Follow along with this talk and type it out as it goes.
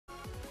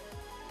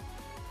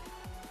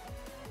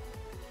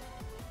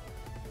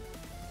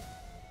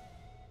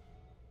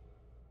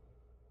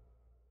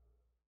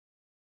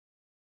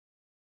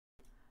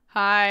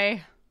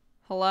Hi.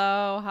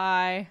 Hello.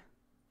 Hi.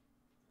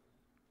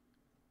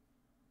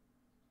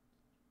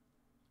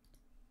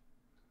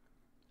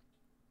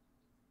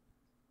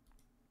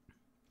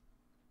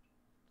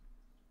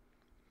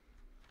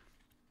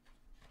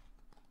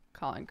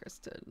 Calling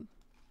Kristen.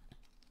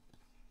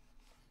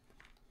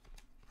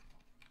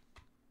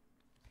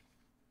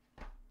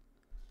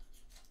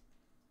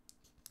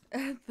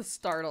 The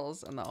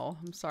startles. No,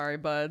 I'm sorry,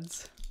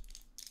 buds.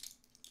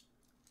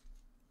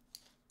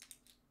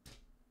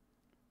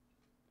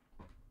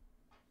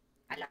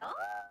 Hello?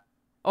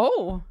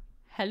 Oh,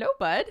 hello,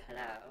 bud.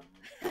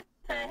 Hello.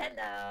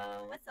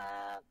 Hello. What's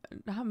up?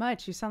 Not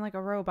much. You sound like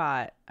a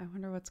robot. I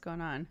wonder what's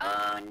going on.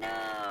 Oh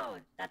no.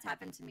 That's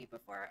happened to me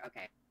before.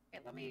 Okay.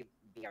 Okay, let me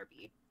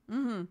BRB.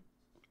 Mm-hmm.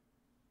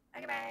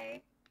 Okay,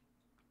 bye.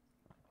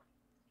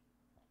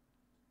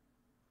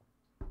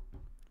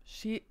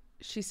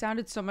 She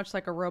sounded so much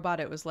like a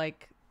robot. It was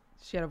like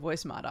she had a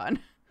voice mod on.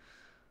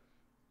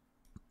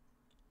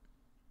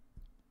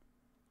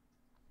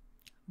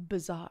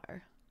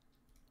 Bizarre.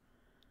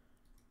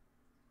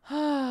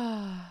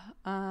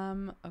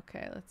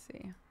 Okay, let's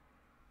see.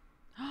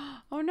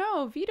 Oh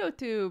no,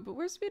 VitoTube.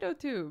 Where's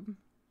VitoTube?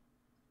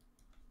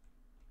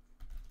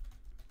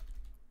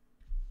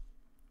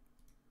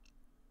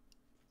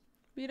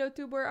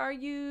 VitoTube, where are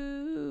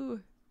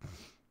you?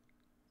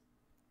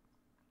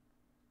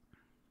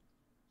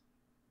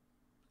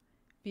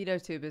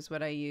 VitoTube is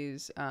what I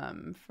use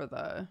for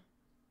the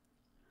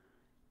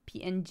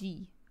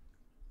PNG.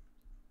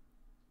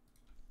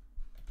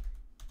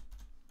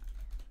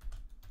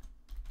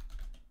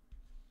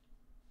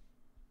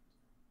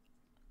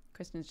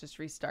 Kristen's just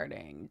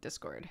restarting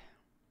Discord.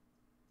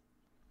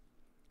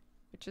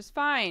 Which is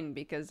fine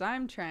because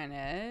I'm trying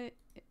to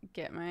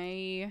get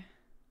my...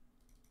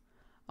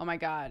 Oh my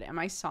god, am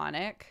I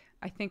Sonic?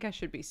 I think I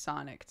should be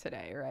Sonic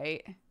today,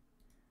 right?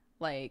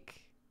 Like,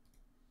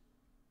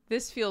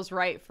 this feels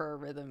right for a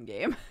rhythm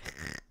game.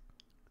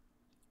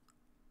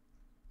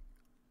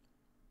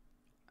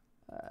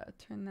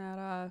 Turn that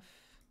off.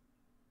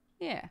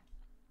 Yeah.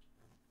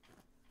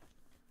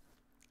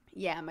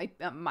 Yeah, my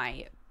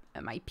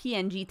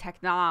PNG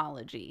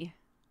technology.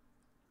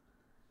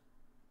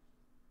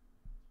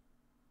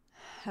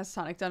 Has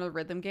Sonic done a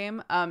rhythm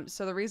game?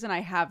 So the reason I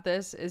have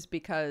this is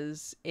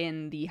because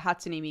in the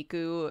Hatsune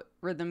Miku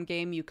rhythm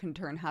game, you can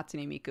turn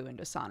Hatsune Miku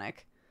into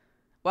Sonic.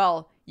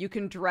 Well, you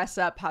can dress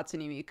up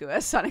Hatsune Miku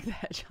as Sonic the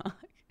Hedgehog.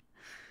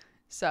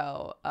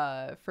 So,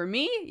 for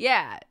me,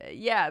 yeah,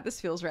 this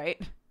feels right.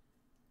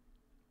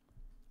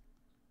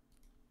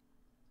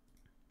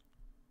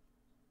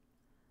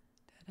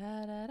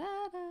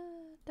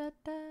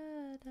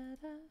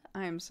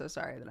 I am so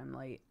sorry that I'm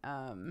late.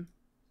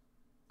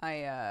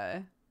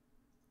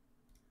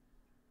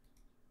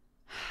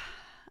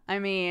 I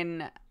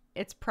mean,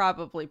 it's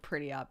probably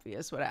pretty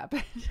obvious what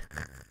happened.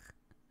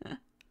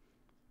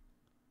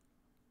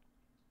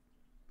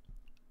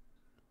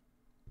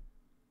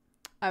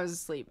 I was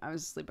asleep. I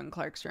was asleep in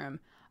Clark's room.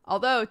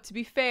 Although, to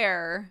be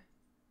fair,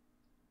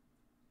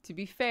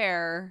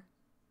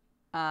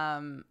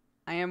 I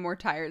am more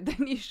tired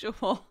than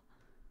usual.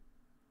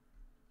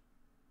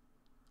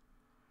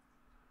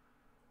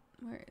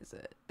 Where is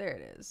it? There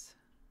it is.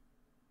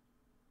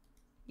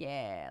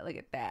 Yeah, look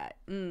at that.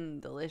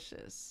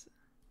 Delicious.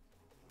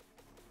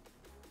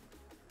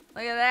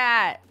 Look at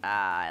that.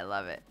 Ah, I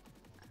love it.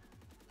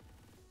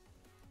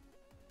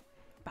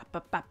 Ba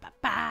ba ba ba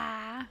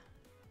ba.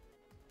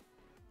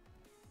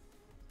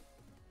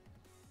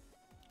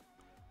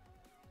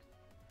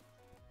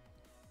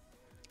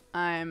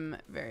 I'm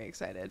very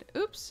excited.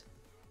 Oops.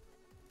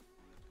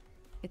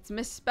 It's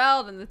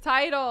misspelled in the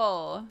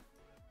title.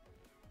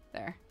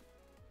 There.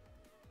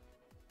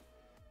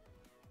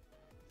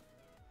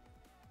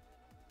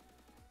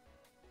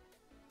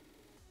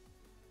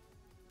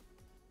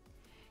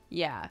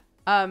 Yeah.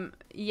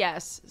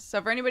 Yes.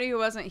 So for anybody who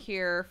wasn't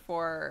here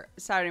for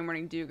Saturday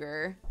Morning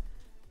Duger,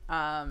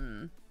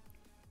 Hello?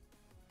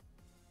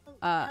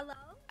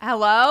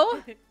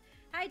 hello?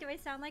 Hi, do I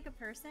sound like a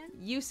person?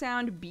 You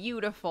sound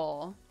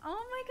beautiful.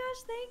 Oh my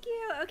gosh, thank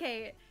you.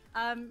 Okay.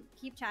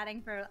 Keep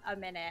chatting for a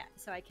minute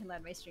so I can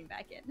let my stream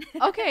back in.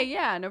 Okay,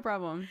 yeah, no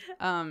problem.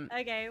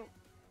 Okay.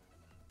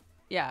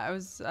 Yeah, I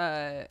was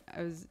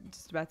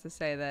just about to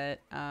say that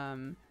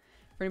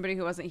for anybody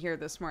who wasn't here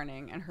this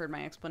morning and heard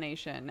my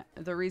explanation,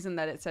 the reason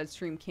that it said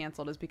stream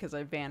canceled is because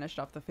I vanished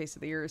off the face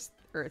of the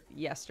earth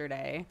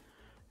yesterday.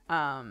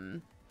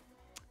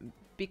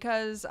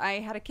 Because I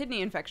had a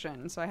kidney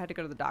infection, so I had to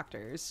go to the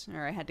doctors,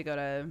 or I had to go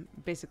to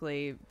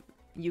basically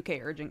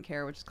UK urgent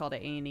care, which is called a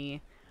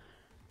A&E.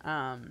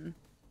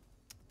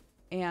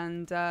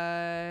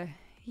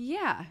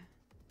 Yeah,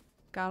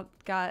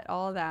 got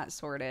all of that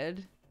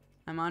sorted.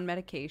 I'm on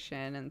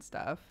medication and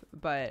stuff,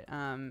 but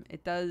I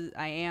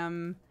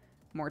am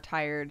more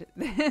tired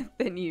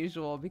than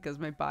usual because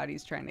my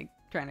body's trying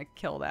to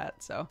kill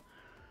that. So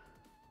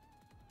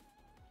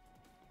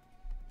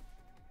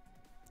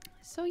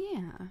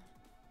yeah.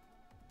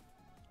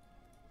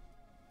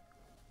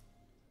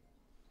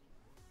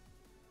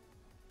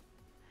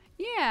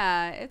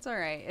 Yeah, it's all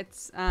right.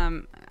 It's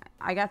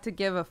I got to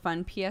give a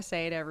fun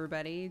PSA to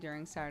everybody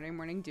during Saturday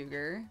Morning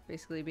Duger,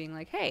 basically being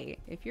like, hey,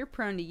 if you're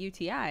prone to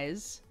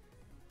UTIs,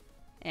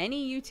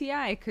 any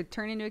UTI could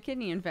turn into a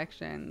kidney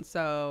infection,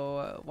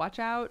 so watch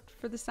out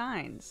for the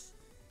signs.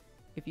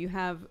 If you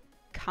have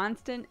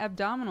constant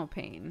abdominal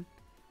pain,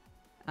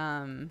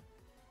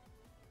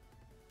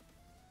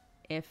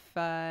 if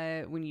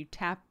when you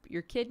tap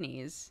your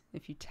kidneys,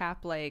 if you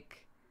tap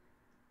like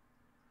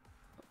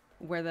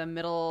where the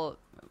middle,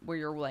 where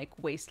your like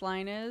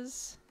waistline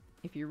is,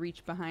 if you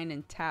reach behind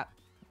and tap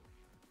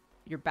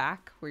your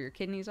back where your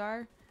kidneys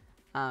are,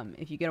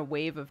 if you get a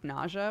wave of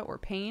nausea or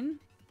pain,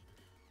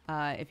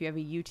 if you have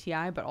a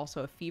UTI but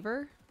also a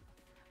fever,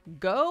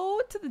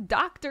 go to the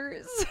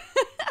doctors.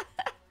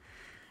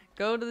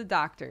 Go to the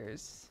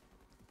doctors.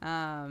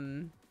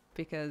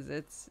 Because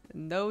it's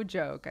no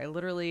joke. I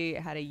literally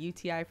had a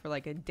UTI for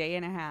like a day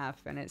and a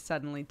half and it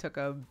suddenly took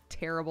a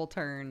terrible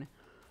turn.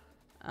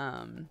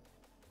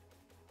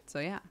 So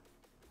yeah.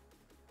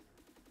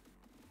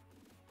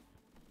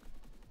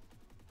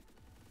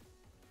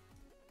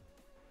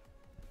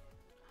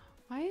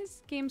 Why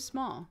is game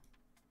small?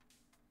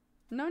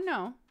 No,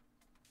 no.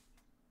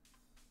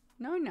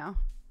 No, no.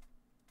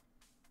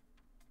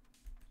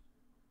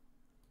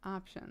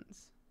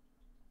 Options.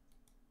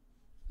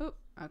 Oop,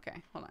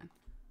 okay, hold on.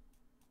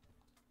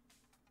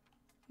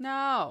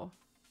 No.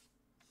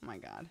 Oh my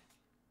god.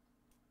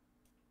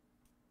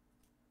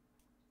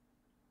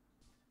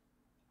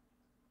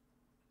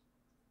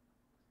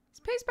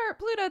 Space Pirate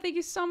Pluto, thank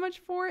you so much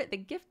for it. The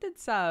gifted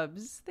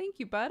subs. Thank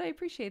you, bud. I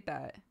appreciate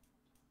that.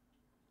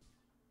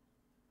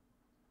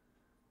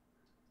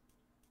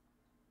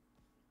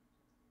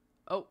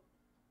 Oh.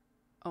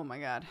 Oh my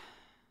god.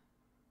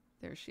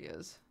 There she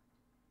is.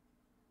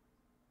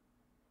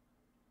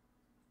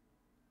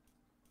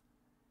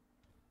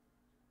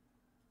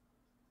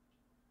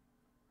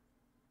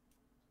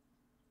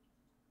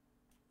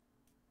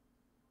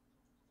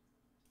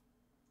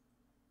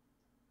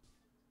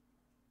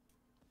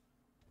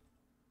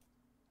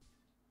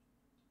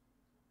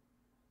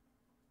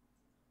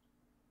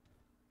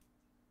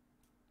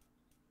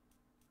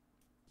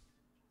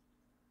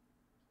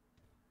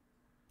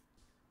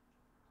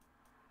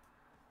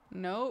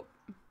 Nope.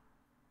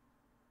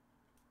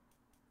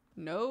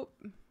 Nope.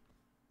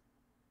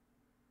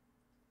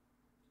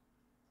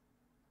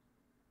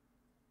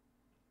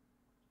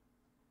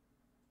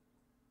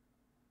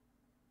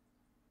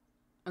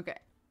 Okay.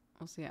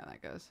 We'll see how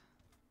that goes.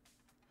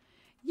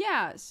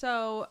 Yeah,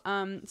 so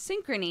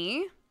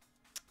syncrony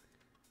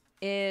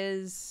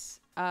is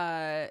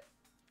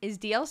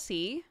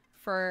DLC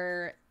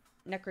for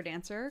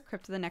NecroDancer,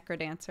 Crypt of the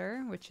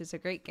NecroDancer, which is a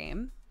great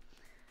game.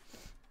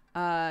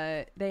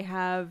 They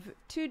have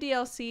 2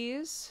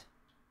 DLCs,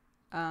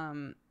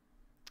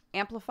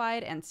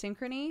 Amplified and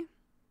Synchrony,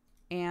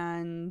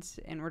 and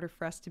in order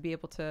for us to be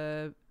able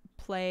to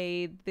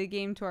play the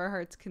game to our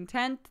heart's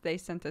content, they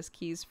sent us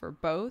keys for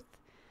both,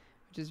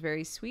 which is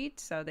very sweet.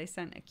 So they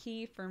sent a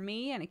key for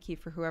me and a key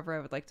for whoever I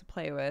would like to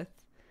play with.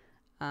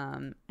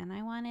 And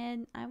I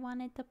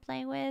wanted to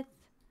play with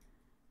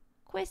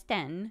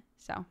kwizten.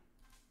 So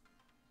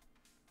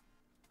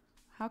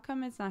how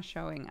come it's not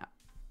showing up?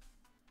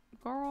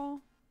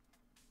 Girl.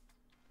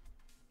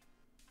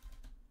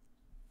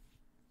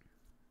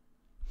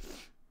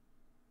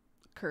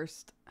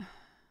 Cursed.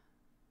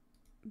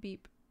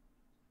 Beep.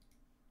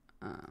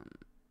 Da,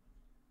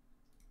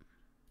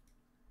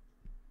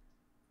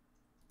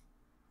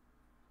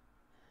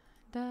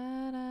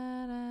 da,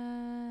 da, da,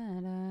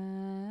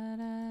 da,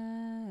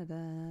 da,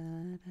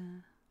 da.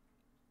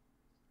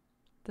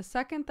 The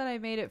second that I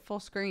made it full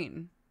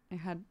screen, it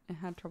had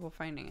trouble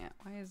finding it.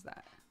 Why is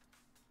that?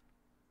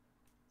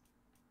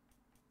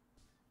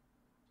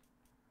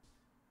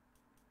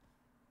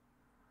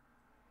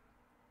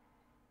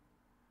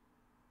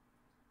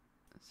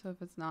 So if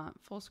it's not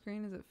full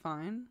screen, is it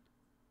fine?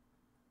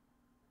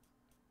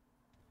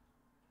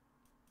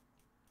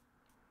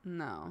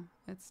 No,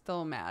 it's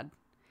still mad.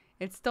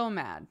 It's still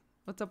mad.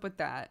 What's up with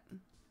that?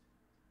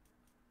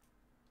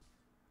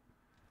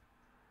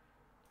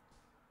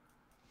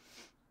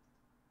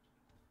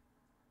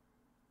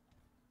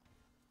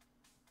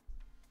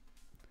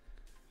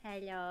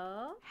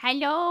 Hello?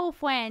 Hello,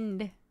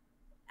 friend.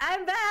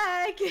 I'm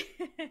back!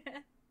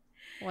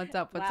 What's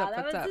up? What's wow, up? What's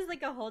that was up? just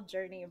like a whole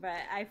journey, but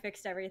I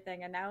fixed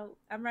everything and now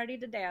I'm ready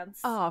to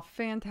dance. Oh,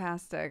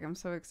 fantastic. I'm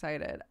so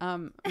excited.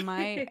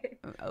 My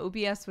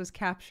OBS was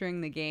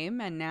capturing the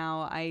game and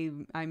now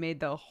I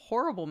made the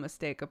horrible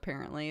mistake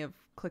apparently of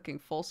clicking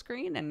full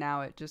screen and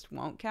now it just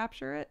won't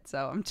capture it.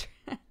 So I'm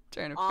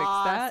trying to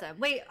fix that.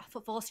 Wait,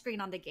 full screen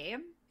on the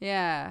game?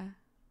 Yeah.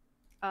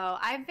 Oh,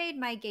 I made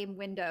my game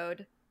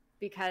windowed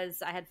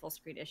because I had full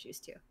screen issues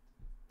too.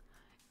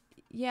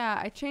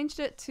 Yeah, I changed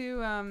it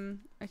to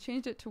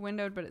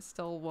windowed, but it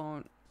still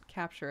won't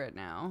capture it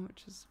now,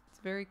 which is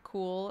very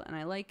cool, and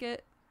I like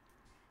it.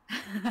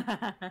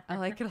 I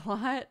like it a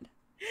lot.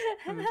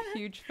 I'm a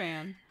huge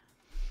fan.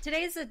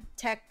 Today's a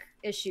tech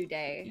issue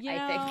day,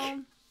 I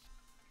think.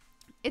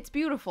 It's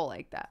beautiful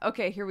like that.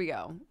 Okay, here we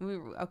go.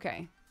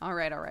 Okay. All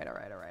right.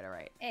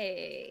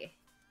 Hey.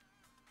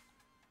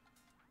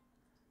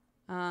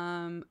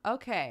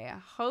 Okay.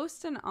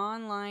 Host an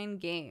online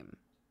game.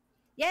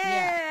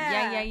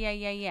 Yeah.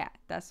 Yeah.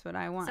 That's what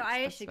I want. So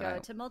I should go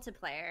to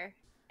multiplayer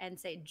and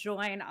say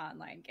join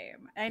online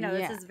game. I know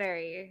this is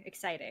very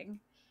exciting.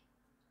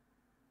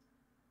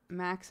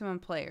 Maximum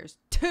players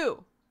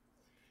 2.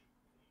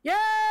 Yeah.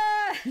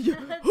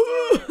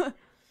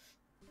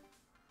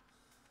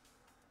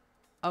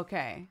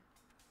 Okay.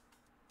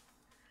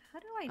 How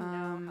do I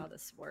know how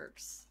this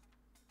works?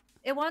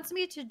 It wants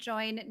me to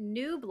join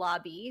noob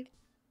lobby.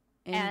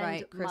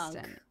 Invite and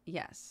Kristen. monk.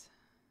 Yes.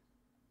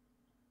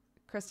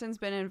 Kristen's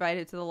been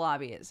invited to the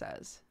lobby, it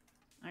says.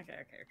 Okay.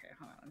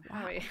 Hold on.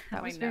 Wow,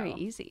 that was very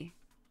easy.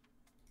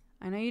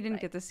 I know you didn't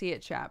get to see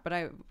it, chat, but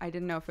I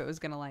didn't know if it was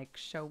gonna like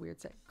show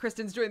weird. Say,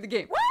 Kristen's joined the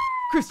game. Woo!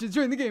 Kristen's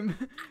joined the game.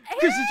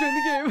 Kristen's joined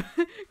the game.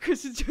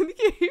 Kristen's joined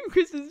the game.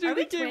 Kristen's joined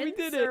the game. We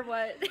did it. Or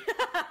what?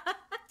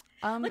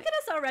 Look at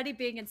us already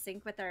being in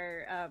sync with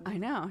our. I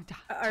know.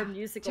 Our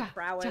musical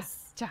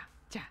prowess.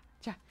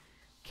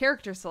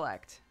 Character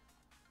select.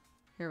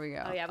 Here we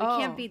go. Oh yeah,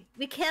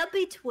 we can't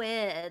be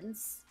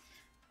twins.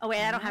 Oh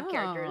wait, I don't have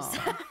characters.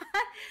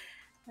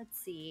 Let's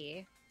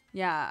see.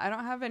 Yeah, I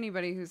don't have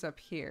anybody who's up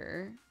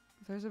here.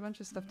 There's a bunch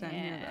of stuff down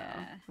here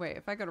though. Wait,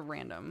 if I go to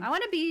random. I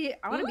want to be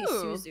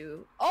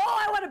Suzu.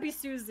 Oh, I want to be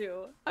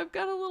Suzu. I've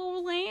got a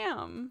little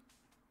lamb.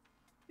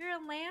 You're a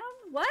lamb?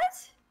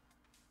 What?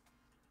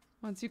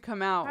 Once you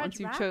come out, once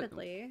you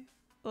rapidly.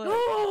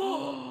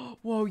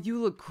 Whoa,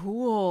 you look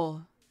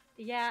cool.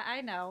 Yeah,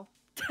 I know.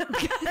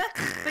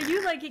 But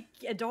you like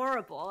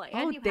adorable,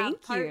 and you have a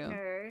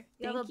partner.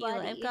 Thank you.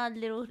 I've got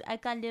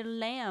a little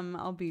lamb.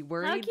 I'll be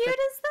worried. How cute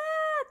is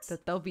that?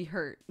 That they'll be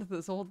hurt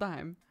this whole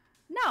time.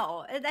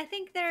 No, I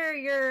think they're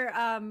your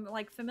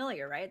like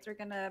familiar, right? They're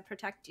gonna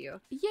protect you.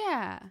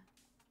 Yeah.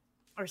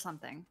 Or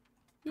something.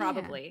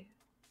 Probably.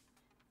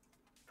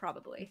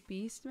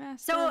 Beastmaster.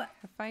 So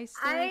Hephaestus?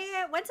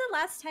 when's the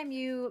last time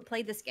you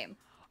played this game?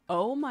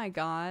 Oh my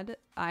god,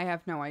 I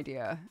have no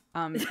idea.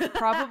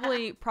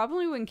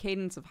 Probably when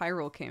Cadence of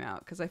Hyrule came out,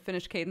 because I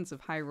finished Cadence of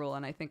Hyrule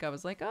and I think I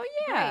was like, oh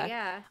yeah, right,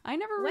 yeah. I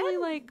never really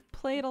like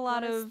played a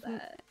lot of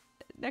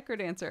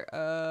NecroDancer.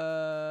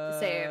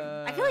 Same.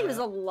 I feel like it was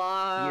a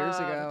long years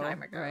ago,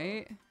 time ago,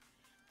 right?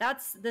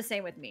 That's the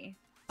same with me.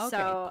 Okay,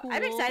 so cool.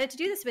 I'm excited to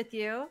do this with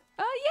you.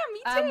 Yeah,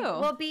 me too.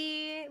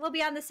 We'll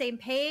be on the same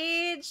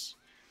page.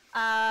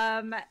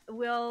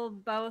 We'll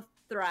both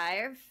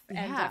thrive and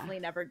definitely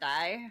never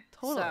die.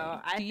 Totally.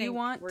 So do you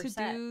want to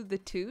do the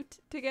toot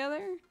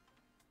together?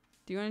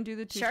 Do you want to do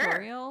the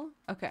tutorial? Sure.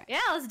 Okay. Yeah,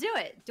 let's do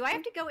it. Do I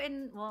have to go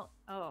in? Well,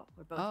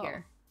 we're both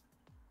here.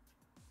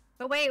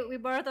 But wait, we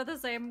both are the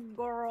same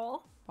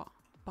girl. If I'm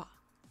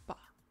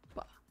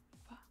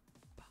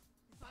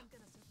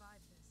gonna survive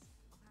this,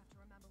 I'll have to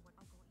remember what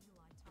Uncle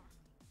Eli taught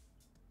me.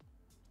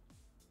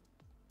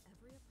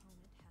 Every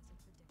opponent has a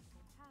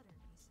predictable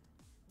pattern, he said.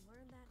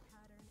 Learn that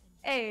pattern and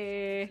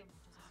Hey.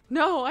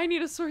 No, I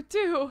need a sword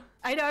too.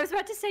 I know, I was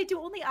about to say, do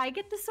only I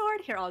get the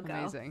sword? Here, I'll go.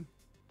 Amazing.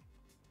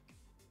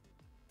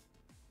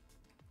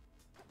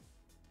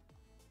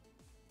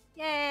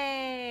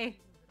 Yay!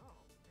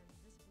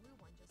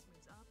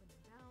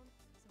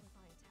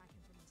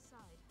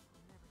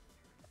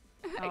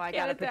 Oh, I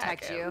gotta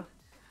protect you.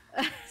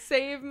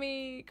 Save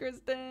me,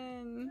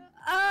 Kristen.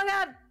 Oh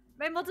god,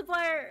 my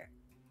multiplier.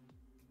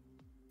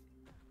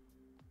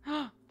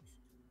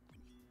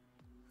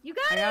 You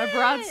got it. I got a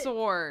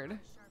broadsword.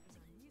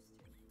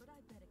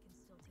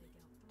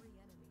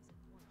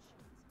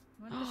 You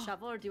want the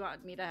shovel, or do you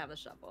want me to have the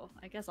shovel?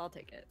 I guess I'll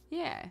take it.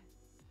 Yeah.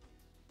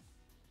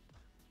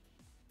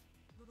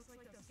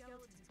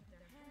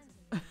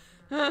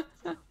 Do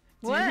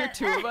you hear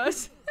two of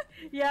us?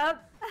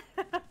 Yep.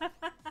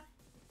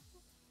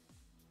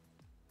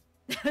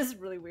 That was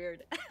really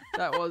weird.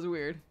 That was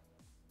weird.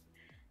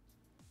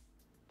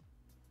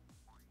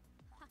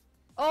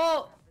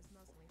 Oh!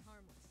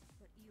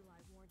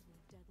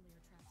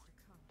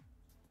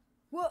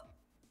 What?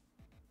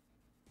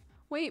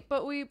 Wait,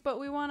 but we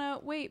wanna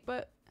wait,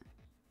 but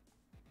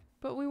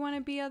we wanna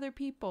be other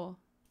people.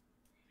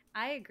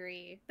 I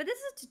agree, but this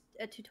is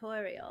a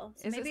tutorial.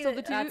 So is maybe it still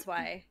the that's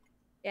why.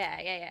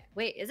 Yeah.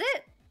 Wait, is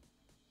it?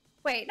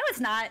 Wait, no,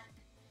 it's not.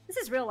 This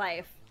is real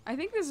life. I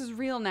think this is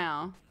real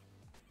now.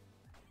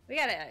 We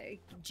got a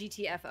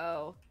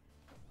GTFO.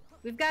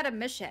 We've got a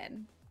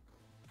mission,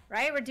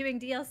 right? We're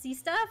doing DLC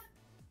stuff?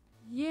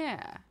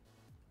 Yeah.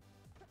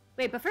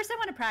 Wait, but first I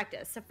want to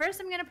practice. So first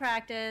I'm going to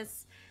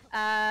practice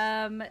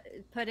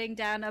putting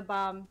down a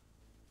bomb.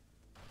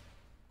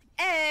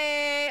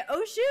 Hey!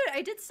 Oh shoot,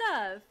 I did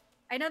stuff.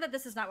 I know that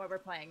this is not what we're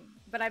playing,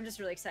 but I'm just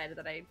really excited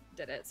that I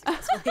did it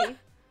successfully.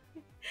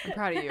 I'm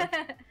proud of you.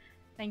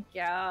 Thank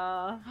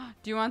you.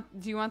 Do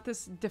you want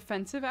this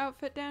defensive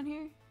outfit down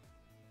here?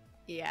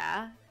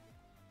 Yeah.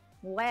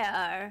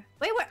 Where?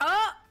 Wait, where?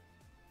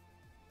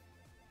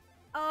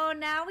 Oh,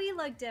 now we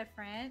look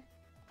different.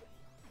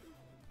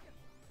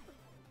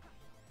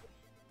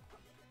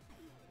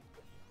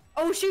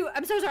 Oh shoot,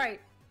 I'm so sorry.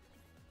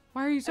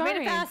 Why are you sorry? I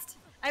made it fast.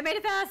 I made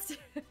it fast.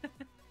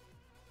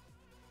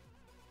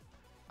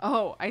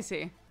 Oh, I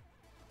see.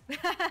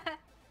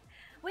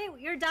 Wait,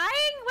 you're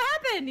dying? What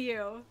happened to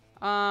you?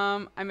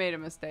 I made a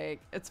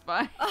mistake. It's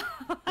fine.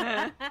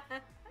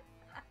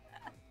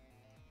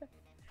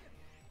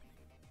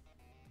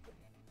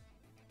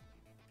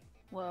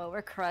 Whoa,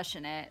 we're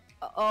crushing it.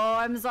 Oh,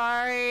 I'm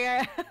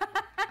sorry.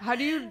 How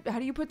do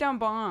you put down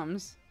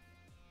bombs?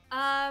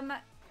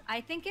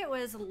 I think it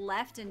was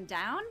left and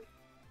down.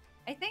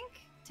 I think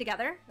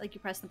together, like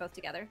you press them both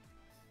together.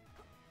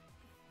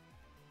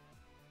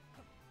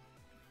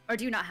 Or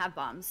do you not have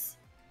bombs?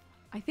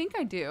 I think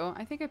I do.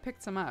 I think I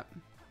picked some up.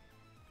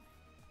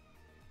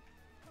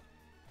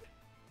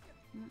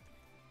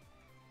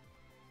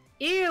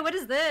 Ew, what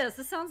is this?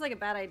 This sounds like a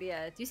bad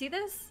idea. Do you see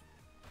this?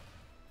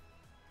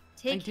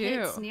 Take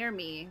hits near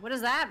me. What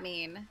does that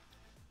mean?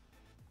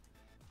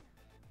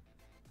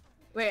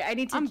 Wait, I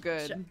need to... I'm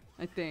good,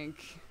 I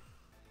think.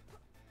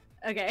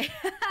 Okay,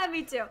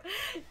 me too.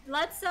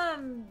 Let's, I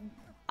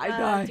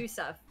died. do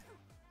stuff.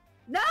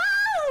 No!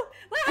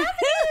 What happened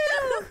to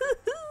you?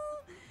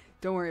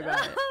 Don't worry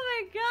about it.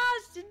 Oh my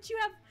gosh, didn't you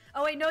have...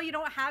 Oh wait, no, you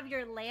don't have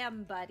your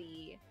lamb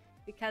buddy.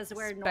 Because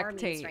we're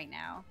normies right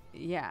now.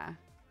 Yeah.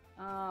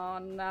 Oh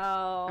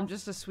no. I'm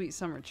just a sweet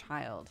summer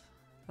child.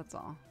 That's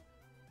all.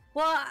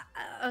 Well,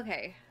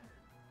 okay.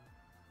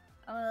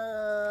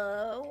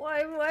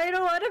 Why I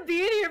don't want to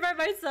be in here by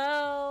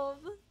myself.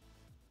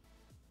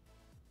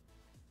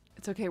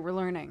 It's okay, we're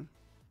learning.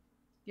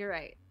 You're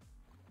right.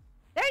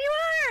 There you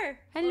are!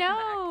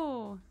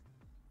 Hello!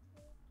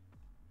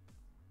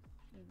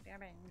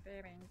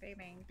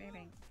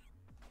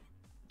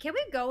 Can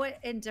we go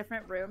in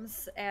different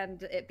rooms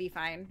and it be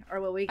fine?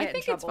 Or will we get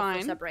in trouble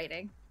for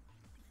separating?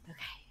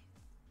 Okay.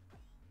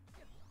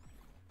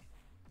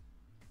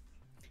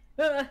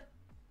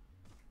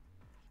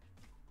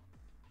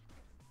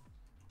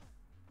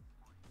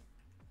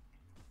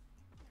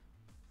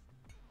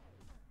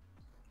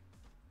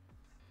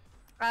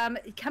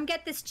 Come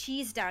get this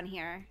cheese down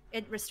here.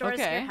 It restores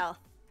your health.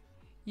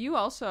 You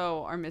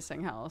also are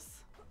missing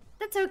health.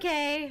 That's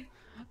okay.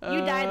 You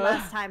died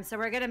last time, so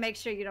we're gonna make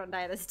sure you don't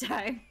die this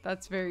time.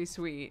 That's very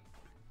sweet.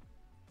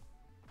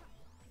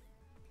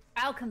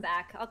 I'll come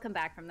back. I'll come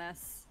back from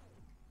this.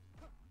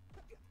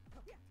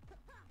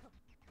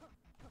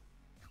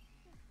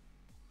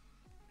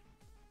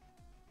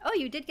 Oh,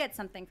 you did get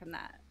something from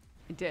that.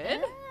 I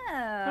did?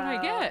 Oh. What did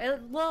I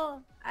get?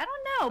 Well, I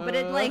don't know, but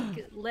it like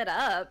lit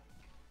up.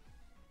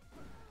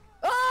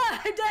 Oh,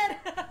 I'm dead!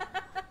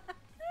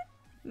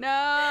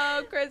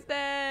 No,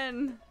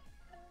 Kristen!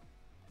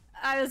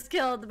 I was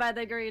killed by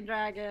the green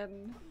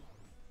dragon.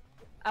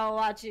 I'll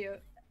watch you.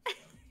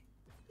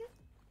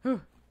 We're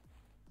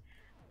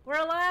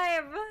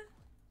alive!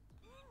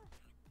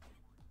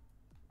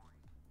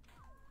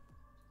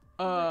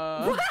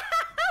 What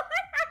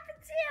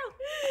happened to you?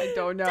 I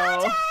don't know.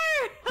 Dodger!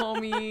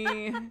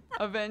 Homie,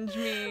 avenge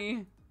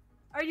me.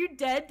 Are you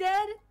dead?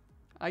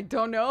 I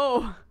don't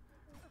know.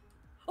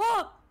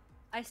 Oh!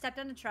 I stepped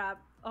in a trap.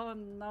 Oh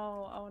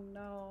no, oh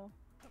no.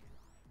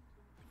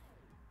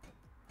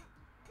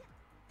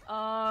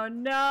 Oh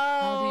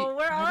no,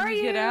 where are you? How do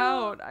you get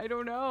out? I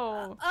don't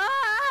know.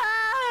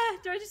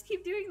 Do I just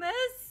keep doing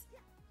this?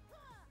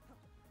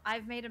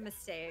 I've made a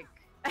mistake.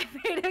 I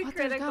made a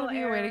critical There's gotta be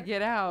error. a way to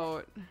get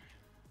out.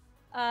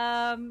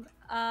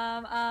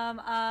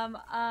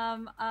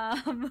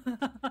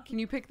 Can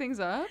you pick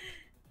things up?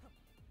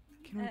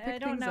 Can we pick I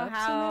don't things know up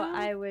how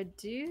somehow? I would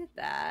do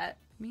that.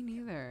 Me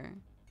neither.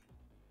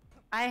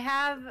 I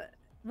have...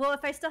 Well,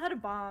 if I still had a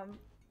bomb...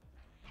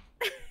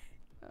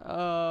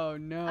 Oh,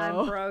 no.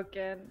 I'm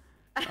broken.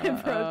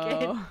 I'm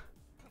broken.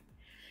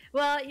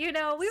 Well, you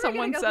know, we were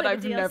Someone gonna go said play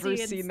I've the DLC never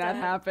instead. seen that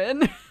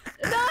happen.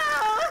 No!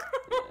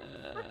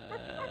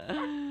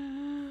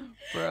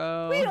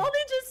 Bro. We only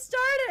just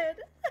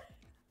started.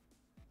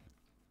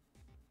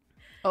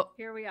 Oh.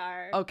 Here we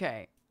are.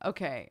 Okay.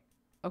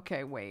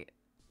 Wait.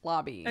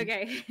 Lobby.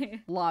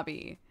 Okay.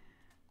 Lobby.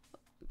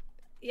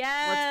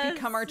 Yes. Let's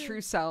become our true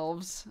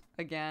selves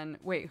again.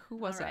 Wait, who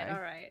was I? All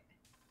right.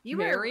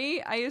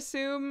 Mary, I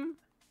assume.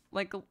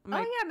 Like, oh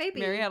yeah,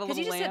 maybe. Mary had a little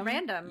you just lamb. said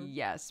random.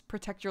 Yes,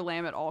 protect your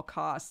lamb at all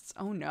costs.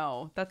 Oh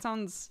no, that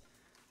sounds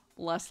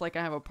less like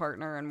I have a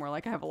partner and more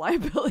like I have a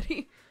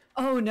liability.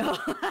 Oh no.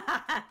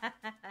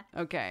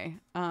 Okay.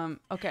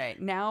 Okay.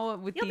 Now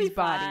with You'll these be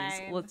bodies,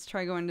 fine. let's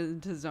try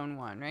going to zone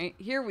 1. Right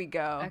here we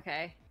go.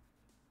 Okay.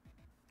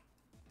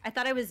 I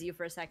thought it was you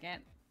for a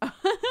second.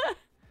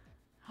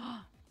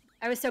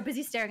 I was so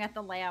busy staring at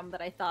the lamb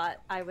that I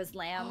thought I was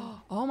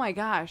lamb. Oh my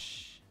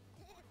gosh.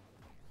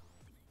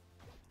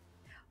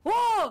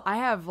 Whoa! I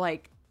have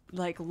like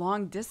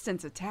long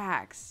distance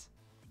attacks.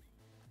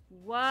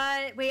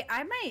 What? Wait,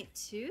 I might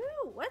too?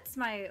 What's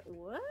my...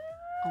 What?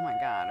 Oh my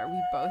god, are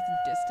we both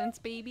distance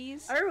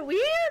babies? Are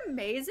we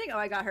amazing? Oh,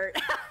 I got hurt.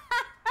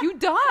 You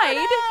died?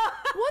 Oh,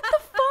 no. What the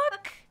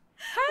fuck?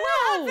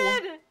 How? What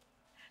happened?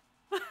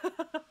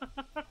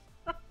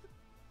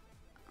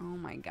 Oh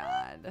my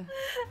god.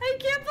 I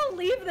can't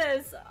believe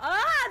this.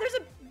 Ah, there's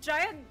a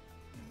giant...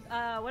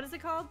 what is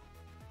it called?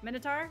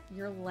 Minotaur?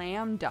 Your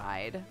lamb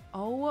died.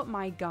 Oh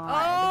my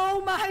god.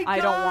 Oh my god! I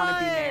don't want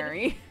to be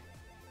Mary.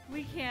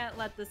 We can't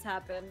let this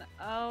happen.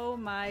 Oh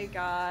my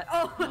god.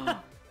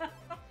 Oh!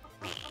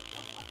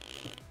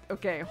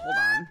 Okay, hold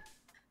on.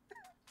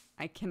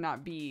 I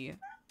cannot be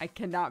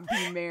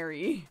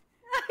Mary.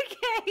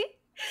 Okay.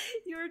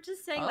 You were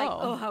just saying like,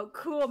 oh, how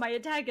cool. My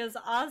attack is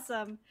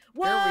awesome.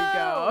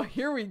 Whoa!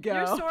 Here we go.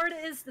 Your sword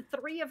is the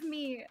 3 of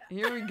me.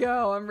 Here we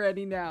go. I'm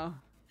ready now.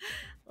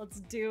 Let's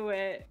do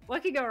it.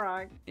 What could go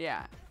wrong?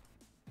 Yeah.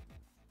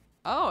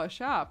 Oh, a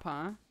shop,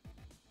 huh?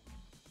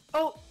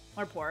 Oh,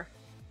 we're poor.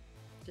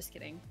 Just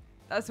kidding.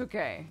 That's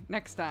okay.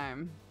 Next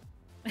time.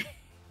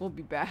 We'll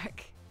be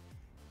back.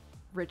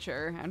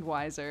 Richer and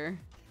wiser.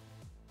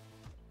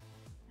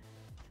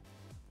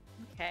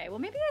 Okay, well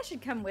maybe I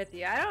should come with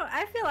you.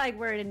 I feel like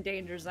we're in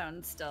danger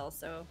zone still,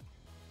 so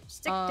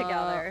stick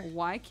together.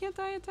 Why can't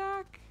I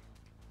attack?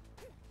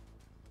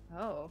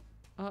 Oh.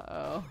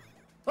 Uh-oh.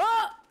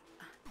 Oh!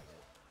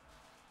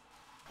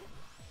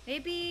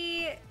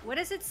 Maybe, what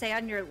does it say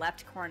on your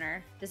left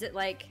corner? Does it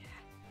like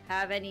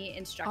have any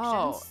instructions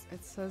Oh,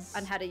 it says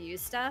on how to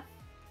use stuff?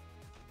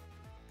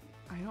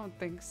 I don't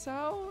think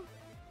so.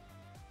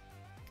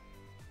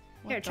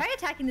 Here, try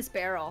attacking this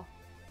barrel.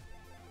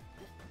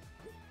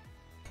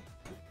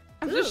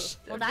 I'm just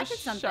well, that did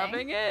something.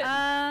 shoving it.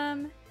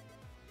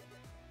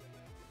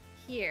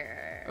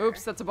 Here.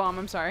 Oops, that's a bomb.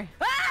 I'm sorry.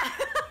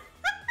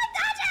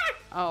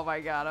 Oh my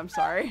god, I'm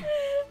sorry.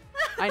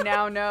 I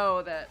now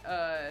know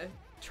that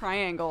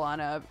triangle on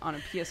a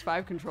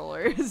PS5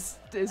 controller is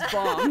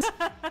bombed.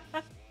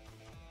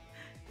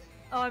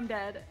 Oh, I'm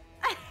dead.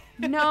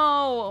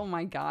 No! Oh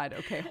my god.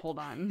 Okay, hold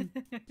on.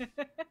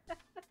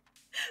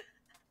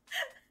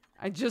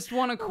 I just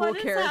want a cool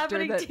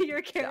character that to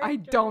your character I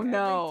don't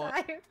know.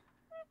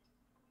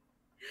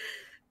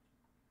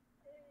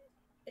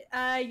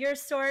 Your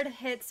sword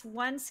hits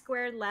 1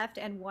 square left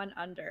and 1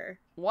 under.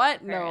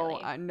 What?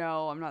 Apparently. No,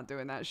 no, I'm not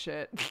doing that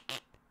shit.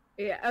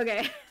 Yeah,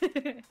 okay.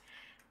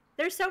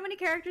 There's so many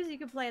characters you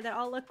can play that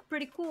all look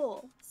pretty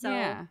cool. So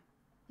yeah.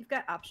 You've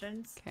got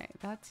options. Okay,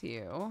 that's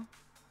you.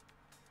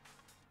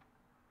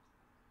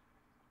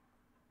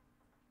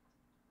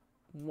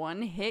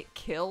 1 hit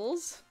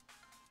kills?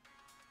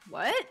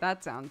 What?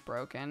 That sounds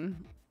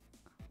broken.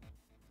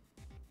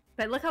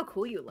 But look how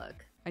cool you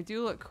look. I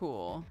do look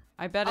cool.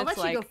 I bet I'll it's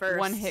let you like go first.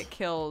 1 hit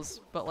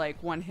kills, but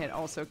like 1 hit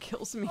also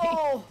kills me.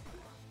 Oh!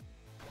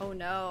 Oh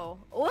no.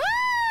 Woo!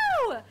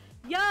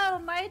 Yo,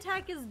 my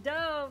attack is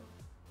dope.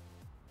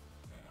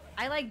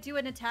 I like do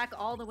an attack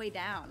all the way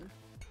down.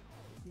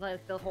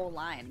 Like the whole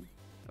line.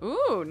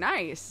 Ooh,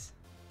 nice.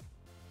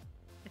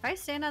 If I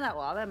stand on that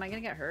lava, am I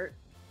gonna get hurt?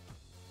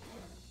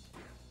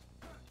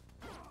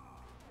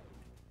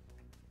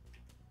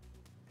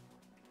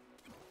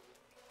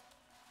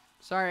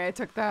 Sorry, I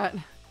took that.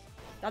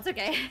 That's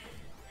okay.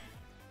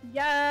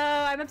 Yo,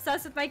 I'm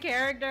obsessed with my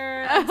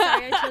character. I'm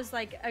sorry I chose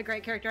like a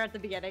great character at the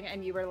beginning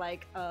and you were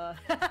like,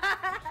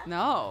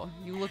 No,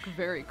 you look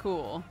very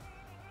cool.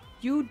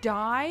 You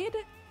died?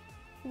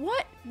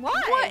 What?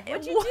 Why?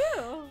 What'd you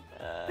do?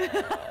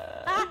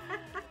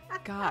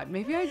 God,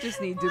 maybe I just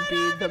need to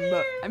be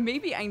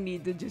maybe I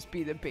need to just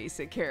be the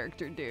basic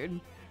character, dude.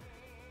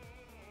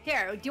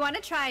 Here, do you want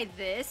to try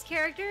this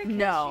character? 'Cause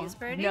No, she's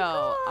pretty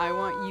no, cool. I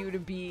want you to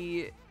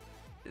be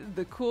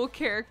the cool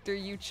character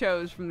you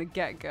chose from the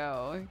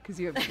get-go, because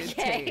you have good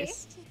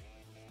taste.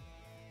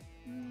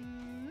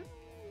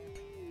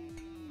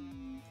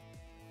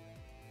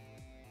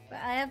 But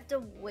I have to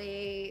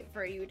wait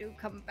for you to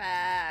come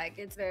back.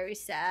 It's very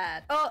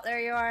sad. Oh, there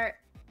you are.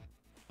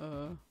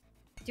 Do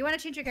you want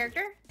to change your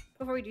character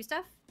before we do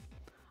stuff?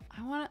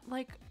 I want to,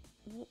 like,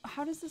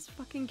 how does this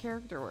fucking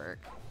character work?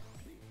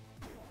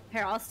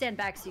 Here, I'll stand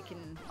back so you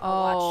can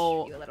Oh.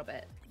 watch you a little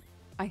bit.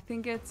 I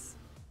think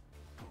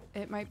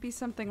it might be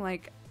something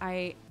like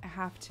I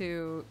have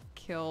to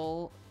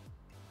kill.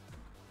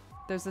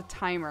 There's a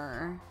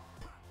timer.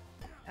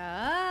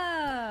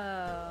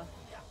 Oh.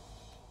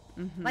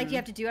 Mm-hmm. Like you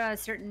have to do it on a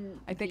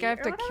certain I think beat I have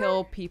or to whatever?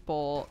 kill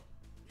people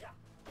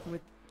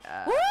with.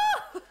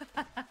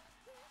 Woo!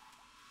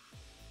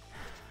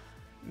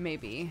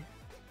 Maybe.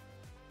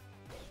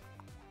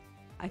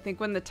 I think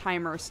when the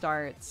timer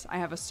starts, I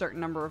have a certain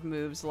number of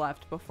moves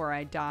left before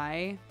I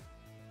die.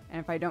 And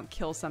if I don't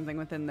kill something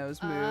within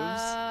those moves,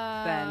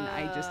 then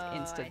I just I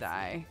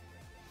insta-die.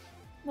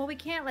 Well, we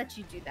can't let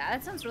you do that.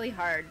 That sounds really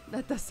hard.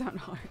 That does sound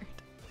hard.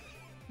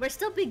 We're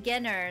still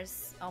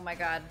beginners. Oh my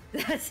god.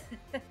 That's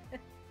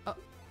Oh.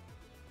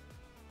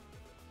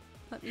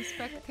 Let me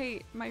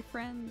spectate my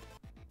friend.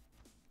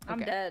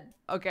 I'm Okay. dead.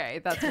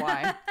 Okay, that's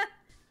why.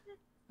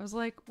 I was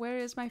like, where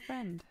is my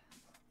friend?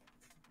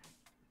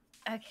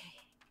 Okay.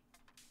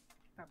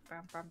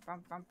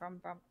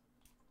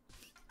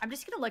 I'm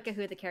just gonna look at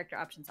who the character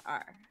options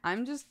are.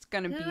 I'm just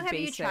gonna be Who have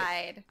basic. you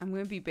tried? I'm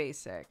gonna be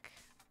basic.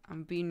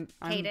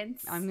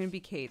 Cadence? I'm gonna be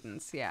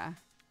Cadence, yeah.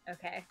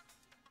 Okay.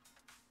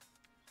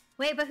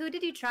 Wait, but who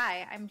did you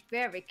try? I'm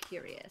very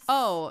curious.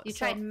 Oh, you so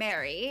tried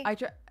Mary.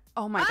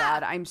 Oh my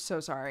god, I'm so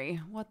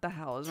sorry. What the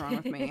hell is wrong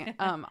with me?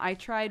 I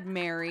tried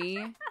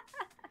Mary,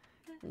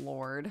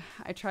 Lord.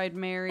 I tried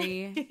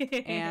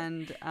Mary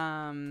and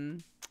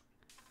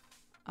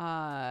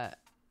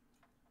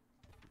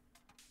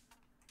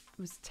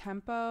was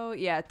Tempo?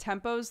 Yeah,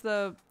 Tempo's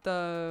the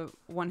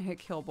one-hit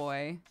kill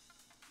boy.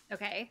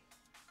 Okay.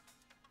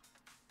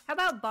 How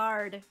about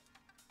Bard?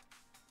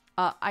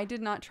 I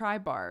did not try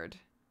Bard.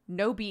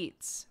 No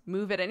beats.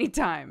 Move at any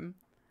time.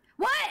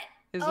 What?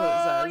 Is what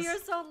it says. Oh, you're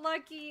so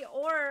lucky.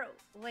 Or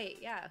wait,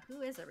 yeah.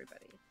 Who is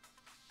everybody?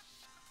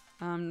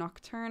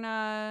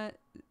 Nocturna.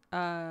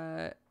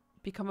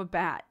 Become a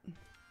bat.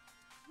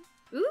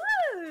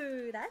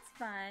 Ooh, that's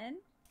fun.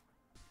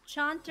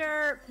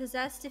 Chaunter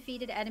possess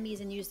defeated enemies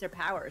and use their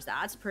powers.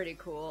 That's pretty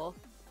cool.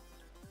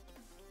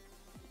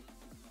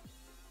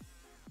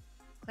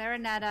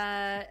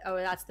 Clarinetta. Oh,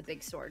 that's the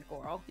big sword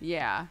girl.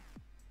 Yeah.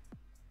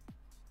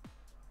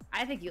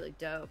 I think you look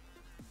dope.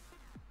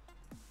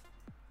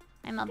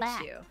 I'm a Look at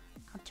bat. you.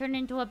 I'll turn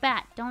into a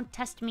bat. Don't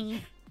test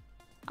me.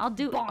 I'll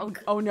do it. Oh,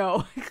 oh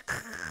no.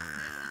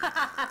 What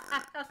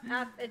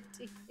happened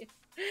to you?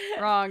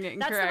 Wrong. Incorrect.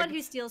 That's the one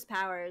who steals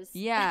powers.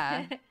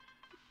 Yeah.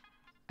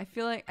 I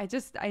feel like I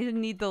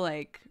didn't need to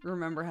like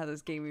remember how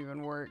this game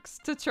even works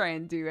to try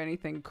and do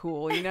anything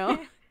cool, you know?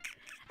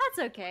 That's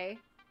okay.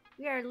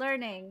 We are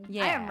learning. I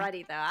Yeah. am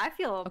ready though. I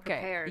feel Okay.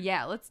 prepared.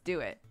 Yeah, let's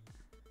do it.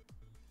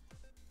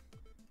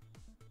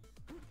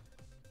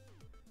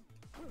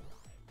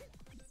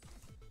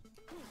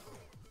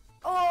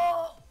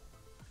 Oh!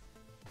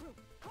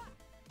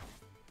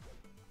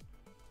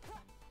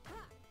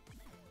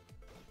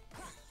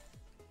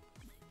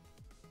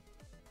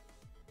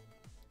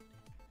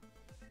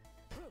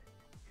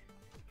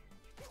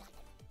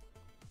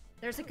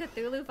 There's a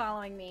Cthulhu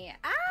following me.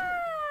 Ah!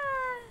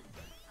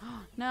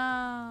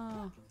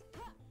 No.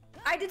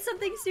 I did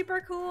something super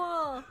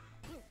cool.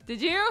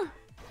 Did you?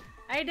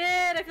 I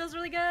did. It feels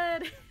really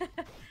good.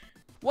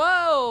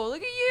 Whoa,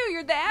 look at you.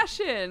 You're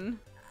dashing.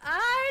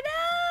 I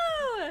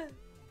know.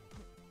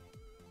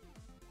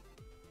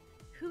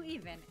 Who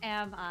even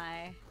am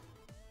I?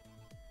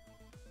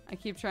 I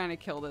keep trying to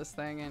kill this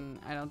thing and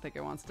I don't think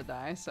it wants to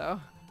die, so.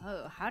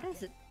 Oh, how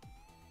does it?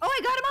 Oh, I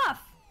got him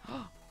off.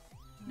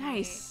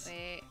 Nice.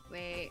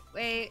 Wait.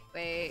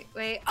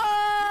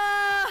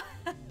 Oh!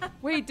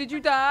 Wait, did you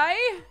die?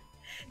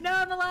 No,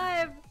 I'm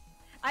alive.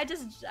 I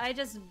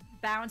just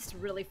bounced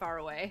really far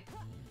away.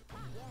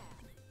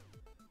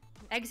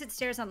 Exit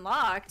stairs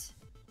unlocked.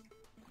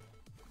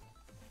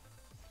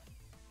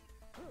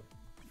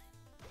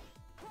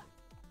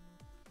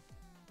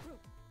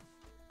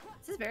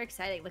 This is very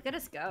exciting. Look at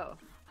us go.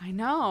 I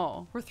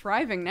know. We're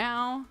thriving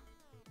now.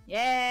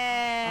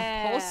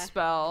 Yeah. A pulse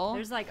spell.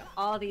 There's like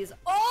all these.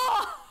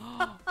 Oh!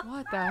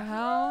 What the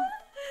hell?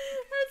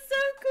 That's so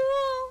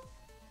cool.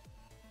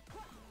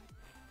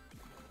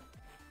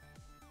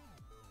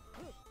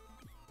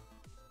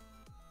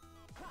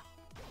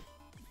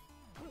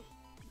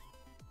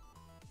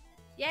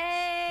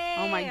 Yay!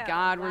 Oh my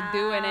god, we're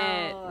doing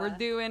it. Wow. We're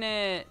doing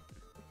it.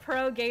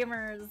 Pro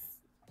gamers.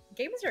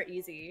 Games are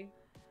easy.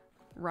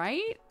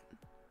 Right?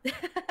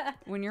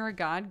 When you're a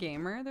god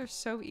gamer, they're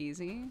so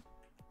easy.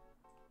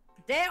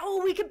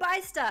 Oh, we can buy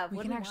stuff. We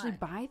What can do actually want?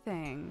 buy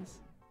things.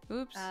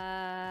 Oops.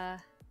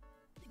 what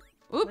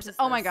Oops. is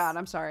Oh my this? god,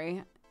 I'm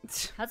sorry.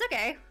 That's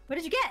okay. What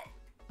did you get?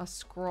 A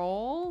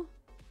scroll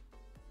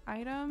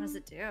item? What does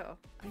it do?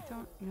 I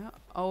don't know.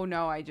 Oh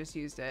no, I just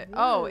used it.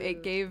 Oh, Ooh.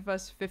 it gave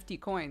us 50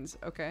 coins.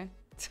 Okay.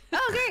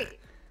 Oh, great.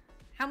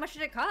 How much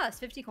did it cost?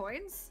 50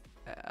 coins?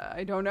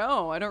 I don't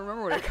know. I don't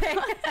remember what it Okay.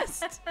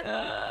 cost.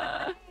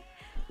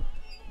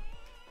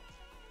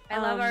 I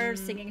love our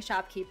singing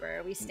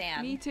shopkeeper. We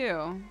stand. Me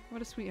too.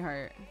 What a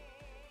sweetheart.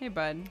 Hey,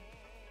 bud.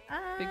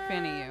 Big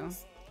fan of you.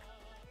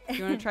 Do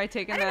you want to try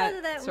taking I don't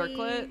know that that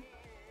circlet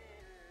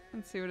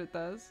and see what it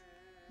does?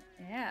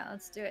 Yeah,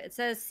 let's do it. It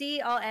says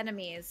see all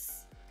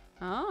enemies.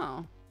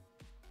 Oh.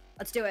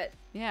 Let's do it.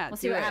 Yeah, We'll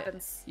see do what it.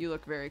 happens. You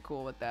look very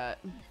cool with that.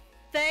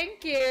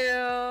 Thank you.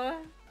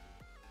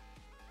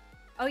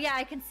 Oh yeah,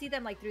 I can see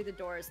them like through the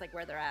doors, like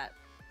where they're at.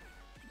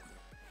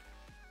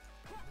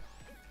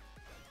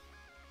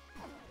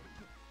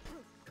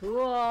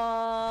 Cool.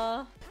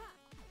 Oh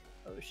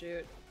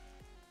shoot.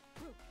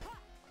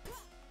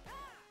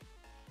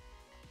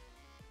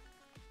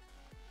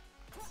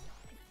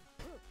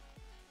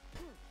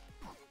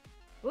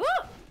 Woo!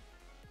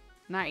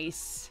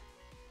 Nice.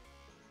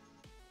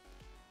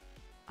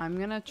 I'm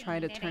gonna try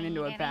to turn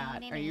into a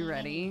bat. Are you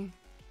ready?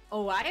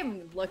 Oh, I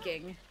am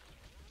looking.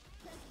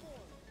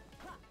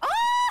 Oh,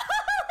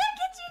 look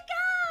at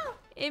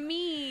you go!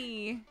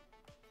 Me.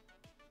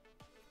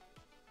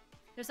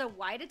 There's a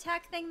wide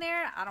attack thing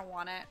there. I don't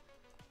want it.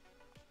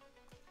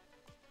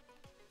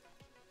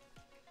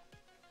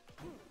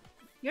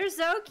 You're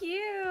so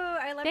cute.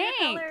 I love your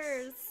Thanks.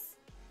 colors.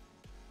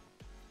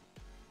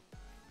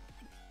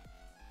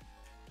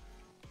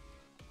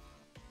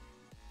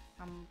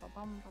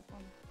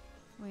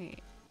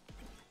 Wait.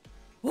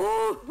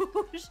 Ooh.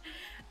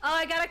 Oh,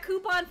 I got a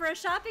coupon for a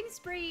shopping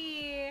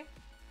spree.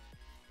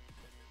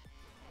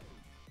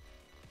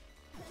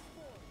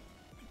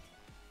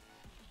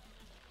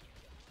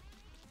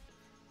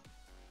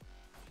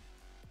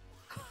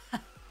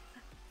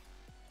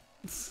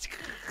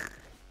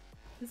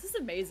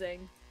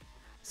 amazing.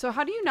 So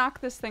how do you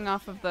knock this thing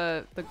off of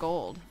the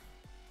gold?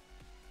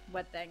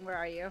 What thing? Where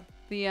are you?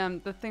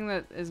 The thing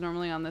that is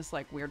normally on this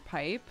like weird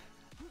pipe,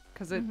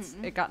 because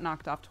it got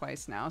knocked off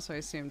twice now, so I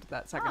assumed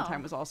that second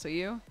time was also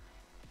you.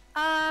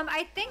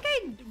 I think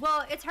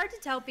well, it's hard to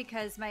tell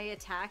because my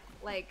attack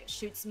like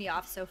shoots me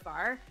off so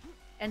far,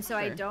 and so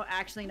I don't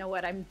actually know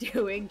what I'm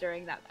doing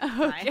during that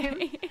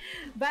time.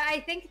 But I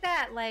think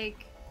that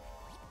like,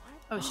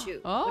 oh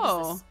shoot!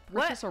 Oh,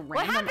 what purchase a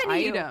what random happened to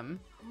you? item.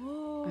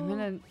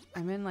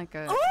 I'm in like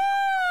a.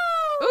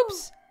 Oh!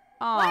 Oops!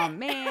 Oh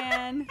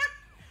man!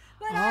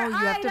 But Oh, you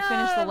have to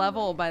finish the item!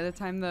 level by the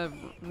time the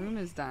room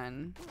is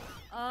done,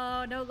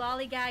 Oh, no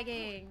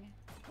lollygagging.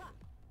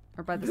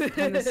 or by the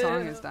time the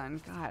song is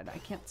done. God, I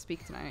can't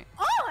speak tonight.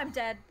 Oh, I'm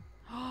dead.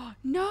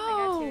 No!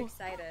 I got too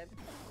excited.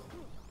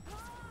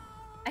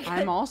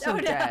 I'm also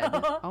dead.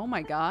 No. Oh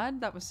my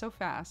god, that was so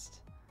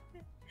fast.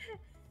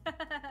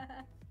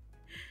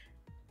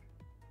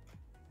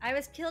 I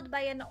was killed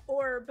by an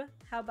orb.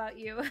 How about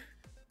you?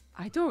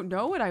 I don't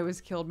know what I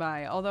was killed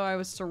by, although I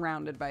was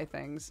surrounded by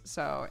things,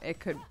 so it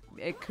could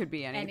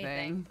be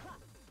anything.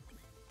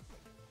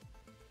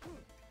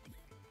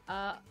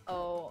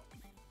 Oh.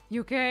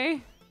 You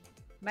okay?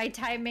 My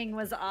timing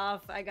was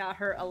off. I got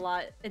hurt a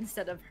lot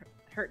instead of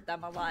hurt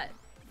them a lot.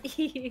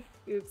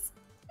 Oops.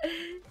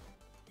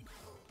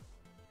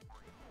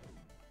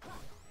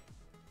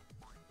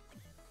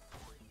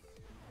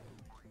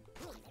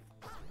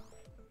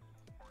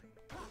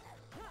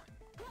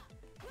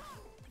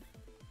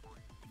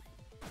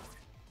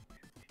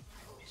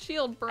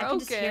 Shield broken. I can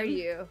just hear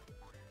you.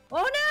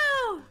 Oh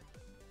no!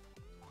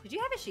 Did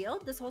you have a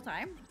shield this whole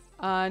time?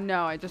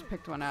 No, I just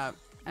picked one up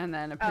and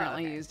then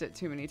apparently okay. used it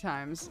too many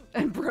times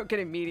and broke it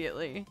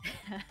immediately.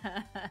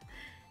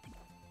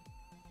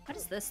 What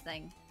is this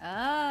thing?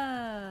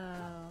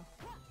 Oh.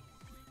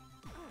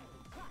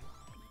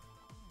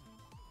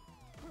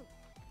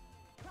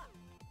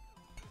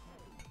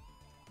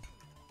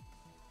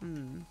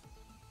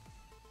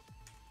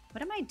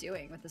 What am I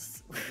doing with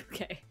this?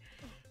 Okay.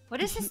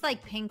 What is this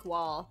like pink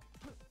wall?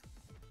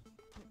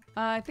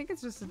 I think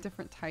it's just a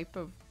different type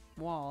of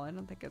wall. I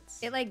don't think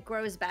it's... It like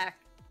grows back.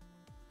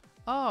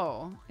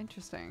 Oh,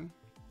 interesting.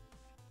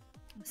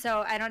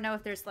 So I don't know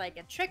if there's like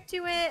a trick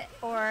to it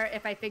or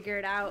if I figure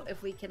it out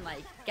if we can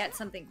like get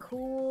something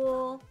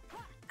cool.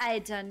 I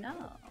don't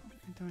know.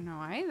 I don't know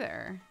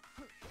either.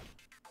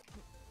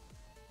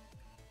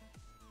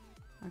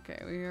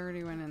 Okay, we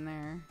already went in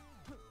there.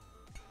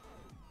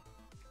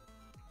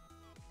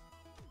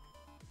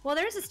 Well,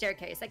 there's a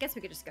staircase. I guess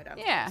we could just go down.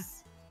 Yeah.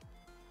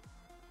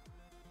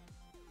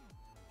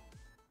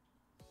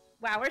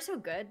 Wow, we're so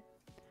good.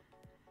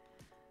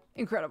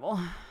 Incredible.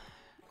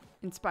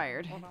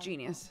 Inspired.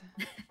 Genius.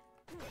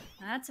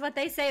 That's what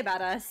they say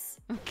about us.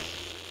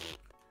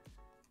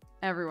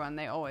 Everyone,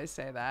 they always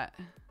say that.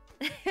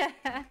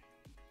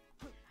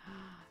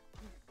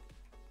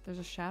 There's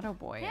a shadow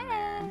boy in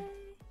there.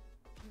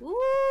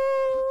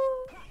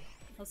 Ooh.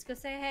 Let's go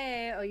say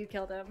hey. Oh, you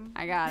killed him.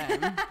 I got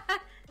him.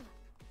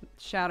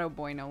 Shadow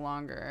boy no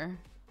longer.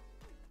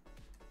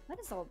 What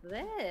is all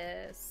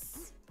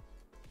this?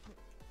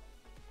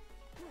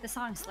 The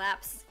song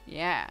slaps.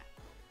 Yeah.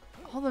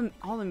 All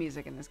the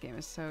music in this game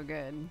is so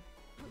good.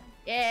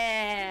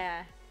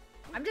 Yeah.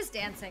 I'm just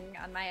dancing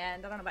on my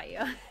end. I don't know about you.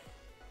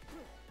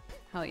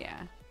 Hell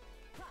yeah.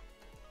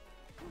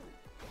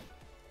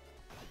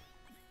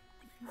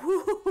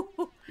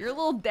 Your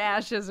little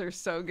dashes are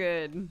so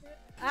good.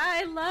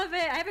 I love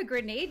it. I have a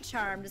grenade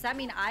charm. Does that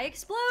mean I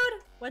explode?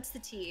 What's the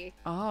T?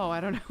 Oh,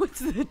 I don't know what's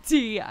the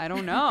T. I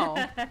don't know.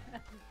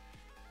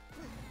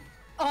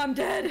 Oh, I'm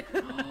dead.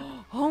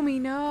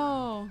 Homie,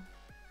 no.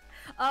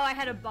 Oh, I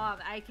had a bomb.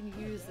 I can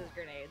use those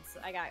grenades.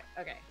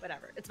 Okay,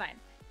 whatever. It's fine.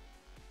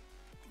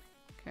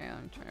 Okay,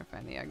 I'm trying to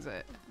find the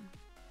exit.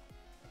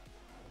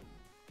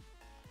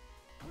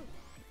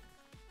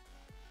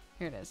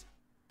 Here it is.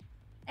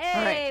 Hey,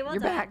 All right, well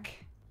you're done.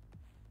 back.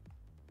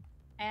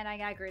 And I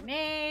got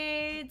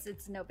grenades.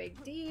 It's no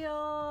big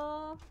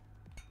deal.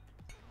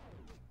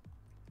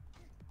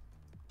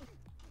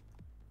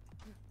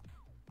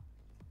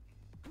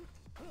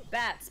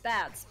 Bats,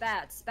 bats,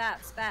 bats,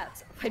 bats,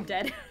 bats. I'm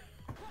dead.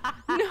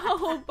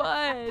 No,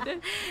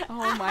 bud.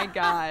 Oh my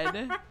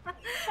god.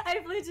 I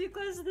flew too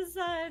close to the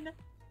sun.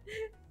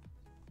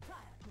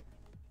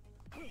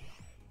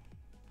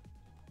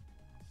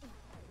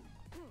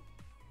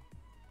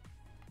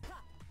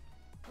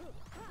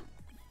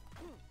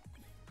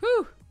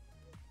 Whew.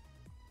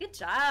 Good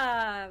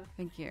job.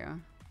 Thank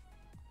you.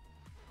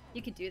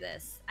 You can do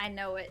this. I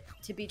know it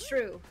to be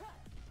true.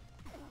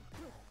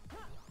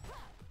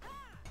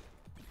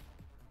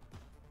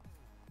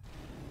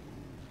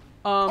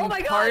 Oh my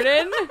God.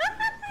 Pardon?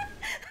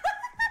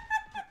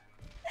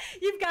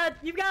 You've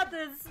got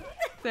this.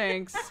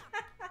 Thanks.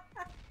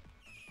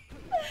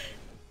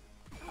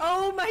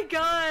 Oh my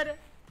God.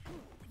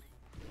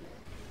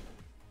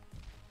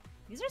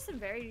 These are some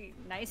very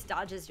nice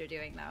dodges you're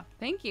doing though.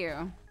 Thank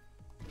you.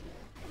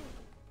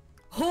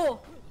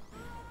 Oh.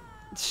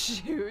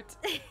 Shoot.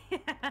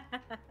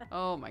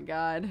 Oh my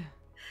god.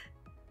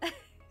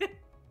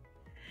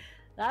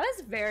 That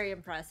is very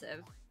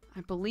impressive.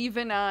 I believe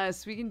in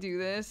us. We can do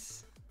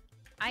this.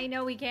 I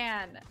know we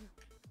can.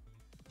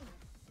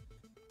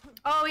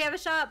 Oh, we have a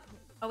shop.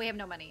 Oh, we have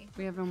no money.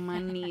 We have no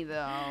money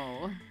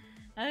though.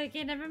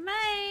 Okay, never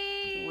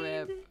mind.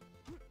 Rip.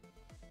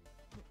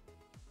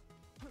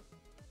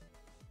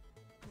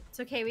 It's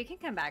okay, we can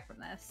come back from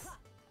this.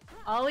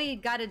 All we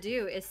gotta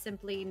do is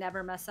simply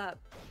never mess up.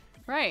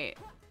 Right.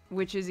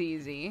 Which is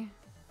easy.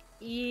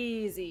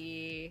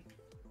 Easy.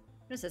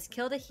 What is this?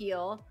 Kill to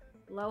heal.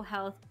 Low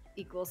health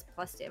equals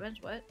plus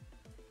damage. What?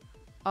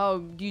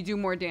 Oh, you do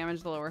more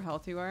damage the lower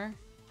health you are?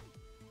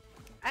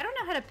 I don't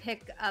know how to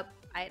pick up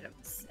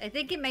items. I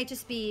think it might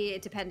just be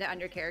dependent on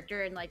your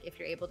character and like if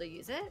you're able to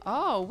use it.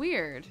 Oh,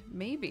 weird.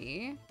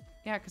 Maybe.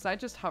 Yeah, because I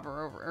just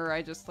hover over, or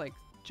I just like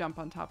jump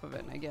on top of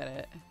it and I get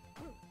it.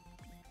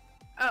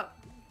 Oh.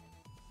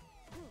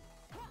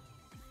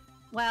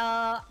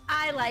 Well,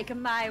 I like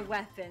my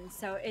weapon,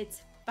 so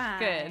it's fine.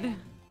 Good.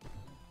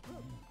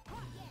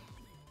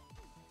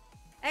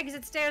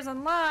 Exit stairs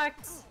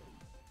unlocked.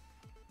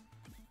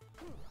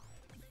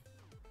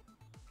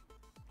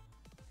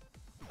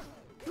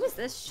 Who is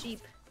this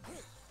sheep?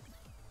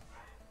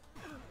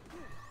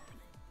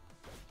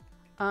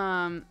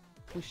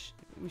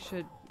 We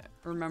should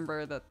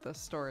remember that the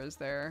store is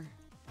there.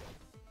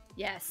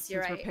 Yes,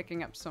 you're Since right. we're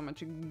picking up so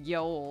much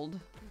gold.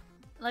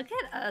 Look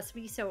at us,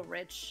 we so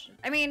rich.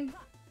 I mean,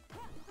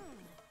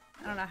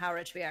 I don't know how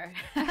rich we are.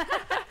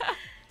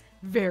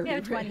 Very We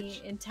have rich.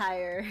 20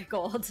 entire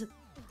gold.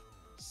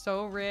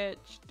 So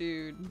rich,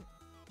 dude.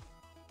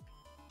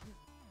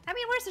 I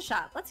mean, where's the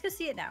shop? Let's go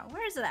see it now.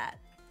 Where is it at?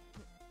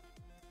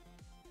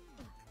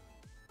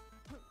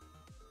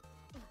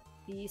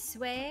 This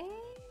way?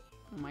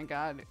 Oh my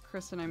god,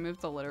 Kristen, I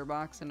moved the litter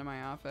box into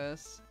my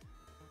office.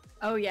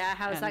 Oh yeah,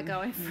 how's that And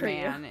going for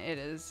man,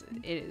 it's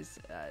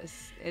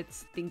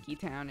stinky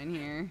town in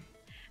here.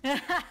 you?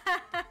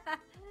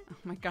 Oh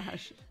my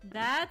gosh.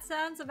 That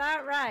sounds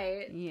about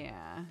right.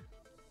 Yeah.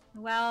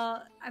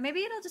 Well,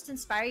 maybe it'll just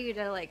inspire you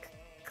to like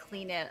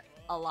clean it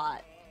a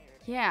lot.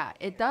 Yeah,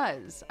 it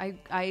does.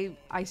 I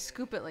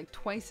scoop it like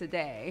twice a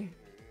day.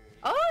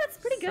 Oh, that's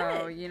pretty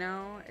good. So, you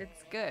know,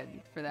 it's good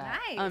for that.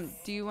 Nice.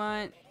 Do you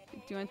want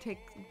to take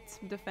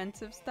some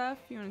defensive stuff?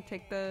 You want to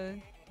take the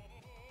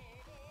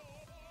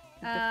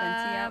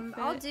defensive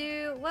outfit? I'll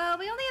do. Well,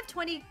 we only have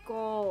 20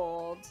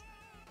 gold.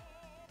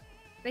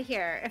 But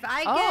here, if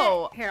I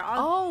get here,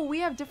 Oh, we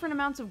have different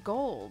amounts of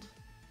gold.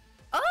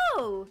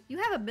 Oh, you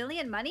have 1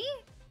 million money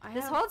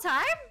this whole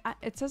time?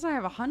 It says I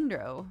have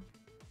 100.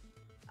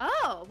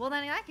 Oh, well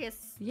then in that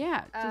case,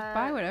 Yeah, just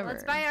buy whatever.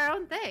 Let's buy our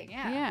own thing.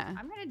 Yeah. Yeah.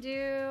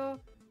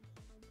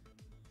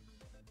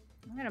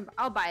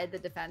 I'll buy the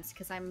defense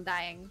because I'm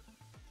dying.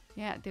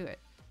 Yeah, do it.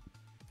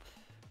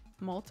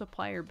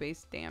 Multiplier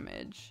based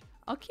damage.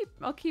 I'll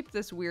keep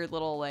this weird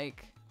little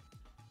like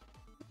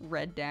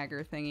red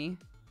dagger thingy.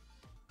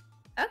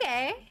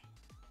 Okay.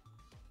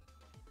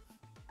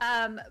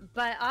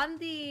 But on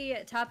the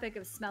topic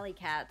of smelly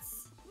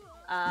cats,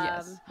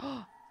 Yes.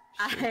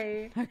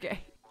 Okay.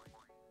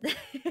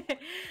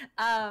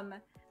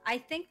 I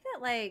think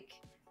that like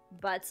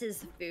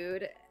Butts'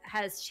 food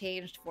has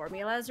changed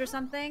formulas or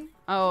something.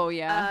 Oh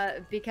yeah.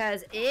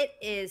 Because it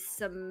is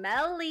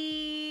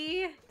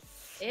smelly.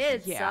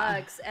 It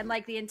sucks, and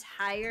like the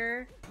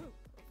entire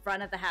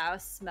front of the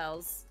house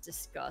smells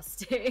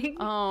disgusting.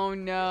 Oh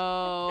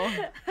no.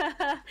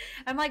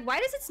 I'm like, why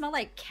does it smell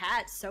like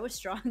cat so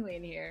strongly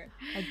in here?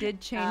 I did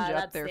change up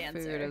that's their the food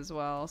answer. as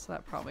well, so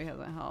that probably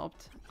hasn't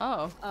helped.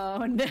 Oh.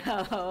 Oh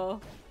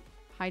no.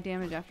 High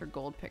damage after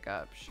gold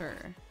pickup. Sure.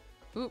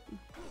 Oop.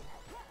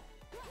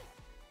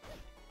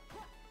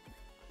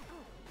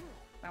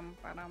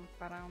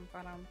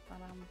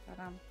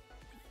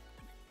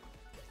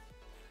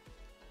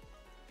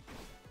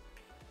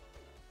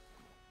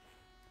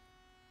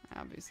 I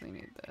obviously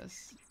need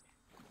this.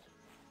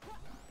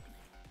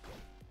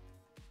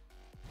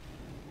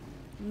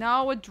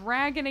 No, a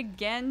dragon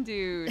again,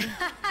 dude.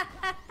 How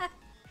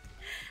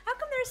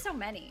come there's so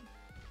many?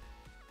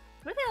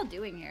 What are they all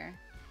doing here?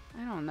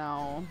 I don't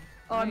know.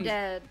 Oh, I'm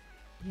dead.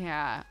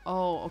 Yeah.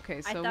 Oh, okay.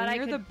 I So thought when I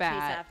you're could the bat,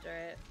 chase after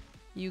it.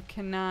 you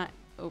cannot.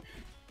 Oh.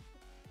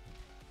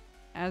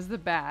 As the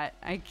bat,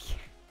 I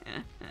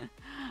can't.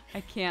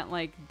 I can't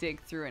like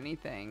dig through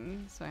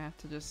anything, so I have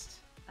to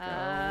just go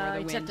where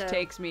the wind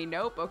takes me.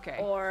 Nope. Okay.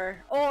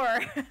 Or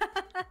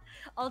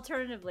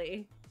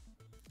alternatively.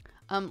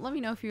 Let me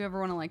know if you ever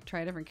want to like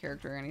try a different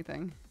character or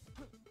anything.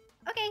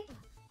 Okay.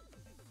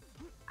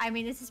 I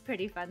mean, this is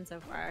pretty fun so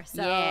far.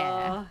 So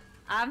Yeah.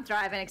 I'm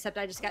thriving, except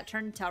I just got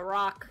turned into a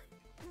rock.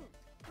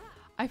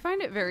 I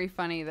find it very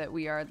funny that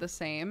we are the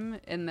same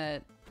in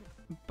that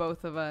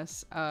both of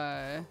us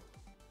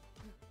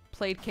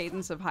played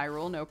Cadence of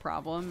Hyrule, no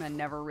problem, and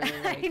never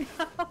really like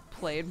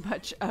played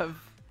much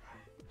of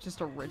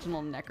just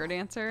original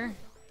NecroDancer.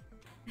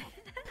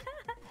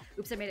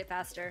 Oops, I made it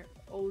faster.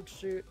 Oh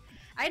shoot.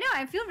 I know,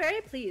 I feel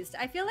very pleased.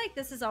 I feel like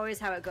this is always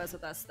how it goes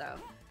with us though.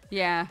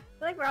 Yeah. I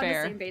feel like we're on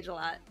fair. the same page a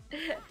lot.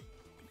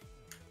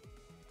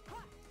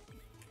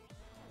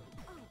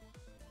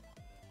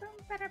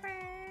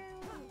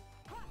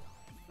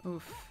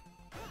 Oof.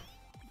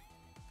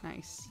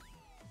 Nice.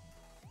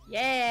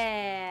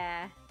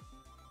 Yeah.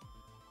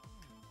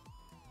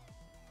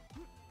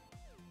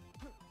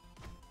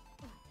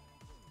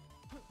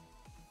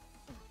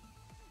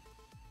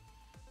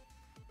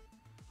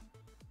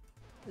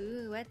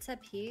 Ooh, what's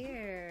up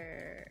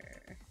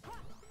here?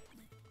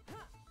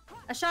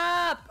 A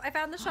shop! I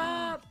found the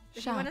shop!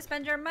 If you want to Shop.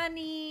 spend your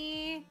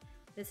money,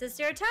 this is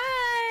your time!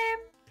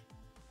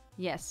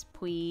 Yes,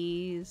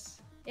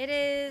 please. It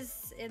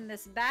is in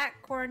this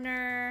back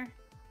corner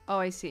Oh,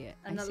 I see it.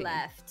 on I the see it.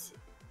 left.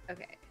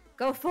 Okay,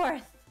 go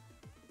forth!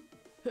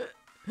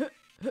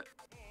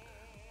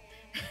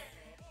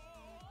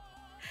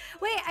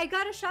 Wait, I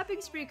got a shopping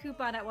spree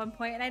coupon at one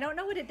point and I don't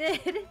know what it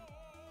did.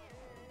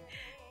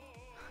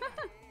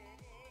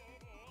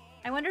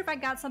 I wonder if I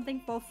got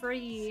something for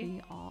free.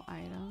 See all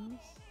items.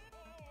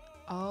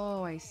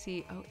 Oh, I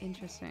see. Oh,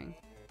 interesting.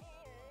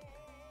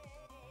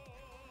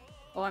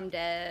 Oh, I'm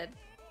dead.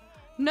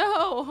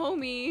 No,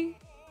 homie.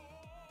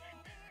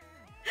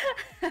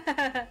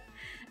 I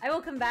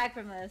will come back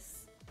from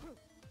this.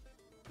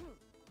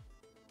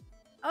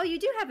 Oh, you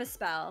do have a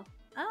spell.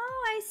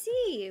 Oh, I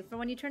see. For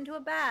when you turn to a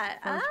bat.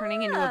 From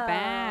turning into a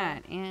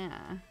bat.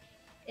 Yeah.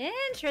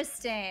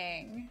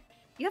 Interesting.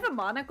 You have a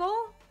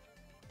monocle?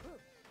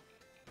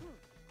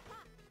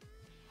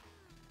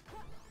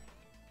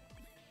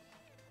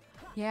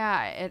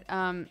 Yeah, it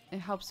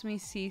helps me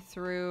see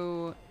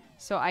through,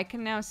 so I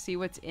can now see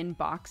what's in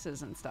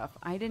boxes and stuff.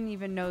 I didn't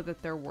even know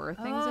that there were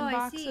things Oh, in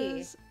I see.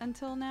 boxes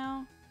until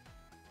now.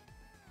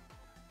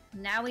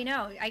 Now we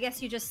know. I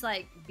guess you just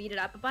like beat it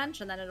up a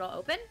bunch and then it'll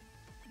open?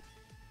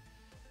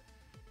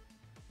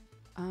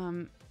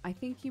 I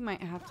think you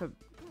might have to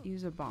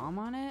use a bomb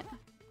on it.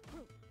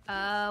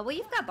 Well,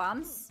 you've got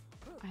bombs.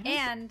 I don't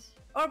And,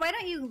 or why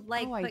don't you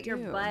like Oh, I put your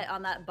do. butt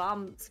on that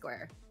bomb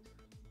square?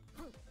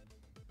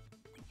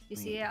 You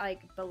see it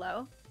like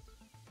below?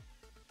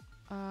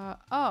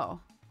 Oh.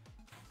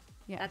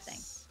 Yes. That thing.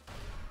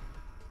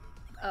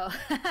 Oh.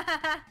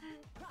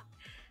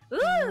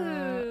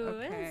 Ooh,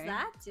 what does okay.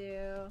 that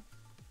do?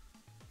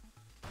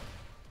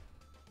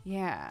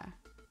 Yeah.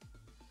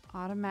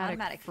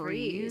 Automatic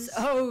freeze.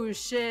 Oh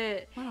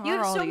shit. What You are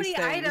have all so these many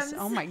things? items.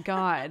 Oh my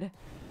god.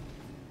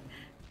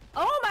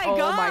 Oh my Oh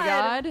god. my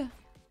god.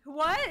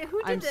 What?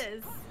 Who I'm did s-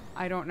 this?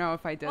 I don't know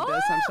if I did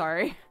this. I'm Oh!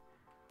 sorry.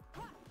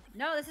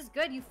 No, this is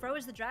good. You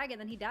froze the dragon,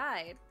 then he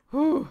died.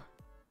 Whew.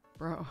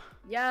 Bro.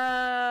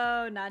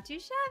 Yo, not too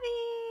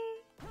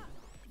shabby.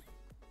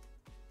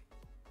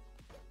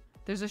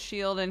 There's a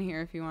shield in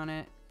here if you want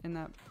it. In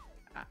that.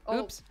 Oh.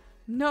 Oops.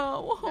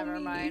 No. Never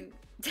homie. mind.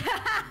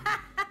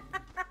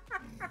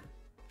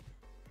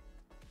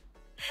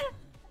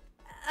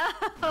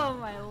 Oh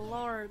my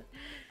lord.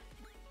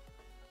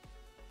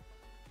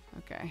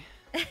 Okay.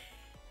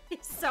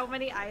 So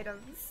many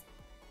items.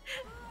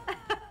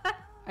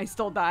 I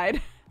still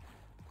died.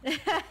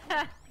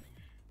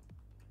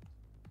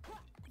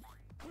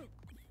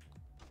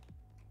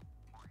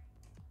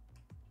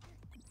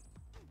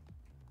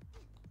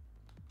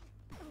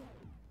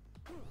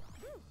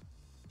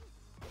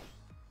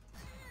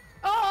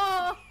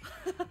 Oh!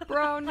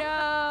 Bro,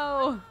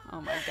 no.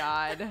 Oh my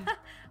god.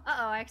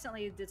 Uh-oh, I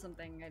accidentally did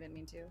something I didn't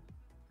mean to.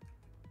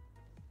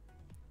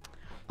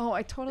 Oh,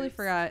 I totally Oops.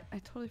 forgot. I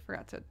totally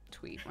forgot to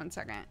tweet. 1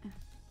 second.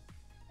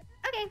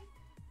 Okay.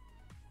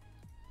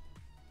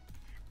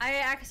 I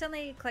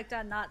accidentally clicked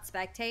on not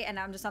spectate and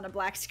now I'm just on a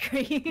black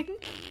screen.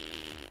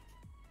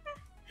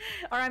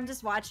 Or I'm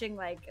just watching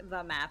like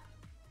the map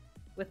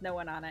with no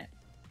one on it.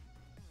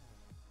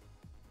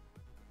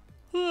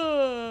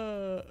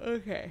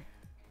 Okay.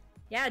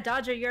 Yeah,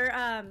 Dodger,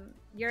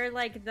 you're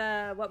like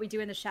the what we do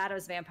in the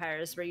shadows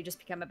vampires where you just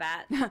become a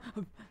bat.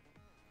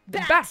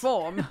 Bat! Bat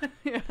form.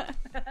 Yeah.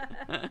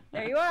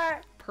 There you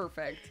are.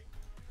 Perfect.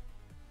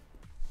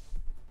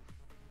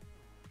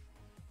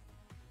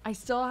 I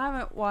still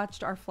haven't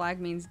watched Our Flag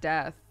Means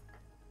Death.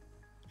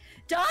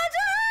 Dodger!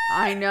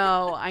 I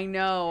know, I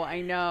know,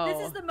 I know.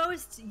 This is the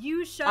most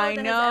you show I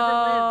that know, has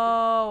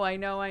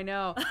ever lived. I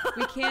know.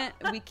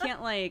 We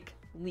can't like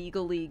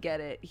legally get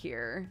it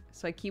here.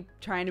 So I keep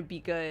trying to be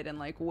good and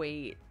like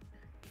wait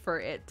for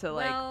it to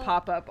like Well-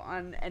 pop up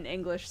on an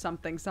English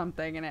something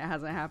something, and it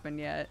hasn't happened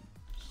yet.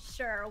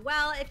 Sure.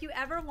 Well, if you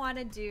ever want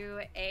to do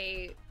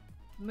a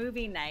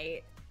movie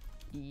night,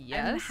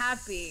 Yes. I'm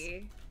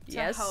happy to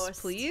Yes,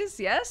 host please.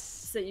 Yes.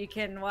 so you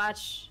can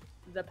watch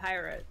the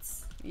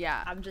pirates.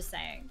 Yeah. I'm just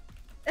saying.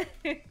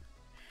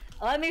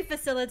 Let me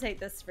facilitate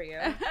this for you.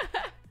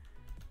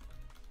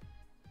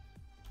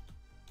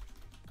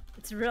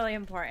 It's really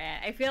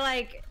important. I feel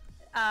like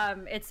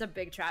it's a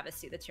big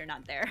travesty that you're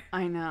not there.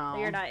 I know. That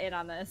you're not in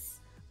on this.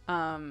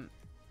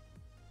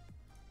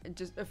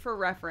 Just for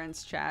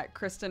reference, chat,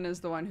 Kristen is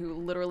the one who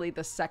literally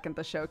the second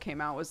the show came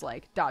out was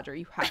like, Dodger,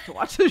 you have to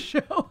watch the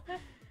show.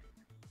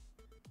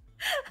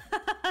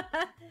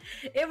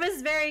 It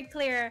was very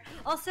clear.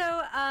 Also,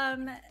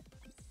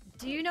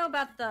 do you know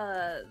about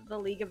the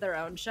League of Their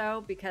Own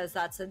show? Because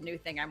that's a new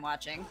thing I'm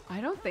watching. I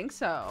don't think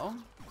so.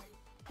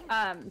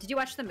 Did you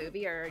watch the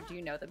movie or do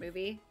you know the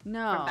movie?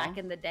 No. From back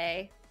in the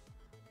day?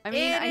 I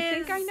mean, It I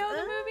think I is, know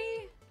the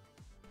movie.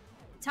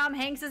 Tom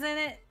Hanks is in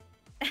it.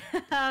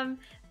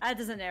 That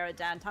doesn't narrow it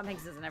down. Tom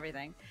Hanks is in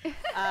everything.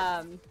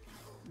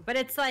 But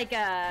it's like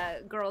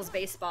a girls'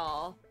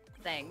 baseball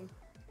thing.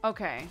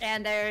 Okay.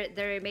 And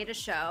they made a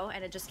show,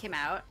 and it just came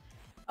out.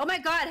 Oh my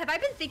god, have I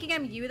been thinking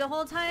I'm you the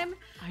whole time?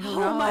 I don't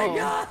know. Oh my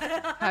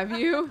god. Have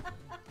you?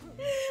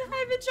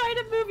 I've been trying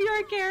to move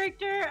your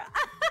character.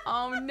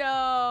 Oh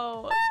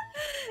no.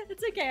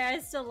 It's okay,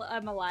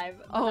 I'm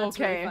alive. Oh, That's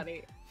okay. really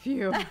funny.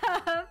 Phew.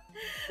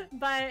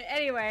 But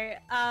anyway,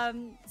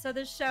 so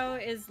the show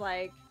is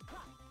like,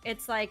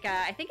 it's like,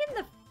 I think in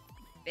the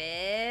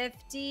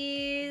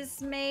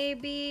 50s,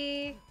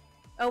 maybe.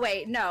 Oh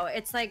wait, no,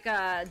 it's like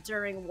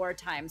during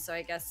wartime, so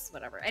I guess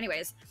whatever.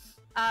 Anyways,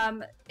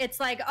 it's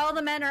like all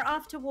the men are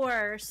off to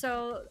war,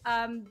 so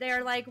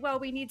they're like, well,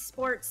 we need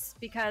sports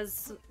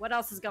because what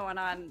else is going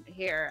on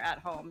here at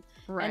home?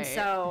 Right. And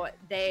so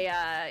they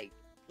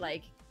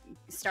like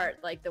start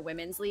like the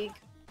women's league.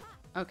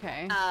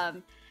 Okay.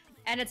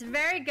 And it's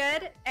very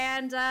good,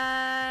 and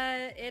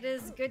it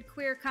is good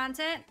queer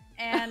content,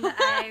 and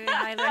I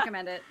highly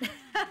recommend it.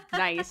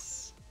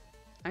 Nice.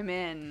 I'm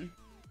in.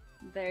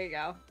 There you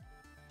go.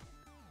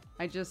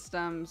 I just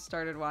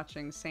started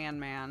watching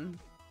Sandman,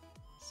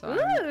 so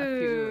I'm a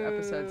few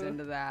episodes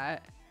into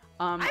that.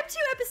 I'm 2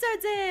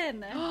 episodes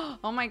in.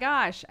 Oh my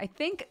gosh! I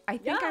think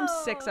I'm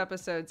 6 Yo.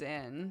 episodes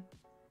in.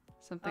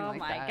 Something like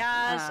that. Oh my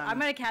gosh! I'm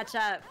gonna catch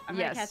up. I'm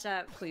yes, gonna catch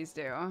up. Please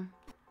do.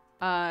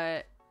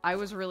 I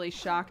was really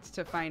shocked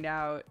to find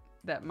out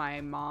that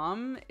my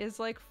mom is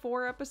like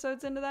 4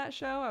 episodes into that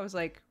show. I was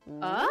like,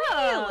 really?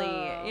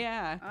 Oh.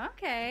 Yeah.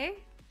 Okay.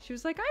 She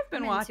was like, I've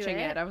been I'm into watching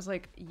it. it. I was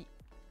like,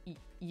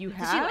 you Did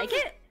have? she like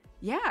it?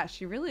 Yeah,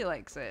 she really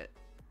likes it.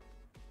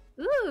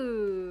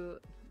 Ooh,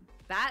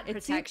 bat It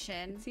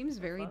protection. seems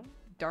very Hello?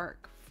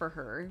 dark for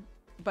her,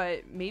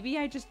 but maybe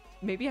I just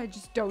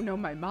don't know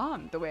my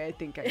mom the way I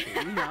think I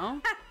do, you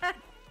know?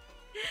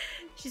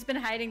 She's been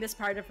hiding this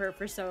part of her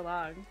for so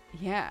long.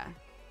 Yeah.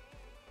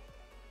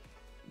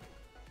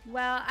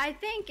 Well, I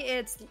think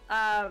it's.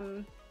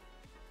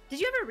 Did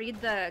you ever read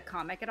the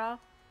comic at all?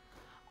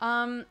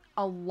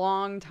 A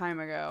long time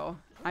ago.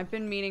 I've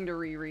been meaning to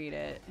reread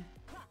it.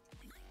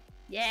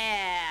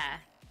 Yeah.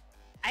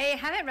 I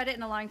haven't read it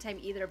in a long time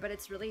either, but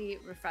it's really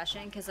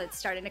refreshing because it's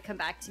starting to come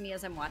back to me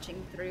as I'm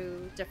watching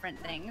through different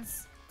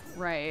things.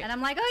 Right. And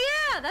I'm like, oh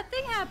yeah, that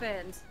thing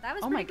happened. That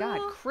was Oh my pretty god,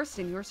 cool.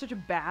 Kristen, you are such a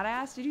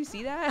badass. Did you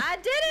see that? I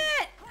did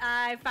it!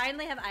 I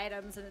finally have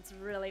items and it's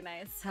really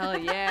nice. Hell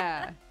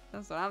yeah.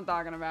 That's what I'm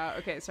talking about.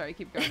 Okay, sorry,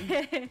 keep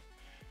going.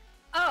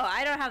 Oh,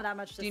 I don't have that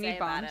much to Do you say need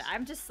about bombs? it.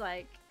 I'm just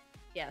like,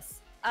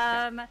 yes.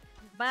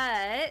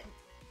 But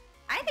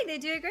I think they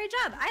do a great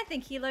job. I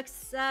think he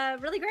looks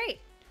really great.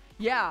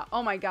 Yeah,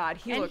 oh my god,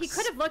 he And looks he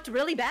could have looked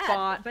really bad,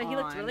 spot but he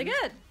looked really on.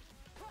 good.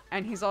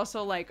 And he's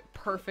also like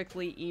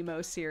perfectly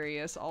emo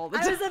serious all the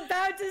I time. was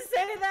about to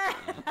say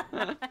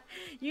that.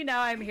 You know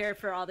I'm here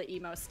for all the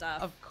emo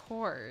stuff. Of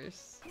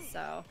course.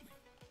 So,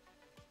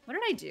 what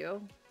did I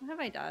do? What have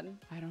I done?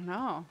 I don't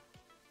know.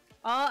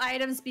 All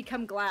items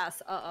become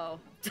glass. Uh-oh.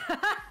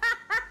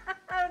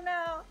 Oh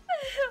no.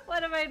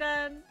 What have I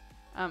done?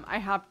 I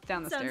hopped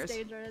down the Sounds stairs.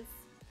 dangerous.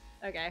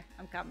 Okay,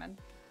 I'm coming.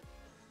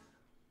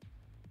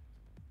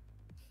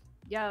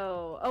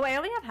 Yo. Oh, I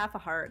only have half a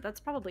heart.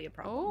 That's probably a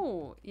problem.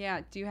 Oh,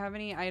 yeah. Do you have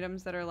any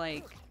items that are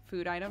like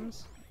food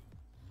items?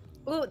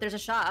 Ooh, there's a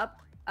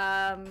shop.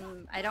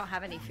 I don't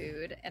have any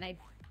food, and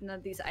none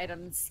of these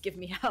items give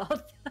me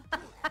health.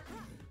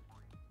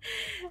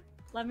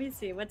 Let me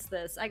see. What's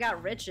this? I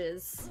got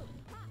riches.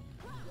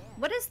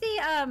 What does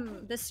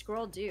the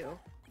scroll do?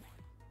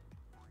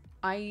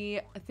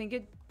 I think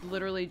it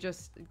literally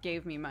just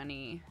gave me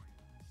money.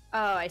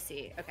 Oh, I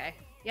see. Okay.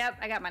 Yep,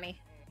 I got money.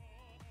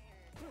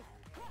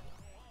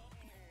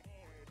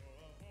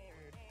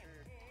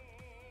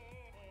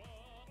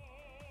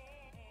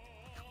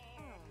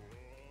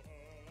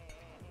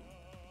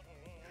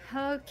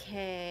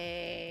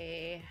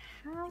 Okay.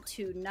 How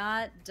to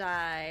not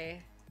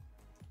die.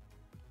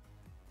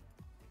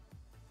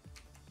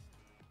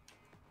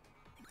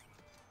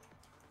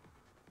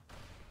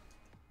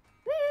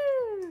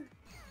 Woo!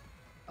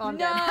 Oh, I'm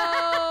dead.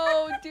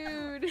 No,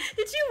 dude.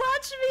 Did you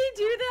watch me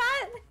do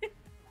that?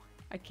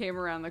 I came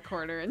around the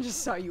corner and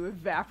just saw you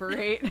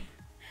evaporate.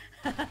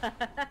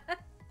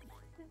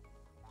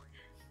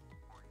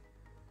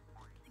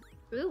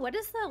 Ooh, what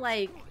is the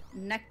like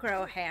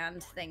necro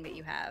hand thing that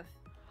you have?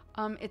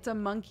 It's a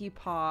monkey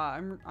paw.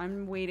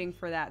 I'm waiting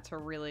for that to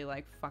really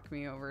like fuck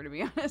me over, to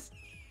be honest.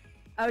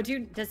 Oh, do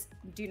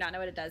you not know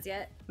what it does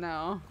yet?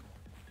 No.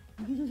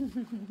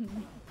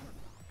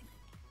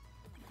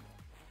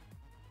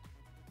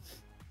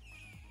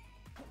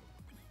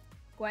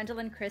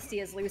 Gwendolyn Christie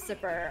is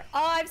Lucifer.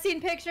 Oh, I've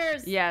seen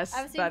pictures. Yes,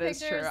 I've seen that is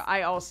pictures. true.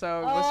 I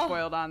also was Oh.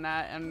 spoiled on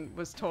that and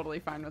was totally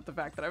fine with the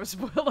fact that I was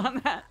spoiled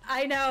on that.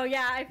 I know.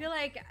 Yeah, I feel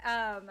like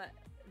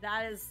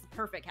that is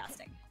perfect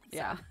casting. So.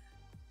 Yeah.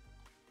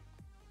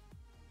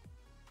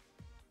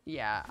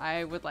 yeah,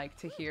 I would like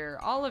to hear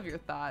all of your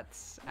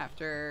thoughts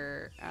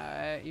after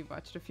you've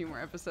watched a few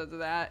more episodes of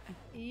that.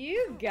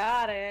 You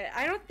got it.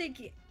 I don't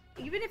think,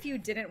 even if you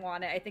didn't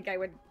want it, I think I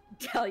would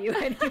tell you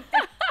anyway.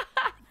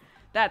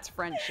 That's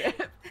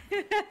friendship.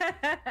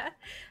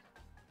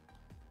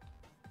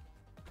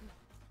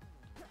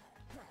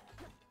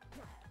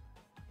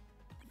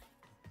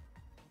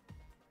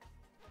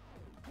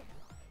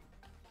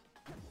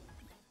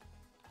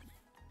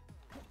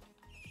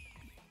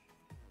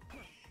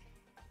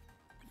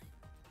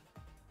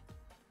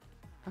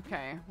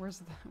 Okay,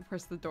 where's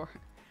the door?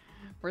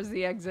 Where's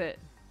the exit?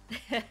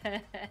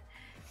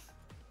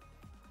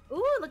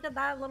 Ooh, look at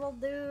that little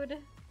dude.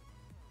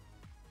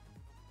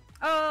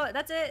 Oh,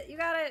 that's it. You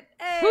got it.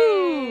 Hey.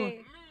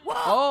 Woo!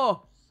 Whoa.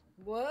 Oh!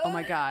 What? Oh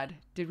my god.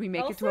 Did we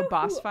make it to Also, a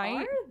boss who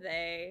fight? are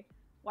they?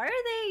 Why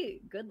are they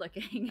good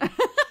looking?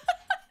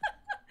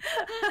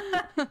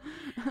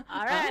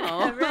 All right,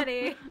 Uh-oh. I'm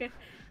ready.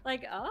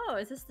 Like, oh,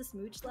 is this the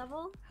smooch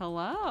level?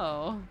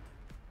 Hello.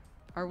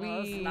 Are we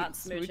Oh, this is not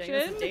smooching. smooching?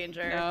 This is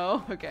danger.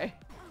 No? Okay.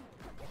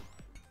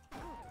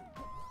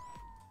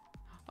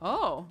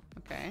 Oh,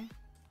 okay.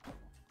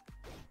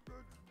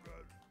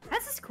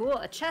 This is cool.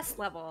 A chess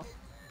level.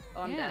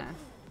 Oh, I'm dead.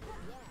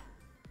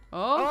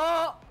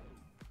 Oh,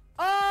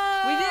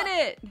 Oh! we did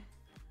it!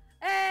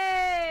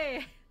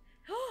 Hey!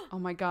 Oh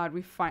my god,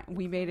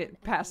 we made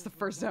it past the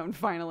first zone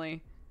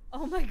finally.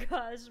 Oh my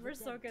gosh, we're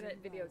so good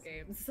at video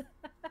games.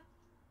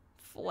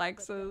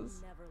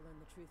 Flexes. Never learn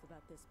the truth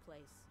about this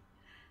place.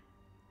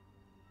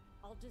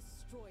 I'll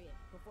destroy it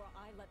before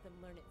I let them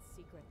learn its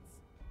secrets.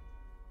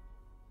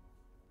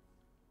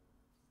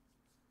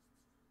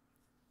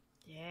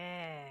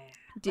 Yeah.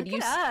 Did Look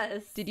you at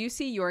us. Did you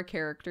see your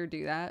character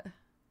do that?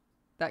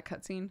 That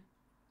cutscene?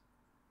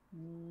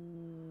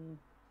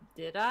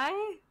 Did I?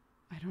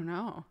 I don't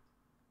know.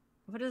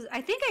 What is?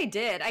 I think I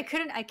did. I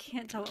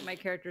can't tell what my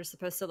character is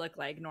supposed to look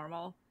like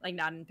normal, like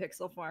not in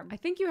pixel form. I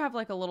think you have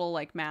like a little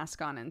like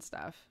mask on and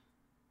stuff.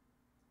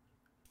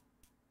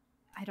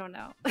 I don't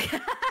know.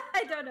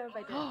 I don't know if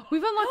I did.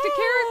 We've unlocked a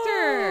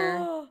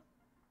character.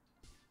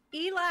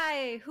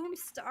 Eli,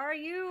 whomst are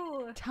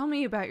you? Tell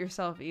me about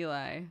yourself,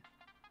 Eli.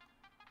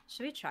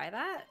 Should we try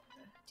that?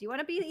 Do you want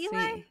to be Let's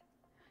Eli? see.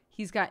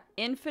 He's got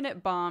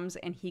infinite bombs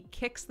and he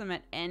kicks them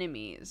at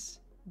enemies.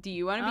 Do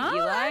you want to be Oh,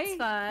 Eli? that's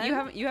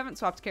fun. You haven't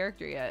swapped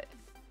character yet.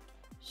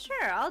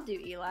 Sure, I'll do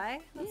Eli.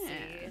 Let's Yeah.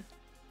 see.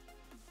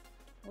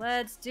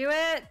 Let's do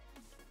it.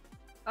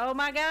 Oh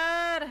my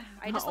god.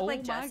 I just look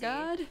like Jesse. Oh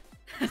my god.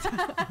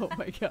 Oh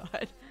my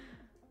god.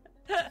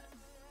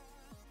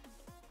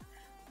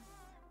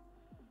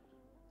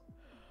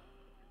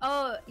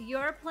 Oh,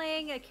 you're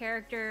playing a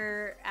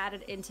character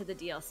added into the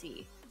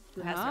DLC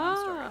who has their own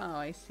story. Oh,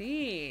 I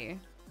see.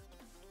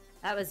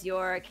 That was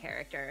your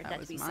character That that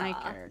was we my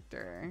saw.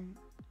 character.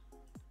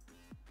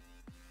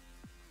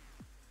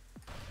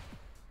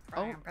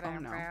 Oh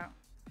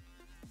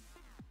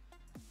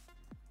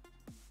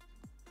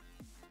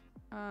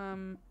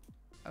no.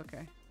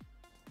 Okay.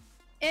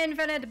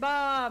 Infinite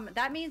bomb.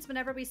 That means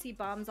whenever we see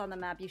bombs on the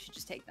map, you should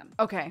just take them.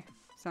 Okay.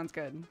 Sounds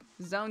good.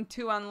 Zone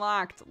 2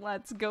 unlocked.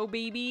 Let's go,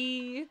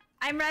 baby.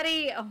 I'm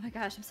ready. Oh my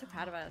gosh, I'm so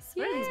proud of us.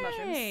 What are these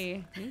mushrooms?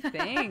 Yay. New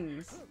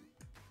things.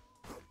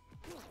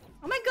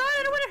 Oh my god,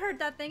 I don't want to hurt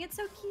that thing. It's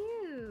so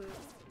cute.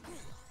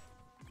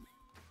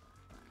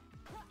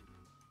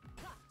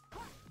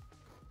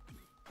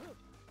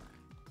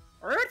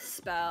 Earth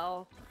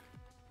spell?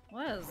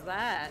 What is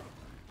that?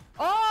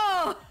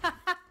 Oh!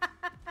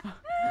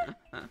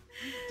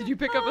 Did you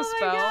pick up a Oh my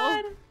spell?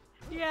 God.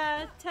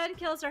 Yeah, 10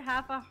 kills are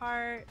half a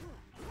heart.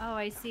 Oh,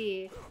 I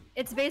see.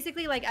 It's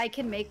basically like I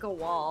can make a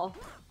wall.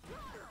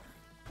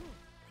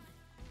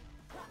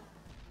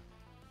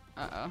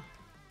 Uh-oh.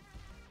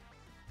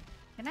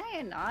 Can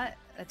I not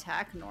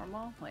attack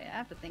normal? Wait, I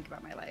have to think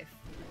about my life.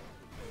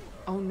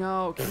 Oh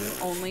no, can you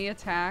only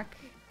attack?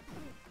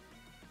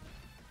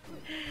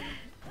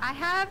 I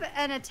have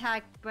an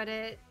attack, but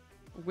it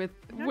With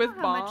I don't with know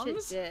how bombs? much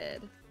it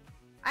did.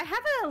 I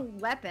have a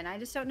weapon. I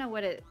just don't know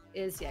what it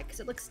is yet because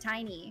it looks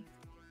tiny.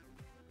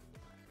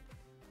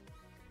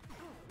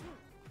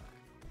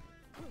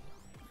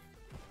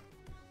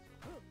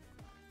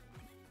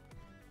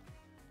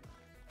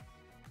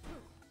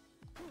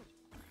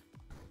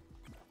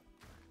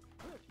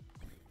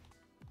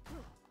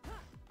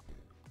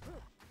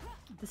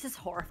 This is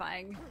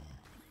horrifying.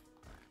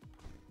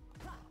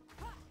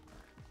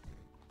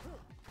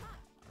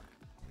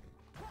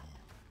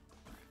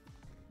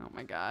 Oh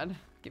my god.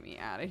 Get me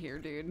out of here,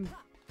 dude.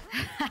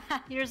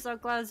 You're so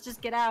close.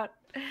 Just get out.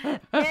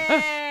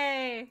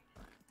 Yay!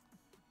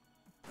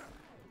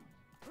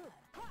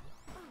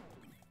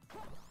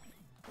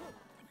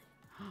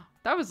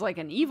 That was like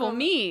an evil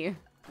me.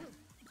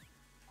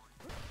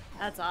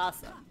 That's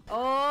awesome.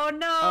 Oh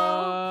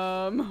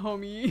no!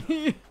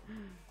 Homie.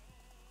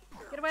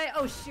 Get away!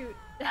 Oh shoot!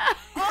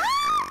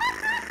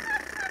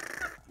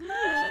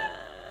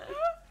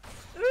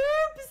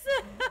 Oops!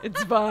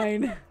 It's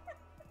fine.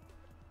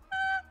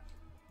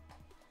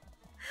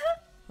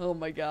 Oh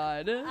my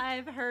god.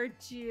 I've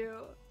hurt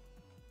you.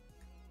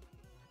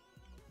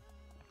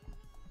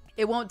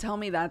 It won't tell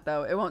me that,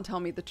 though. It won't tell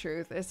me the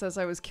truth. It says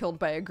I was killed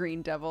by a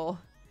green devil.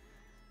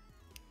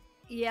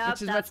 Yep,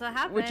 that's what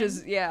happened. Which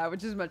is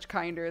much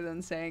kinder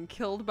than saying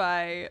killed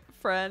by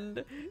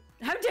friend.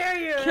 How dare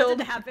you? That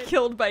didn't happen.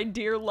 Killed by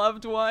dear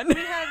loved one. We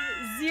have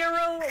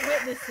 0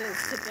 witnesses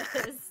to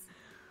this.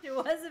 It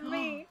wasn't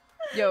me.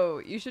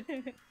 Yo, you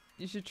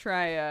should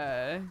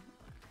try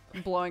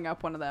blowing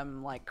up one of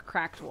them like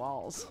cracked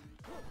walls.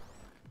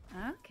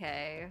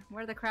 Okay,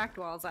 where are the cracked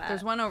walls at?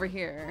 There's one over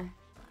here.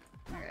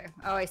 Okay.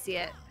 Oh, I see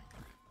it.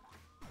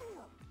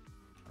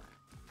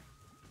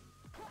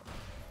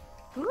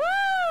 Woo!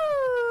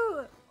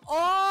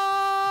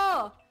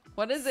 Oh!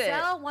 What is it?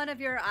 Sell one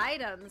of your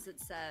items, it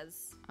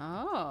says.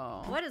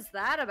 Oh. What is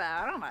that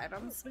about? I don't have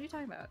items. What are you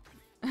talking about?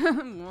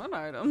 What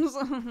items?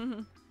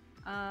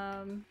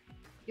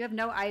 You have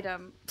no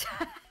item.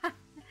 That's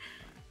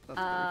pretty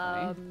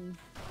funny.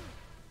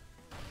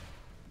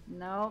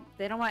 No,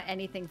 they don't want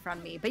anything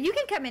from me. But you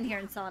can come in here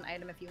and sell an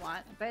item if you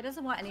want. But it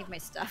doesn't want any of my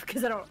stuff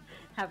because I don't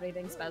have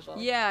anything special.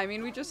 Yeah, I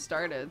mean, we just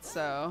started,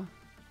 so.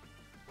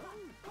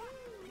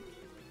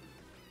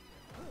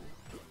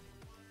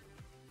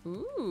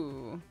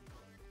 Ooh.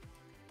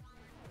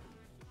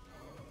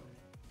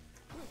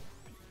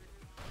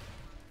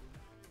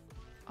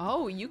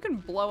 Oh, you can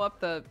blow up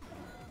the...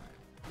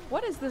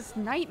 What is this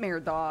nightmare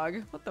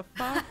dog? What the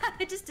fuck?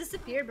 It just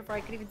disappeared before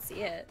I could even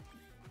see it.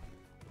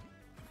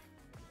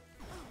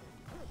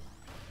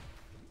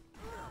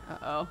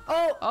 Uh-oh.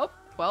 Oh! Oh,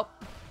 well.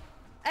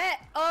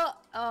 Oh,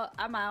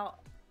 I'm out.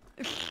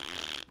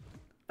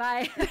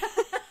 Bye.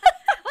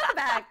 Welcome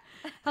back.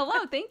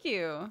 Hello, thank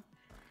you.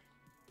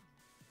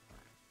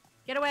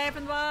 Get away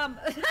from the bomb.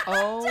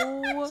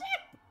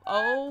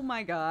 Oh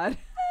my god.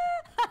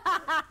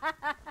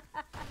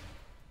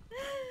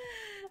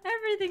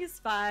 Everything is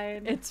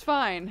fine. It's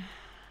fine.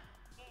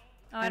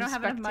 Oh, I don't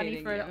have enough money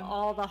spectating for you.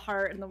 all the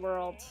heart in the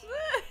world.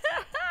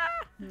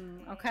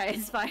 Okay,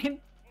 it's fine.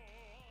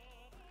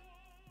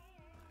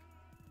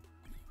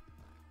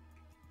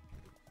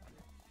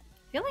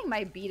 I feel like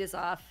my beat is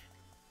off.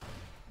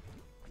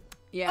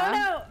 Yeah. Oh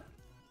no!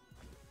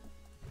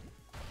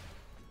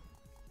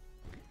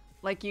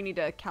 Like you need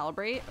to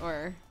calibrate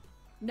or...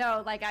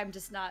 No, like I'm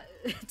just not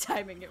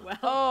timing it well.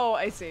 Oh,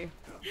 I see.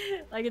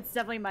 Like it's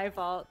definitely my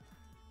fault.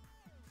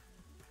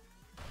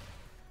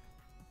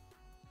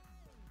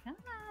 Come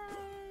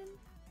on.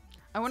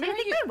 I wonder See, I how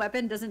think you... my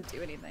weapon doesn't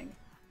do anything.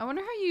 I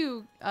wonder how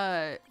you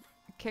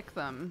kick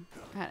them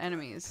at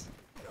enemies.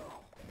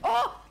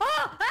 Oh!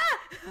 Oh! Ah!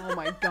 Oh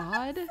my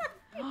god.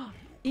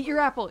 Eat your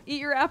apple.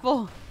 Eat your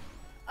apple.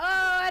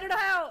 Oh, I don't know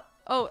how.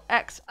 Oh,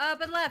 X.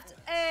 Up and left.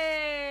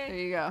 Hey. There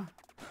you go.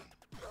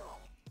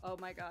 Oh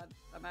my god,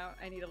 I'm out.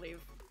 I need to leave.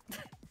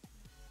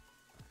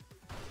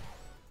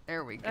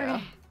 There we go.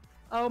 Okay.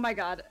 Oh my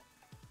god.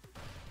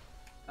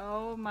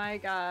 Oh my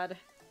god.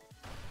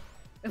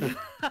 I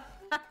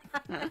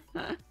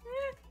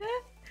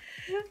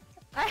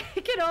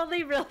can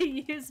only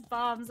really use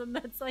bombs, and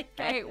that's like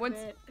Hey,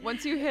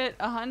 once you hit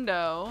a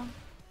hundo,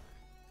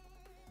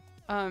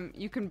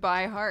 you can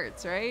buy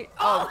hearts, right?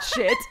 Oh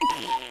shit.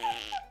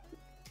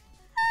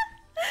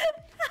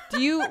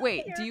 Do you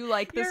like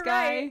this You're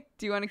guy? right.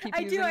 Do you want to keep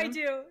I using do. him? I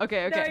do.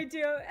 Okay, No, okay. I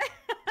do.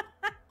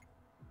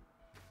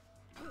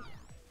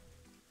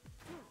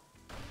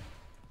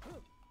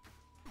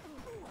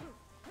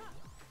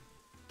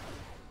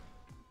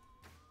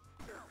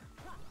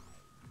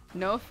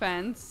 No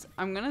offense.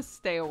 I'm gonna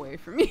stay away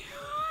from you.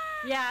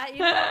 Yeah, you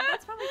know,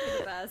 that's probably for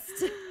the best.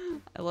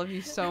 I love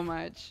you so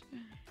much.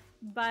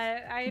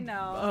 But I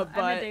know I'm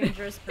but- a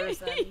dangerous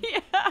person.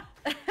 Yeah.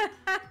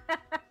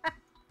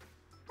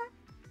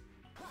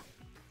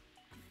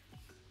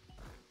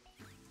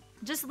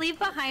 Just leave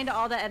behind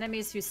all the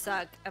enemies who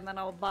suck, and then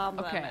I'll bomb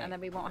them, Okay. and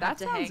then we won't That have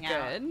to sounds hang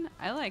out. good.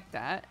 I like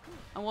that.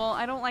 Well,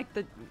 I don't like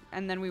the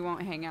and then we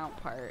won't hang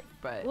out part,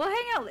 but We'll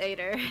hang out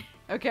later.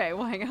 okay,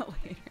 we'll hang out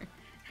later.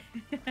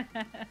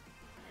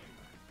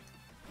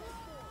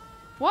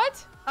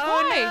 What?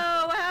 Oh Why?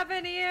 no! What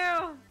happened to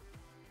you?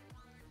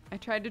 I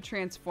tried to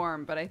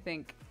transform, but I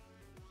think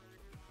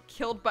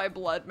killed by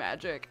blood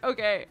magic.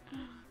 Okay.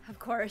 Of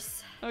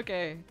course.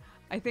 Okay.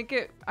 I think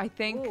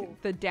Ooh.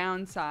 the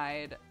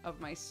downside of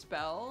my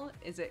spell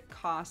is it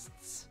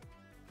costs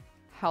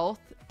health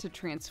to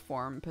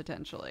transform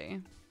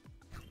potentially.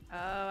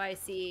 Oh, I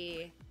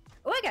see.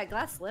 Oh, I got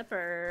glass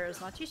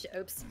slippers. Not too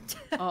oops.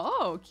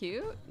 Oh,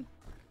 cute.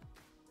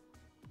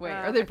 Wait,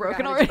 are I they forgot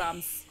broken how to use already?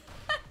 bombs.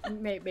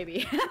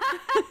 Maybe.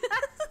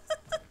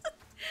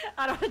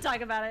 I don't want to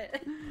talk about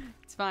it.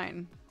 It's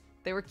fine.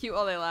 They were cute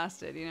while they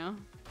lasted, you know?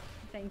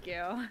 Thank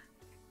you.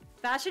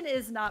 Fashion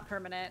is not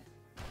permanent.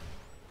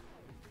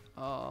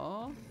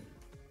 Oh.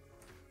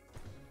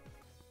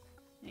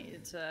 I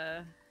need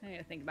to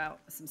think about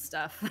some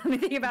stuff. Let me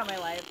think about my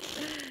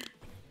life.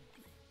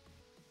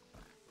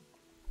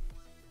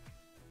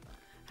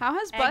 How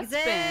has Butts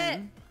Exit.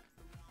 been?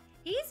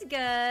 He's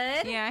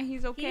good. Yeah,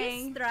 he's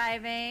okay. He's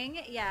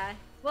thriving. Yeah.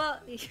 Well,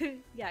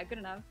 yeah, good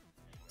enough.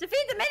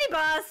 Defeat the mini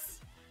boss.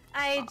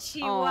 I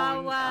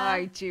Chihuahua.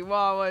 Oh,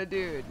 Chihuahua,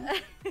 dude.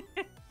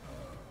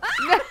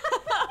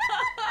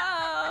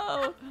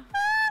 no.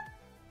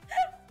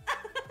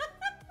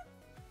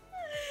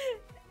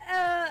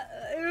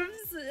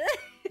 Oops.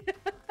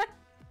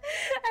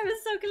 I was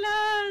so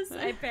close.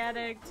 I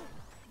panicked.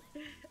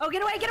 Oh,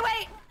 get away, get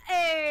away!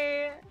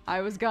 Hey.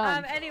 I was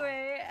gone.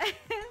 Anyway.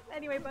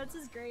 Anyway, Butts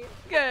is great.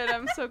 Good,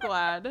 I'm so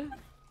glad.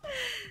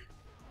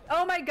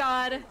 Oh my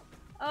god.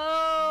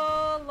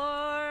 Oh,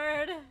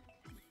 Lord.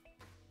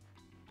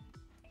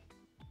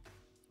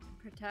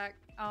 Protect.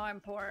 Oh, I'm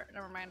poor.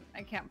 Never mind.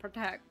 I can't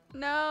protect.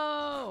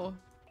 No.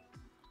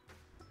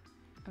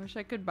 I wish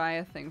I could buy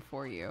a thing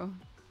for you.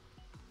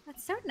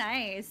 That's so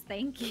nice.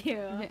 Thank you.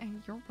 Yeah,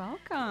 you're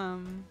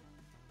welcome.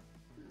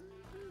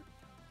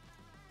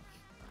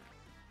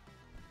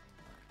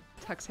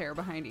 Tucks hair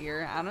behind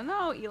ear. I don't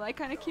know. Eli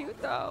kind of cute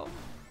though.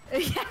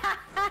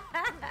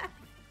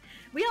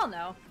 We all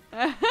know.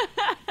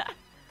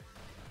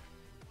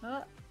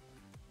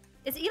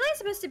 Is Eli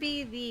supposed to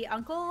be the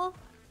uncle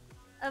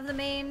of the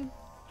main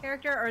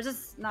character, or is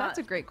this not? That's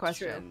a great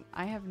question. True?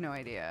 I have no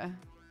idea.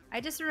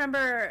 I just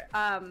remember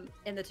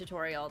in the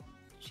tutorial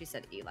she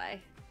said Eli.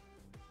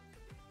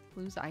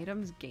 Lose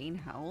items, gain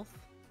health.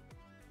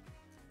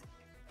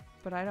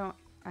 But I don't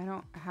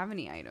have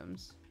any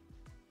items.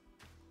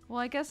 Well,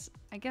 I guess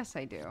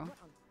I do.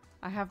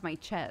 I have my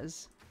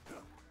Ches.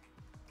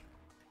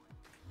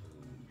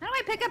 How do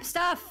I pick up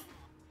stuff?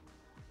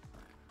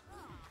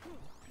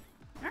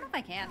 I don't know if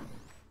I can.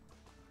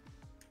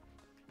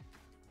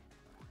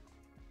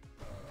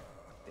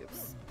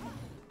 Oops.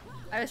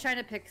 I was trying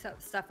to pick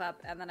stuff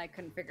up and then I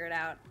couldn't figure it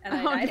out. And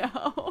I died.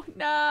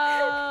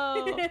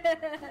 No.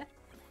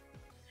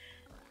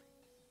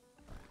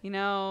 You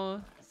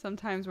know,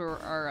 sometimes we're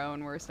our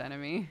own worst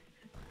enemy.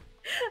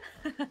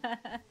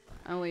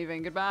 I'm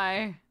leaving.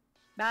 Goodbye.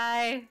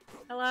 Bye.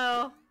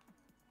 Hello.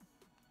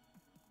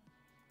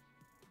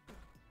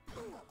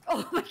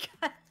 Oh my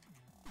god.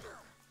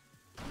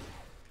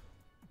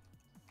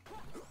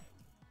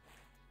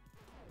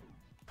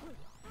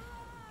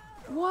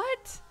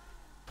 What?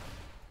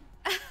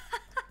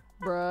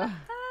 Bruh.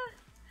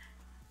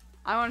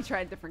 I want to try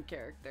a different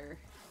character.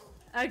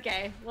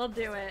 Okay, we'll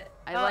do it.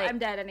 I'm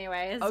dead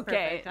anyway. It's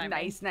okay, perfect timing.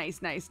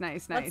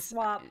 nice. Let's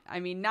swap. I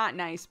mean, not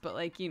nice, but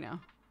like, you know.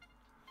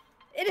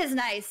 It is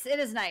nice. It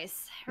is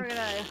nice. We're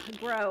gonna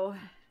grow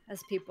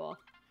as people.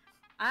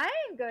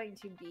 I'm going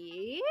to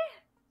be...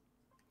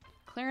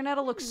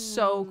 Clarinetta looks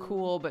so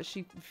cool, but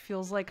she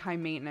feels like high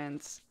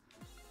maintenance.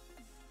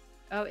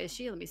 Oh, is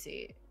she? Let me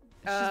see.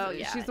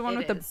 She's the one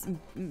with the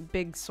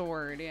big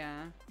sword,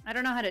 yeah. I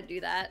don't know how to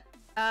do that.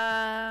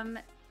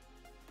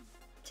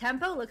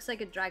 Tempo looks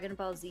like a Dragon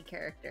Ball Z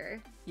character.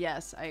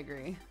 Yes, I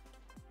agree.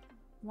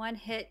 One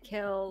hit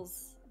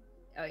kills.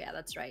 Oh yeah,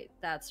 that's right.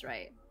 That's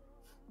right.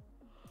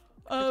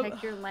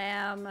 Protect your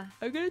lamb.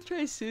 I'm gonna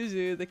try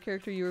Suzu, the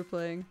character you were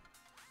playing.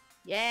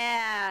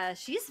 Yeah,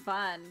 she's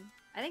fun.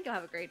 I think you'll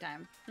have a great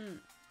time. Who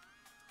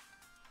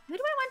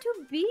do I want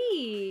to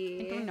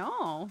be? I don't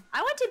know.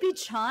 I want to be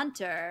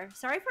Chaunter.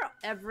 Sorry for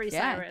every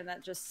siren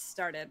that just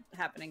started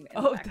happening.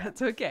 In the background.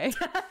 That's okay.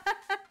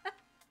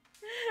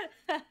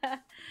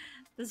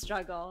 The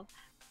struggle.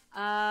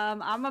 I'm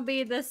gonna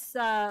be this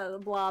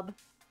blob.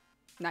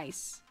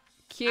 Nice.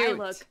 Cute. I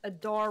look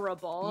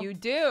adorable. You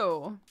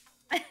do.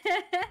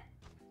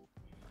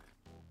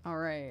 All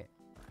right.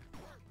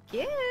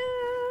 Cute.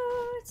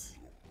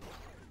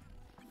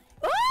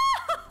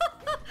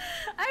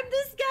 I'm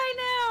this guy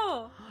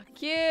now.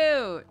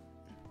 Cute.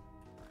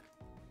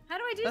 How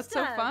do I do That's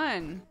stuff? so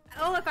fun.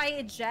 Oh, if I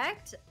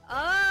eject?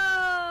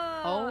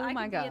 Oh. Oh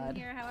my I can god. be in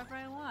here however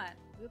I want.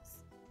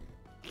 Oops.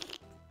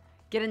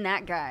 Get in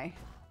that guy.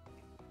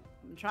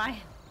 I'm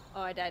trying.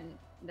 Oh, I didn't.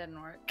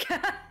 Didn't work.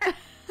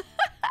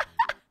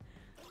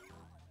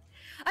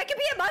 I can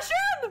be a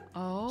mushroom!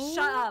 Oh.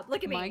 Shut up.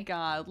 Look at me. My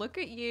god. Look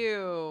at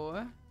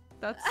you.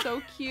 That's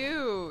so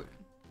cute.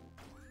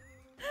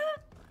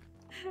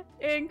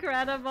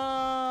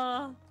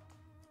 Incredible.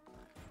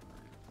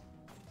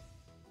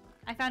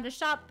 I found a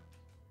shop.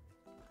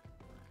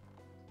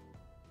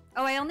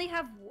 Oh, I only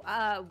have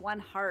one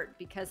heart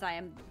because I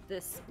am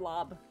this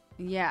blob.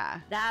 Yeah.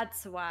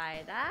 That's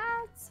why.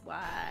 That's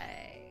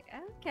why.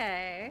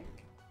 Okay.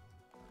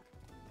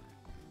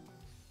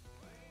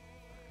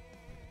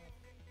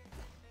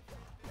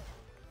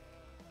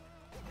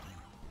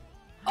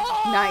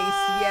 Oh!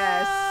 Nice.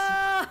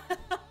 Yes.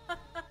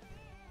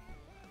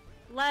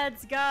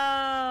 Let's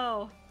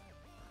go.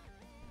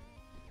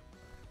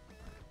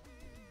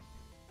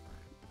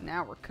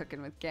 Now we're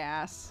cooking with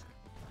gas.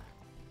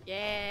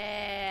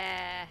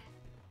 Yeah.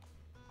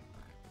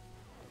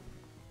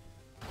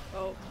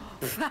 Oh.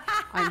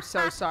 I'm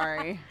so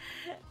sorry.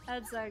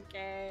 That's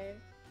okay.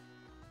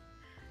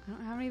 I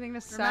don't have anything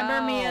to sell.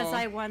 Remember me as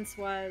I once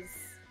was.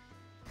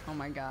 Oh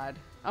my god.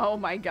 Oh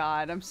my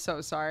god. I'm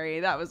so sorry.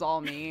 That was all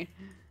me.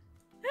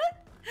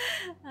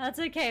 That's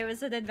okay. It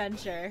was an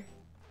adventure.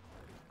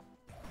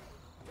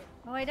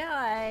 Oh, I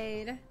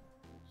died.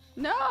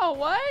 No,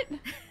 what?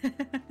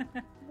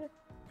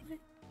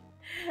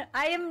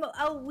 I am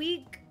a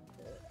weak,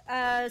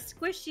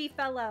 squishy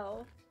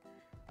fellow.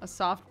 A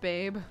soft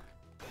babe.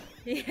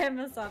 Yeah,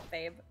 Microsoft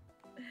babe.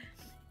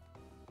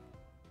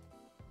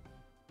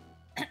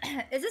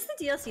 Is this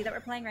the DLC that we're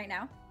playing right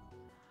now?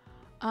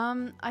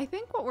 I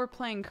think what we're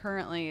playing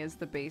currently is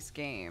the base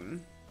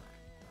game.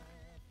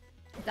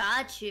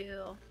 Got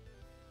you.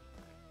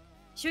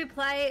 Should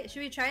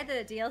we try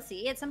the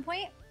DLC at some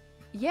point?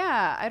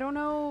 Yeah, I don't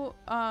know.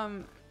 I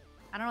don't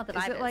know what the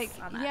Is vibe it like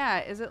on that. yeah?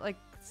 Is it like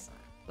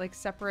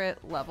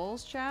separate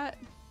levels, chat?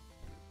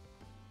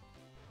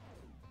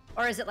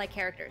 Or is it like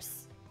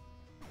characters?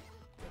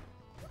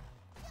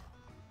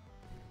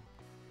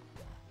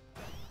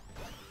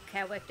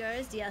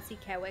 Characters, DLC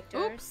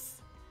characters.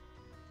 Oops.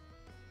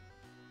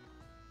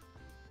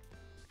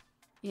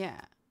 Yeah.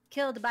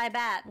 Killed by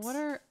bats. What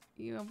are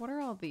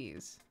all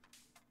these?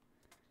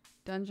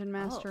 Dungeon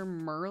Master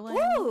Merlin.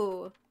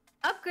 Ooh!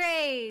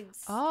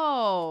 Upgrades!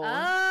 Oh.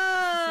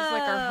 This is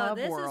like our hub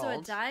this world. is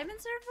what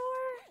diamonds are for?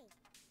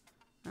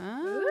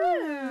 Oh.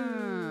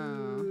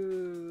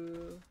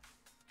 Ooh.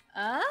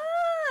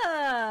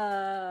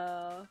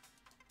 Oh!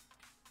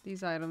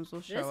 These items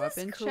will show This up is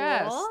in cool.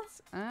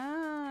 chests.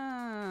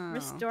 Oh.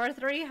 Restore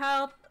 3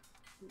 health,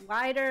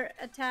 wider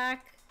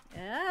attack.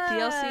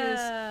 DLC is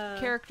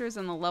characters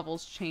and the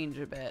levels change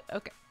a bit.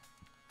 Okay.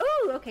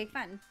 Ooh, okay,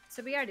 fun.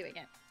 So we are doing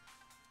it.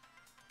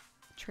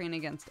 Train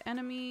against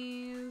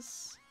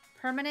enemies.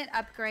 Permanent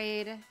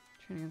upgrade.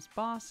 Train against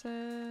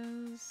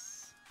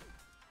bosses.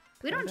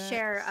 We don't Codex.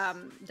 share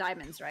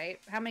diamonds, right?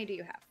 How many do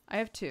you have? I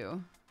have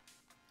 2.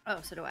 Oh,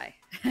 so do I.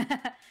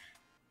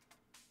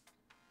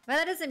 But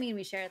that doesn't mean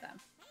we share them.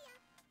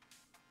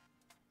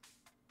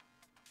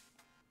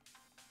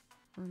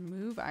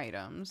 Remove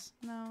items.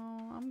 No,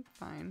 I'm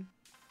fine.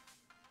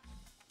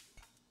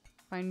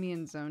 Find me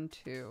in zone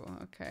 2.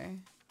 Okay.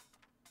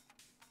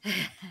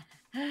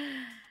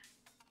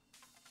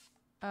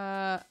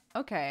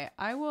 Okay.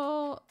 I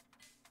will.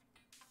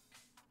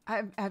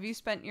 Have you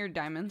spent your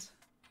diamonds?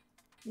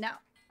 No.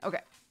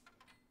 Okay.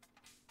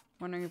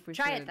 Wondering if we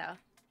Try should. it, though.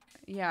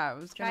 Yeah, I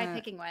was Try gonna.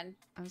 picking one.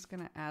 I was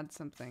gonna add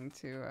something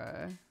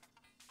to.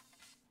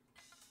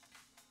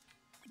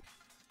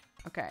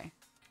 Okay.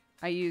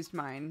 I used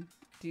mine.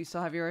 Do you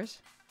still have yours?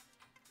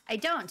 I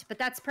don't, but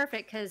that's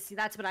perfect because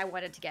that's what I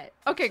wanted to get.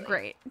 Okay, actually.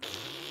 great.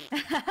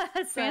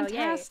 So,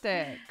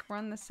 Fantastic. We're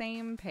on the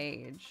same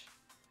page.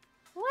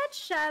 What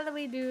shall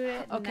we do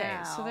it Okay,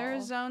 now? so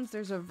there's zones.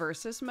 There's a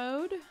versus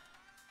mode.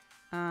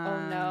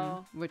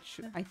 no.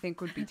 Which I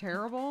think would be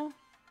terrible.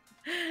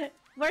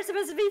 We're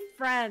supposed to be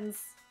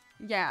friends.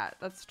 Yeah,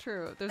 that's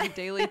true. There's a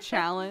daily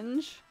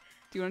challenge.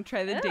 Do you want to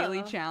try the daily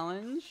Ew.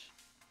 challenge?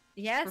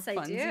 Yes, for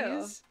I do.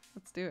 funsies?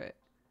 Let's do it.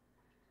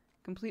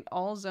 Complete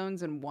all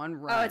zones in one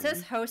run. Oh, it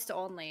says host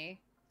only.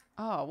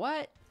 Oh,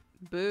 what?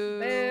 Boo.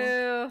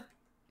 Boo.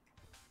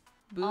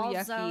 Boo All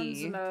yucky.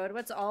 zones mode.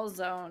 What's all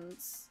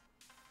zones?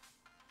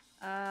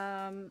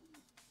 What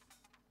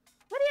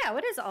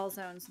is all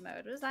zones mode?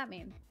 What does that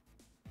mean?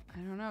 I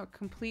don't know.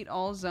 Complete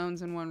all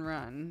zones in one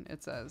run,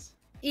 it says.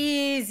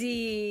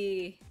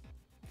 Easy.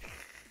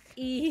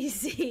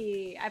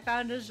 Easy. I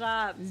found a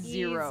shop.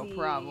 Zero Easy.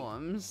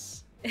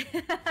 problems.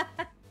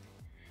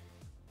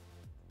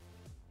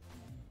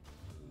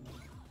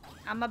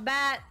 I'm a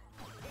bat.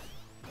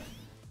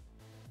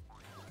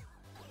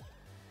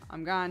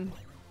 I'm gone.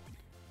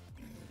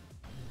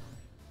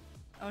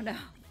 Oh no.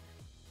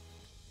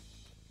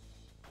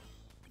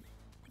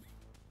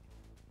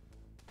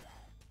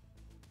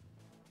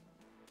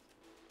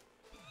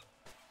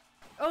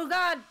 Oh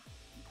god.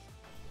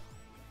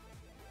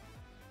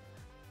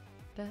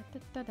 Da, da,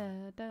 da, da,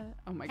 da.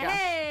 Oh my gosh.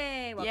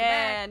 Hey, welcome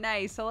Yeah,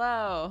 nice.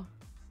 Hello.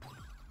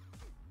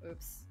 back.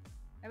 Oops.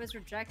 I was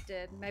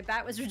rejected. My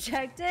bat was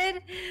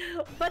rejected?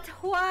 But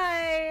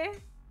why?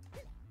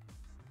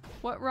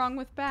 What wrong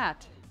with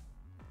Bat?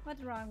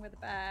 What's wrong with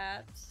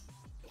bat?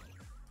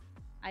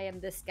 I am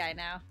this guy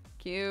now.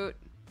 Cute.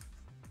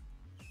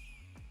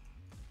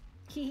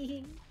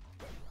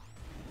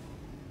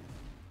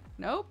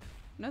 Nope.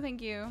 No,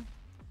 thank you.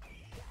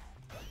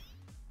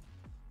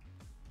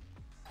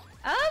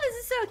 Oh, this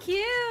is so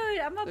cute!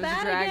 I'm a There's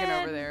bat a dragon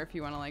again. over there if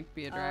you want to like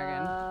be a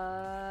dragon.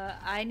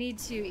 I need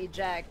to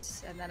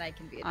eject, and then I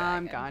can be a dragon.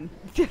 I'm gone.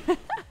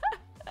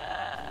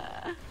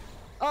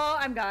 Oh,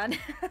 I'm gone.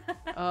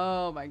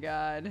 Oh my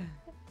god.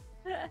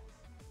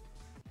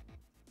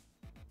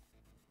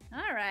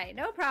 All right,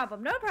 no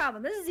problem, no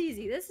problem. This is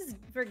easy. This is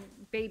for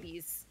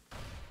babies.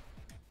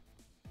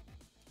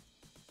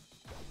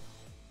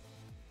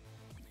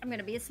 I'm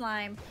gonna be a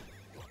slime.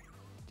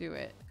 Do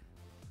it.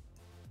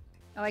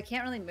 Oh, I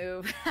can't really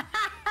move.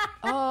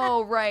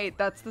 Oh, right.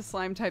 That's the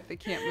slime type that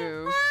can't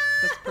move.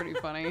 That's pretty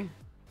funny.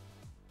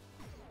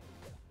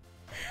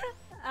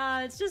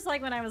 It's just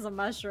like when I was a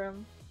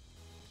mushroom.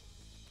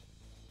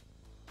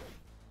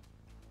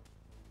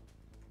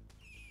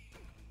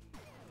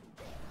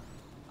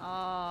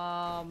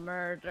 Oh,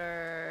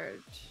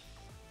 murdered.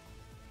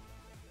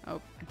 Oh,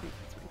 I think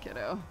that's my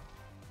kiddo.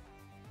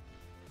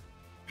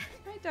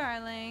 Hi,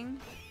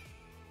 darling.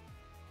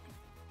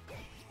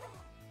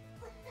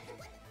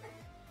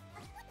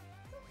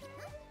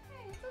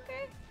 It's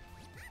okay.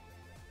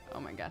 Oh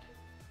my god.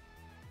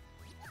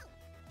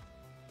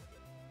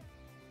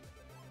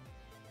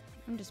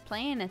 I'm just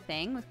playing a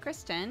thing with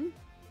Kristen.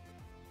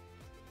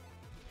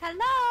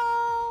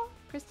 Hello.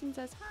 Kristen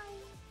says hi. Do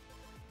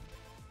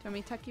you want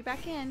me to tuck you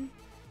back in?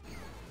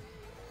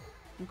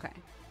 Okay.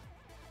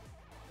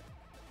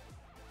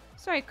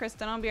 Sorry,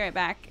 Kristen. I'll be right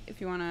back.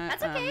 If you wanna.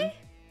 That's okay.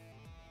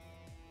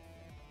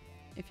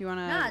 If you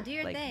wanna, Nah, do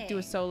your like, thing. do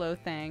a solo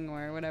thing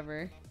or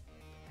whatever.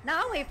 No,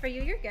 I'll wait for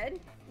you. You're good.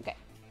 Okay.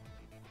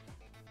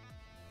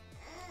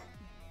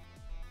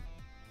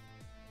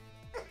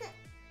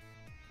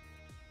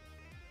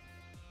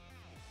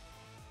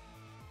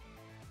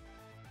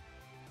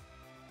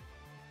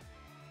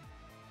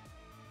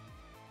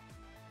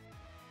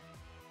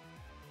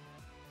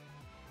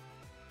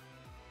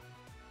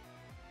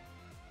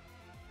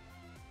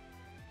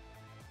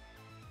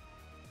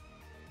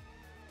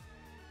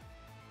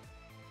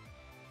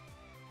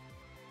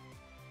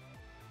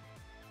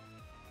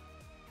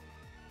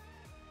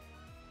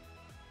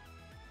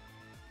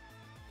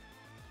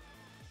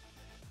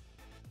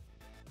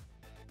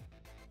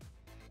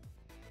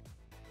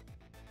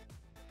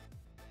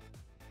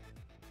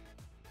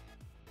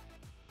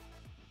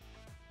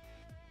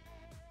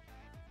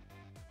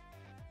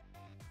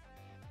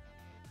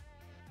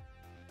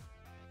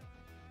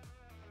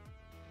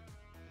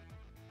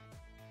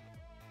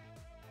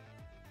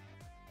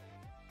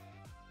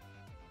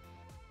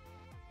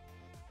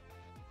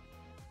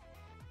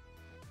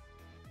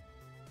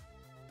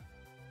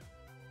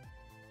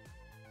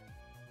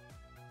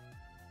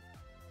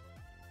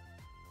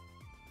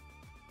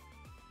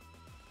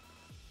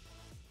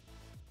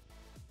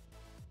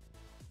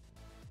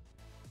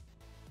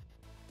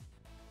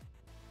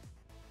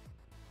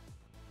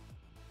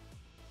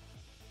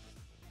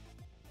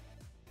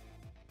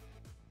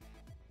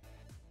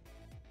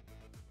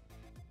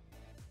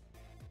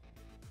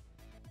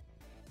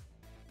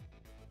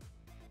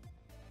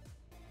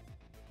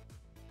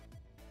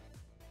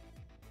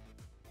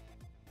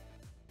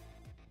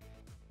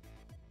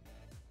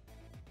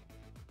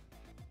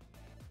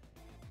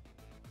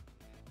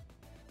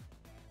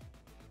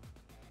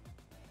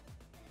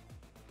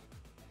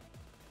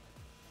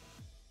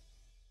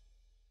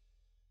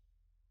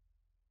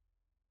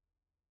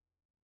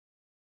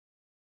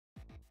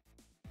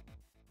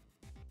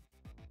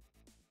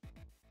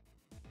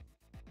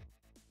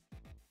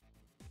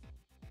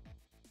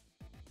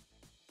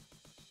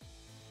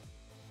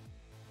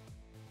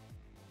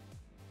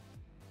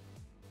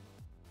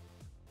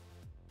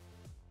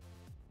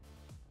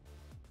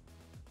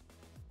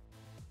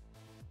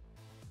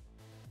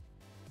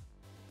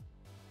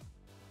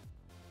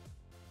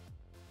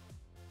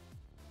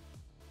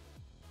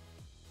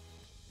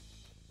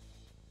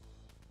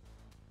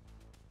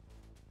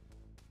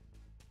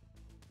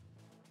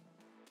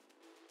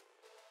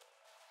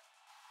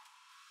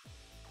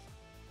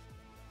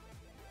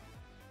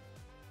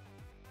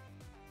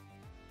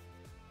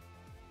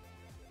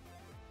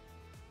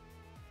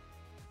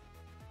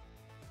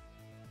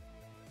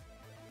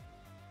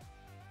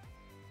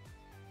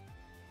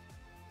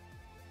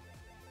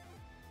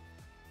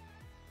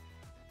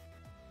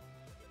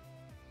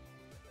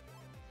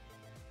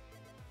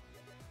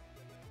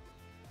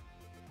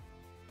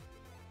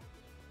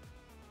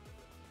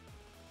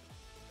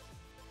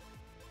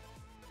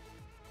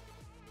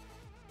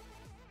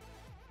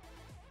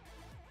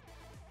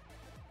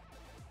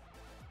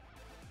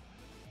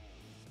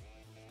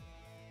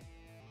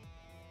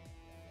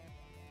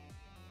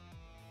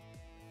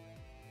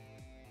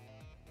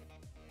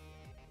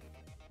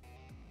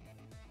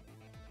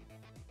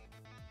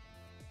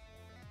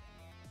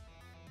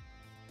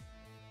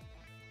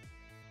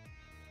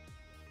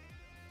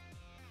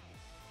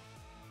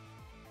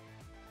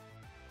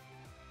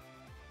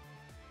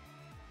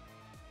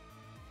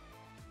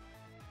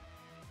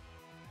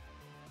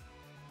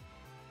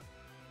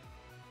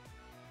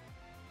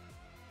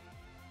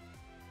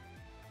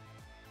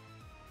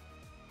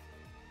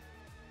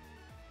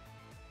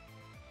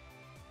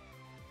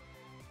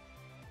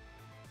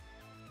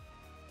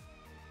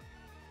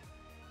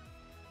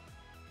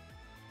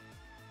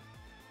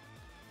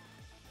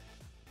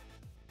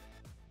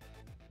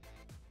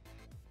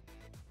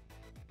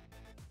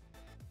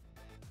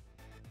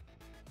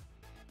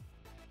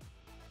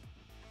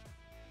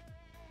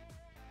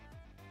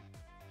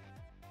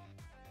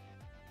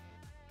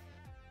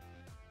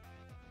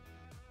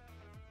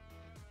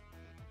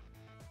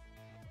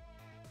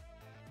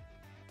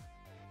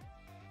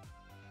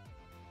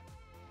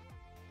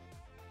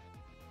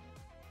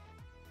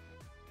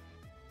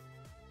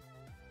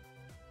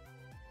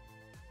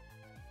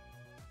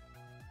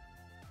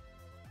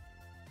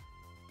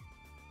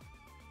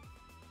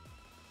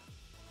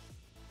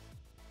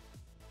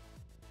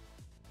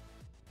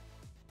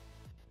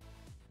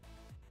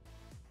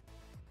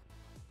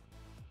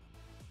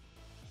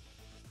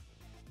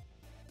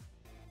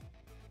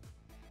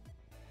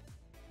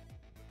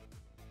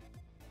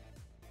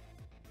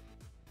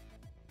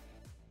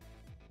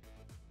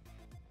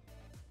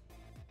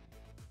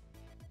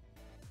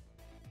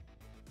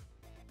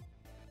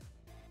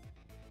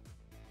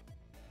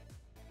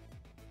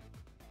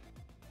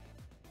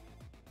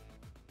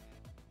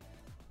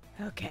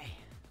 Okay,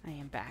 I I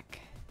am back.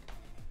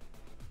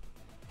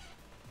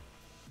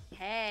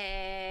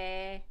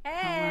 Hey. Hello.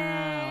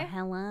 Hey.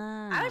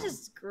 Hello. I was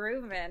just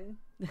grooving.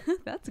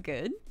 That's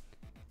good.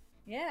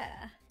 Yeah.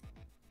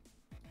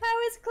 How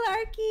is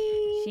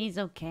Clarky? She's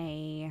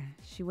okay.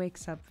 She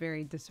wakes up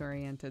very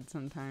disoriented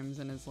sometimes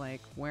and is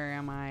like, where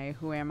am I?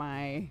 Who am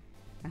I?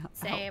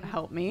 Same.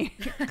 Help me.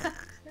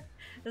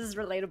 This is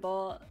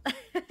relatable.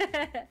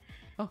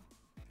 Oh.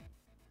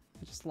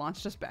 I just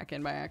launched us back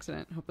in by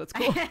accident. Hope that's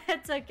cool.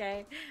 It's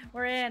okay.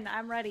 We're in.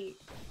 I'm ready.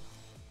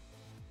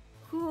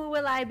 Who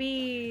will I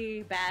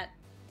be, Bat?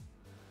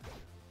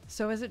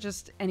 So is it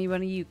just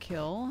anybody you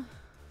kill?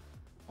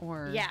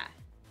 Or Yeah.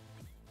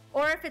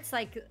 Or if it's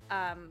like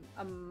a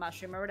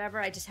mushroom or whatever,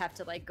 I just have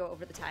to like go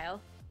over the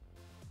tile.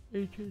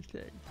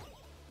 Interesting.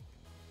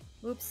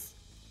 Oops.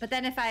 But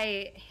then if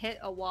I hit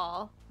a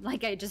wall,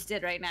 like I just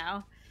did right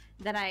now,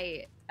 then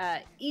I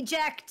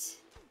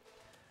eject.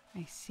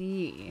 I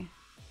see.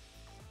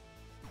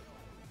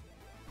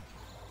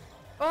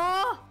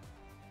 Oh!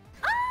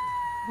 Ah!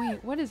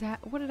 Wait, what is that?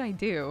 What did I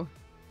do?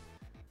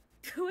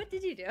 What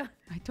did you do?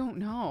 I don't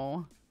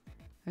know.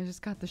 I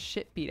just got the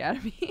shit beat out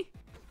of me.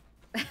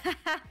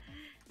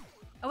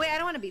 Oh wait, I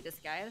don't want to beat this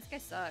guy. This guy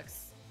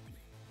sucks.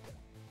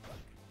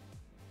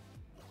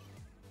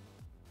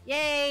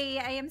 Yay,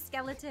 I am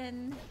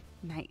skeleton.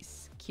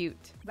 Nice.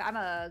 Cute. But I'm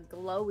a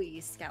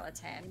glowy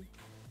skeleton.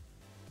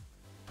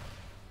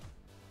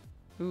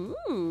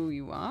 Ooh,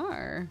 you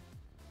are.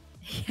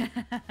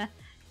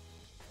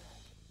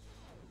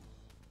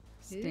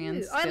 Stand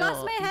Ooh. still. Oh, I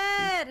lost my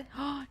head.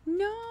 Oh,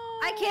 no.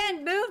 I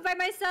can't move by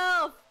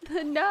myself.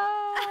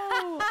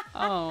 No.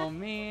 Oh,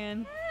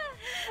 man.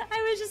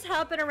 I was just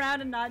hopping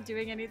around and not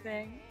doing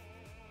anything.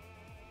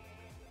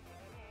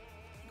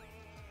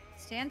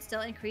 Stand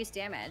still, increase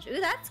damage. Ooh,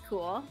 that's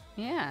cool.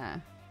 Yeah.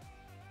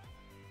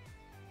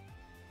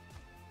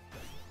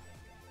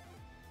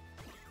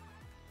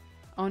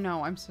 Oh,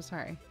 no. I'm so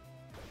sorry.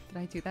 Did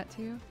I do that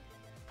to you?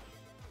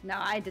 No,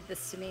 I did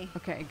this to me.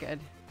 Okay, good.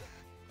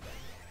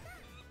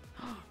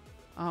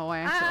 Oh, I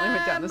accidentally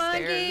went down the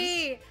stairs.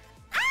 Monkey!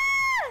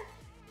 Ah!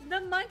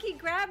 The monkey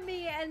grabbed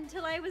me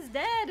until I was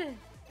dead.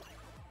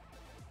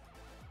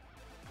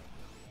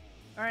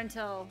 Or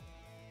until,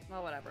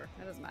 well, whatever.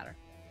 It doesn't matter.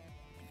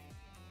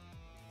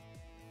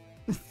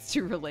 It's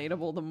too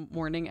relatable, the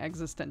morning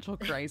existential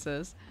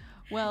crisis.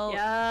 Well,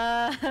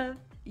 Yeah.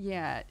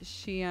 yeah,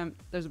 she,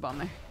 there's a bomb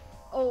there.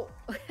 Oh.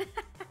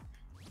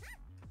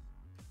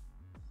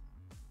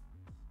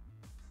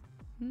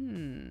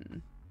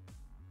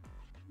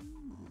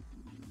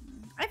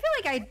 I feel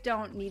like I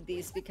don't need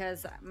these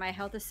because my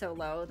health is so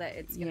low that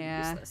it's gonna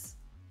be useless.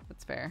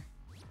 That's fair.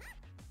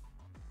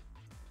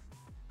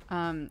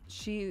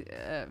 She,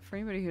 for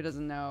anybody who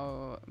doesn't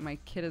know, my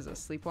kid is a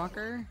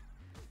sleepwalker,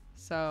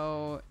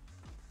 so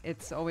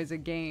it's always a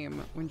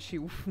game when she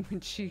when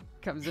she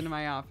comes into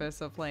my office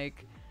of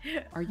like,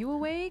 are you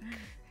awake?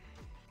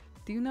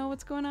 Do you know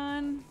what's going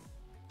on?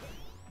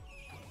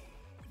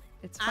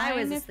 It's fine I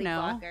was a if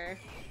no. sleepwalker.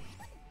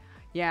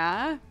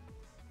 Yeah.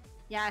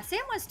 Yeah,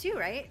 Sam was too,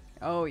 right?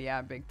 Oh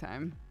yeah, big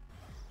time.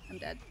 I'm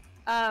dead.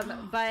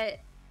 But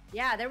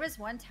yeah, there was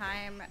one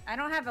time, I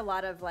don't have a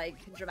lot of like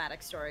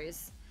dramatic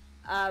stories,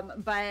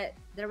 but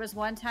there was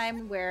one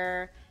time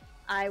where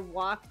I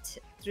walked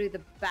through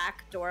the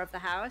back door of the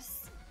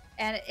house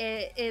and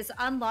it is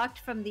unlocked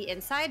from the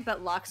inside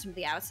but locks from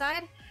the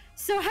outside.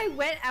 So I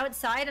went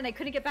outside and I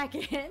couldn't get back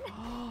in.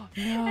 No.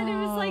 And it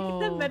was like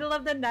the middle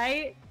of the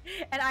night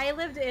and I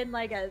lived in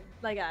like a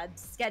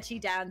sketchy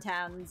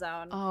downtown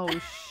zone. Oh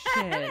And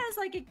shit. I was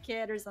like a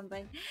kid or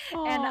something.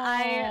 Oh, And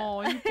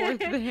you poor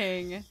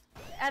thing.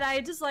 and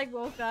I just like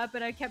woke up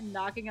and I kept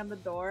knocking on the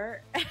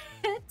door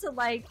to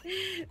like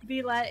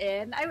be let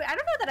in. I don't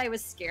know that I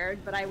was scared,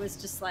 but I was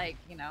just like,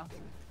 you know,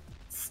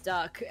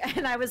 stuck.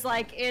 And I was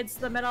like, it's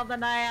the middle of the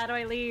night. How do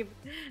I leave?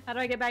 How do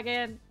I get back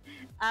in?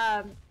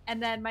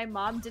 And then my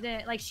mom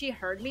didn't, like, she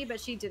heard me, but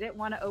she didn't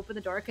want to open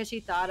the door because she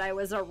thought I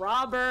was a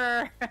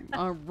robber.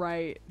 All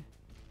right.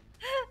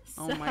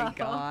 Oh my So,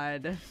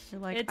 god.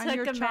 You're like, it I'm took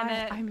your a child.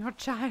 minute. I'm your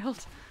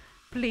child.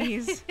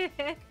 Please.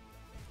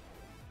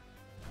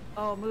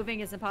 Oh,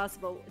 moving is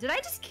impossible. Did I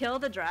just kill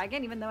the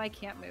dragon even though I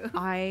can't move?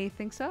 I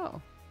think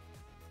so.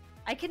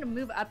 I can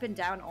move up and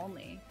down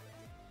only.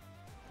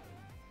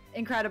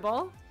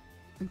 Incredible.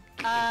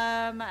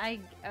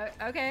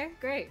 Okay,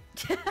 great.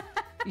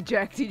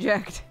 Eject,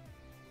 eject.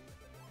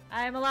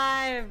 I'm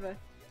alive.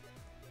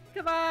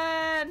 Come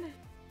on.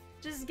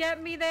 Just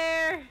get me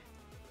there.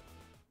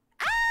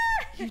 Ah!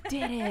 You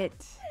did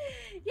it.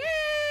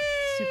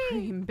 Yay!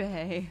 Supreme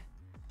Bay.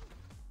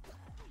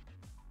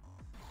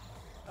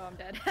 Oh, I'm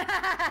dead.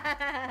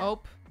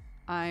 Oh,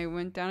 I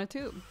went down a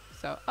tube.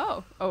 So,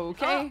 oh,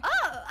 okay.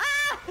 Ah!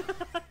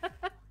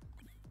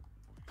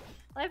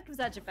 Life comes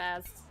at you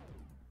fast.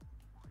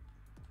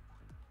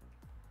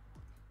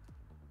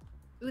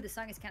 Ooh, the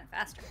song is kind of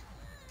faster.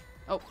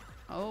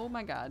 Oh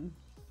my god.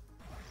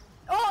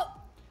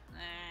 Oh!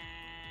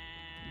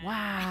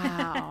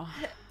 Wow.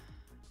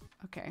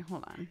 Okay,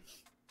 hold on.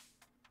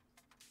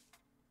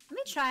 Let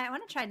me try. I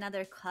want to try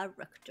another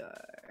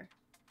character.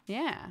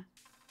 Yeah.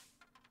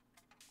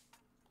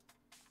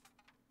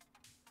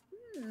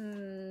 I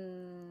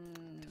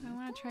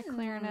want to try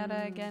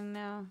Clarinetta again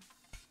now.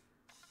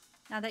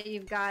 Now that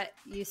you've got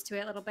used to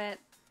it a little bit.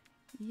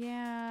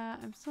 Yeah,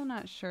 I'm still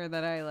not sure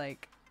that I,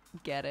 like,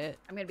 get it.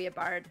 I'm gonna be a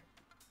bard.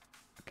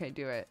 Okay,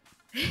 do it.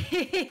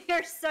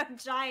 You're so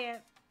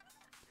giant.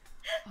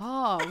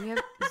 Oh, we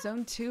have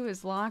Zone 2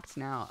 is locked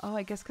now. Oh,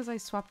 I guess because I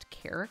swapped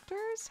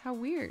characters? How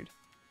weird.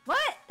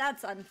 What?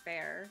 That's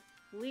unfair.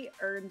 We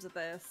earned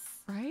this.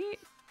 Right?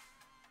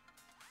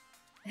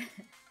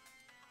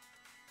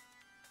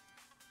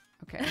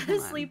 Okay,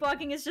 hold on.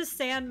 Sleepwalking is just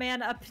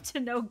Sandman up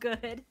to no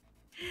good.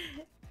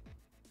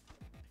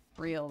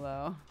 Real,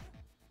 though.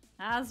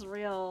 That's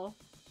real.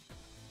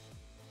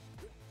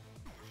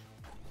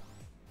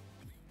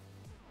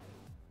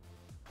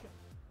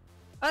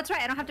 Oh, that's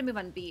right. I don't have to move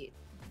on beat.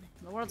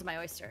 The world's my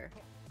oyster.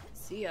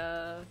 See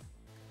ya.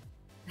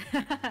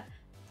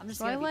 I'm just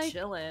gonna be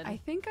chilling. I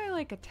think I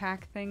like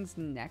attack things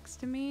next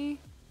to me.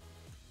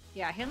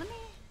 Yeah, here, let me...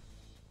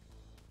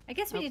 I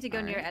guess we need to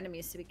go near alright.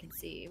 enemies so we can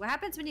see. What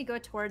happens when you go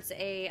towards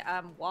a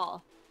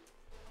wall?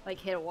 Like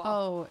hit a wall?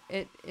 Oh,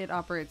 it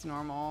operates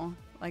normal.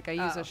 Like I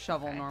use a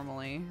shovel okay.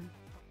 normally.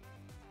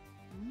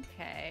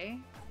 Okay.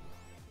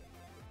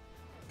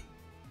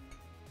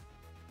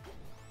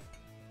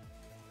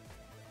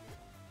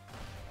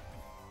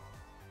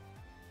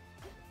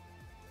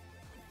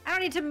 I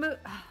don't need to move.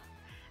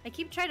 I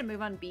keep trying to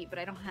move on beat, but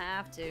I don't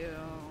have to.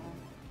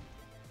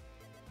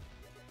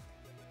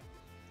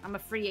 I'm a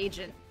free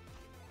agent.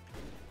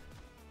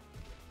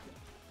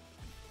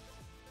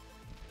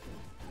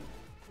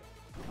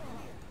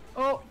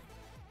 Oh,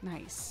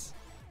 Nice.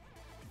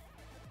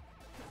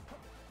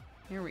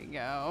 Here we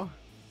go.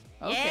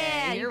 Okay,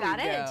 yeah, here you got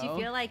we it. go. Do you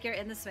feel like you're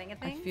in the swing of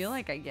I things? feel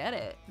like I get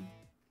it.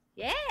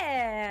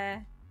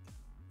 Yeah.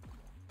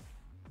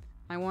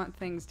 I want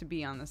things to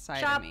be on the side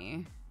Shop. of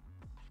me.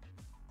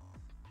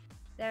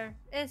 There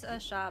is a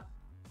shop.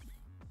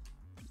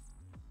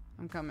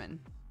 I'm coming.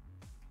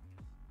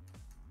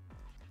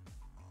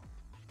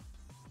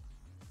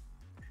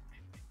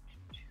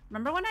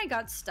 Remember when I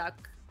got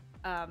stuck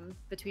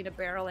between a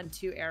barrel and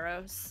 2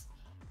 arrows?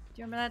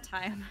 Do you remember that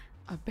time?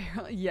 A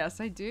barrel? Yes,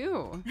 I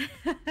do.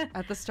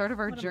 At the start of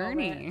our What a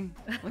journey. moment.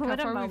 Look how What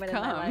a far we've moment in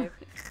my come. life.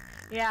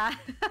 Yeah.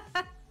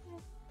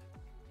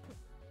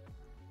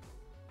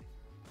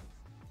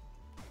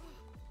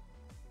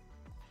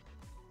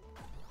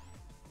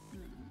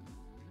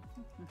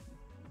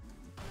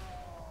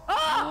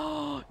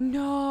 Oh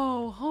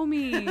no,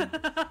 homie.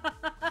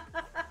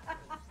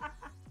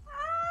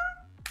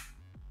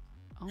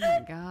 Oh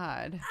my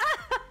god.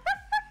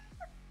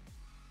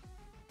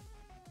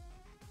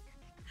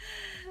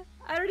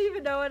 I don't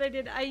even know what I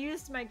did. I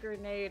used my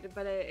grenade,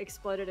 but it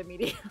exploded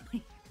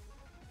immediately.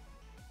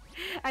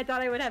 I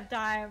thought I would have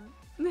time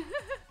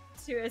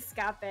to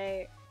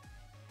escape.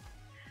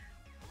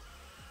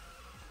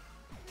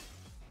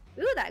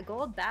 Ooh, that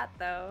gold bat,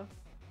 though.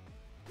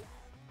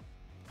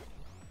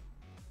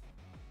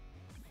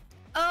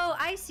 Oh,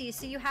 I see.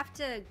 So you have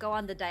to go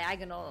on the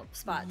diagonal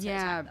spot to Yeah,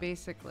 attack them.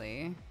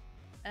 basically.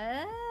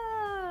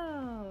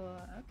 Oh,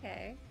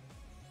 okay.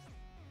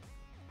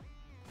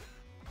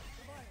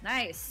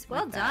 Nice.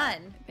 Well Like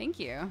that. done. Thank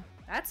you.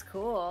 That's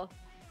cool.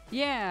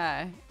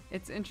 Yeah,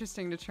 it's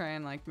interesting to try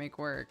and like make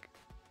work.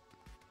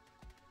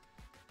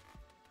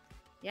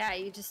 Yeah,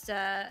 you just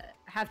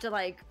have to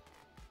like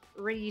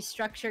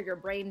restructure your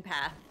brain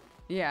path.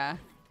 Yeah.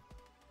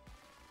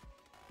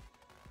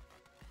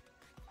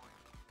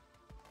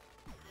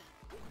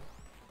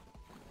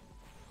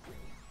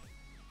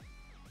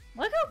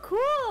 Look how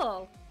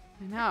cool!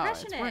 I know.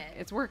 It's, Crushing it.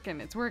 it's working.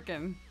 It's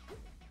working.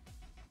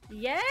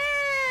 Yeah!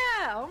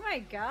 Oh my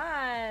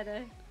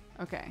god.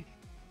 Okay.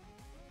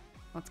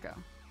 Let's go.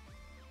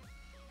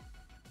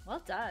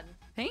 Well done.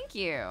 Thank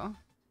you.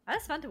 That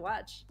was fun to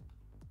watch.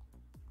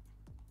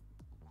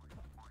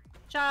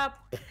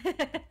 Chop!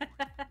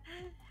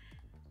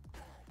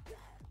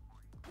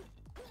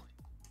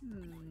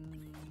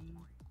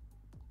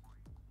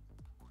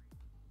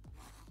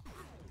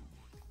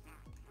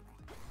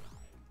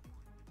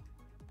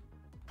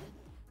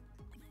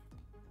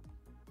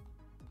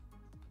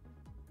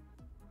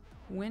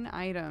 Win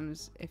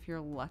items if you're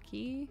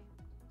lucky.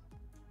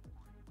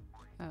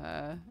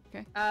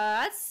 Okay.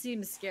 That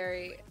seems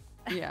scary.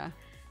 Yeah.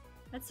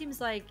 That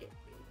seems like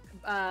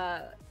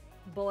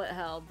bullet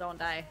hell, don't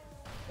die.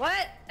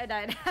 What? I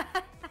died.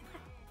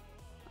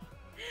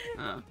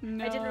 No.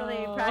 I didn't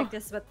really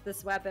practice what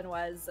this weapon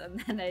was, and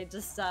then I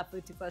just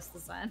flew too close to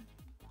the sun.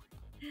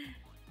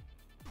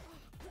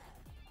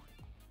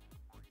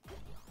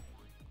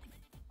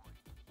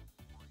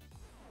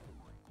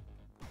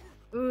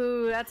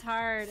 Ooh, that's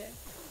hard.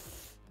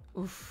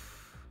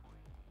 Oof.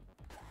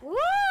 Woo!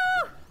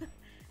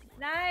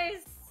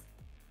 Nice!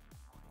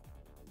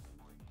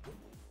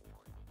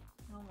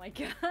 Oh my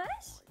gosh.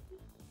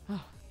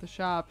 Oh, the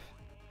shop.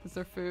 Is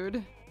there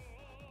food?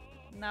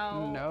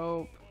 No.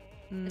 Nope.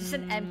 It's just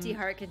an empty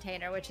heart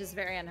container, which is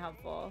very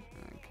unhelpful.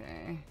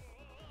 Okay.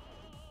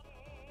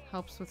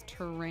 Helps with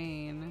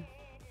terrain.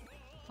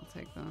 I'll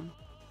take them.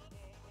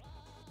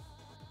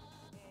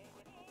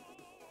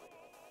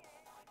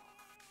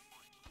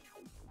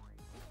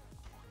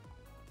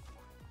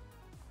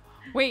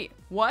 Wait,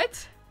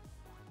 what?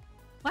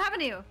 What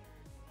happened to you?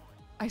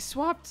 I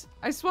swapped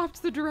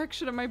the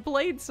direction of my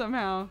blade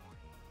somehow.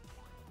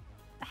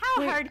 How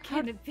Wait, hard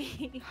can it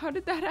be? How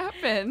did that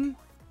happen?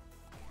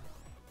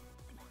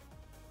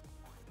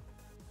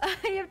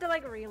 You have to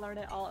like relearn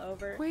it all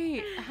over.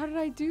 Wait, how did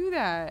I do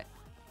that?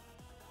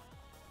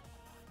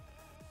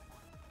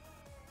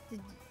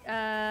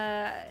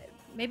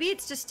 Maybe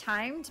it's just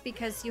timed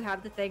because you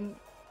have the thing.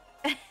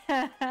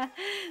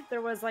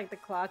 There was like the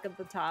clock at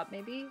the top,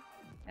 maybe.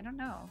 I don't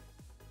know.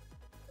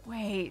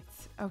 Wait.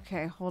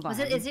 Okay, hold on.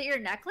 Is it your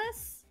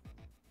necklace?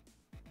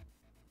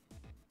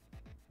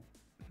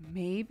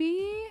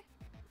 Maybe?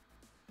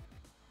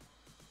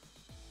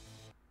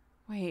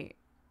 Wait.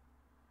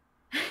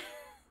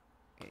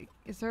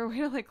 Is there a way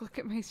to like look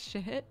at my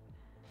shit?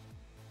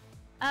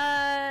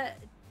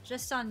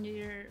 Just on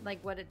your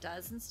like what it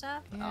does and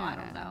stuff? Yeah. Oh, I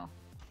don't know.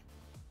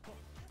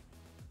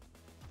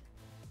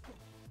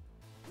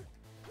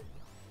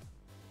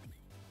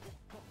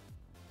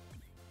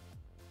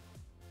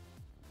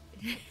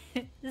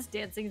 This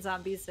dancing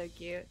zombie is so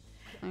cute.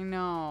 I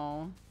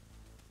know.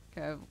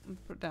 Okay,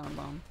 put down a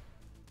bomb.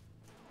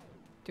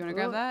 Do you want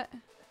to grab Ooh. that?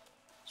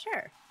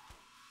 Sure.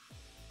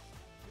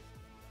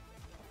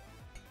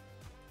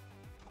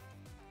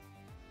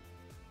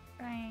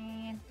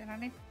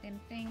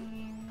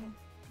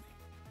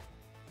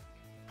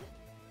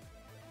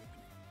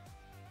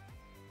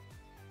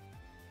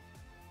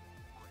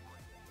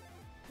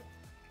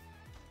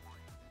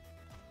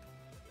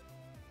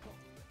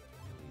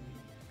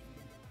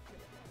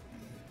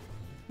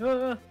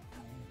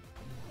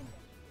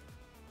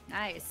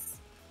 Nice.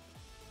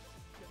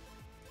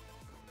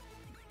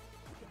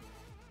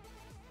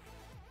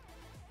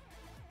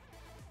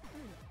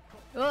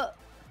 Oh.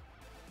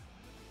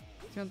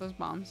 Do you want those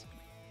bombs?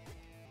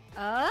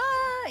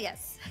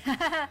 Yes.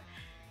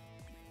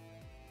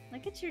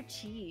 Look at your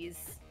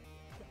cheese.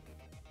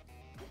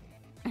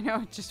 I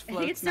know, it just I think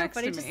floats it's so next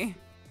funny to just- me.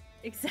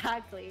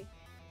 Exactly.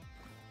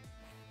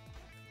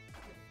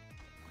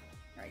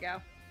 There we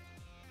go.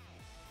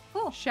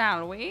 Cool.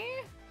 Shall we?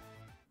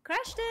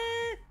 Crushed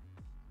it.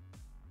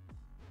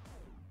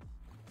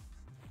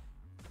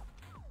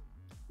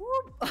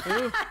 Whoop.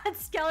 Ooh.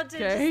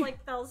 Skeleton Okay. just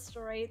like fell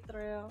straight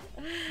through.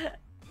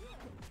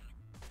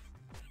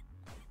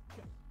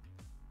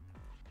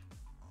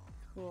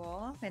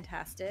 Cool.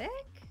 Fantastic.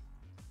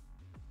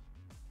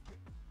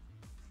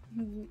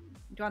 Do you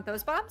want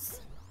those bombs?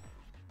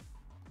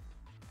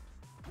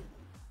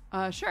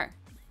 Sure.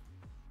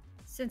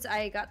 Since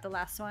I got the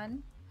last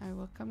one. I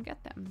will come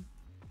get them.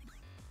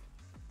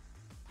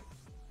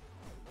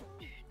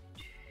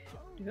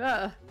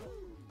 Ugh.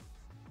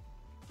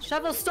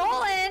 Shovel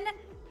stolen!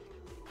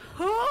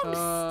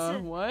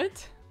 Oops!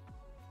 What?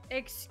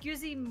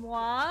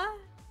 Excusez-moi?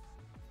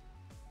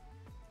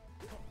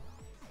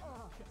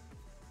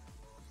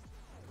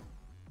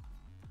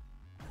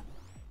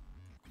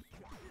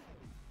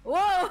 Whoa!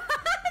 I'm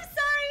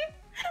sorry!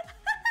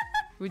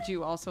 Would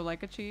you also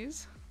like a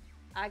cheese?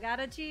 I got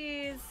a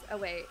cheese. Oh,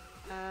 wait.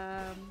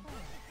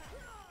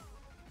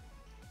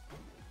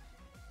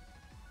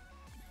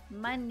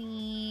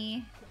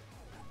 Money.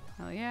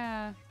 Hell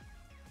yeah.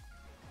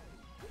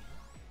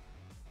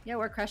 Yeah,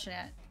 we're crushing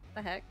it.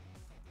 The heck?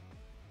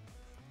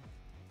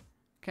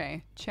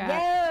 Okay, chat.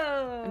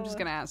 Yo! I'm just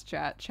gonna ask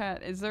chat.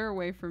 Chat, is there a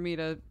way for me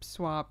to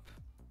swap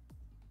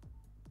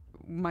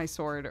my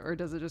sword, or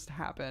does it just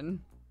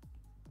happen?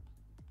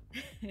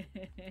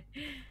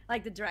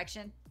 Like the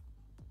direction.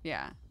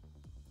 Yeah.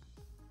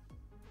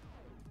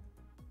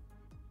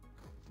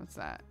 What's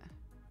that?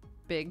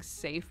 Big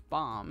safe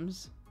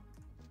bombs.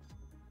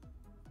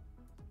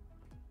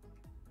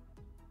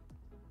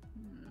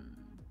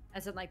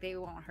 As in, like, they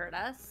won't hurt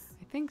us.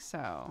 I think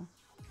so.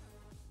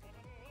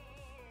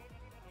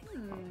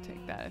 I'll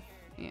take that.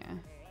 Yeah.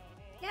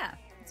 Yeah,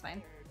 it's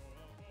fine.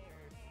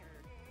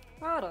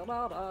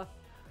 Da-da-da-da.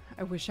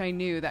 I wish I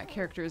knew that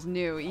character is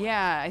new.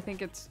 Yeah, I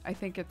think it's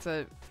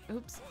a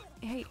oops.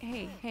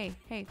 Hey.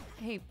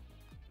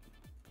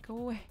 Go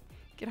away.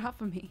 Get off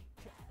of me.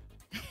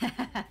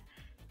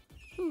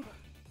 Whew.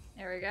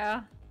 There we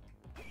go.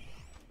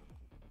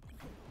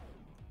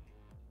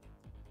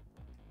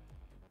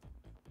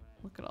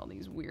 Look at all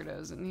these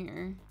weirdos in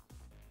here.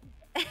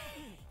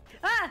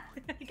 Ah!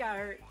 I got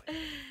hurt.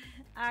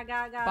 I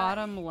got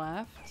Bottom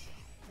left.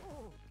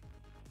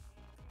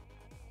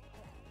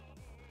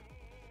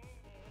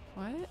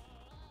 What?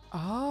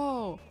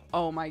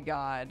 Oh my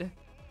god.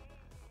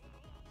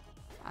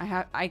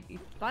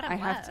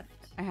 Bottom left.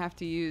 I have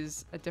to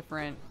use a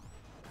different.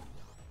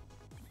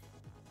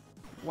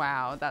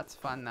 Wow, that's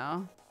fun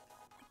though.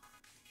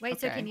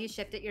 Wait, so Okay. can you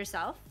shift it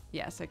yourself?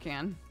 Yes, I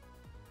can.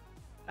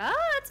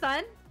 Oh, that's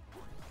fun.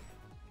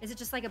 Is it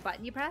just like a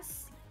button you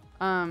press?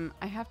 I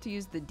have to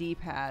use the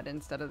D-pad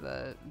instead of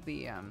the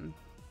Oh,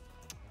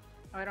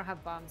 I don't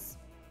have bombs.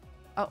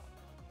 Oh,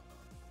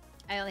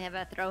 I only have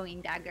a throwing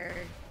dagger.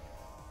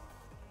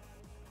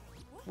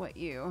 What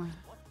you?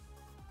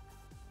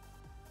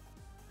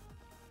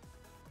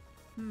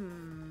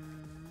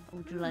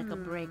 Would you like a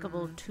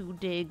breakable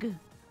 2-dig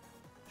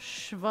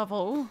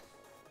shovel?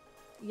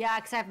 Yeah,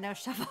 because I have no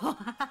shovel.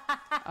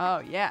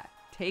 Oh yeah,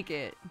 take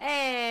it.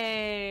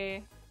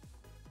 Hey!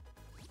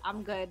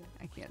 I'm good.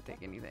 I can't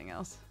take anything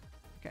else.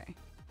 Okay.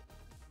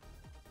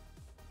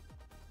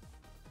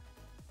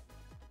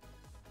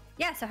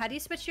 Yeah, so how do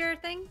you switch your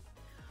thing?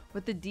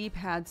 With the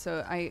D-pad,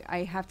 so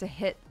I have to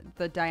hit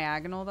the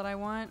diagonal that I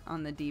want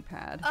on the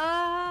D-pad.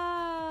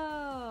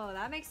 Oh,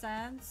 that makes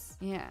sense.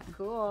 Yeah.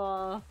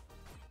 Cool.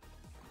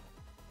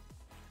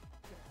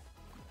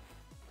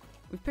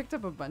 We've picked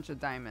up a bunch of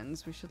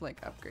diamonds. We should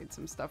like upgrade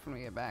some stuff when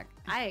we get back.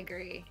 I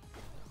agree.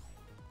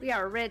 We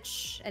are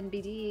rich,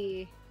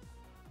 NBD.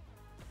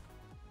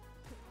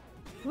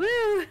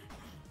 Woo!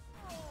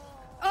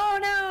 Oh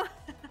no!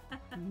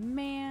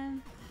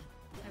 Man.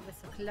 I was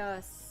so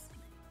close.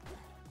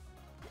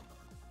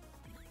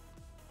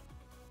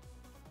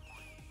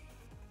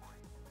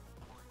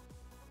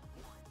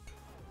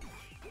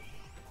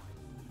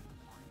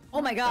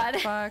 Oh my god.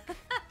 Fuck.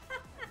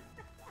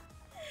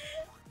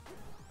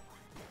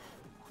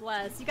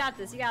 Bless. You got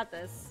this. You got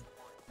this.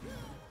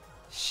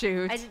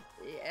 Shoot.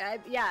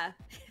 Yeah.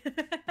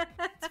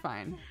 It's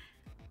fine.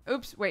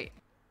 Oops, wait.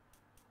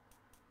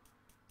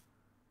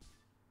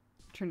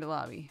 Turn to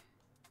lobby.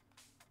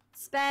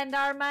 Spend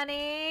our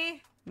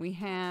money. We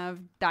have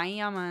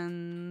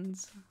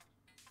diamonds.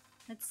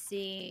 Let's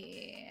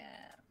see.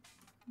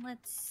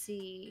 Let's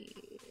see.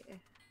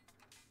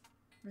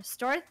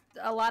 Restore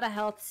a lot of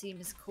health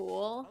seems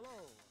cool.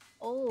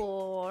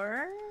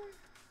 Or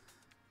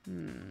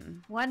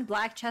one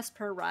black chest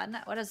per run.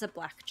 What is a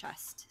black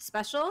chest?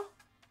 Special?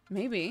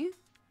 Maybe.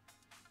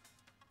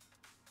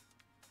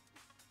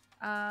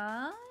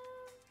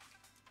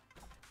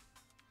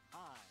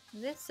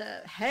 This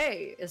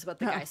hey is what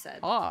the guy said.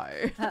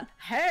 Hi.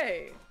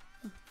 Hey.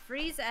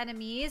 Freeze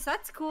enemies.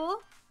 That's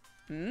cool.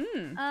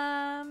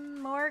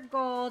 More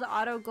gold.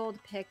 Auto gold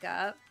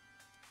pickup.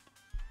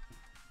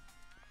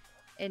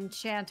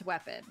 Enchant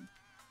weapon.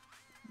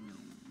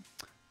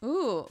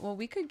 Ooh, well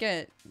we could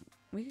get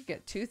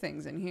 2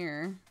 things in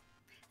here.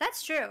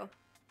 That's true.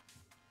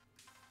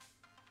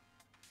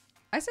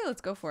 I say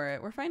let's go for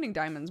it. We're finding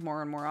diamonds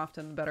more and more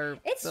often. The better.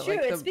 It's the, true.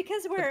 Like, It's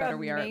because we're the better amazing.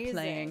 we are at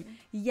playing.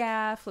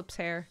 Yeah, flips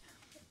hair.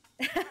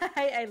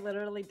 I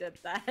literally did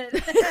that.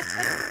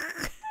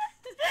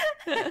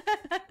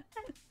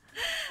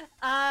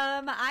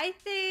 I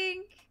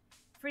think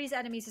freeze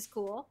enemies is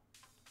cool.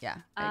 Yeah,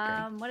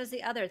 I agree. What is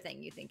the other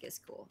thing you think is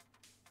cool?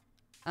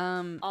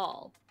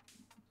 All.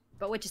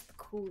 But which is the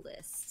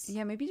coolest?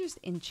 Yeah, maybe just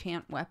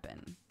enchant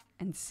weapon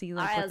and see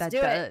like All right, what that let's do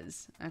it.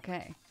 does.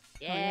 Okay.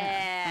 Yeah. Oh,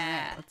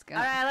 yeah. All right, let's go.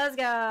 All right, let's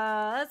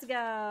go. Let's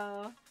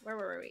go. Where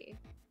were we?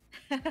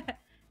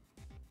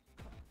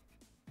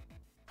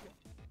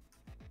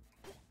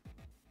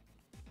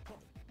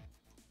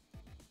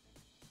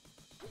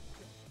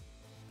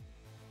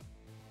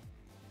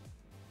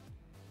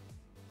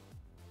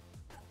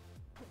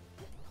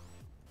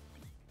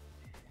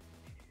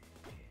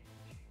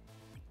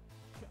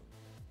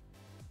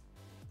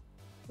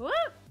 Whoop!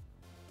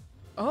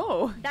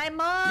 Oh,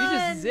 Diamonds! you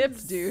just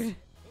zipped, dude.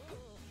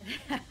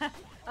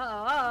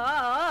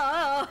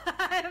 Oh,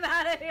 I'm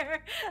out of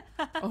here.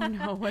 Oh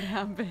no, what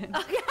happened?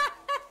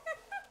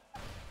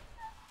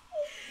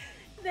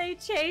 They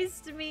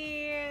chased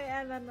me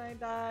and then I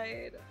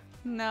died.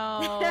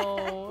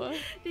 No.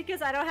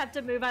 Because I don't have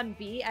to move on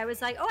B. I was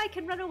like, oh, I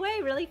can run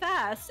away really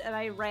fast. And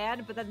I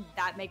ran, but then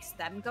that makes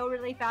them go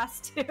really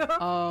fast too.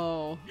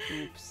 Oh,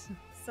 oops.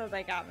 So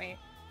they got me.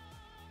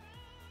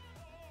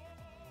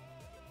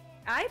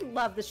 I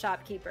love the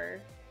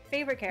shopkeeper.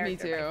 Favorite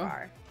character Me too. by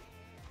far.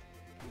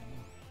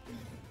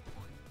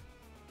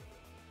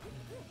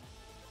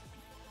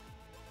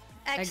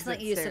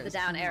 Excellent Exit use of the stairs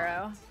down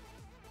arrow. unlocked.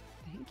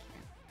 Thank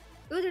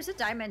you. Ooh, there's a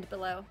diamond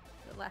below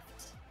the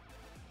left.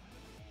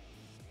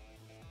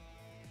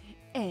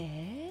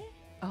 Eh?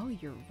 Oh,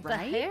 you're The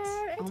right. hair,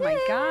 Oh it my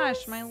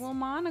gosh, is. my little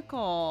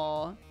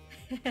monocle.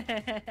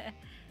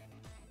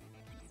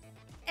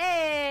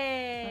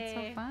 Hey! That's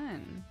so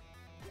fun.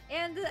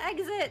 And the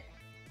exit.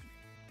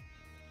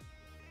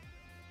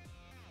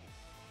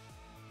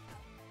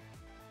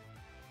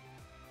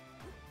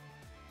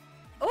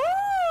 Ooh!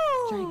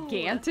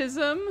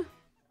 Gigantism?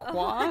 Oh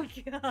Qua? my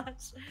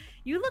gosh.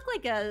 You look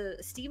like a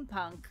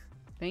steampunk.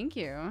 Thank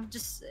you.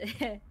 Just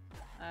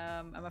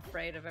I'm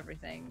afraid of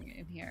everything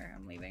in here.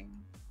 I'm leaving.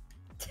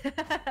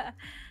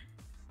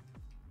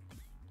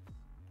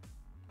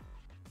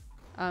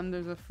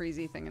 There's a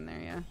freezy thing in there,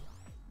 yeah.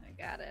 I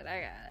got it.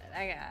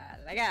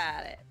 I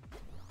got it.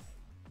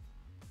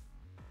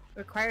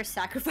 Requires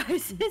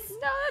sacrifices?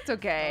 No, that's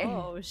okay.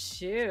 Oh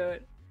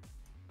shoot.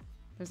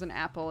 There's an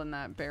apple in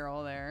that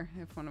barrel there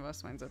if one of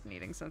us winds up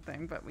needing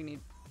something, but we need...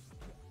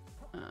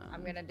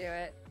 I'm gonna do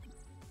it.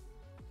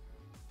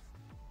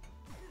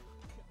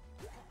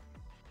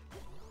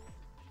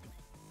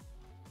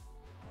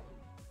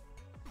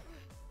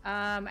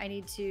 I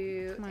need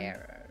to Come on.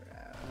 arrow.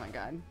 Oh my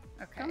god.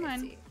 Okay. Come I on.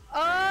 see.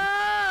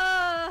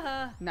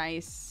 Oh!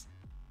 Nice.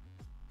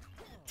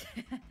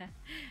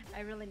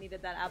 I really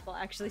needed that apple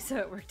actually, so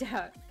it worked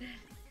out.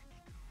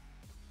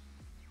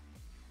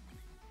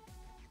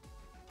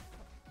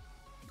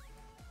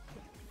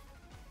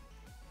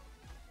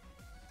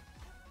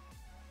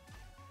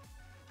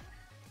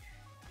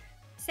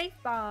 Safe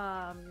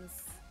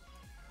bombs.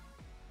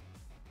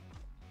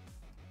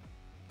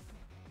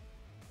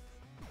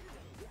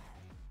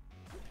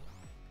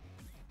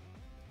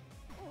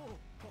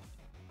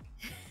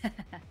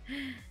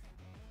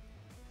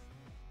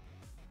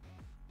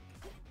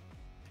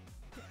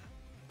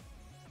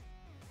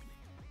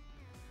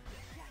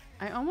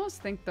 I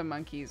almost think the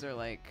monkeys are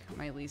like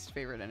my least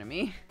favorite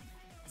enemy.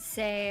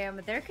 Same.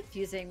 They're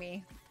confusing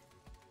me.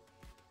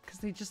 Because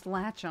they just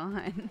latch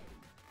on.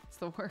 It's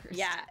the worst.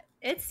 Yeah,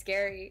 it's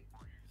scary.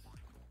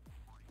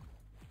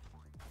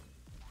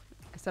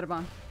 I set a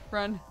bomb.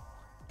 Run.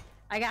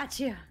 I got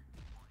you. Do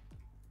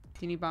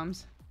you need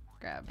bombs?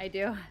 Grab. I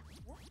do.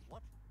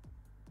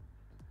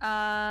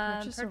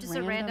 Purchase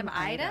a random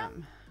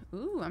item?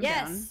 Ooh, I'm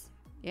Yes. down.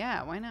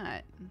 Yeah, why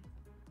not?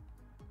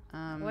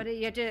 What do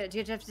you have to? Do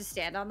you have to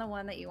stand on the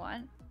one that you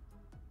want?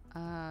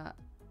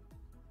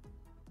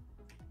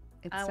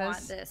 It I says,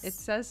 want this. It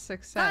says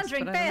success,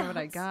 Conjuring but I don't know what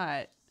I fails.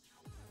 got.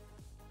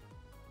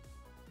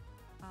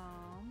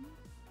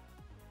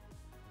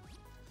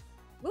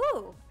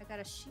 Ooh, I got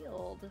a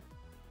shield.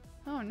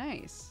 Oh,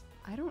 nice.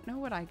 I don't know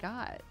what I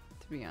got,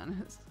 to be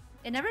honest.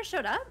 It never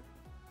showed up.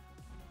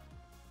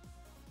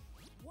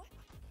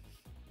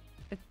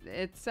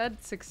 It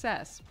said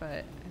success,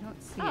 but I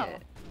don't see Oh.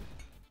 it.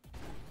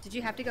 Did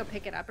you have to go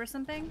pick it up or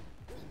something?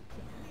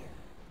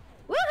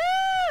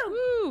 Woohoo!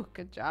 Woo!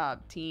 Good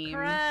job, team.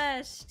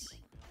 Crushed.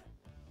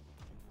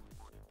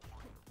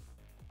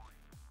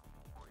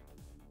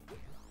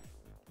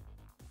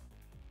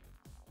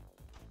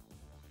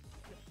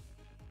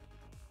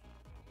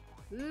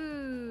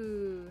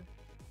 Ooh.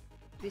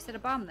 You set a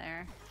bomb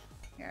there.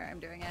 Here,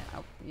 I'm doing it.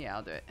 Oh, yeah,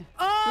 I'll do it.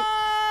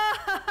 Oh!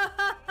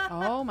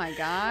 Oh my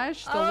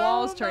gosh, the Oh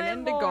walls turn my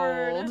into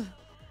lord. gold.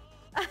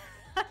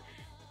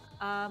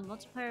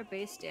 Multiplier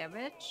base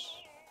damage.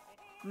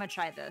 I'm gonna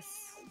try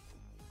this.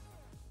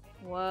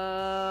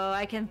 Whoa,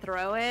 I can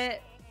throw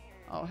it?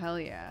 Oh, hell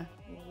yeah.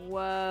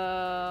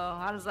 Whoa,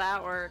 how does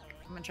that work?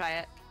 I'm gonna try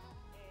it.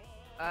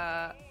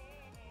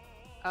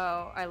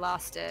 Oh, I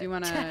lost it. Do you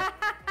want to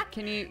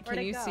can Where'd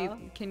it go?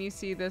 can you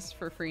see this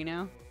for free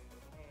now?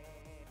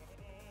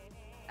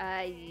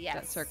 Yes.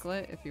 That circle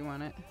it if you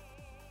want it.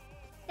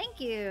 Thank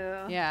you.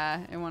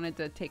 Yeah, I wanted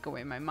to take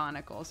away my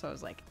monocle, so I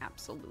was like,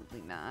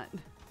 absolutely not.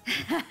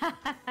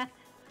 I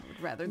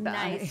would rather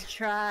die. Nice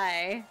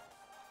try.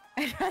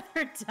 I'd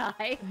rather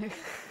die.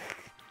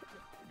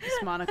 This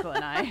monocle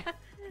and I,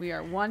 we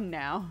are one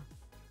now.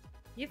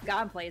 You've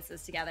gone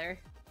places together.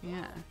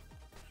 Yeah.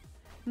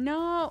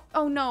 No.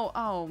 Oh no.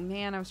 Oh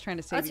man, I was trying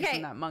to save you Okay.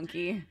 from that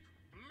monkey.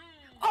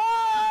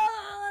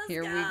 Oh, let's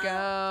Here we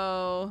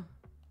go.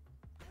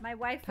 My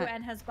waifu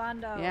and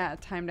husbando. Yeah,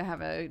 time to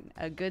have a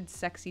good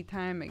sexy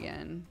time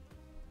again.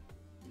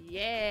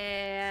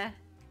 Yeah.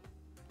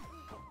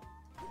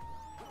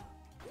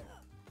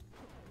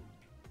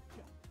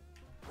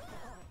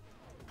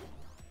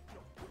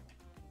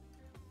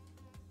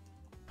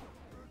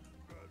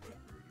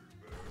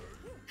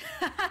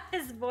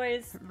 His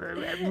voice.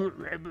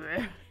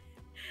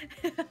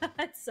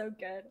 That's so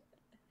good.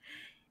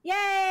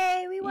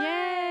 Yay, we won!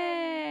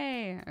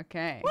 Yay!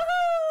 Okay.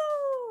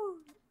 Woohoo!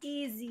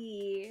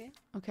 Easy.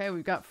 Okay,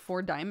 we've got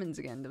 4 diamonds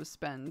again to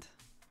spend.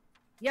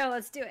 Yo,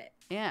 let's do it.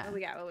 Yeah. What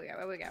we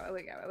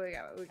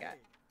got?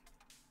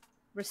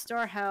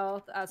 Restore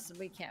health. Us,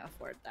 we can't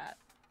afford that.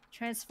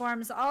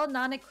 Transforms all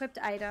non-equipped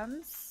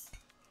items.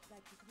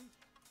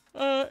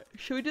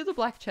 Should we do the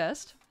black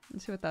chest?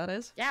 Let's see what that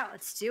is. Yeah,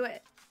 let's do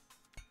it.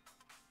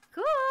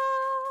 Cool.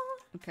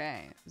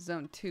 Okay,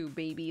 zone 2,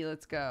 baby.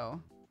 Let's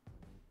go.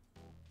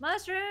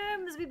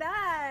 Mushrooms, be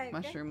back.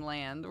 Mushroom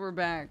land. We're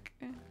back.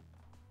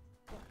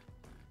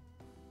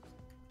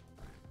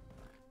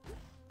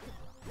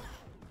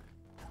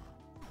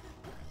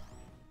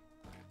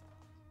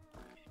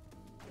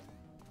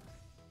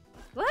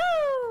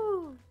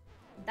 Woo!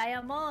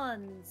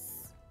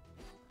 Diamonds.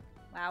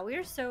 Wow, we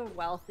are so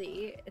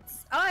wealthy.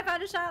 It's I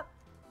found a shop.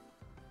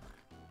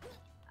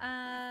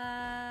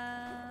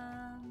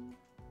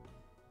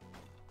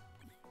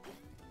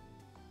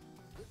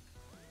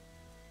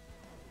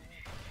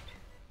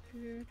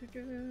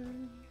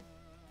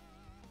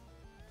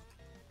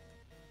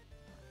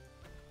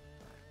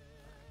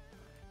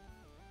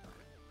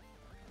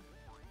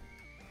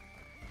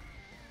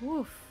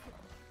 Woof.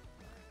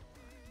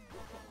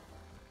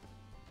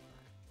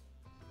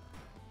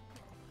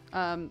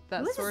 That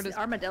Who is sword this is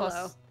armadillo?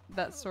 plus,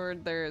 that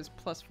sword there is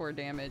 +4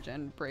 damage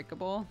and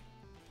breakable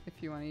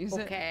if you want to use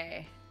it.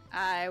 Okay,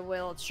 I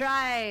will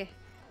try.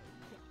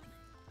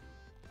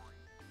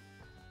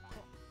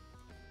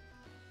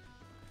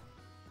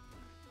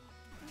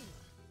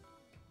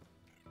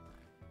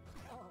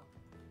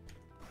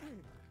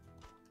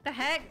 The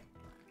the heck?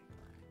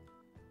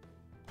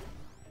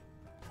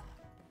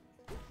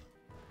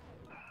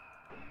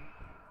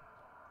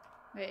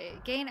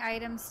 Wait, gain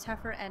items,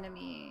 tougher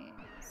enemies.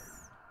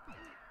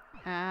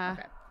 Ah,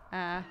 Okay.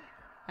 ah.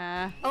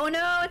 Oh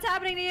no, what's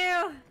happening to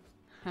you?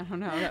 I don't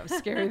know. That was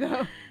scary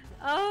though.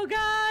 Oh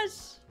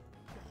gosh.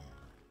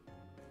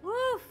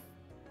 Woof.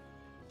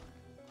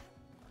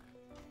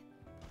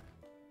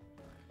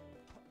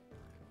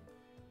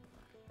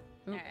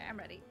 Oop, Alright, I'm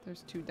ready.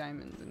 there's 2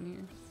 diamonds in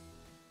here.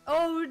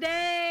 Oh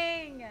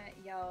dang!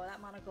 Yo,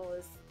 that monocle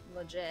is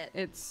legit.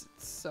 It's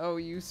so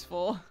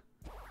useful.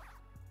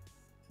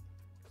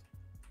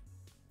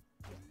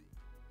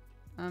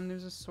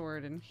 There's a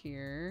sword in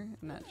here,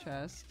 in that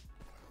chest.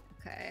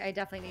 Okay, I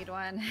definitely need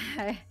one.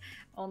 I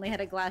only had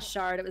a glass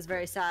shard. It was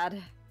very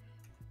sad.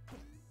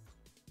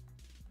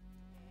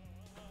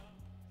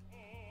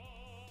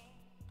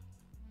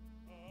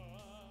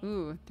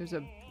 Ooh, there's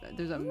a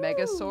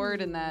mega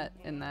sword in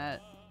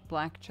that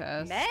black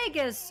chest.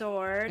 Mega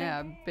sword.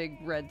 Yeah, big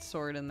red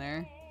sword in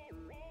there.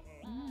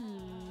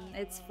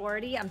 It's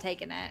 40. I'm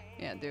taking it.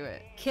 Yeah, do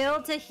it.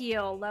 Kill to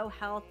heal. Low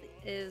health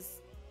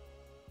is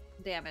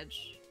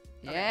damage.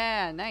 Okay.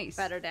 Yeah, nice.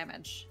 Better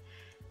damage.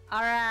 All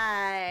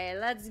right,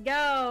 let's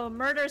go.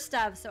 Murder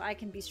stuff so I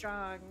can be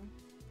strong.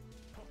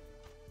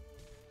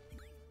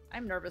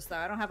 I'm nervous though.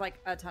 I don't have like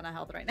a ton of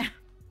health right now.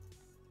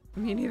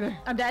 Me neither.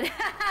 I'm dead.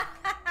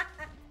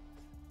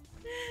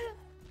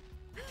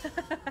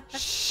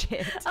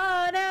 Shit.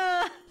 Oh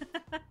no.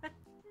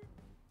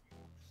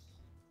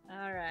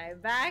 All right,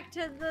 back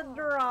to the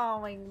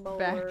drawing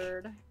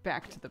board.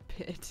 Back to the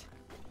pit.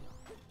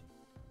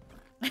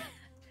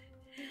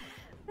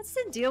 What's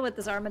the deal with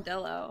this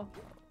armadillo?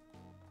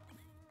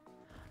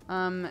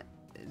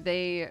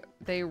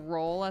 They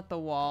roll at the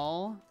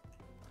wall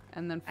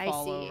and then I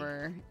fall see.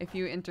 over. If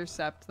you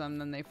intercept them,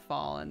 then they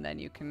fall and then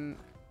you can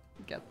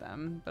get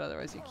them, but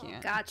otherwise you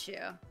can't. Got you.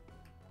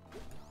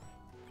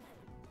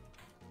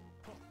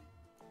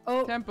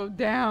 Oh, Tempo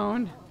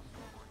down.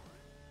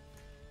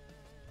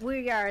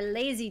 we are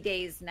lazy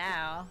days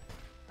now.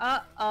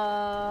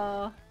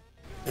 Uh-oh.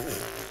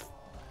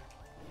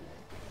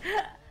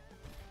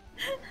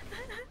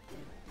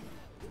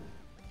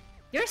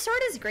 Your sword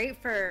is great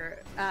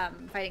for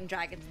fighting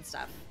dragons and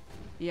stuff.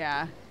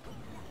 Yeah.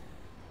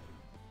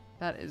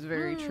 That is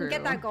very true.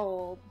 Get that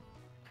gold.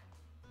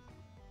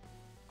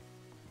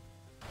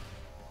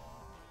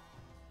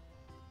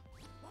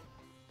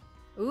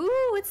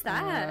 Ooh, what's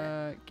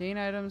that? Gain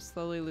items,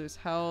 slowly lose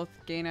health.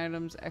 Gain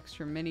items,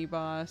 extra mini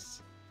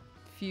boss.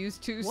 Fuse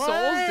 2 souls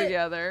What?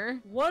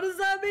 together. What does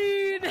that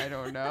mean? I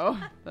don't know.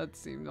 That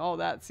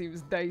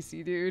seems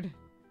dicey, dude.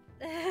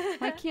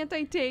 Why can't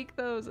I take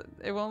those?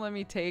 It won't let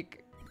me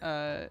take,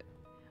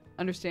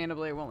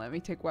 understandably it won't let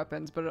me take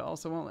weapons, but it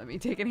also won't let me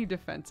take any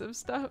defensive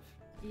stuff.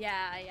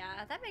 Yeah,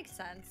 that makes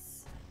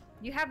sense.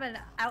 You have an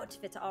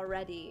outfit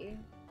already.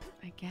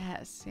 I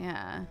guess,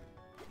 yeah.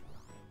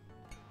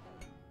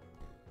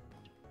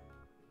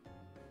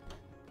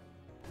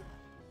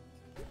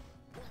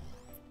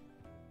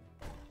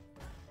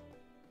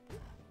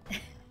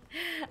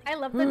 I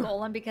love the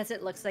golem because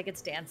it looks like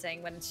it's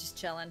dancing when it's just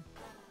chilling.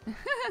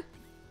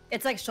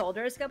 It's like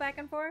shoulders go back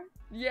and forth.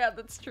 Yeah,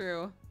 that's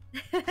true.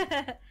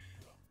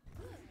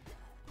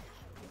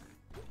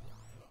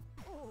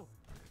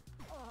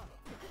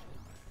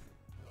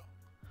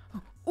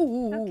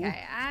 Ooh.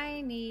 Okay,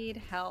 I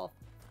need help.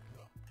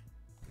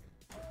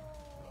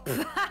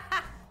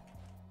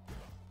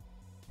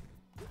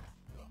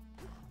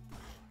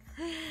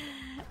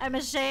 I'm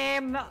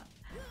ashamed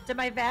to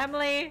my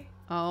family.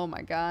 Oh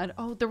my god.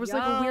 Oh, there was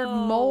like a weird Yo.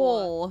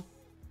 mole.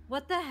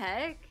 What the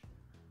heck?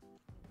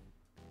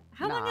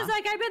 How long Nah. has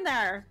that guy been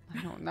there?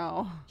 I don't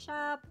know.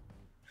 Shop.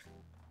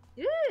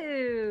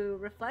 Ooh,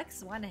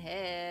 reflects 1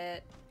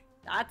 hit.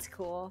 That's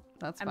cool.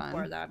 That's I'm fun.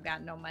 poor though. I've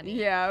got no money.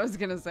 Yeah, I was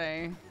gonna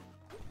say.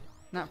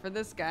 Not for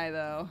this guy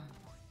though.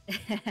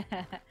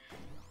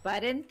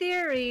 But in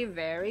theory,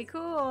 very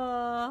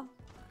cool.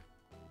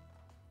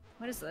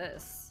 What is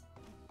this?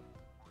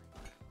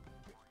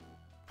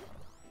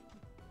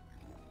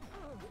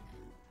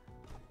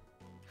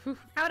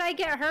 How'd I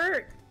get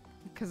hurt?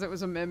 Because it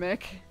was a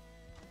mimic.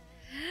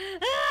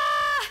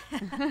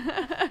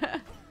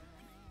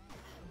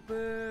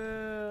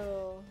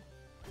 Boo.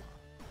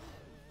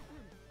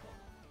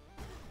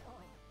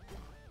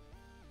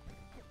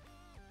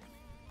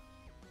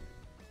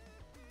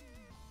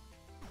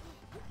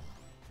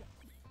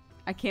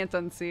 I can't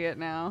unsee it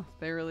now.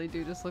 They really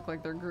do just look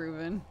like they're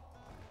grooving.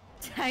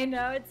 I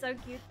know, it's so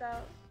cute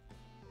though.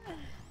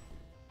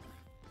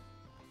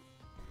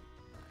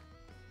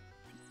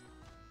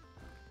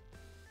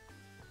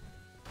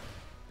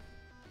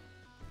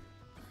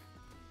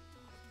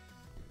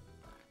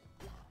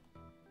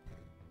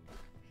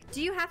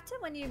 Do you have to,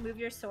 when you move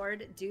your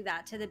sword, do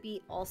that to the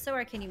beat also,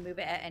 or can you move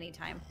it at any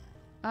time?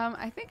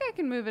 I think I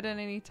can move it at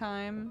any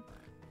time.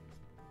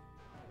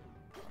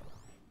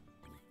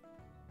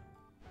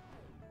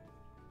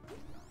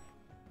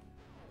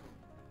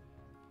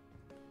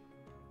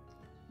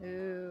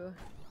 Ooh.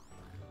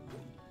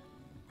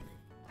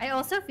 I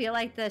also feel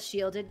like the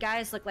shielded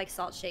guys look like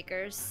salt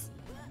shakers.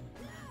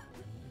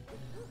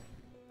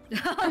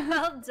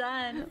 Well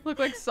done. Look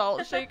like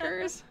salt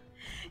shakers.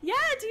 Yeah,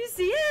 do you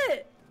see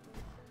it?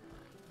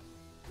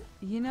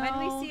 You know. When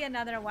we see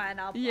another one,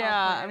 I'll Yeah,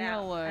 I'll I'm point it gonna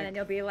out, look. and then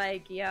you'll be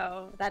like,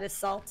 "Yo, that is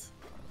salt."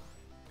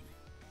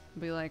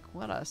 Be like,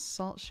 what a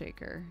salt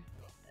shaker.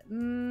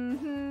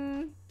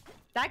 Mm-hmm.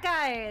 That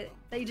guy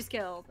that you just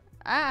killed.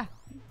 Ah,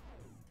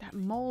 that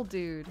mole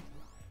dude.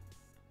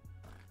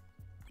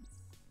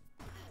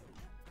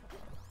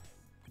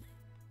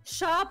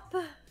 Shop.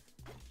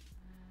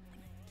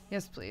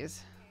 Yes,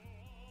 please.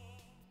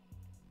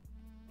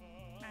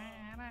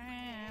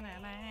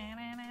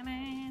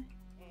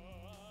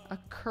 A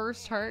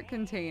cursed heart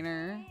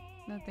container.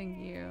 No, thank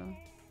you.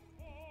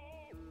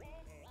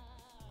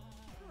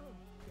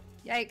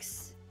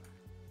 Yikes.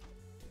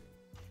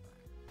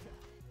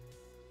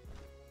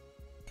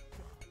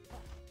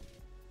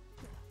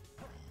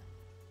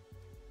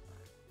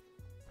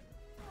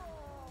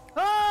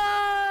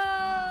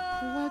 Oh!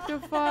 What the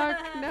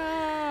fuck?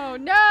 No!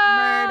 No!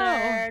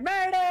 Murder!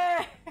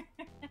 Murder!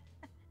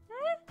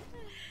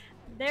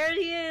 There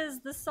he is,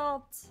 the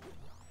salt.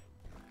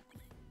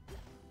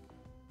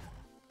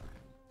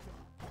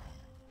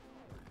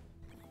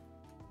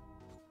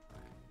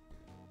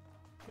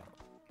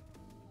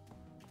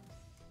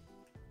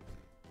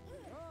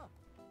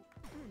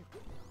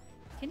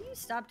 Can you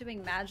stop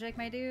doing magic,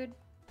 my dude?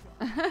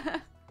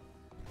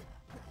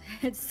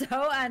 It's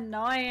so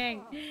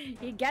annoying.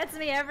 He gets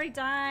me every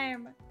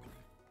time.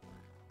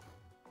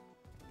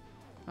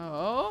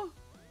 Oh?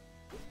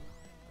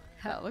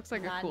 That looks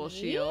like a cool Nani?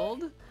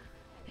 shield.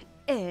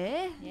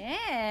 Eh?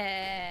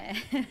 Yeah.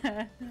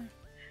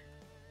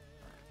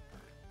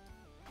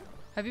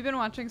 Have you been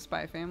watching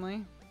Spy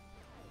Family?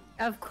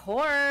 Of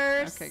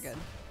course. Okay, good.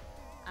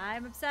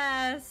 I'm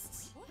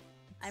obsessed.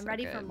 I'm So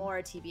ready for good. more,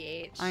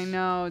 TBH. I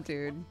know,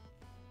 dude.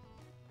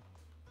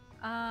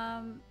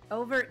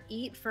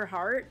 Overeat for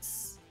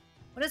hearts.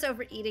 What does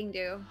overeating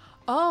do?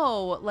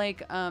 Oh,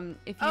 like, if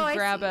you Oh, I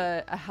grab see.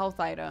 a health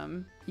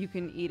item, you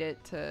can eat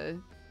it to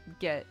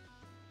get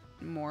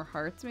more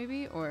hearts,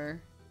 maybe?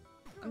 Or...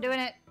 I'm doing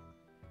it.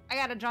 I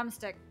got a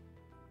drumstick.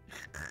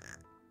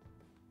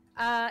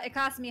 It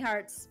costs me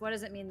hearts. What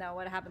does it mean, though?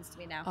 What happens to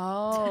me now?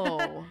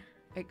 Oh,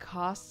 it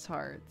costs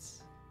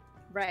hearts.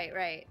 Right,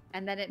 right.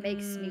 And then it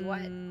makes me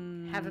what?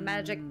 Have a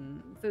magic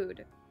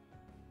food.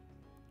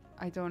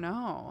 I don't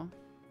know.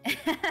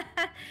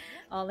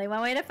 Only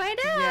one way to find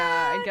out.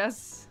 Yeah, I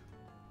guess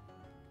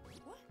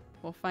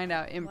we'll find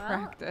out in Well.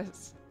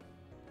 practice.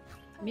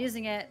 I'm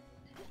using it.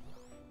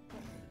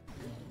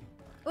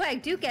 Oh, I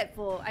do get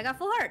full. I got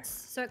full hearts.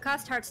 So it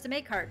costs hearts to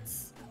make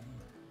hearts.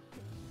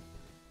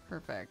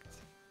 Perfect.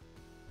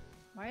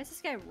 Why is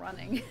this guy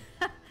running?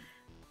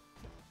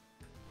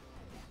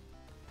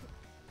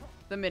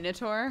 The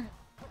Minotaur,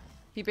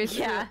 he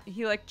basically, Yeah.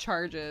 he like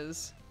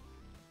charges.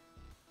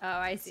 Oh,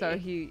 I see. So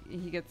he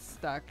gets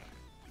stuck.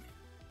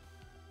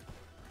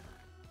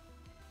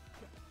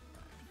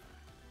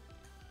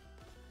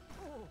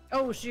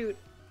 Oh, shoot.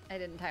 I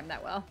didn't time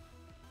that well.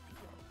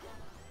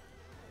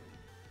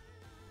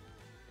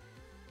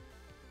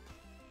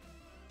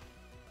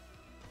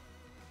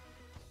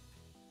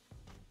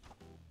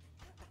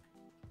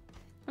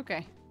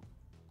 Okay.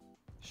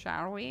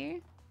 Shall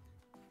we?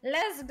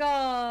 Let's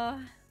go.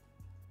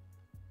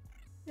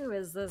 Who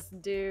is this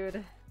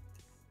dude?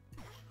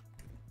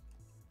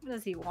 What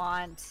does he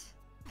want?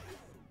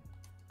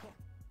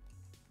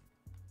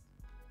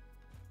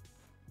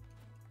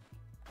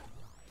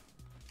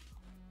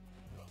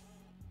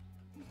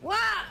 Wah!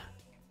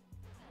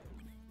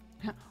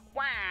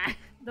 Wah!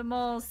 The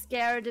mole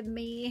scared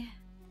me.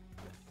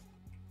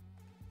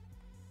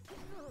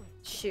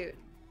 Shoot.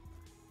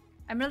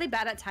 I'm really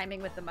bad at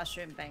timing with the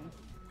mushroom thing.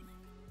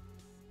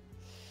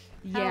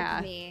 Help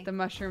Yeah, me. the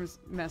mushrooms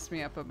mess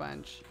me up a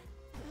bunch.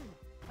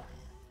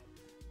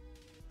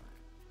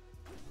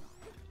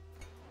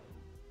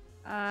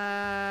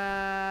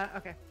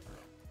 Okay.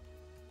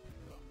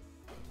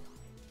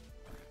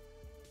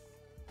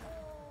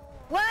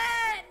 What?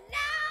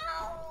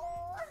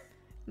 No!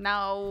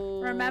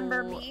 No.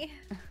 Remember me.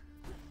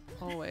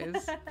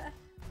 Always.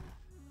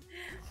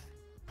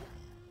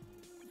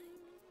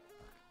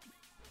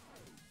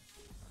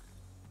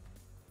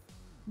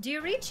 Do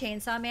you read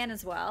Chainsaw Man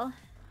as well?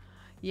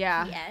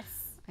 Yeah. Yes.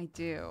 I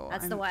do.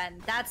 That's the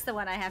one. That's the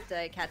one I have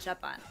to catch up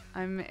on.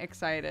 I'm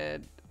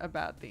excited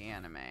about the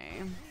anime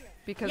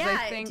because Yeah,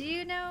 I think. do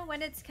you know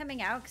when it's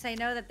coming out? Because I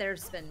know that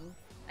there's been.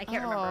 I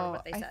can't remember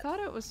what they said. I thought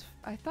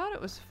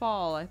it was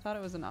fall. I thought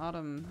it was an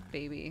autumn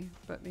baby,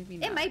 but maybe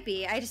not. It might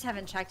be. I just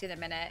haven't checked in a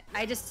minute.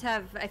 I just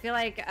have. I feel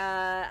like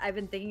I've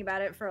been thinking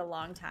about it for a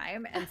long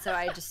time, and so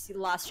I just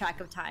lost track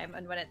of time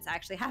and when it's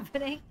actually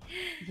happening.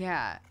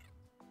 Yeah.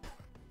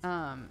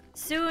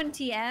 Soon,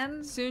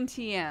 TM. Soon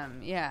TM.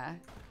 Yeah.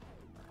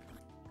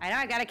 I know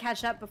I gotta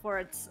catch up before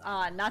it's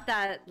on. Not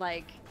that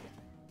like.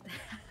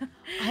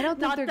 I don't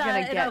think Not they're that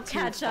gonna it'll get too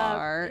catch up.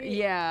 far.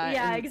 Yeah.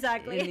 Yeah, in-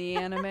 exactly. In the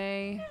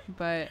anime,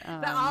 but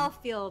But I'll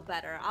feel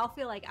better. I'll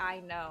feel like I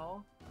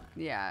know.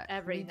 Yeah.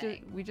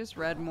 Everything. We just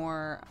read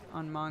more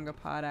on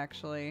MangaPod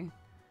actually.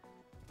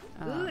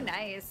 Ooh,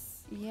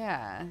 nice.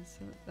 Yeah,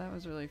 so that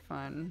was really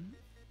fun.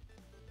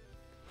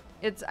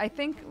 I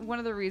think one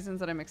of the reasons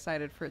that I'm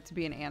excited for it to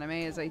be an anime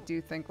is I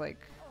do think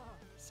like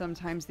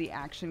sometimes the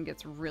action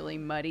gets really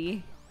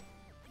muddy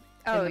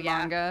in the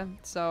manga.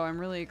 So I'm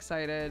really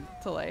excited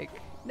to like,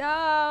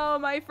 no,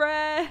 my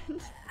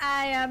friend.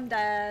 I am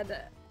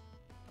dead.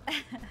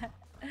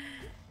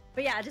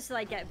 But yeah, just to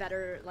like get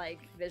better like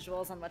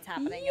visuals on what's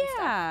happening and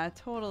stuff. Yeah,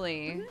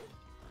 totally.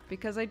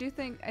 Because I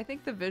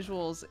think the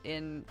visuals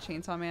in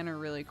Chainsaw Man are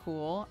really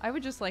cool. I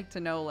would just like to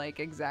know like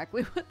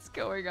exactly what's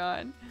going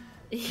on.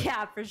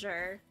 Yeah, for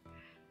sure.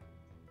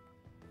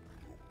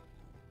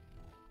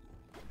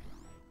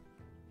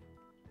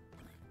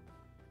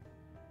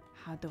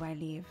 How do I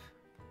leave?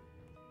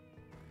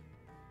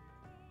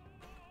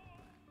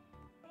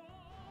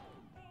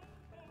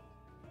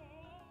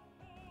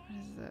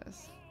 What is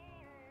this?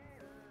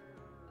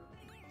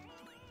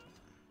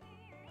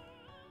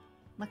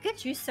 Look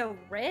at you, so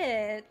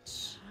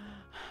rich.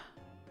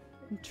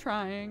 I'm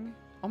trying.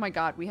 Oh my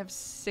god, we have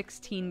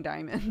 16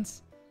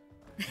 diamonds.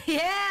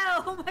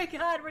 Yeah, oh my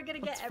god, we're gonna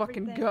Let's get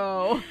everything. fucking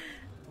go.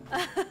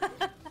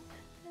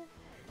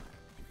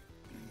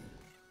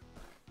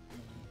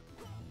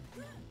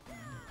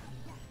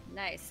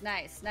 Nice,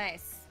 nice,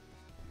 nice.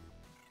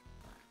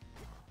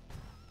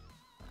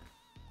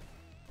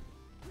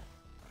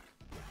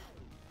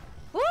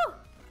 Woo!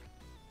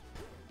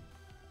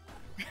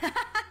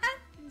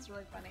 It's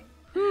really funny.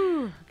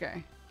 Whew,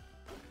 okay.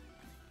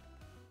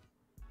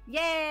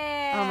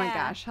 Yeah! Oh my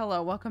gosh,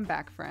 hello, welcome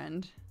back,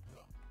 friend.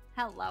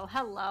 Hello,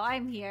 hello,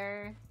 I'm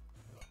here.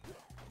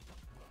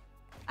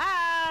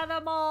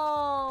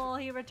 Animal!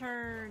 He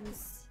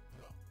returns.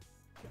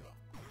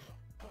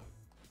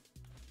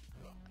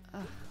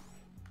 Ugh.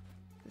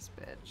 This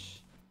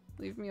bitch.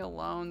 Leave me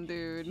alone,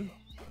 dude.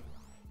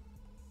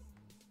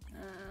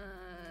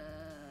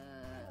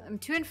 I'm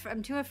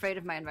too afraid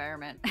of my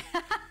environment.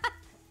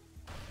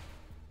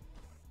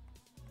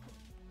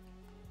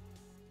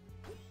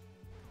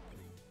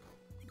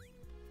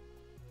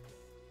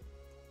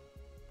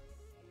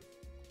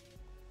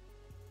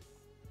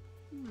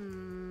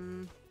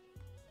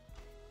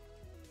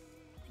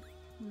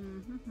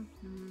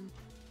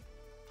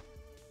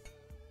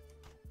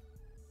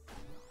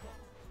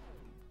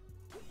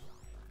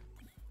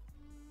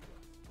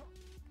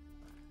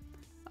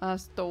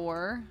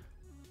 Store.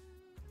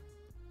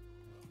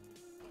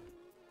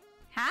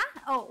 Huh?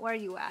 Oh, where are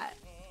you at?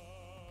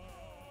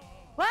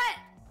 What?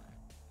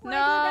 Why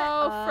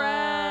No,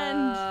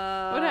 friend.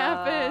 What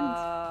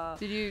happened?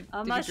 Did you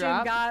A did mushroom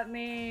you drop? got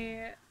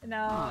me. No,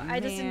 Aw, I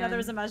just didn't know there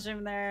was a man.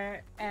 mushroom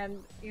there,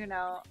 and you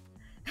know,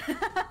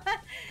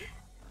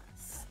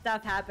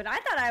 stuff happened. I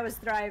thought I was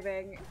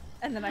thriving,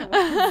 and then I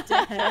was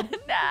dead.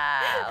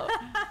 No.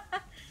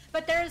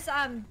 But there's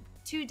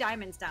 2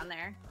 diamonds down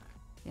there.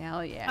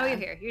 Hell yeah. Oh, you're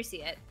here. You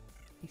see it.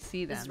 I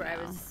see them This is where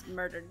now. I was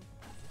murdered.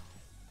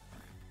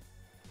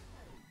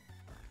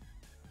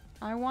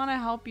 I want to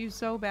help you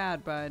so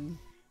bad, bud.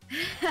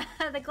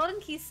 The golden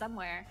key's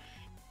somewhere.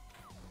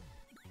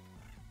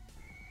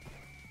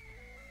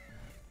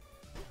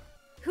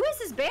 Who is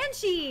this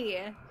banshee?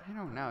 I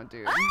don't know,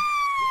 dude.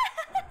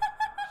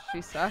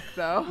 She sucked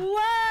though.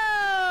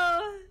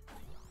 Whoa!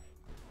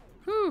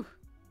 Whew.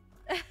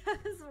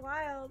 That's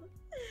wild.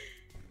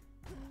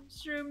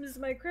 Shrooms is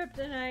my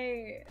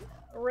kryptonite.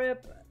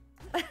 Rip.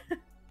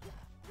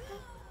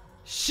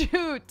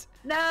 Shoot.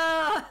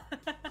 No!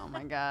 Oh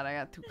my god, I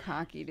got too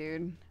cocky,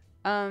 dude.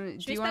 Should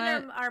Do we you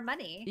spend want our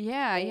money?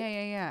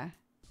 Yeah.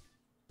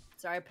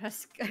 Sorry, I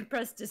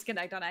pressed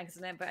disconnect on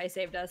accident, but I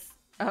saved us.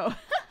 Oh.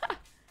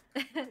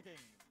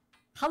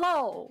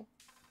 Hello!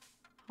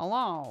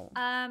 Hello.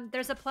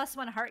 There's a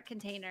 +1 heart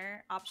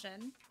container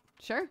option.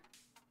 Sure.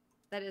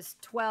 That is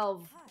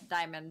 12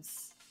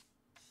 diamonds.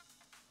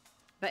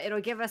 But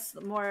it'll give us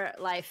more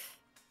life.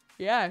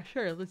 Yeah,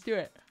 sure. Let's do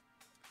it.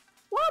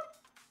 Whoop!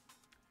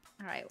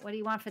 Alright, what do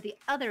you want for the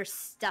other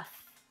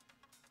stuff?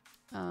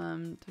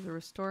 There's a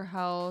restore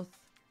health,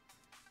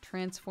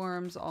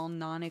 transforms all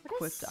non-equipped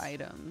What is-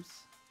 items.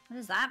 What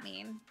does that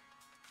mean?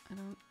 I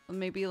don't.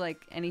 Maybe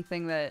like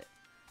anything that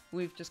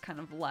we've just kind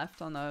of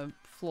left on the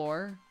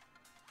floor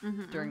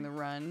during the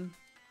run.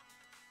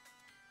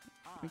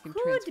 We can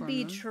Could transform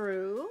be them.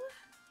 true.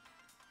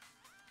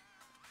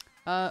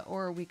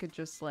 Or we could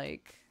just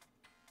like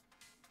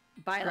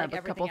Buy grab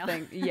like a couple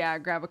everything else. things. Yeah,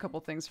 grab a couple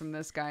things from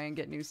this guy and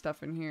get new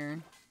stuff in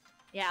here.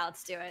 Yeah,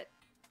 let's do it.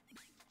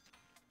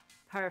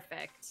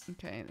 Perfect.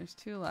 Okay, there's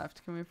 2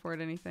 left. Can we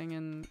afford anything?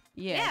 And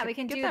Yeah, we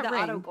can get do that the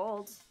ring. auto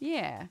gold.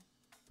 Yeah.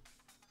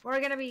 We're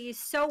gonna be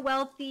so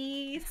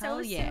wealthy. Hell so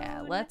yeah.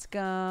 soon. Let's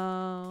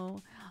go.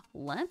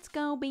 Let's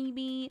go,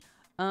 baby.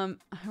 I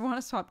want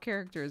to swap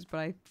characters, but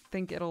I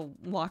think it'll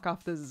lock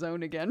off the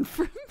zone again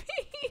for me.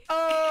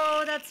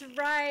 Oh, that's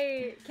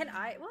right. Can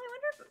I? Well, I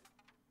wonder if.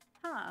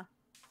 Huh.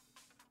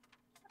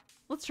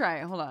 Let's try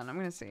it. Hold on. I'm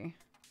gonna see.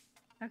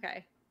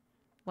 Okay.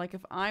 Like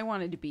if I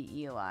wanted to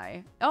be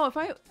Eli. Oh, if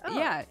I. Oh,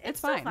 yeah, it's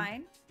still fine.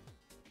 fine.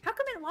 How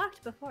come it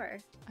locked before?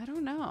 I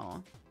don't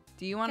know.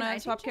 Do you want Can I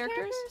to swap change your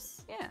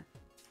characters? Yeah.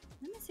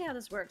 Let me see how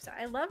this works.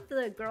 I love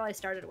the girl I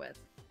started with.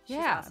 She's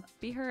Yeah. awesome.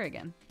 Be her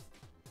again.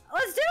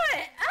 Let's do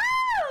it!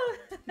 Oh!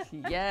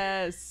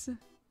 Yes.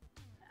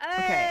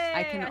 Okay. Hey,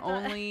 I can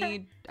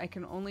thought- I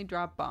can only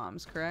drop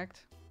bombs,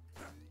 correct?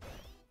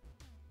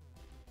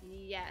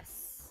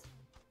 Yes.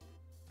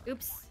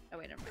 Oops. Oh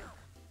wait, never mind.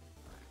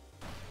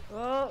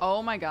 Oh,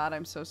 Oh my god,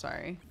 I'm so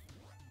sorry.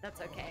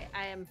 that's okay.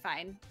 I am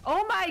fine.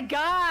 Oh my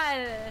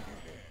god!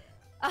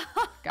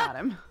 Got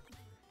him.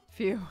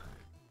 Phew.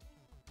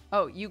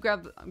 Oh, you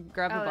grab the Oh,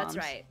 bombs. that's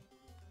right.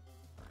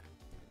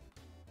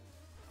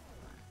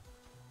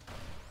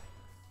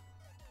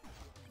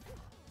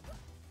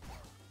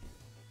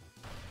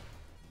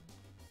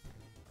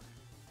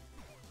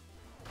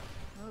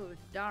 Oh,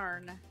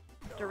 darn.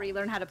 Have to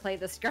relearn how to play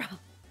this girl.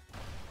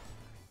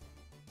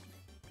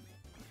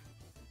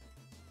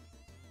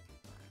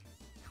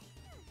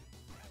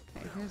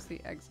 Okay, here's the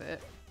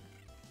exit.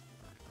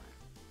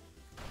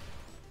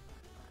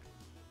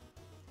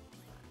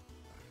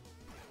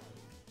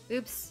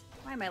 Oops.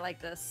 Why am I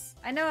like this?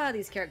 I know how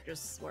these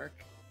characters work.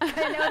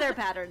 I know their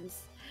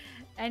patterns.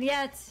 And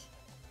yet,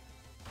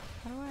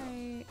 How do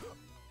I...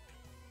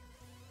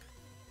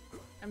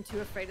 I'm too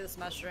afraid of this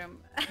mushroom.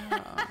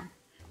 Oh.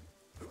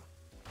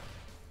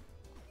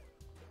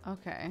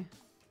 Okay.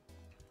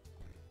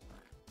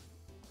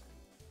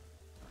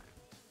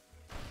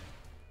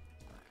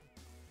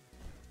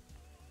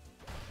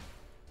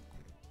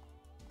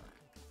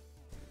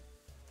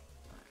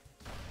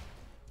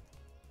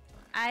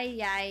 Ay,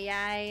 ay,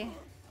 ay.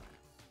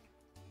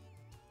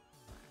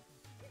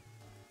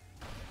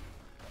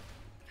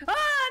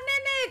 Oh,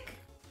 Mimic!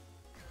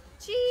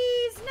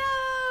 Cheese,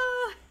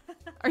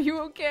 no! Are you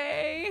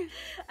okay?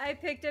 I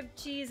picked up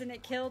cheese and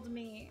it killed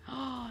me.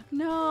 Oh,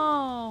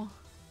 no.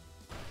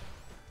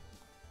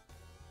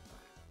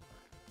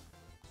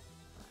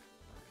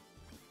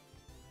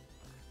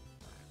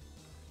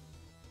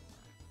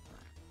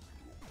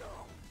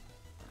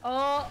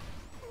 Oh!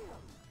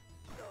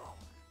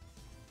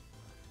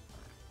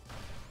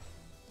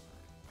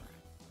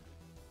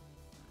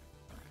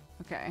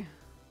 Okay.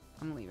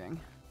 I'm leaving.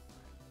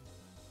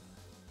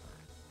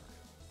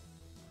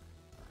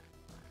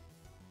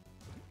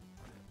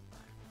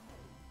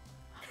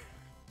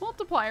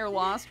 Multiplier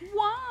lost.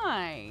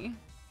 Why?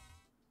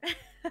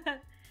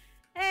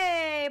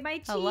 Hey, my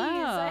cheese! Hello.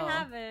 I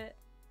have it.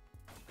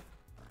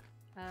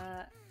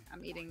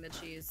 I'm eating the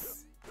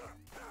cheese.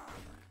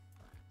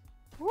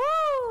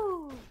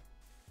 Woo!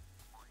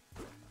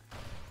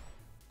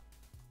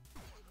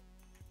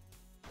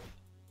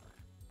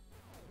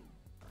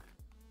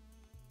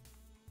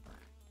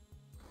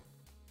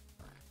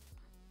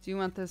 Do you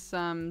want this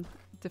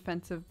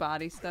defensive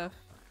body stuff?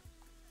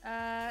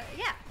 Yeah.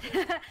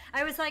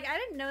 I was like, I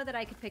didn't know that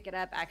I could pick it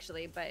up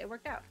actually, but it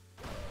worked out.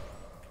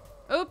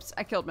 Oops,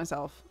 I killed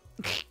myself.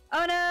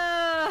 Oh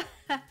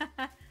no!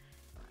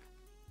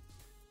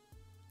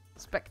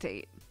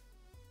 Spectate.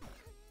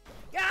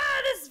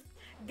 Ah, this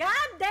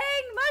god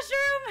dang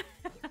mushroom!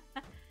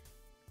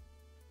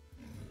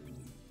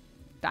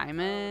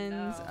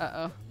 Diamonds. no.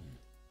 Uh-oh.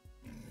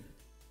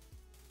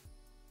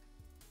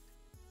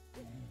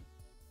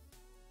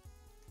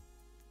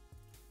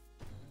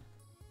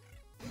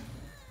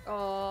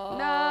 Oh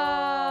No!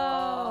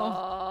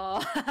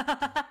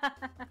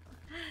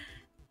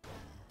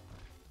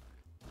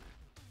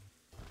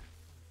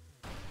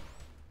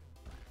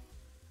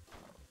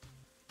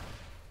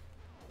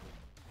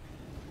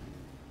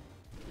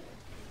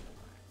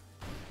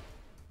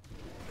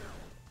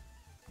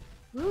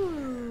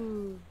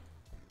 Ooh.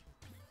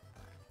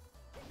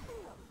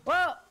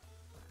 Whoa!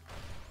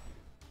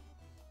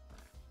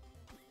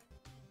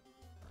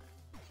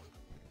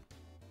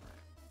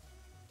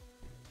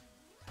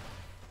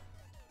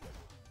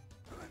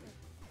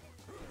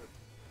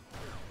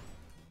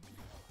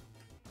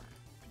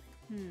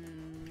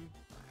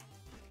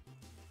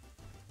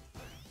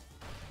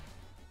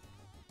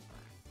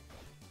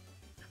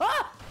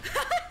 Oh!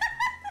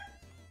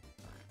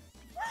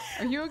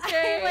 Are you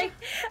okay? Like,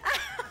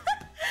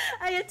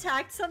 I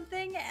attacked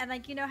something, and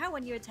like, you know how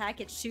when you attack,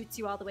 it shoots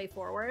you all the way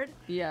forward?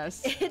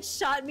 Yes. It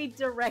shot me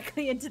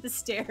directly into the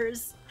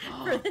stairs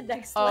for the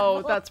next Oh,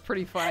 level. that's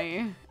pretty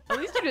funny. At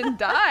least you didn't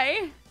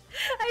die.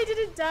 I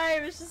didn't die,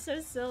 it was just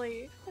so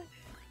silly.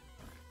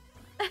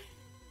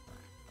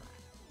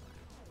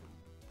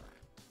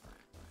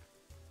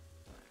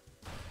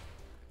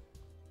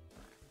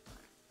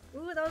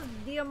 Ooh, those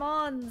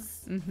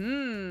diamonds!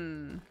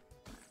 Mm-hmm.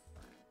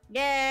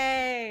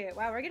 Yay!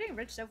 Wow, we're getting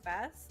rich so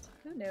fast.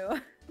 Who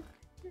knew?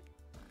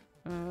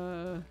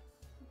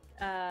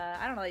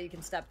 I don't know that you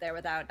can step there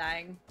without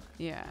dying.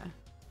 Yeah.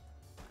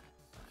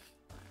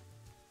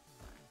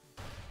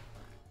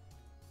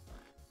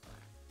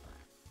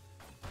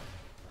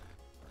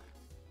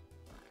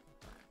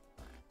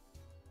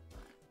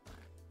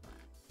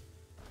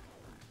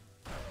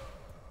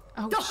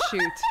 Oh,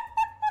 shoot.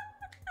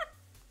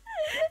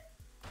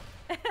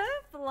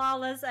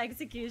 Flawless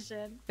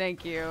execution.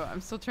 Thank you.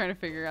 I'm still trying to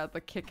figure out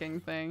the kicking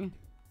thing.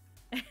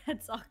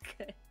 It's all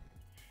good.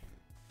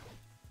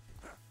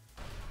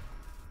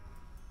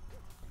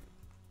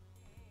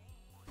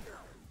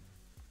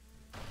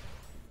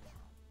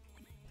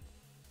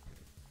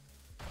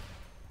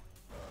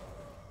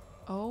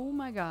 Oh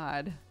my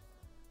god.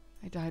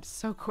 I died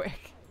so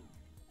quick.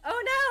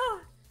 Oh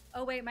no!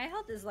 Oh wait, my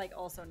health is like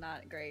also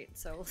not great,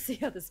 so we'll see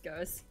how this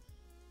goes.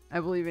 I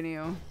believe in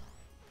you.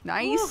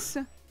 Nice.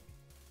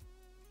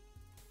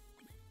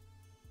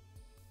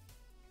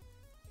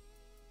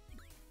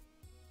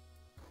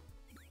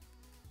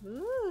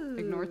 Ooh.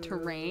 Ignore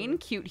terrain.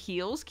 Cute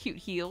heals. Cute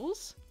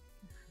heals.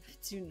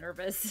 Too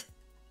nervous.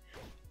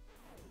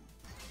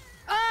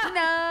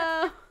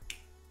 No.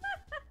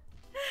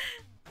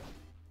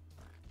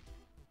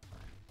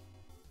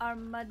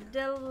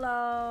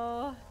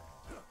 Armadillo.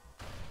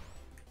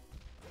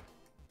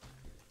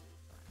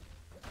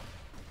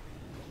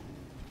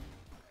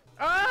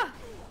 Ah!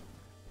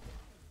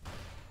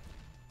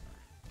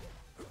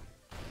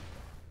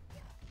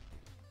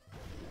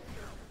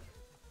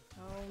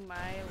 Oh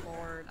my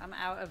lord. I'm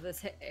out of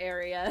this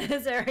area.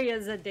 This area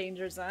is a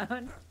danger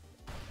zone.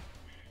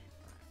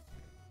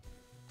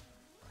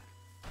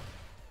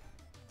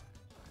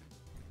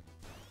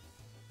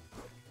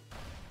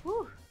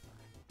 Whew.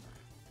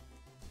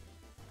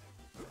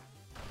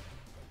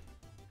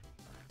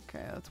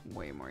 Okay, that's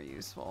way more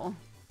useful.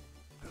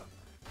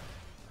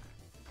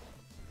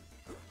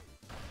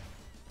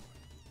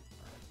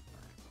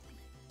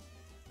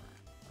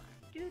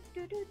 Do,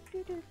 do, do,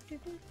 do, do, do,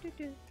 do,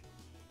 do.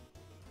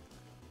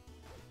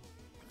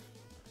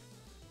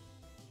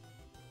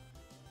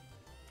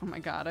 Oh my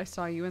god, I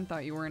saw you and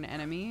thought you were an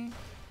enemy.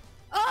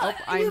 Oh,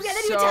 I'm you get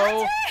it, you so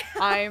attacked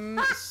me? I'm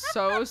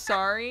so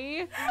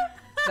sorry.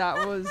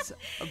 That was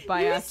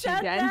by You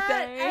said that,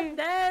 accidente. and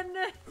then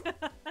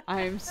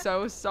I'm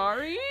so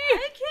sorry.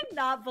 I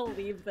cannot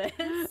believe this.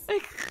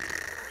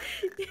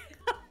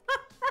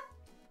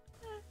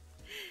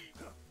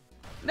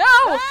 No!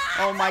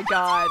 Oh my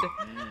god.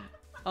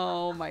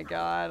 Oh my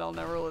god, I'll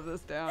never live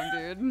this down,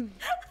 dude.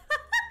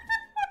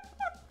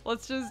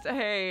 Let's just,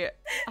 hey,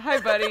 hi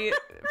buddy,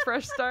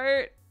 fresh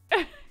start.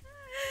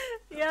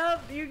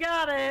 Yep, you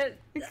got it.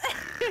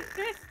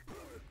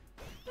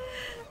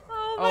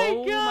 Oh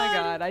Oh my god. my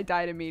god, I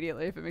died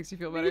immediately if it makes you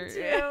feel better. Me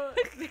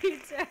too. Me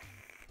too.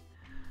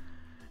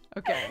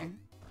 Okay.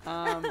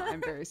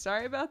 I'm very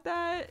sorry about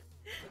that.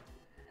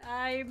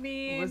 I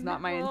mean, It was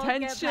not my we'll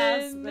get past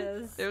intention.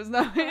 this. It was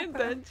not my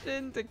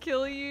intention to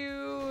kill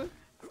you.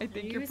 I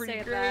think You you're pretty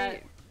say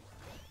great.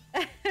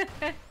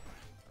 that.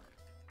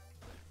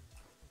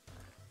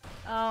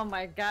 Oh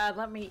my god,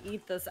 let me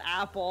eat this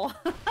apple.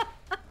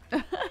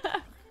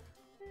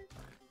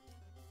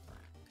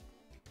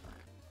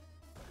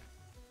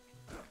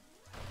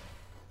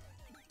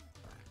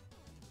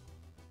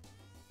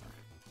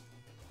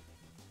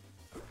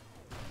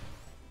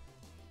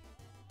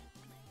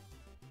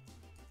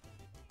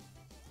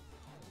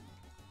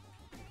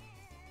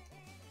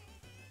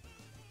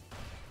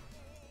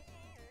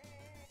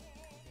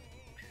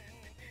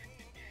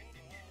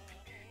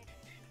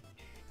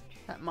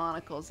 That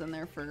monocle's in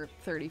there for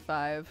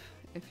 35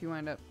 if you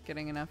wind up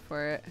getting enough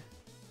for it.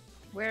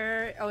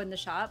 Where? Oh, in the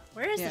shop?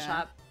 Where is the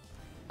Yeah.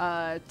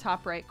 shop?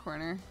 Top right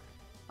corner.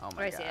 Oh Oh,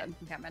 my I god. see it.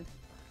 I'm coming.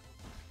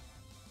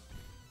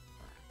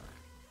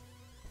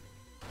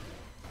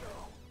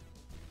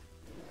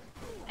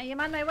 I am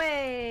on my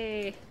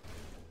way.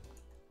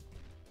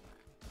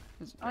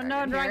 There's a Oh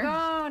no, dragon here.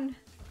 dragon!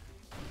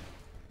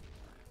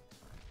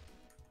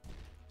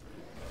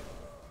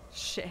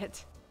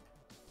 Shit.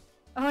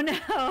 Oh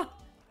no!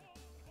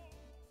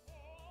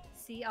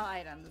 See all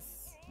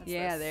items. What's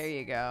Yeah, this? there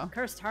you go.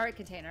 Cursed heart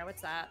container.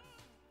 What's that?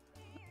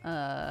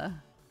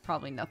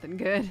 Probably nothing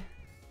good.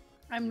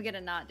 I'm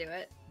gonna not do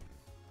it.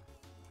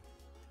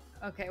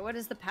 Okay, what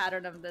is the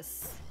pattern of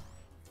this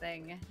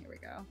thing? Here we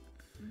go.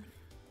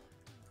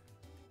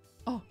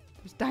 Oh,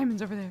 there's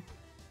diamonds over there.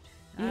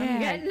 I'm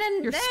getting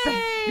in your,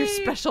 there! your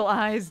special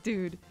eyes,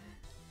 dude.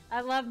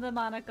 I love the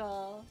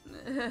monocle.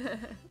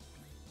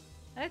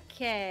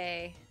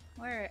 Okay,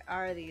 where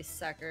are these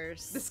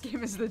suckers? This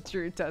game is the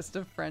true test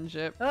of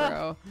friendship, Ugh.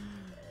 bro.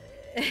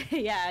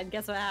 Yeah, and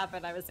guess what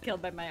happened? I was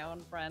killed by my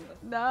own friend.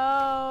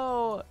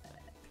 No.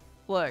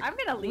 Look, I'm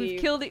gonna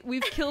leave.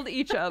 We've killed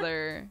each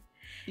other.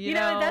 You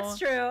know, that's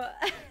true.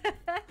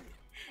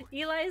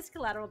 Eli's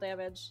collateral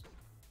damage.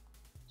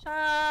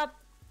 Chop.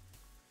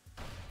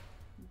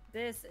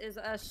 This is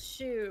a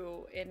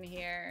shoe in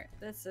here.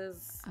 This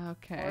is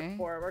Okay. We're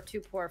poor. We're too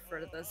poor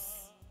for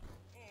this.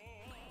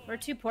 We're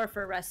too poor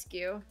for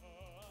rescue.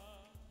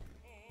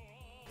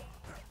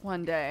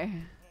 One day.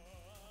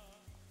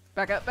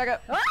 Back up, back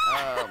up.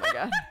 Oh my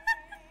god.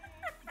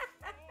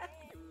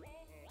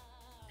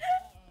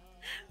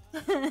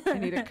 I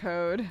need a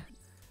code.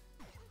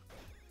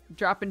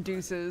 Dropping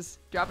deuces.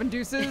 Dropping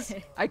deuces.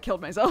 I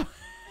killed myself.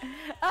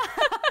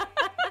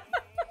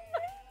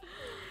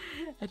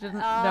 I didn't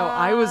know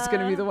I was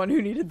gonna be the one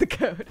who needed the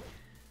code.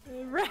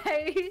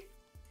 Right.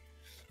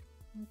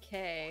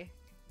 Okay.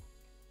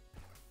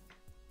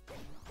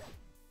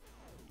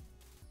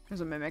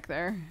 There's a mimic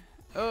there.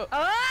 Oh,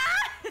 Ah!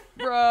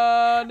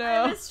 bro, no.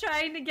 I was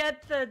trying to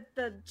get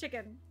the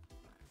chicken.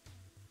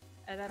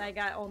 And then I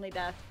got only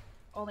death.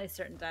 Only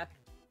certain death.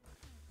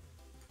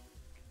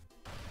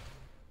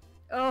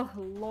 Oh,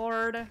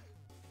 Lord.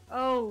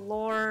 Oh,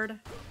 Lord.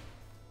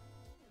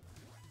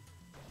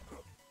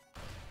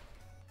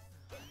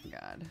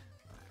 God.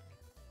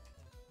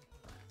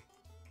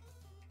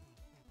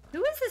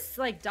 Who is this,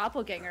 like,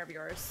 doppelganger of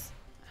yours?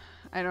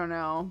 I don't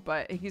know,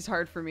 but he's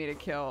hard for me to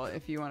kill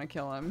if you want to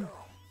kill him.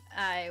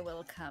 I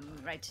will come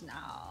right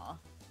now.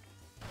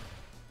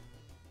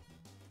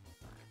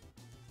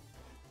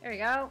 There we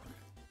go.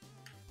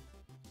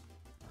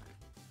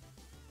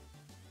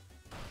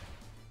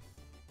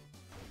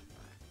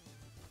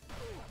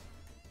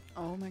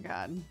 Oh my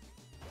god.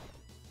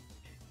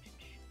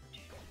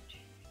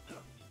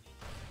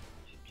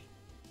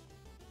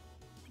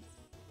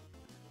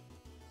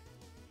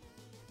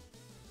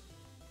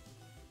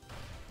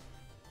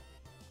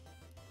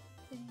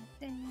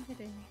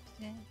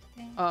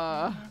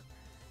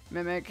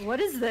 Mimic. What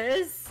is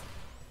this?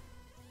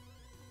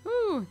 Ooh,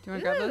 do you want to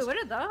grab Ooh, those? what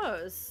are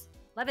those?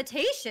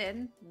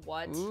 Levitation?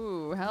 What?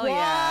 Ooh, hell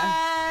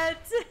yeah.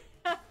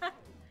 What?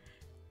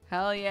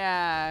 Hell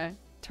yeah.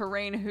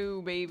 Terrain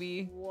who,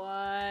 baby?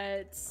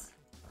 What?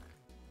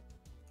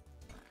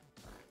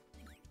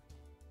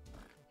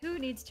 Who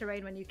needs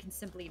terrain when you can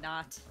simply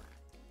not?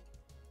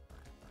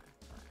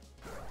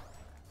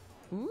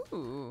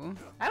 Ooh,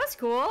 That was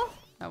cool.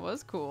 that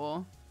was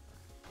cool.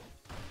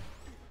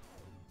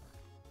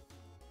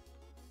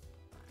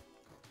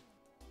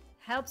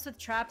 Helps with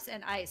traps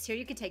and ice. Here,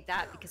 you can take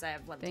that because I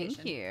have levitation.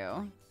 Thank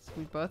you. So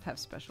we both have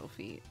special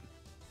feet.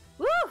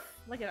 Woo!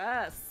 Look at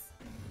us.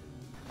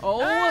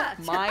 Oh Ah!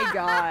 my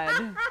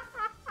god.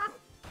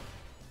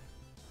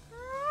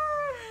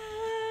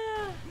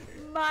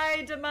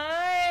 My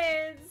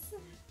demise.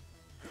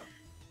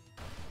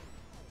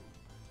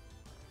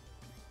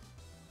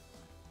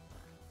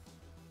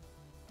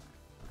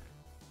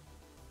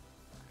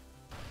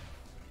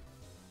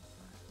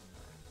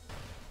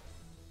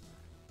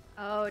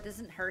 Oh, it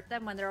doesn't hurt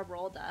them when they're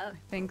rolled up.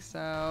 I think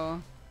so.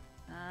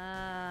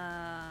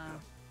 Ah.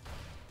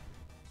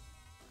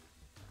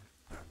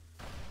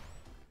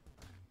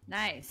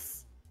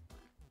 Nice.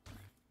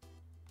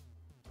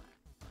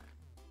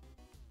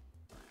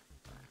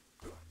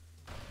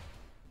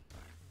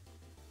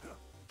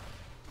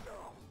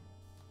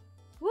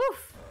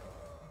 Woof.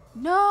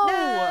 No! No!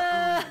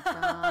 Oh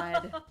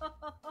my god.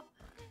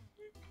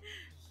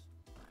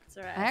 It's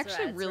alright. I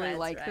actually really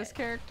like this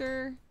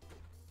character.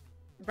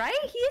 Right?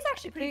 He is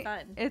actually pretty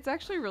fun. It's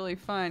actually really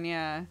fun,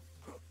 yeah.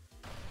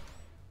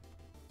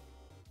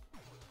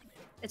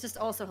 It's just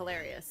also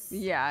hilarious.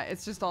 Yeah,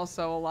 it's just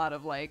also a lot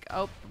of like,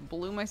 oh,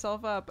 blew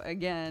myself up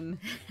again.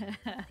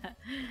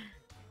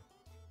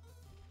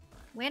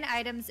 Win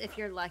items if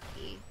you're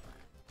lucky.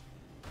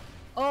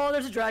 Oh,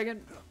 there's a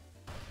dragon.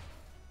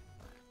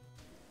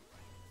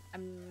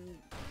 I'm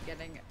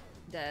getting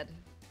dead.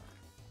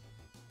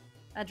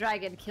 A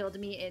dragon killed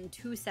me in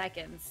 2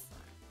 seconds.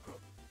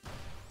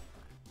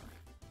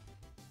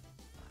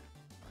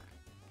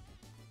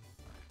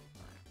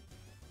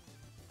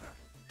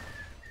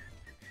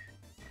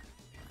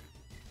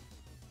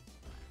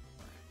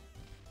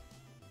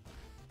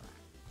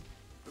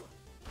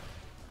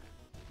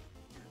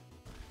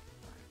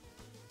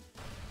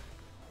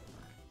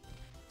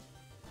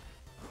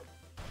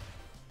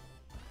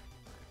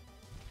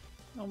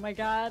 Oh my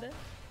god.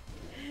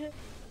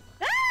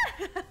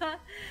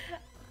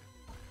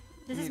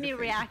 This is Need me a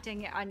favor.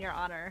 reacting on your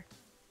honor.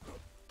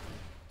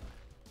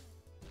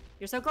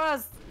 You're so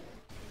close.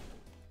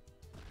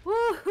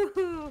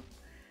 Woo!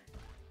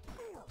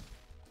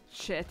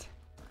 Shit.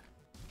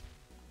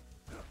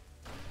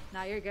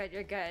 No, you're good.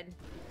 You're good.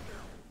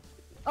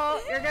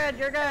 Oh, you're good.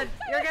 You're good.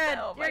 You're good.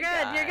 Oh you're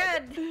my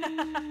good. You're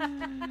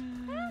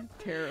good.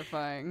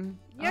 Terrifying.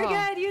 You're Oh,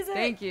 good. Use it.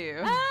 Thank you.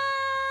 Ah!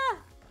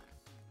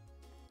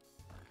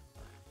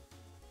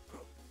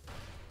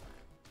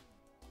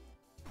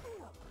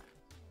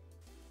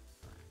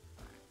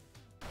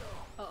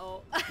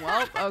 Uh-oh.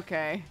 Well,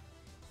 okay.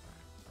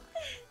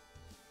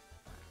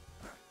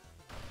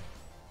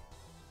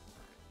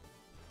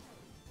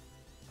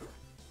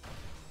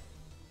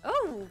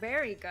 Oh,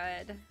 very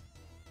good.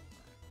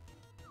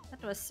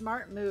 That was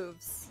smart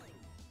moves.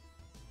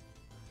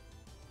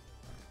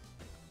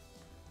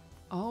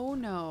 Oh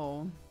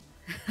no.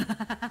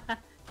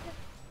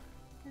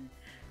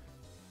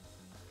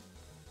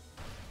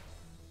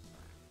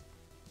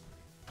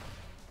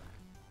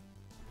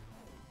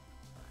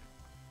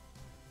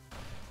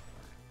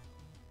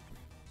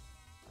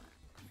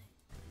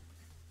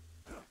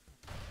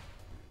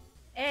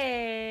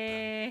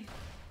 Hey,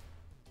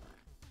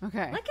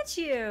 Okay. look at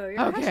you. You're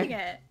Okay. crushing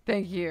it.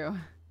 Thank you.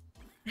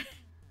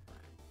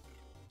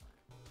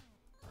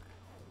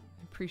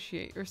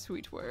 Appreciate your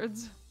sweet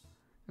words.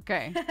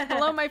 Okay.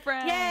 Hello, my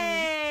friend.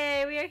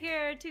 Yay! We are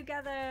here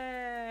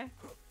together.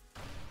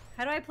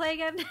 How do I play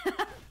again?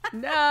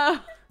 No.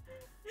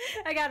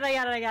 I got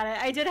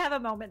it. I did have a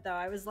moment though.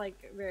 I was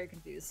like very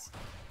confused.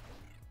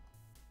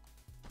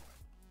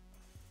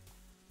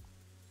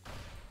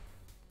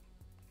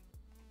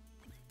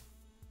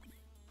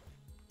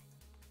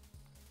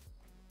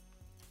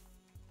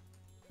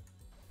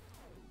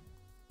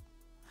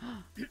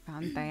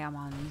 Found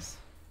diamonds.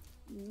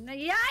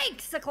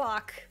 Yikes! A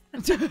clock. I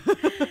don't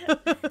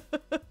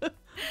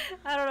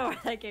know where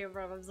that came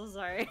from. I'm so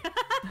sorry.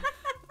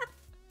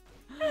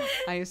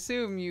 I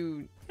assume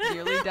you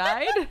nearly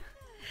died?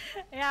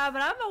 Yeah,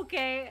 but I'm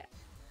okay.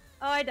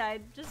 Oh, I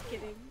died. Just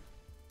kidding.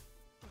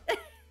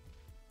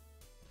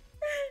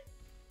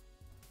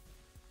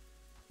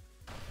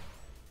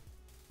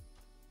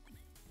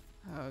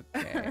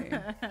 Okay.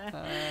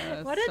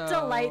 What a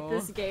delight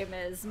this game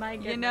is. My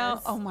goodness. You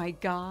know, oh my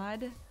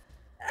god.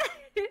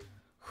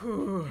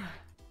 Whew.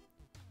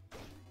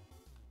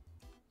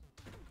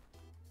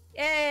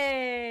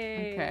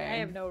 Yay! Okay. I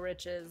have no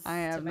riches. I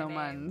have to my no name.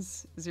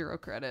 muns. 0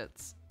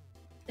 credits.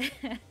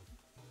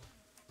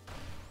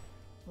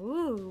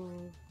 Ooh.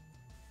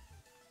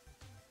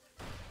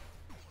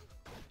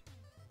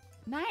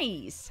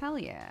 Nice. Hell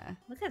yeah.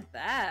 Look at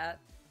that.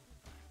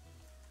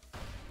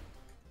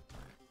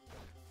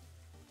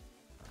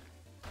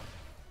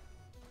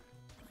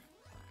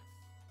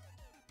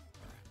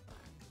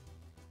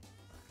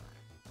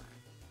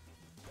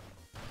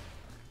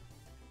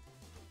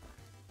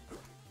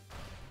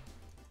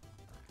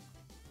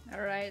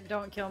 All right,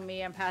 don't kill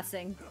me. I'm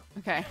passing.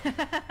 Okay.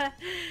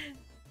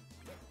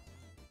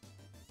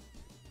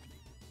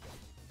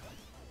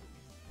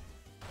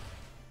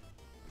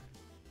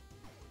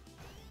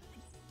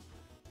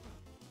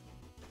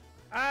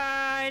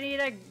 I need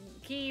a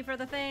key for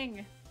the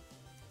thing.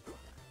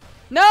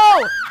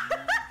 No!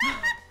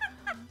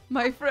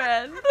 My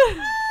friend.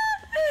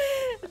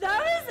 That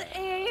was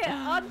a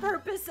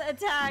on-purpose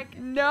attack.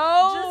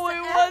 No, Just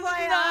it was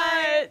FYI.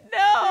 not. There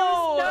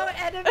No. was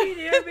no enemy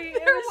near me.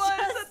 It There was was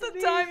just at the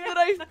me. time that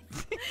I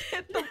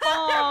hit the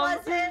bomb.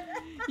 There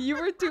wasn't. You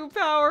were too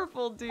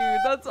powerful, dude.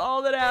 That's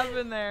all that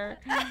happened there.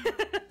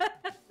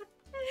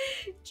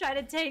 Try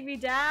to take me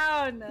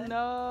down.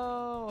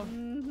 No.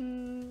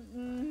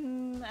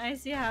 I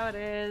see how it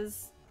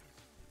is.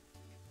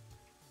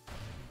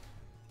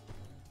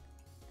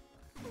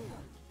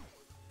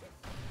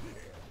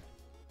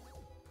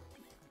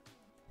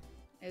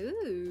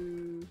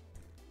 Ooh.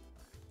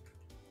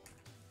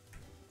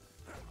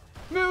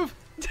 Move.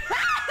 I'm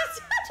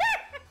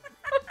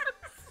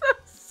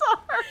so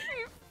sorry.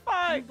 You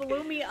Fuck.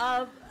 blew me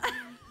up.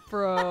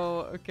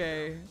 Bro,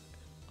 okay.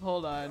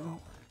 Hold on.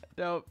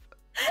 Nope.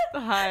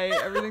 Hi,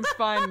 everything's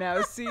fine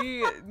now.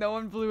 See? No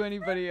one blew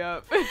anybody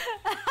up.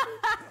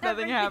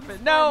 Nothing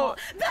happened. No!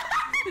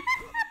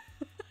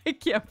 I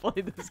can't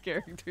play this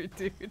character,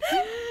 dude.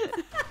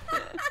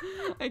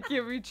 I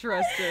can't be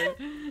trusted.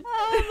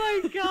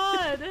 Oh my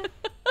god.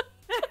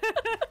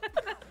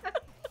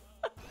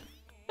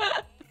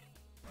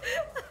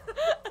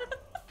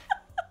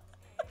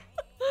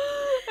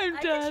 I'm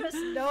I done. can trust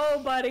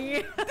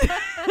nobody.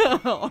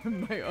 Oh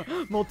my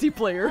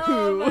multiplayer.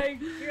 Oh Who? my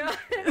god.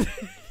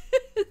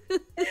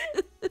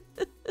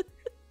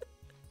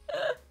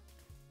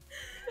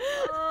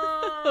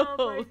 Oh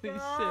my Holy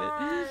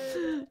god.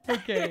 shit.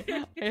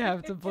 Okay, I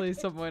have to play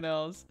someone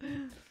else.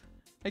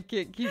 I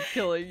can't keep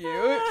killing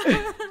you.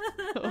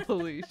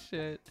 Holy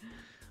shit.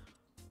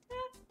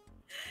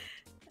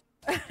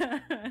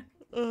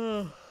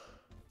 Ugh.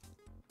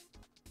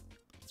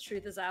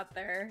 Truth is out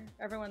there.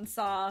 Everyone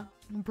saw.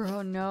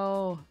 Bro,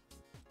 no.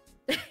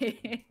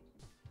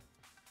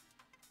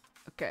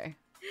 Okay.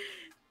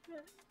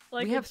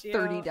 Look We have at you.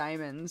 30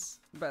 diamonds,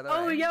 by the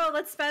Oh, way. yo,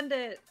 let's spend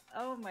it.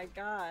 Oh my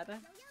god.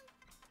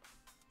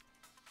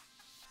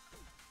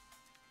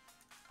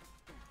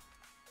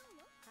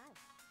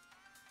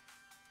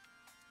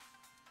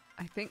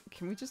 I think,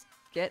 can we just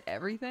get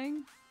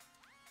everything?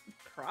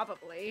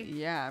 Probably.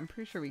 Yeah, I'm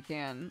pretty sure we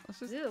can. Let's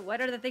just, Ooh,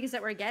 what are the things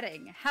that we're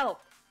getting? Help.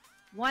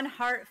 1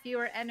 heart,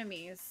 fewer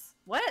enemies.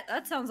 What?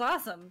 That sounds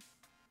awesome.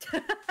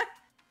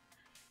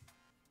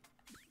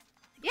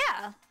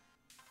 Yeah.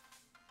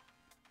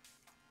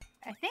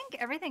 I think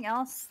everything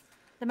else.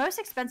 The most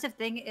expensive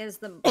thing is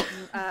the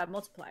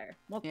multiplier.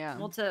 Yeah.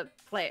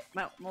 Multiplay.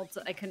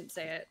 I couldn't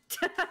say it.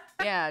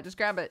 yeah, just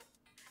grab it.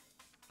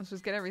 Let's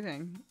just get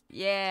everything.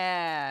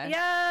 Yeah.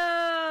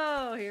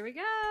 Yo! Here we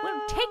go.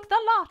 We'll take the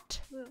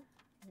lot.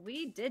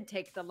 We did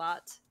take the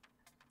lot.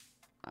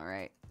 All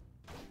right.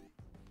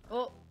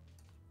 Oh.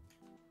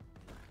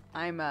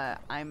 I'm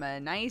a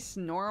nice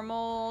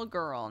normal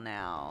girl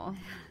now.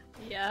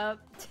 Yep.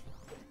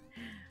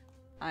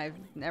 I've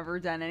never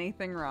done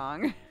anything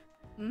wrong.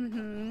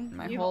 Mm-hmm.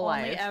 My You've whole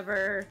only life.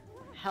 ever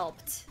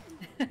helped.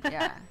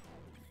 Yeah.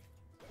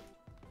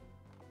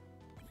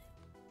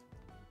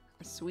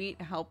 A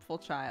sweet, helpful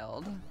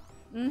child.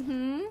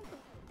 Mm-hmm.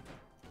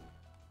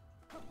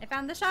 I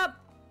found the shop.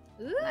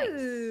 Ooh, Nice.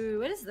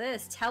 what is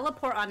this?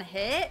 Teleport on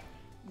hit?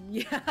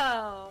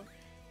 Yo.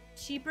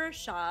 Cheaper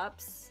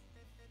shops.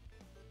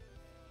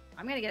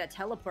 I'm gonna get a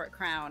teleport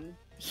crown.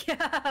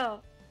 Yo.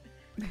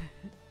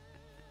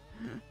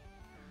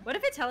 What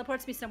if it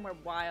teleports me somewhere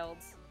wild?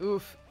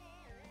 Oof.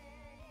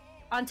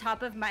 On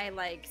top of my,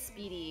 like,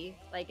 speedy,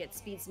 like, it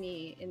speeds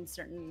me in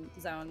certain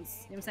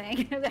zones. You know what I'm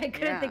saying? I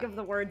couldn't think Yeah. of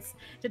the words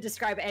to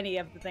describe any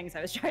of the things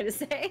I was trying to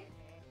say.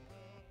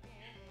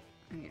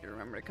 I need to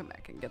remember to come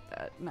back and get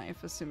that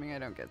knife, assuming I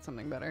don't get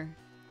something better.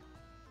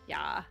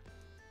 Yeah.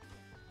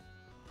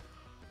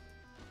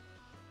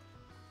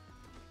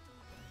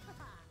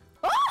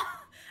 Oh!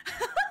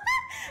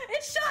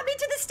 It shot me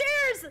to the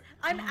stairs!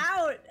 I'm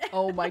out!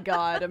 Oh my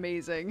god,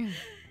 amazing.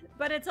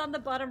 But it's on the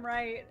bottom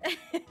right.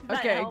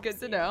 Okay, good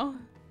to know.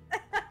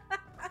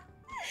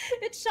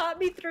 It shot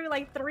me through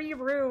like 3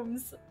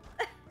 rooms.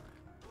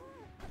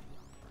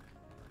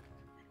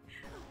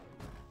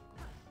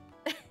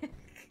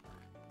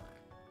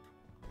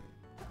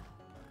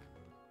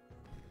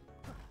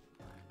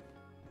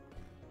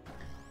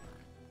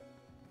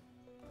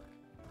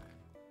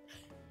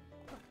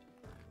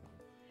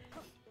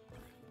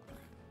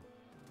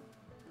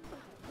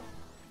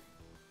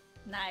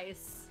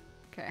 Nice.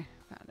 Okay,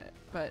 found it.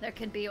 But There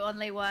can be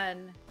only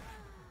one.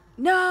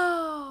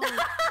 no,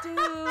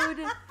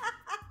 dude,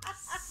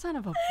 son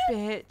of a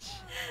bitch.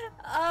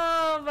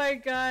 Oh my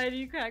god,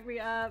 you cracked me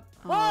up.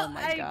 Oh Well,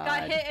 my I got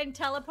God. hit and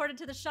teleported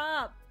to the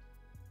shop.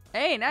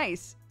 Hey,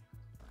 nice.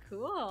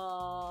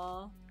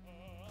 Cool.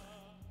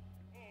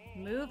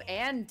 Move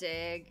and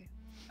dig.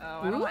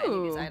 Oh, I don't want any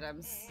of these Ooh.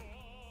 items.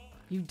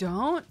 You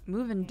don't?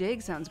 Move and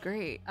dig sounds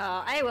great.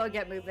 I will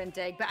get move and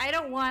dig, but I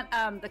don't want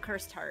the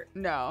cursed heart.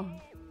 No.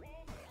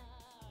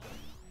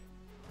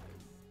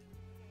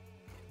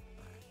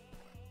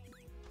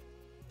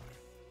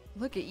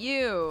 Look at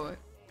you.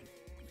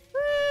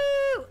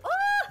 Woo!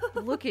 Oh!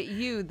 Look at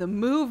you, the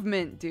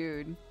movement,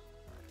 dude.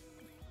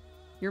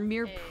 Your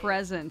mere Hey.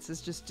 presence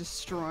is just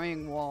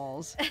destroying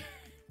walls.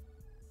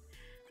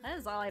 That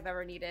is all I've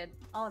ever needed.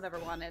 All I've ever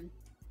wanted.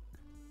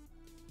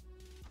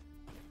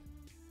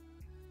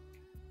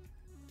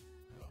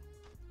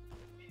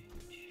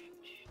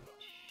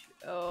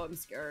 Oh, I'm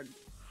scared.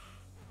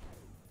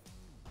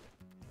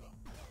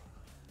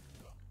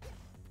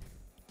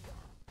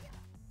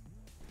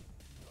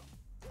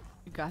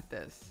 You got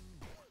this.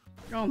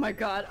 Oh my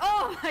god.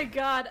 Oh my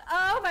god.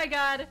 Oh my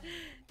god.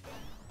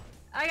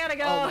 I gotta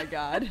go. Oh my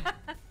god.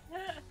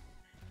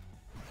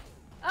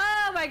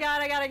 Oh my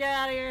god, I gotta get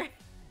out of here.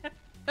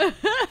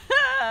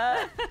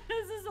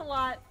 This is a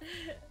lot.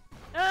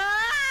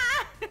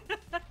 Ah!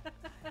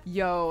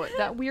 Yo,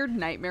 that weird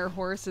nightmare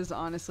horse is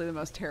honestly the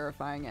most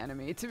terrifying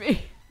enemy to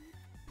me.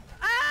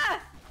 Ah!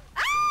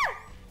 Ah!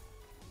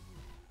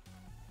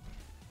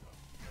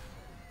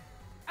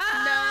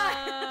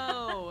 Ah!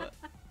 No.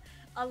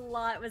 A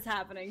lot was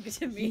happening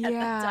to me at that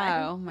Yeah.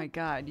 time. Oh my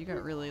god, you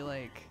got really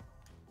like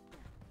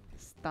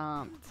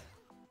stomped.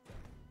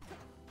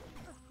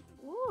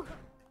 Ooh.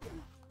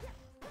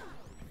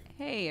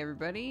 Hey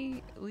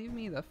everybody, leave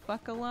me the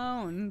fuck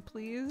alone,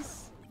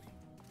 please.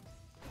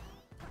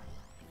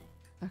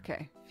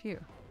 Okay, phew.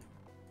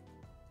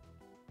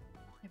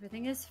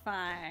 Everything is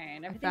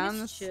fine. I Everything found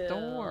the is chill.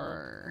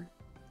 store.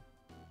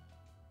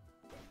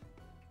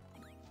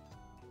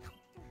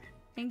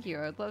 Thank you,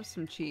 I'd love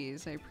some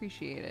cheese. I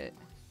appreciate it.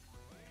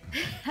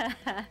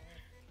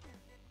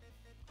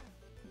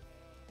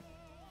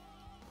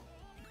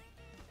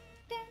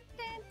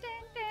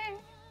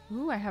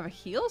 Ooh, I have a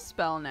heal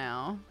spell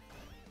now.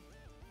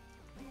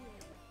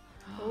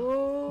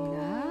 Ooh.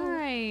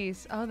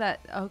 Nice. Oh,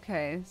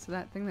 okay. So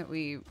that thing that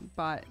we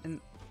bought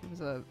and it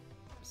was a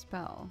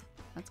spell.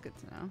 That's good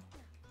to know.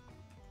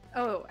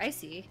 Oh, I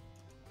see.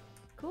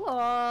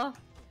 Cool.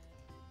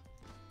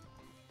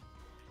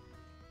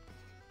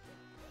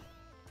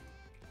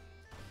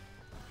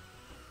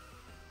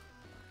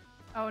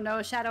 Oh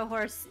no, Shadow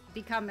Horse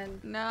be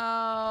coming.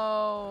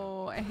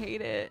 No, I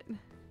hate it.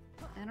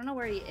 I don't know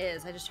where he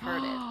is. I just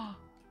heard it.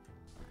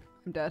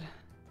 I'm dead.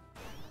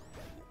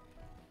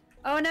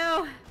 Oh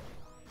no!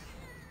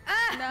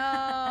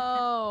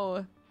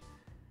 Ah!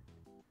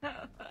 No.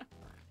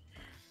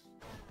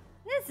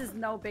 This is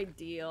no big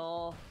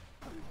deal.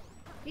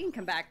 You can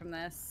come back from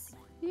this.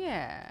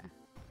 Yeah.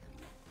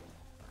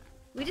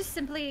 We just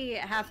simply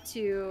have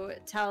to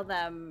tell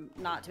them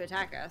not to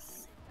attack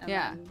us. And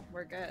Yeah. then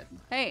we're good.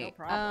 Hey, no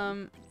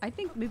problem. I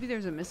think maybe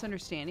there's a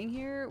misunderstanding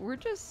here. We're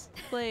just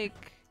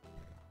like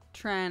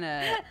trying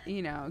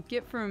to,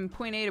 get from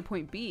point A to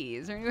point B.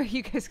 Is there any way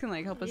you guys can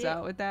like help us Yeah.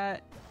 out with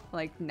that?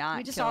 Like not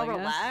we just all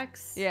killing us?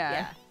 relax.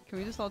 Yeah. Can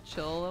we just all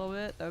chill a little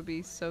bit? That would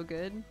be so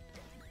good.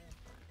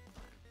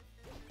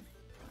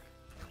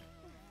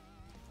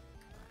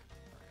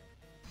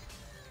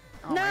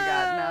 Oh my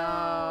god,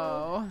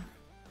 no.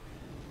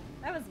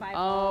 That was my Oh,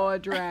 fault. a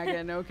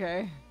dragon,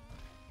 okay.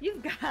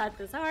 You've got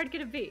this. How hard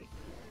can it be?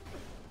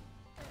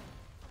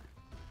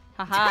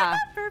 Haha.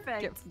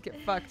 Perfect.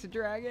 Get fucked,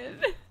 dragon.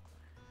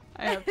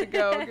 I have to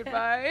go.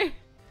 Goodbye.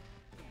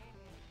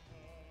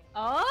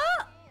 Oh,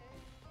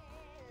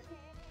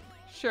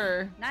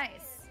 Sure.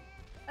 nice.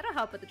 That'll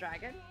help with the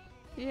dragon.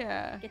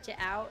 Yeah. Get you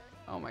out.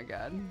 Oh my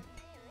god.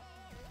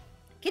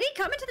 Can he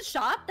come into the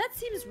shop? That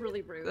seems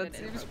really rude. That and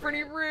seems pretty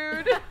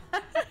inappropriate.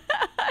 rude.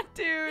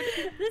 Dude.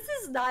 This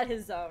is not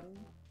his zone.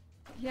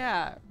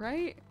 Yeah,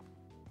 right?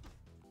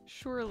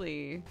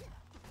 Surely.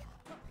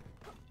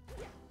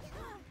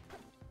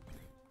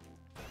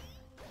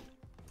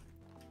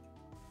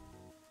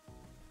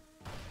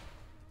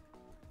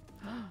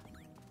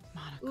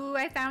 Ooh,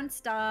 I found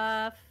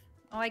stuff.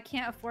 Oh, I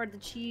can't afford the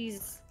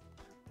cheese.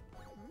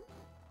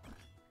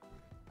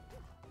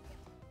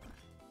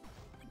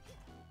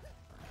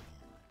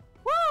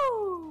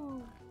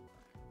 Woo!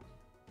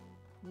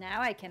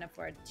 Now I can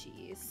afford the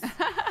cheese.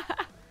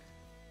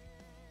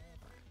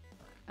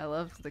 I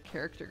loved the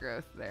character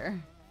growth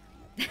there.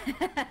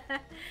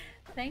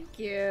 Thank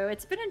you.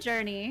 It's been a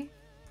journey.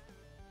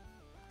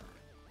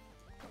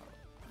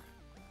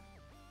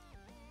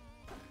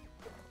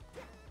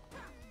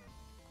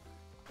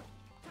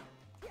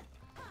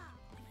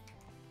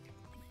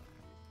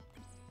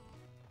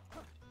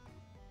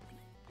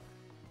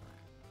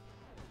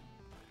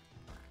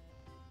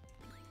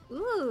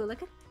 Ooh,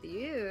 look at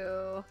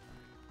you.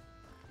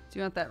 Do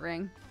you want that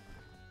ring?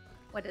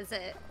 What is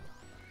it?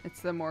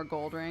 It's the more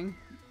gold ring.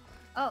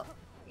 Oh,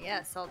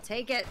 yes, I'll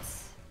take it.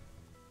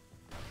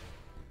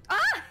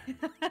 Ah!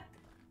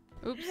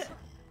 Oops.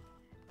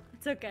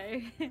 It's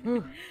okay.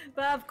 Ooh.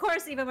 But of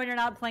course, even when you're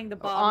not playing the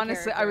bomb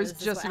Honestly, I was characters, this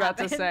is just what about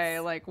to happens. say,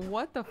 like,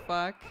 what the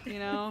fuck, you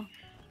know?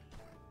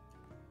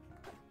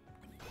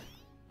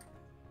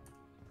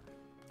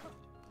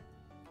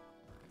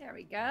 There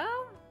we go.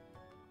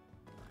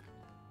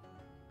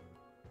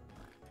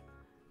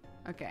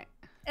 Okay.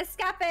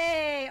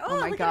 Escape! Oh,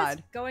 my look god. At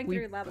us going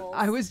through levels.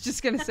 I was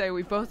just gonna say,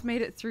 we both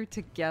made it through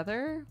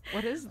together?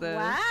 What is this?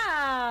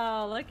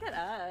 Wow, look at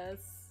us.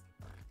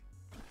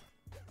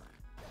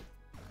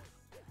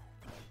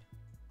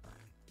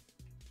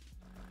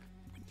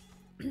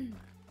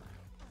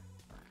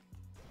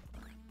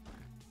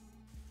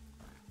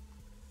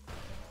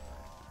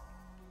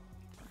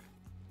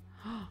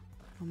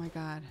 Oh my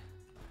god.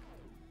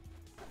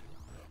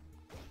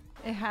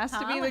 It has to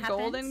Huh? be the What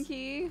golden happens?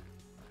 key.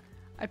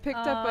 I picked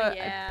Oh, up a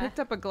yeah. I picked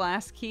up a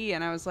glass key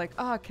and I was like,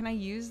 "Oh, can I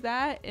use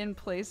that in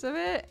place of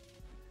it?"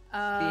 The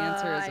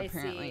answer is I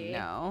apparently see.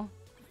 no.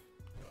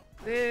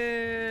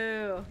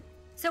 Boo.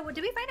 So,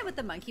 did we find out what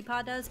the monkey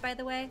paw does, by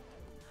the way?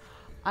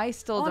 I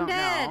still Oh, I'm don't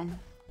dead. know.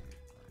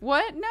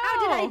 What? No. How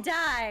did I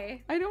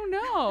die? I don't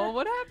know.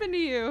 What happened to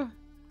you?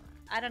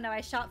 I don't know.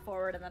 I shot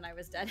forward and then I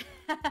was dead.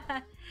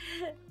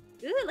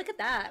 Ooh, look at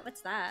that.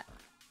 What's that?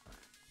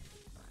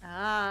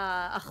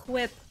 Ah, a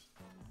whip.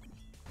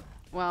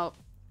 Well,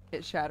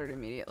 it shattered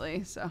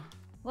immediately, so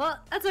Well,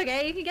 that's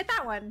okay. You can get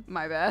that one.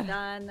 my bad.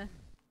 Done.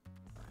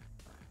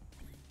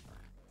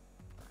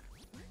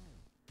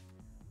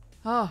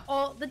 Oh.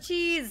 Oh, the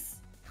cheese.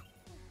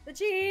 The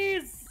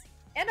cheese.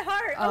 And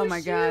heart. Oh, Oh, my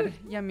shoot. god.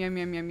 Yum yum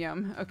yum yum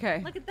yum.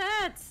 Okay. Look at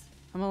that.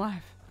 I'm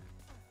alive.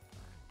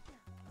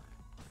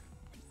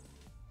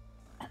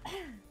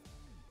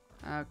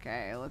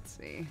 Okay, let's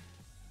see.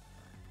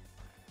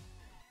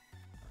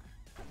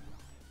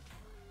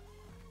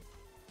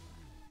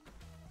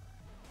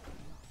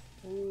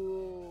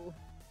 Ooh.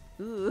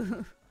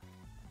 Ooh.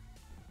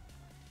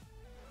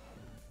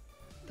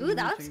 Ooh,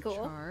 that looks Damaging cool.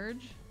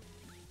 Charge.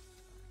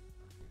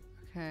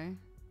 Okay.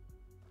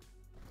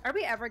 Are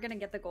we ever gonna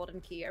get the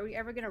golden key? Are we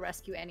ever gonna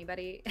rescue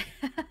anybody?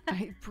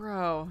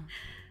 Bro.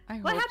 I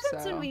What hope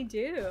happens so. when we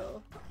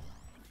do?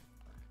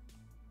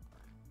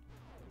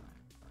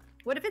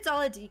 What if it's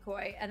all a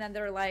decoy and then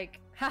they're like,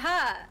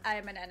 haha, I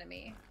am an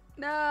enemy.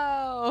 No,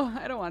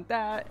 I don't want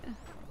that.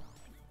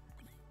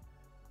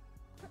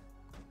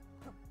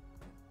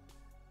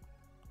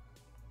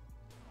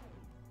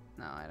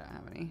 No, I don't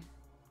have any.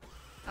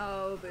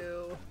 Oh,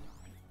 boo.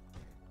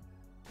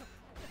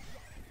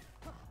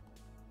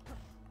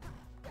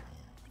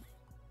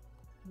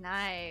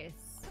 Nice.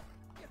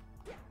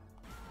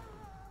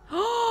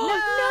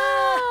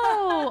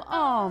 Oh no!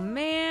 Oh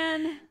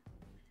man.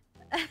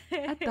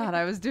 I thought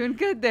I was doing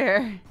good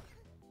there.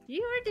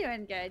 You were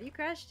doing good. You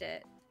crushed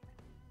it.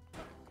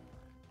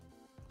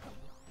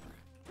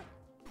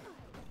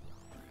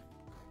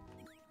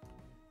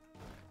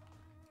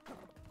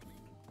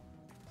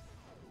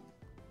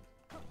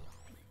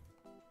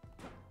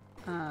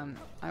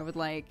 I would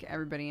like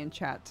everybody in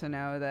chat to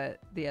know that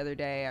the other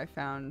day I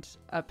found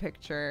a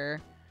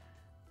picture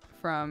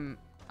from,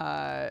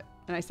 and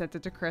I sent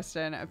it to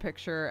Kristen, a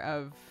picture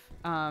of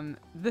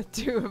the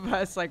two of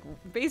us, like,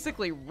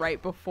 basically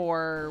right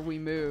before we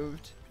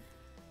moved.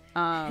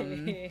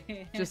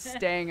 Just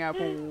staying up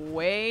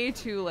way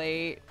too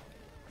late.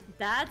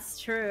 That's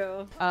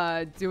true.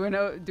 Doing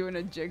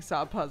a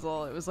jigsaw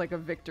puzzle. It was like a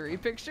victory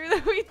picture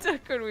that we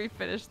took when we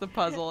finished the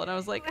puzzle, and I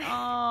was like, "Oh,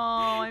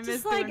 I miss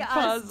Just like doing us,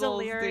 puzzles,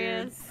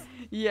 delirious. dude."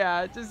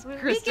 Yeah, just We can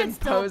Kristen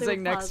still do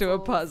posing next to a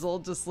puzzles. puzzle,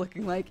 just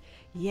looking like,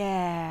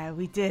 "Yeah,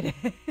 we did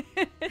it."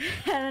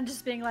 And then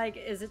just being like,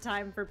 is it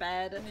time for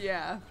bed?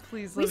 Yeah,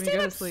 please We let me stayed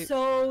go to up sleep.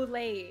 so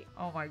late.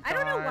 Oh my god. I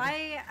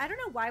don't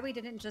know why we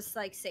didn't just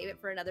like save it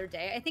for another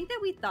day. I think that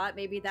we thought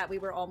maybe that we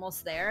were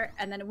almost there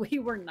and then we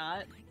were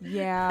not.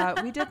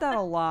 Yeah, we did that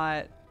a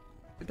lot.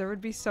 There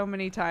would be so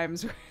many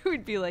times where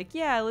we'd be like,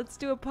 "Yeah, let's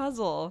do a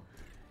puzzle."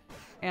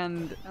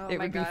 And Oh it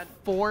my would God. be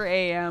 4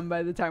 a.m.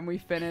 by the time we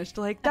finished.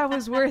 Like, that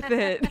was worth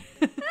it.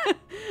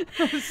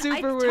 That was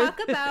super I worth talk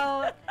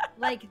about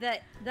like the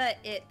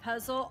it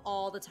puzzle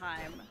all the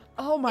time.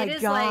 Oh my It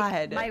is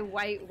god. like my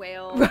white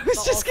whale, I but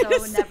was just gonna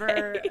also say.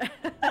 never.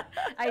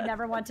 I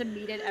never want to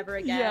meet it ever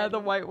again. Yeah, the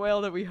white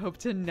whale that we hope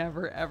to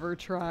never ever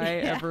try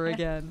ever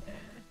again.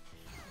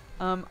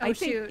 I think,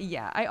 shoot.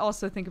 yeah, I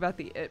also think about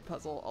the It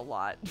puzzle a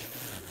lot.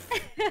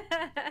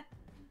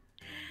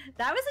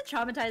 That was a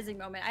traumatizing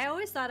moment. I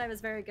always thought I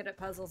was very good at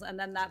puzzles, and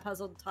then that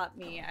puzzle taught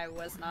me I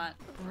was not.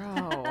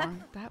 Bro,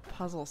 that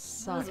puzzle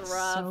sucks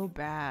rough. so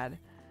bad.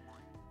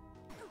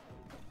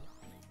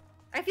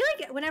 I feel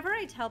like whenever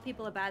I tell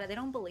people about it, they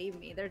don't believe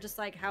me. They're just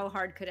like, how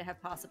hard could it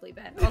have possibly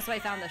been? Also, I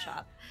found the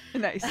shop.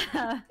 Nice.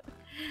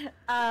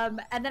 And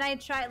then I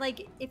try,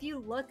 like, if you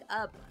look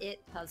up It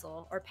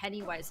puzzle or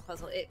Pennywise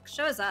puzzle, it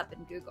shows up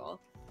in Google.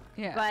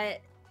 Yeah.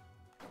 But,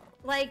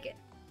 like,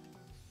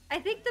 I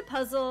think the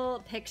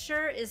puzzle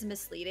picture is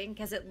misleading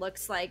because it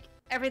looks like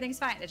everything's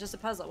fine. It's just a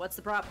puzzle. What's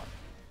the problem?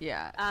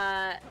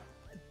 Yeah.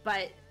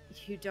 But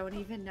you don't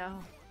even know.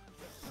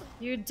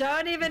 You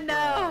don't even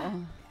know.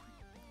 Bro,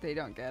 they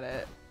don't get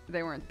it.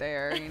 They weren't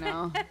there, you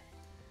know?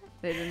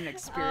 They didn't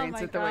experience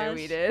my it the way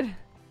we gosh. did.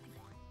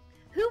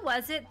 Who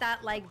was it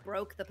that, like,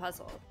 broke the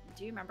puzzle?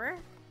 Do you remember?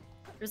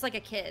 There's, like, a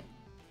kid.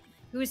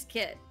 Whose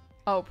kid?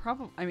 Oh,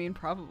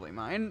 probably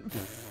mine.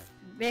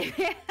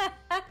 Maybe.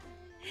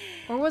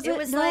 Or was it?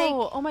 was No.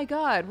 like- Oh my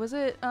god. Was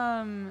it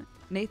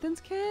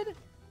Nathan's kid?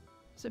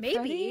 Was it Maybe.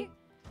 Freddie?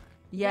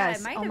 Yeah, it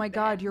Yes. might oh have my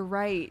god, been. you're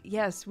right.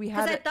 Yes, we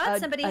 'Cause had I thought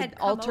somebody an had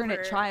come alternate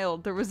over.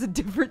 child. There was a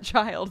different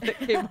child that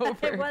came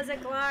over. It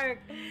wasn't Clark.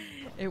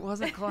 It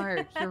wasn't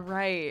Clark. You're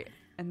right.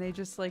 And they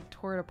just like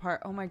tore it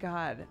apart. Oh my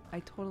god. I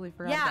totally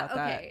forgot Yeah, about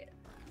that. okay.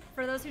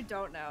 For those who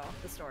don't know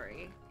the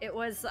story, it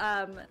was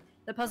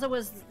the puzzle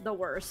was the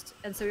worst,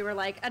 and so we were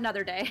like,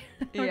 another day.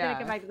 We're Yeah. gonna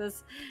come back to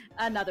this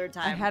another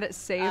time. I had it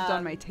saved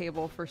on my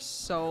table for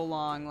so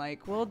long.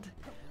 Like, we'll do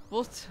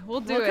We'll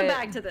it. come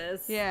back to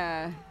this.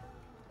 Yeah.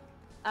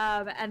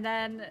 And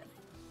then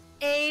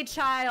a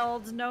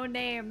child, no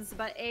names,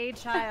 but a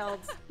child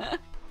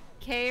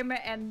came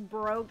and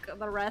broke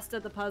the rest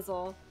of the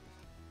puzzle.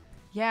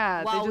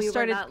 Yeah, While they we just were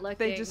started. not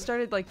They looking. just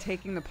started like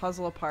taking the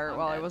puzzle apart Oh,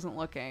 while I man. wasn't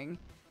looking,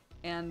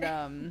 and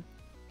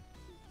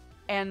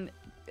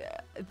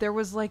there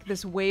was like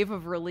this wave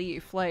of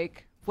relief.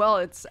 Like, well,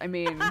 it's. I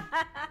mean,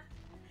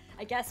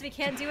 I guess we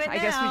can't do it now. I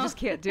guess we just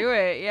can't do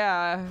it.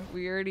 Yeah,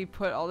 we already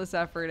put all this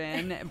effort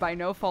in by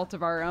no fault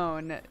of our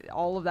own.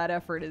 All of that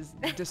effort is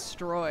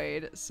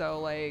destroyed. So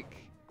like.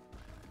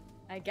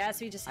 I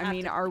guess we just have I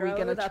mean, to are we throw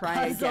gonna the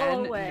try puzzle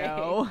again? away.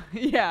 No.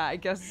 Yeah, I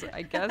guess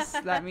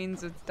that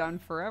means it's done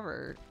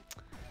forever.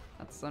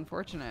 That's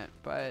unfortunate,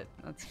 but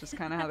that's just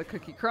kind of how the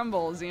cookie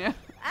crumbles, you know?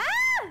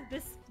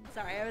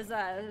 Sorry, I was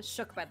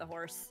shook by the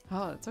horse.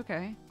 Oh, it's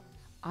okay.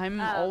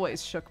 I'm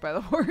always shook by the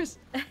horse.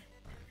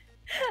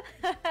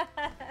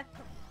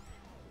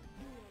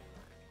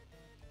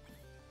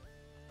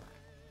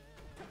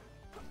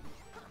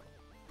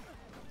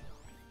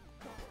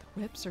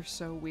 The whips are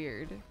so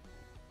weird.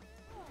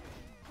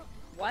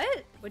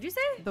 What? What'd you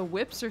say? The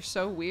whips are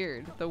so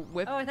weird. The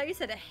whip. Oh, I thought you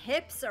said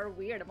hips are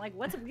weird. I'm like,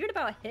 what's weird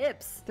about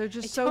hips? They're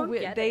just I so don't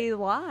weird. get They it.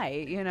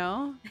 lie, you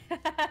know?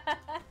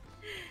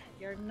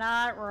 You're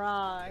not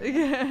wrong.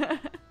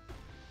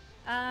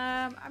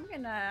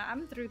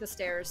 I'm through the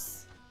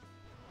stairs.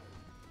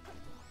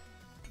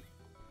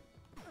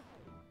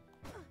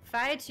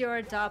 Fight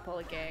your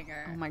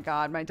doppelganger. Oh my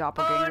god, my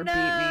doppelganger beat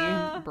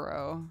no! me,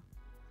 bro.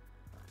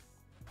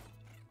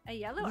 A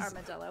yellow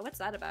armadillo. What's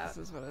that about? This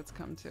is what it's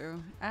come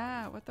to.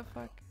 Ah, what the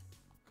fuck?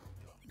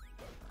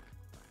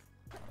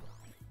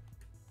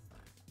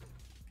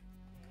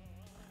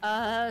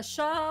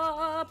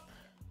 Shop.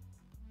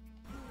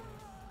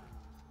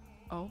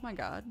 Oh my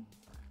god.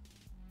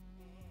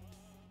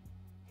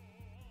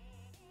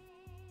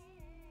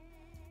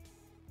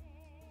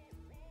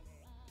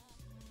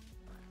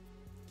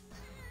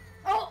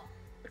 Oh.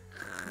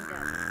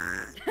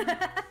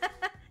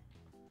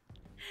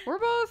 We're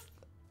both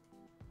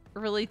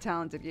really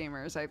talented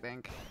gamers, I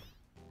think.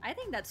 I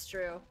think that's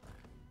true.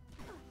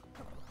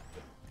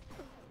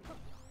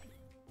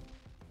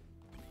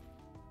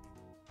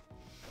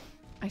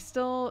 I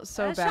still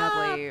so Shop!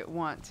 badly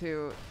want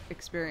to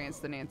experience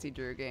the Nancy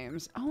Drew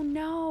games. Oh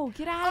no,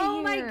 get out of Oh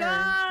here. my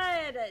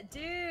god,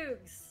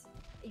 Dukes.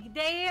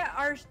 They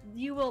are.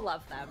 You will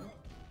love them.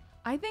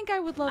 I think I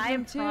would love I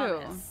them too.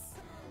 promise.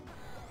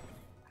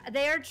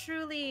 They are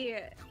truly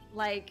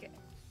like.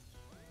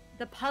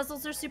 The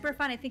puzzles are super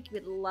fun. I think you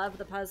would love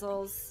the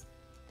puzzles.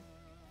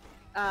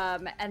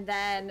 And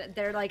then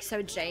they're like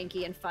so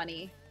janky and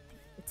funny.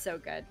 It's so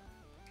good.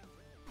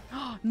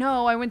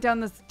 No, I went down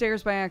the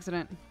stairs by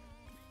accident.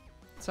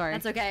 Sorry.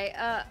 That's okay.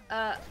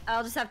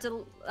 I'll just have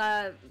to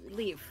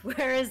leave.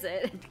 Where is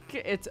it?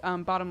 It's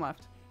bottom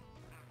left.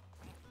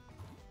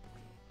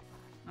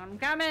 I'm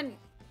coming.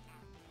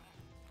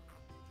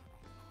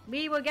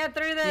 We will get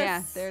through this.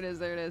 Yeah, there it is.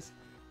 There it is.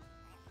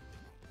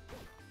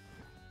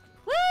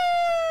 Woo!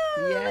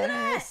 Look at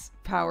that! Yes,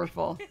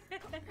 powerful.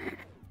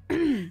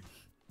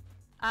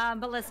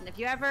 But listen, if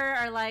you ever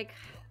are like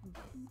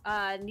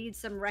need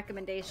some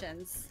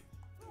recommendations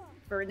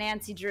for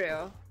Nancy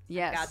Drew,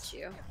 Yes. got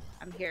you.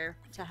 I'm here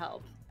to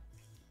help.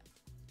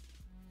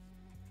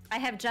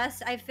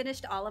 I've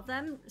finished all of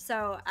them,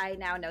 so I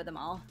now know them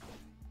all.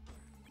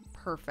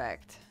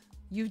 Perfect.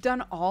 You've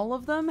done all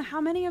of them? How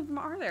many of them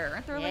are there?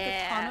 Aren't there like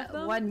a ton of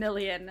them? 1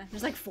 million.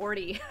 There's like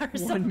 40 or 1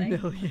 something.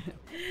 million.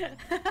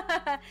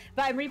 But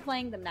I'm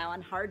replaying them now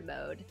on hard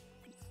mode.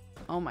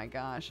 Oh my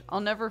gosh.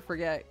 I'll never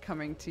forget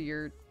coming to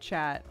your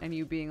chat and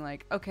you being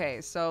like,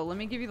 okay, so let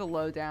me give you the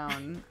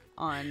lowdown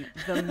on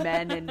the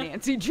men in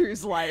Nancy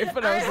Drew's life.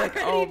 And I was like,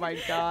 oh my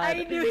god.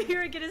 I knew you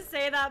were going to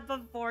say that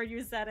before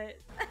you said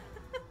it.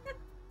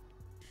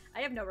 I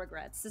have no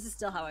regrets. This is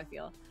still how I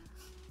feel.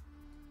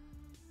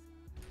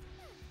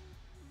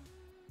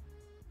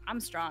 I'm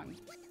strong.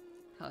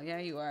 Hell yeah,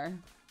 you are.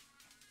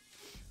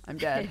 I'm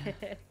dead.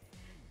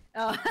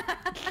 Oh,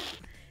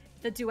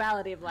 the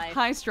duality of life.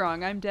 Hi,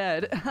 strong. I'm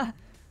dead.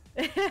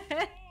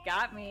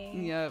 Got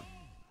me. Yep.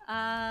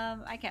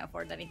 I can't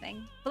afford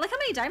anything. But look how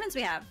many diamonds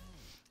we have.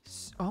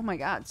 Oh my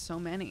god, so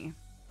many.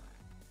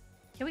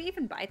 Can we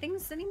even buy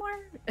things anymore?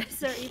 Is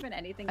there even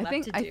anything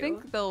left to do?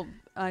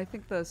 I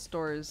think the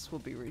stores will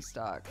be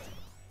restocked.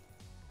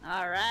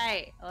 All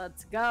right,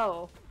 let's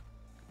go.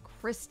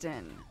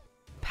 Kristen,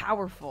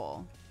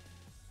 powerful.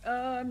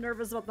 I'm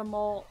nervous about the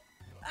mole.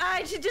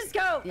 I should just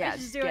go. Yeah,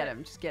 just get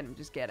him. Just get him.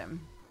 Just get him.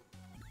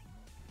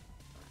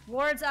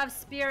 Wards of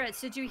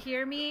spirits. Did you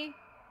hear me,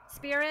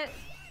 spirit?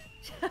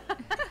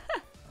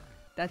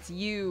 That's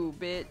you,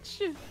 bitch.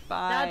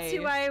 Bye. That's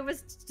who I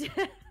was.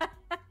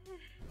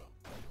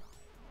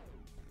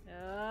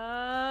 Oh,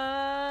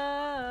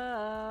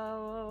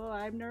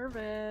 I'm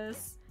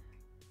nervous.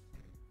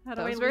 How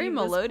do That I was very leave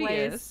this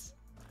melodious.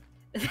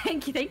 place?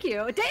 Thank you, thank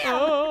you. Damn!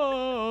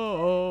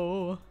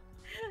 Oh.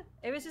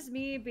 It was just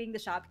me being the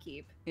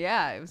shopkeep.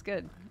 Yeah, it was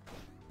good.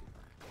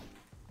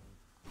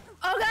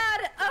 Oh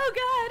god! Oh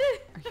god!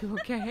 Are you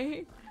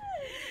okay?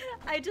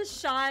 I just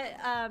shot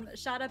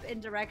up in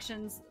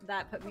directions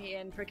that put me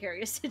in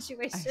precarious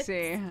situations. I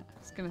see. I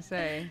was gonna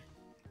say.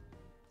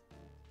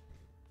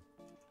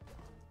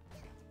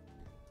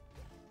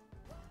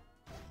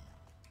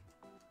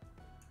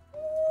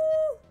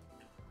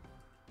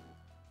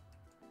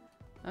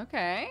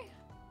 Okay.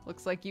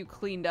 Looks like you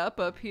cleaned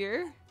up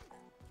here.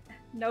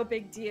 No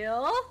big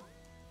deal.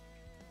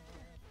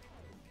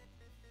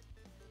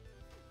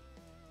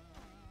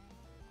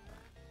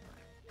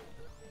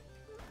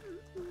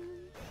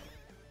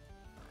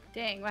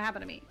 Dang, what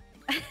happened to me?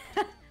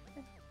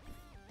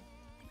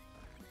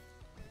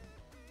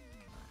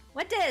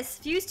 What this?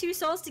 Fuse two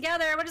souls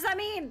together. What does that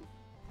mean?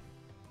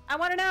 I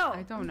want to know.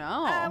 I don't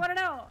know. I want to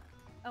know.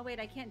 Oh wait,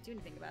 I can't do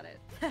anything about it.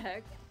 The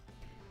heck?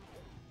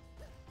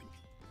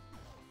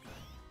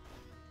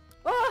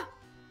 Oh!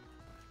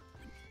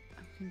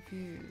 I'm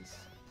confused.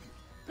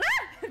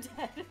 I'm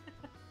dead.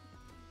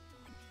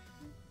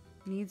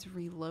 Needs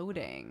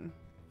reloading.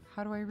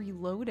 How do I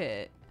reload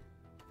it?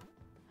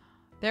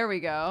 There we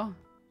go.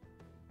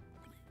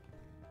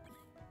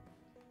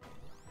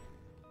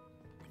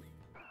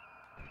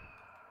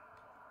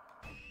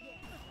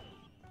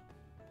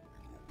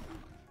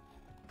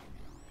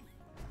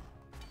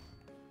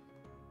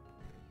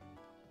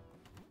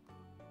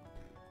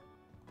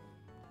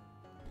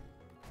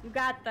 You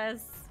got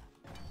this.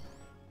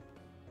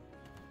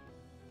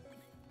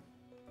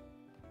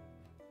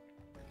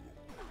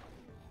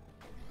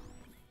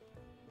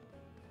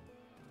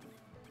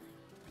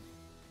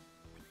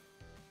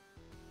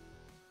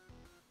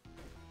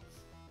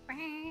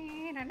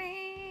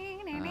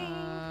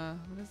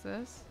 What is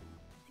this?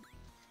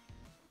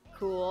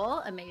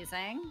 Cool,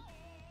 amazing.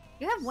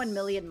 You have 1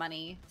 million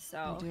money,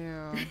 so. I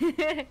do.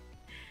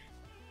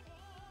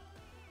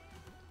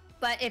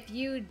 But if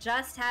you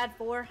just had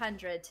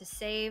 400 to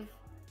save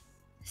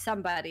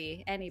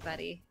somebody,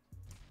 anybody.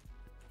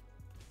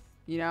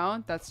 You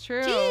know, that's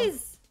true.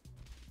 Jeez!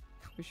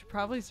 We should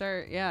probably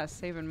start, yeah,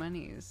 saving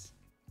monies.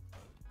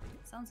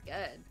 Sounds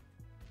good.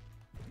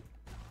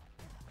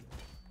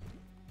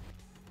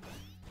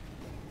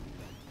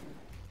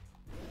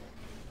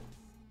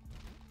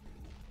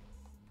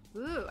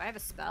 Ooh, I have a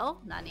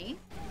spell. Nani.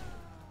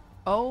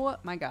 Oh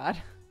my god.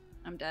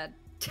 I'm dead.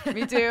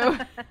 Me too.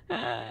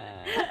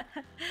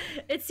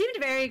 It seemed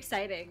very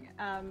exciting,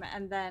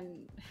 and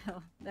then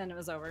it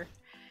was over.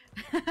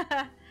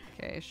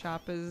 Okay,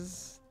 shop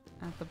is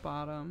at the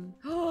bottom.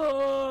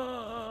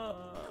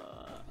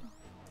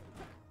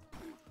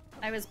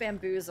 I was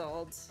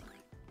bamboozled.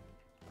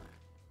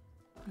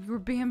 You were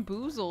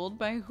bamboozled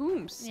by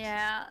whomst?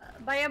 Yeah,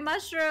 by a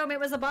mushroom. It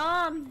was a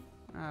bomb.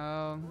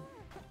 Oh.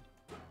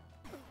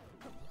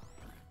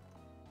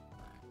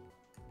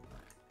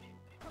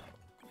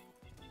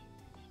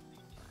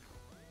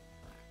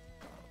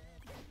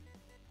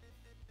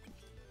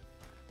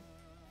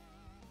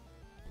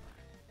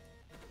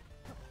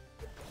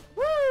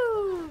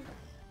 Woo!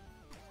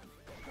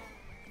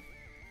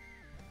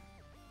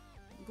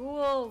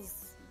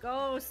 Ghouls,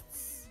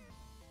 ghosts.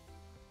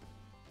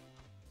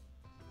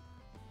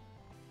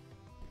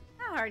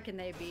 How hard can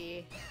they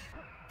be?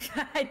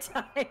 I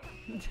died.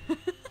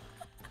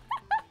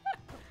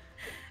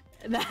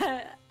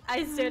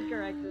 I stand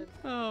corrected.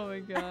 Oh my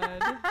god.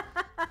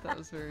 That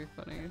was very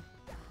funny.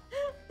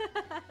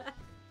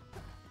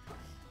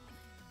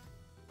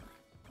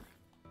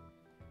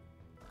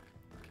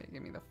 Okay,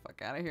 get me the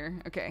fuck out of here.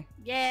 Okay.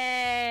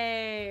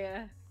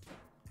 Yay!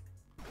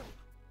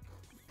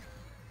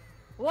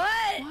 What?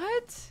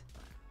 What?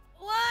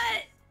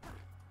 What?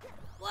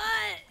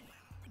 What?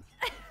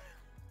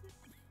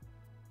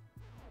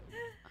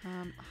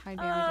 High damage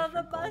Oh, after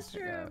the gold pickup.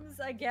 mushrooms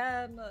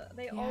again.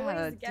 They Yeah,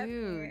 always get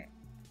dude. me.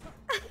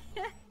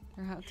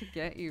 They're out to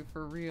get you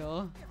for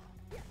real.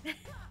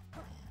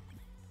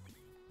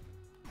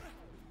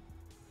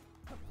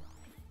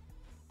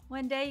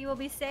 One day you will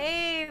be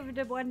saved.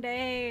 One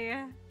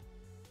day.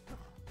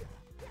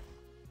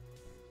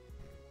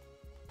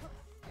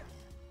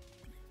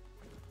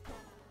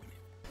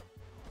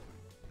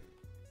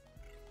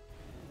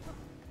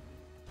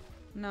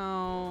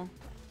 No.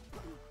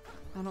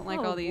 I don't like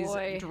Oh, all these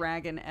boy.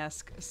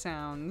 dragon-esque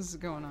sounds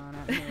going on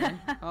out here.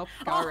 Oh,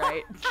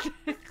 alright.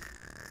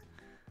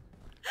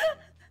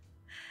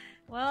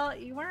 Well,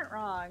 you weren't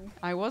wrong.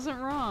 I wasn't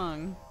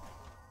wrong.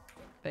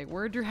 They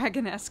were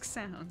dragon-esque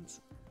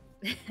sounds.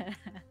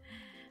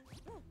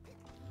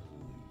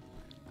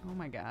 Oh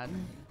my god.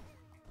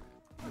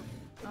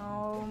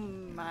 Oh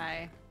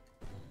my.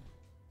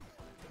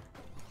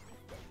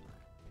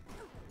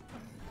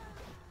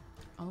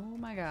 Oh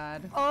my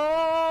god.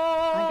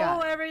 Oh, I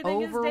got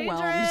everything is overwhelmed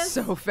dangerous.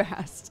 so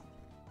fast.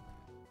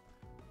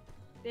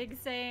 Big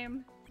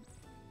same.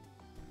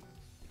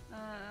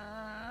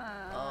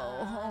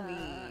 Oh,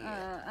 homie.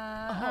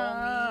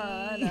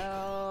 Homie.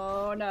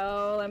 No,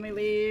 no, let me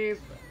leave.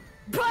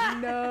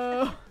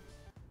 No.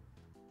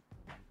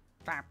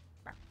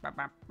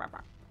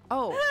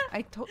 Oh,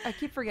 I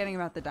keep forgetting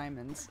about the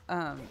diamonds.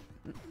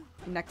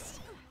 Next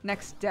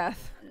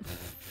death.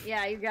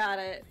 Yeah, you got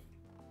it.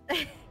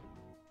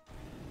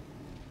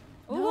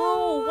 No,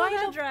 Ooh, why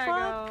that the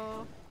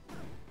Drago.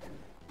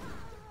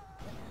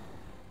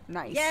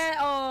 Nice. Yeah,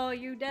 oh,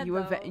 you dead You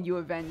though. you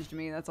avenged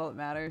me. That's all that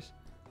matters.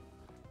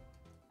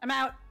 I'm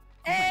out.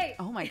 Hey!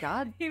 Oh my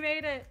god. He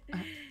made it.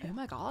 Oh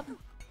my god.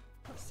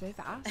 So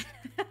fast.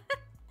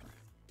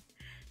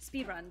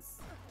 Speed runs.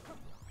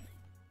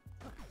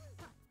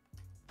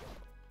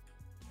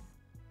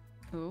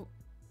 Ooh.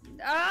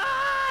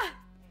 Ah!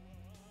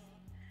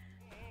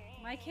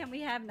 Why can't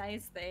we have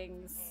nice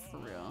things? For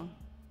real.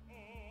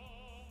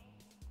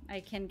 I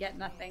can get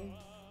nothing.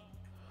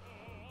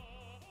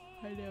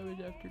 High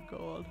damage after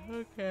gold.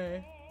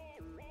 Okay.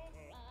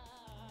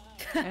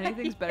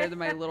 Anything's better than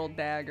my little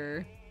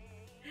dagger.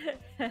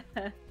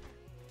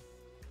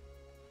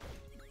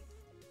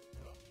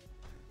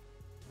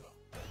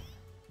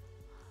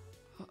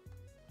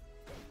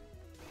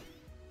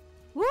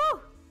 Woo!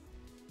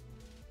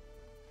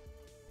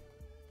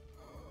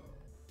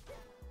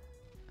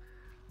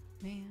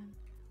 Man.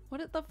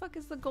 What the fuck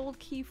is the gold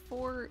key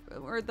for?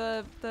 Or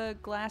the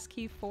glass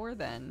key for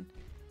then?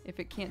 If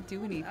it can't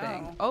do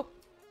anything. Oh!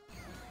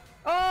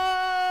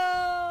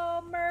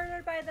 Oh,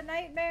 murdered by the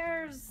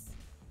nightmares.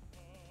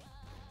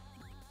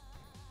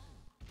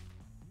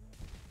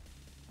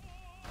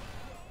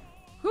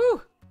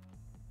 Whew!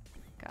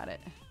 Got it.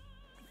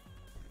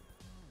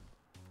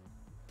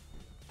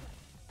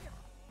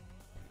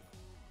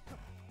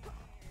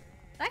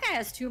 That guy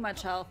has too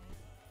much health.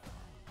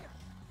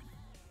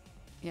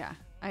 Yeah,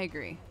 I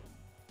agree.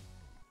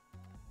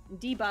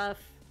 Debuff.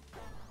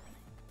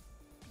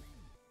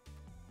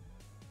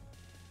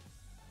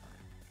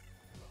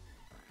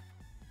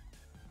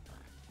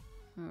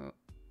 Oh.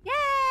 Yay!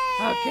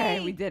 Okay,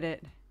 we did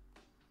it.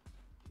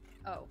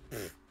 Oh.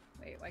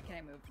 Wait, why can't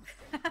I move?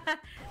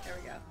 There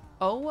we go.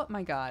 Oh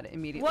my god,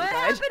 immediately What died.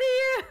 happened to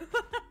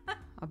you?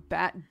 A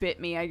bat bit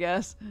me, I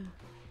guess.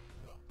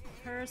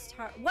 Cursed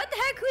heart. What the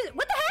heck?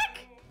 What the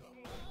heck?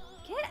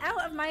 Get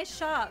out of my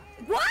shop.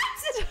 What?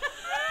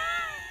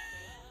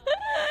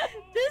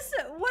 This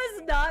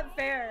was not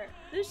fair.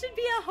 This should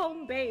be a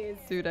home base.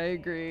 Dude, I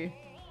agree.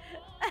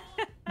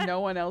 No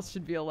one else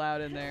should be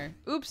allowed in there.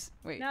 Oops.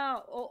 Wait.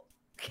 No. Oh.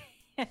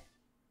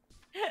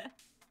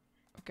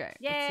 Okay.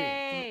 Yay! Let's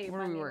see. What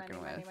are we Money, working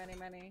money, with? Money,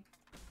 money, money.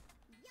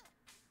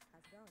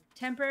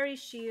 Temporary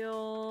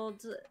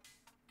shield.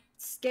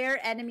 Scare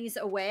enemies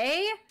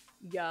away.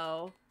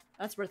 Yo,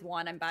 that's worth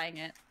 1. I'm buying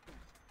it.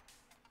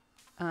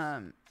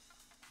 10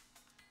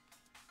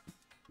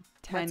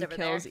 What's over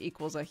kills there?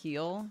 equals a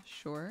heal.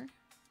 Sure.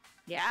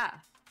 Yeah.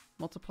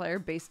 Multiplier,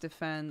 base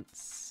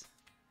defense,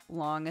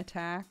 long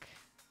attack.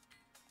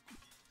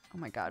 Oh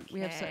my god. We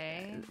have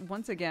Okay.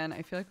 once again,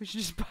 I feel like we should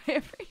just buy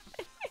everything.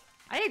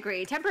 I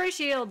agree. Temporary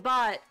shield,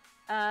 bot.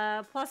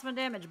 +1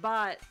 damage,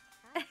 bot.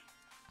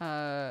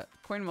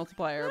 Coin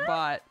multiplier,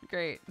 bot.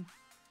 Great.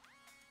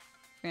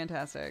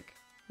 Fantastic.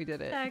 We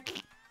did it. Heck.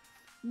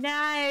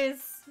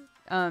 Nice.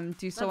 Do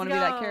you still Let's want to be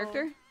that go.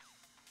 character?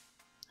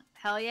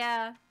 Hell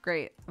yeah.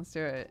 Great. Let's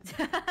do it.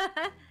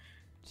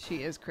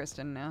 She is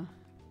Kristen now.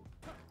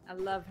 I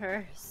love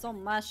her so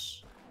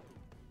much.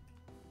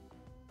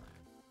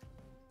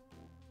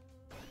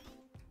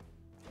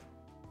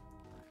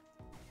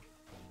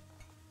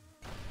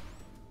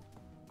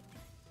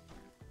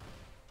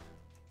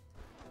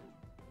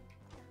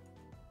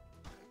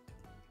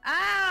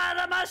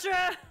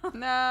 mushroom!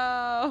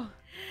 No.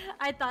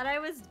 I thought I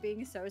was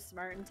being so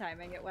smart and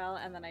timing it well,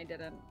 and then I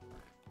didn't.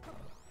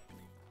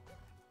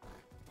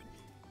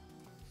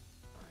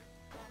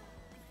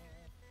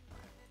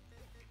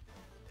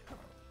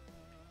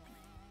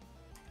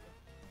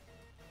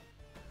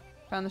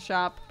 Found the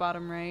shop,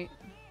 bottom right.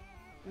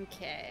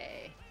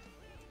 Okay.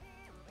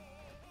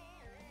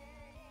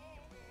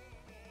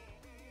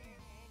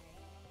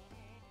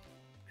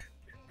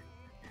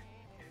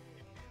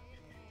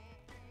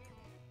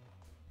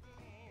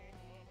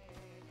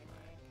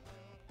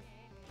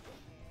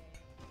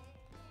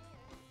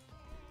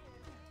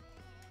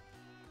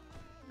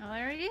 Oh,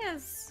 there he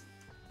is.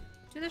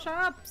 To the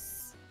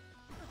shops.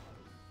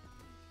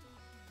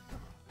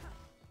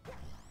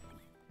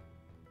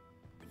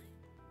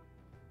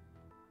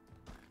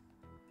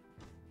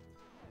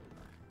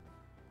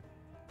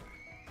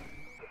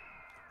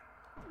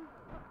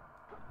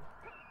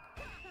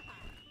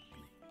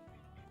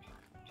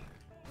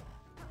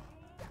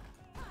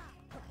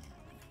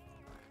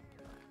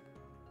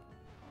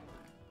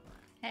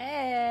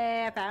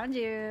 Hey, I found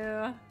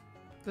you.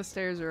 The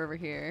stairs are over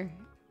here.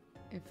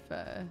 If,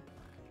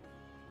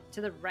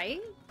 To the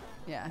right?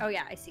 yeah. Oh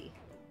yeah, I see.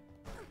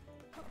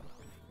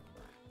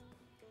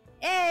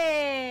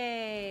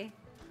 Hey!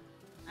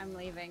 I'm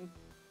leaving.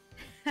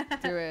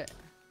 Do it.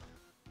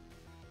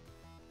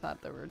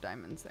 Thought there were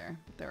diamonds there,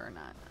 but there are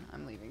not.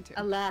 I'm leaving too.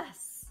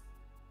 Alas.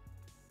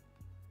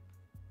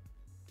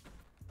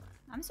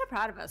 I'm so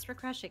proud of us for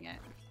crushing it.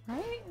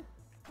 Right?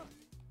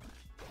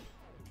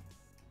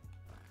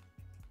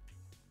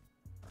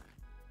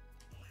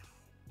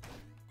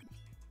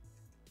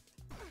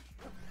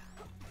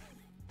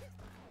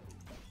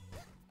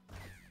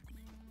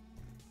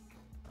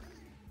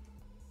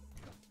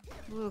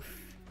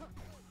 Oof.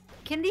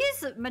 Can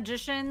these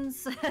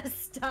magicians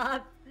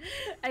stop?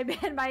 I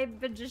mean, by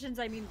magicians,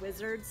 I mean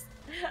wizards.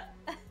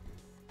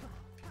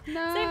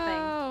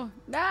 No!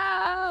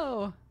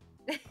 No!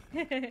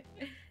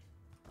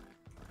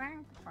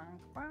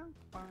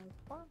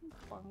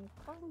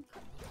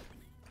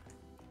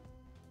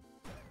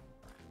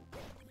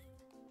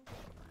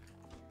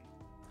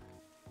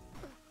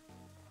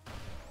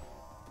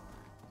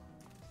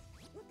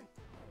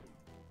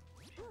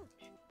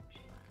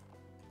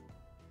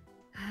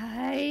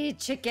 Hi,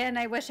 chicken.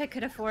 I wish I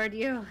could afford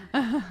you.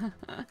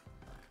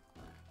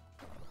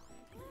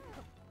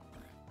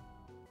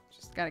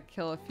 Just gotta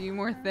kill a few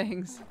more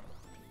things.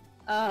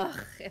 Ugh,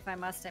 if I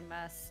must, I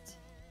must.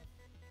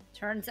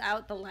 Turns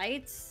out the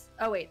lights?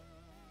 Oh, wait.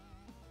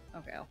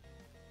 Okay.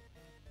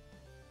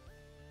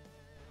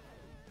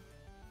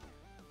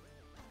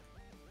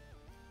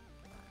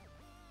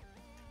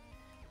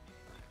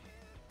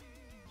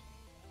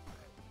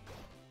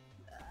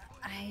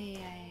 Ay.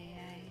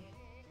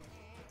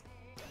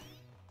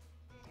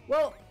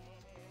 Whoa!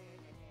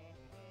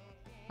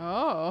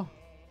 Oh.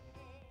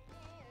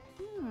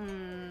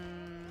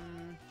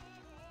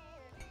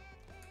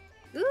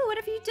 Ooh, what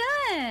have you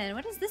done?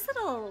 What is this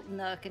little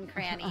nook and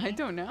cranny? I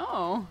don't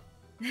know.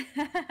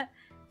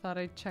 Thought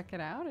I'd check it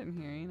out in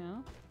here, you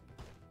know?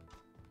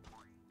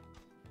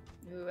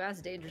 Ooh, that's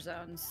danger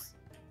zones.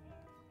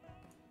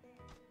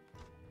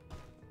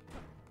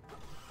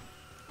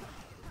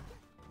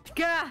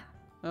 Gah!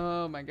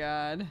 Oh my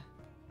god.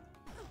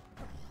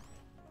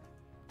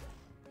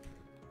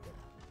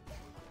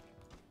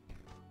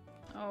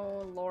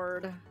 Oh,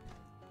 Lord.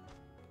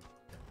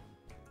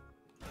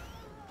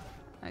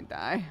 I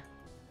die.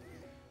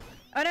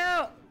 Oh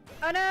no!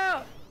 Oh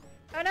no!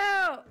 Oh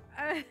no!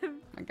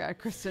 My god,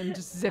 Kristen,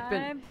 just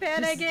zipping. I'm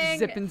panicking. Just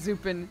zipping,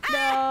 zooping.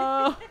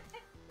 No!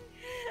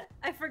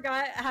 I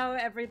forgot how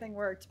everything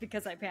worked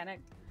because I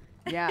panicked.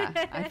 Yeah,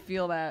 I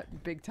feel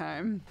that big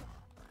time.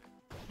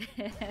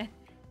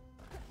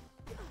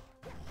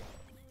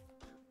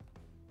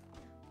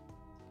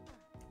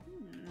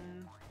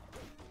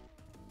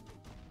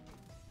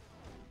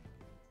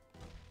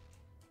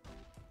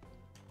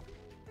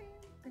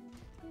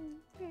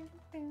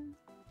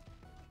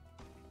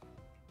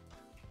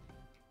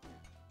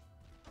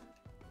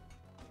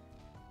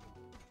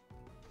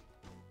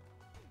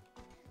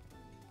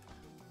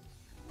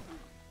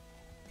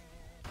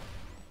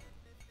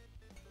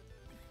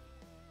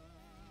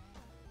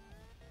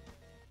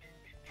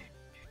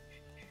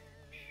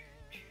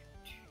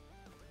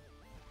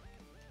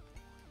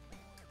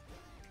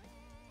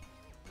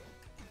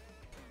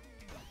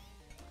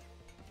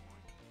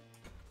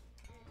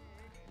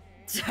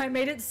 I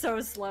made it so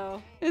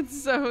slow.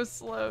 It's so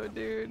slow,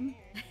 dude.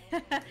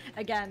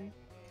 Again.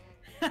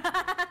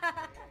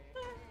 I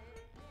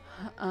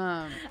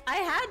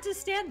had to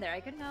stand there. I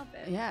couldn't help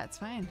it. Yeah, it's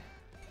fine.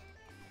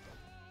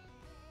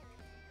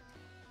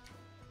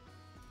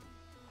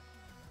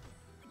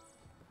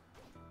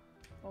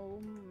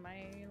 Oh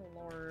my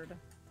lord.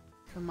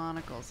 The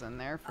monocle's in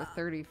there for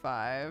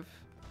 35.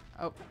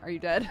 Oh, are you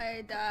dead?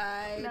 I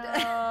died.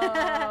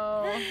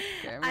 No.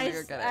 Okay, I'm gonna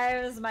go get it.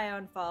 It was my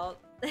own fault.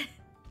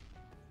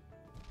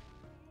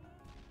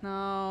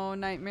 No,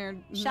 Nightmare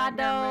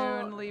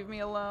Shadow. Moon, leave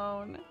me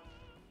alone.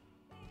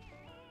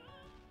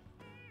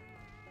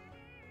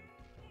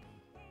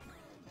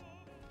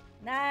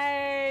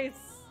 Nice.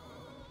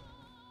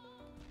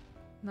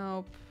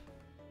 Nope.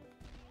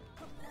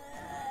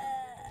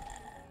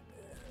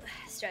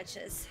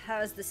 Stretches. How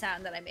was the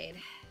sound that I made?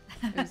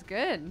 It was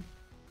good.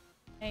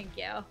 Thank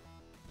you.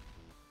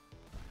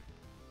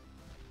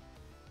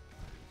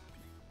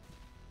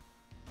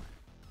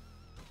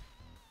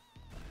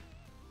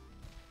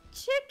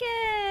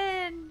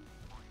 Chicken.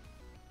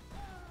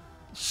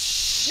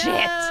 Shit!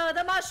 No,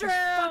 the mushroom.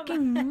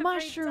 Fucking Every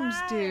mushrooms,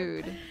 time.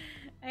 dude.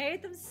 I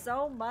hate them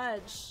so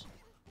much.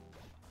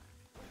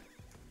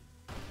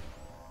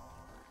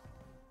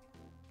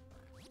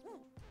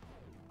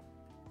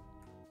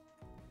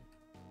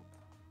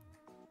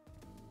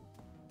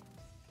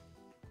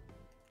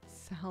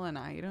 Sell an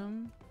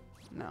item?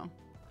 No.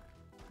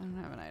 I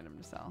don't have an item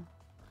to sell.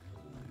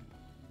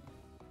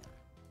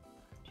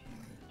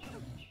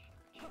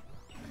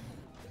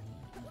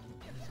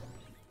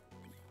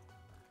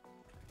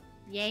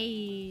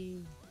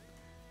 Yay.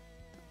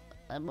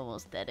 I'm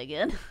almost dead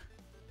again.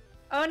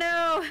 Oh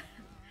no.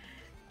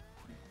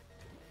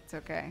 It's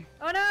okay.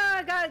 Oh no,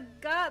 I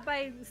got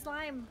by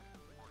slime.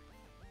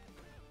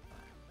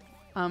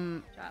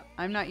 Drop.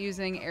 I'm not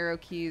using arrow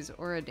keys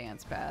or a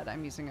dance pad.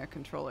 I'm using a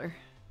controller.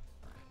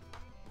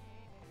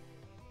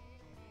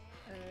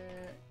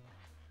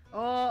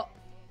 Oh.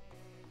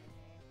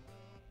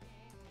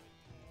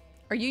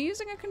 Are you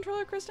using a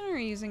controller, Kristen, or are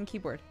you using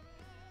keyboard?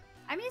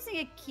 I'm using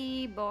a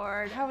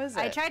keyboard. How is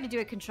I it? tried to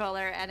do a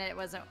controller and it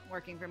wasn't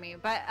working for me,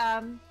 but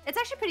it's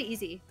actually pretty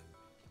easy.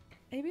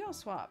 Maybe I'll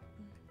swap.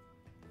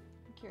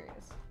 I'm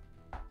curious.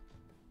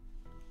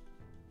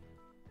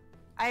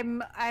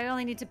 I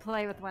only need to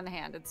play with one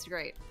hand. It's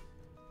great.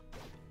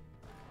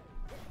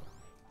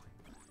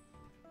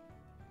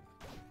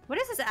 What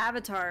is this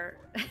avatar?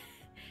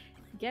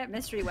 Get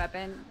mystery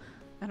weapon.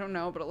 I don't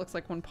know, but it looks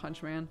like One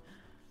Punch Man.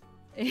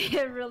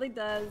 It really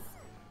does.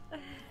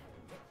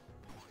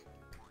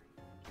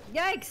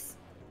 Yikes!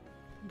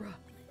 Bruh.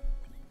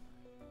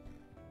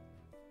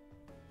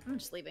 I'm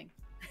just leaving.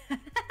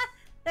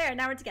 There,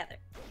 now we're together.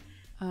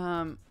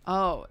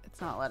 Oh,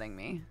 it's not letting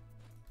me.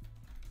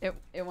 It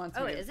wants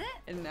me. Oh, to- is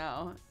it?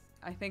 No.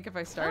 I think if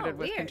I started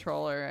with weird.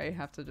 controller, I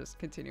have to just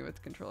continue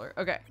with controller.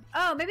 Okay.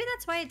 Oh, maybe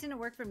that's why it didn't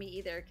work for me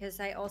either, because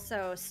I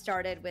also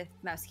started with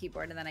mouse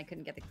keyboard and then I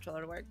couldn't get the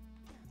controller to work.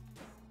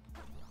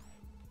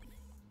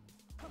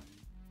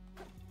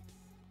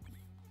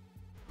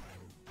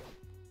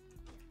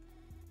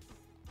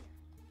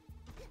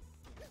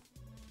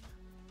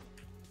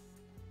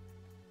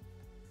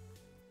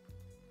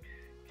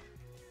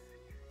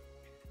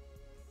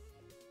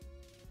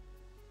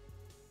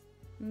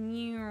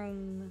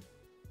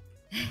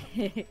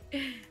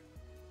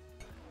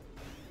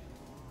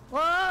 Whoa!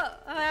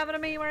 What happened to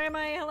me? Where am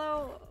I?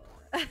 Hello?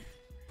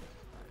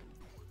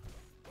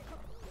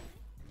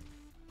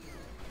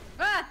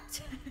 Ah!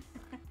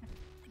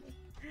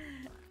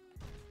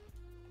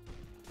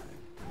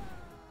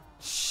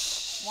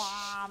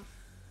 Womp.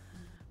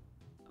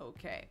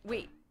 Okay.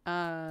 Wait.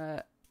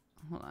 Hold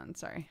on.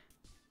 Sorry.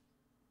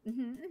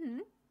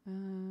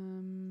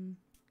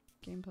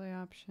 Gameplay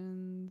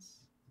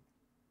options.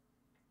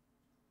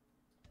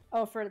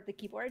 Oh, for the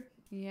keyboard?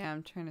 Yeah,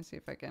 I'm trying to see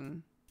if I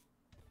can.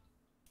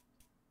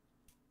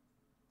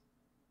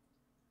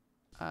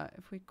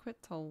 If we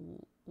quit to,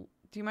 do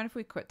you mind if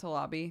we quit to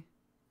lobby?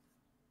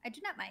 I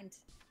do not mind.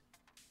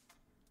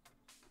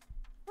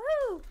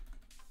 Woo!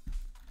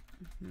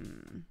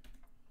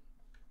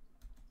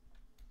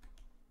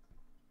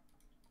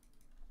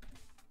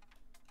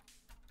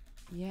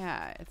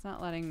 Yeah, it's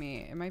not letting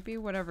me. It might be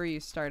whatever you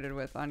started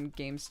with on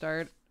game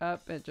start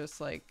up. It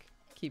just like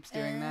keeps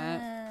doing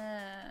that.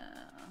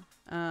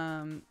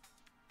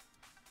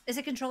 Is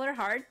it controller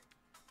hard?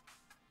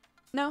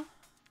 No.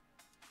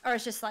 Or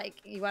it's just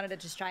like you wanted to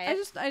just try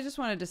it? I just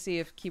wanted to see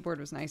if keyboard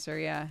was nicer,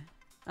 yeah.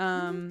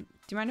 Do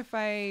you mind if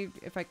I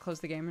close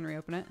the game and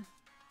reopen it?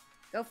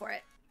 Go for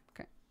it.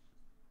 Okay.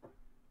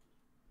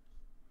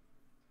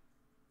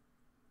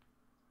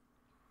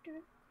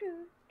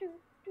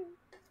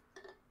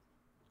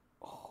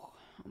 Oh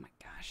my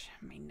gosh,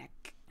 my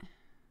neck.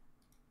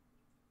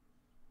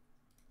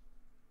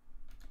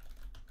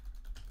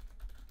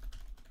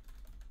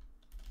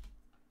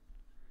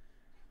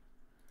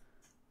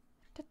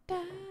 Da, da,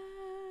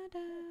 da,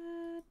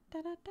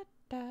 da, da, da,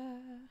 da.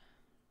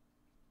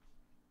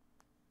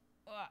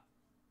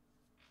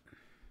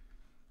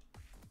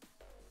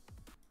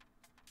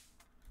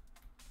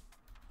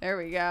 There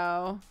we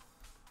go.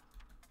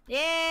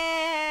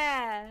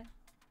 Yeah!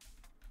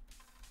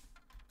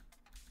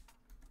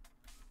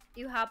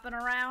 You hopping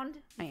around?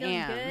 You I feeling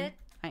am. good?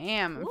 I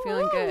am. I'm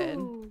feeling good.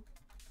 Woo!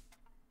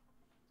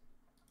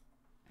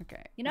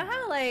 Okay. You know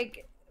how,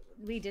 like,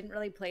 we didn't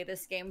really play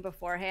this game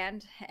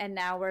beforehand, and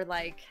now we're,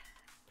 like,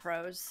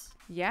 pros?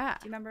 Yeah.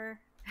 Do you remember?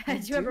 I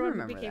Do you remember when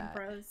remember we became that.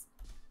 pros?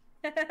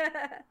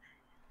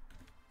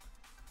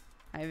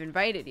 I've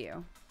invited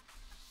you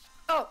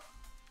Oh!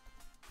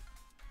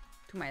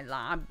 to my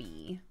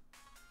lobby.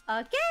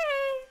 Okay!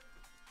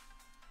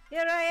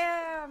 Here I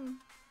am!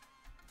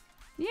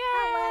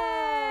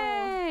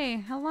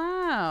 Yay!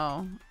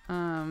 Hello.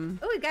 Oh,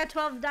 we got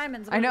 12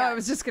 diamonds. What I do we know. I got?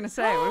 was just gonna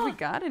say, what do we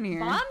got in here?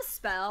 Bomb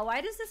spell. Why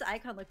does this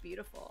icon look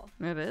beautiful?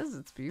 It is.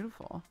 It's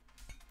beautiful.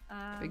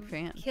 Big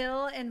fan.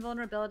 Kill,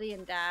 invulnerability,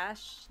 and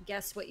dash.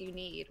 Guess what you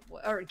need,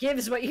 or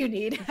gives what you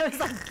need. I was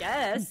like,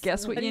 guess.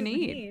 Guess what do you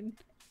need. mean?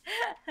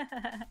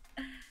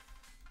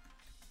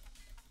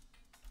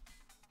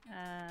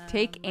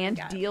 Take what do we and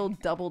got? deal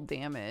double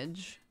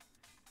damage.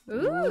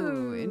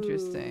 Ooh,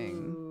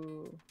 Interesting.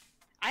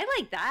 I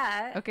like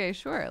that. Okay,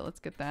 sure. Let's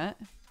get that.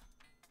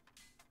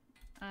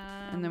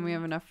 And then we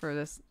have enough for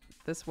this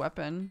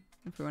weapon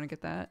if we want to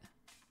get that.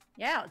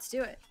 Yeah, let's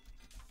do it.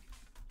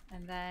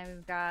 And then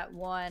we've got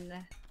one.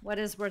 What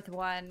is worth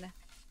one?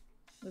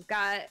 We've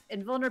got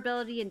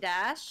invulnerability and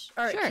dash.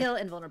 Or Sure. kill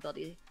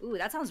invulnerability. Ooh,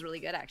 that sounds really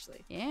good,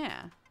 actually.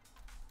 Yeah.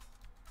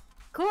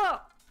 Cool.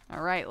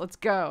 All right, let's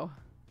go.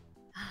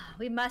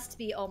 We must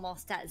be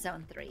almost at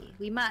zone 3.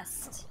 We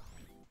must.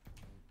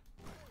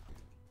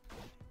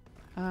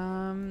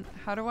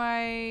 How do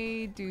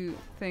I do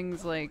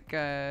things like,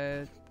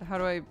 how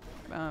do I,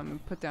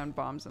 put down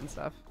bombs and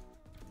stuff?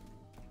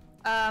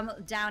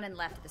 Down and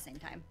left at the same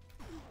time.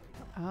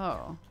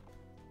 Oh.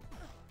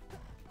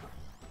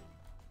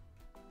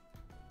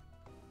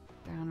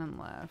 Down and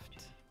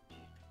left.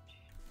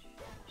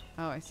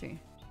 Oh, I see.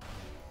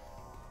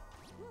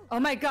 Oh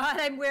my god,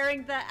 I'm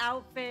wearing the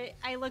outfit.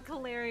 I look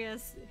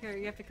hilarious. Here,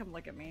 you have to come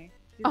look at me.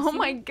 Do you Oh see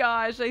my me?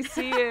 gosh, I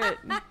see it.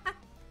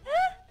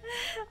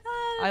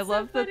 Oh, I that's so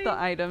love that the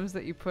funny. items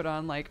that you put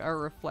on like are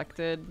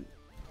reflected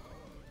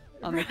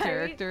on the Right?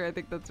 character. I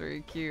think that's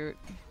very cute.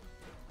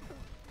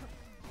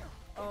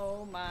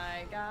 Oh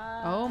my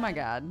god. Oh my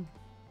god.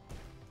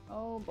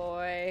 Oh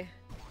boy.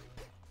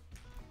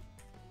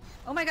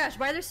 Oh my gosh,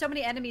 why are there so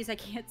many enemies I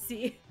can't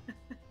see?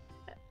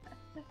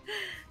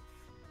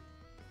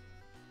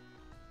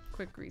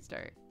 Quick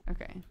restart.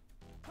 Okay.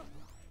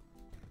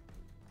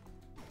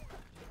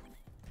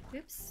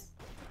 Oops.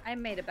 I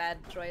made a bad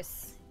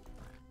choice.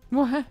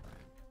 What?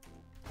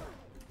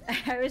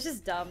 I was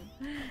just dumb.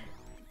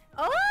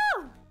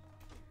 Oh!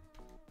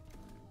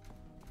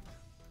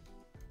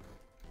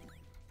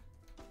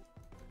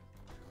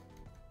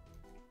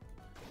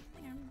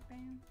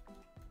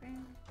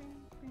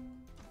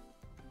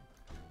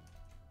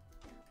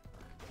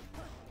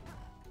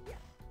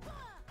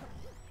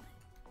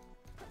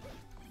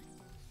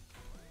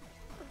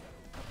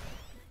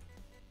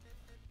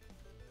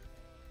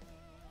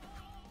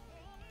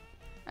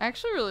 I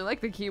actually really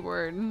like the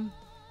keyboard.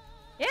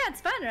 Yeah,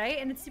 it's fun, right?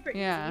 And it's super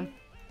Yeah. easy.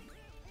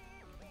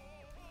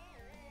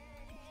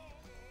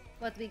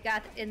 What we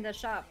got in the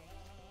shop?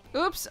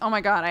 Oops. Oh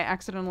my god, I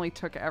accidentally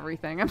took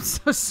everything. I'm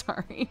so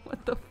sorry.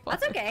 What the fuck?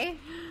 That's okay.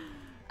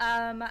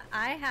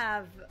 I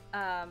have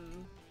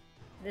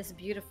this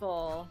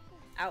beautiful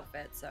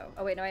outfit. So,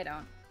 oh wait, no, I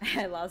don't.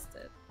 I lost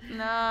it.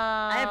 No.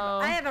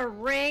 I have a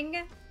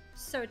ring.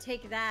 So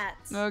take that.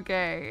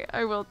 Okay,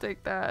 I will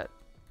take that.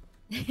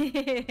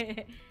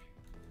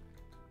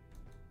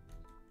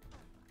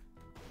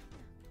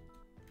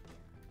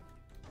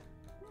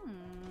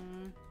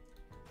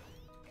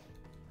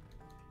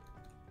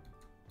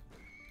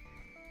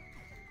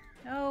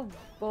 Oh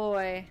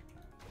boy.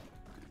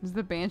 Is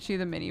the Banshee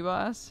the mini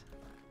boss?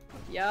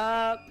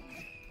 Yup.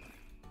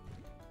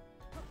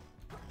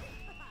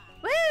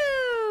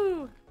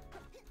 Woo!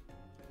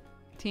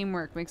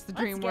 Teamwork makes the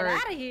Let's dream get work.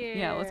 outta here.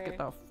 Yeah, let's get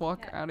the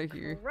fuck Yeah, out of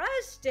here.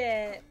 Crushed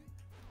it.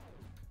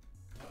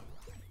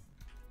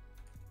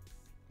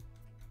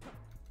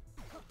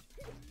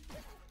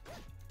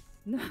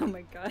 Oh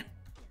my god.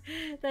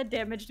 That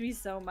damaged me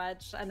so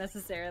much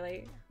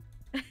unnecessarily.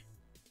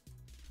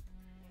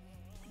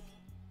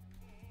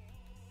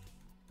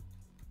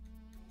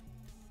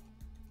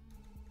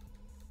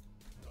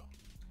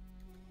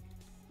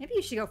 Maybe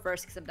you should go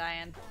first because I'm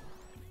dying.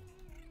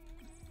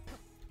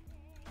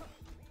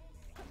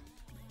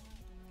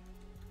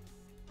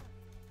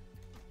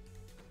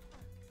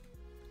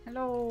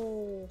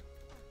 Hello.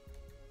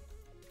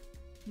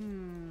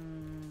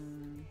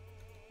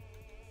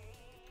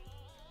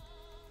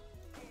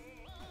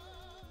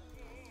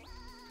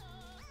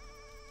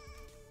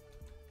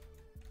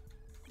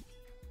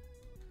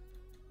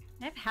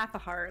 I have half a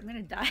heart. I'm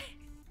gonna die.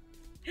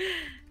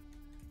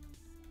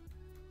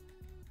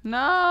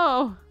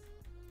 No!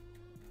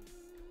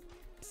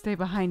 Stay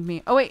behind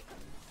me. Oh, wait.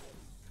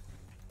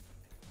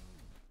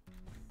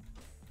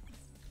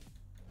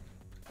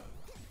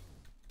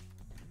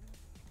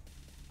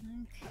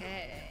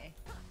 Okay.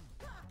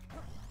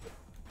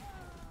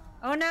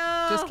 Oh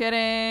no! Just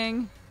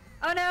kidding.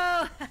 Oh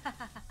no!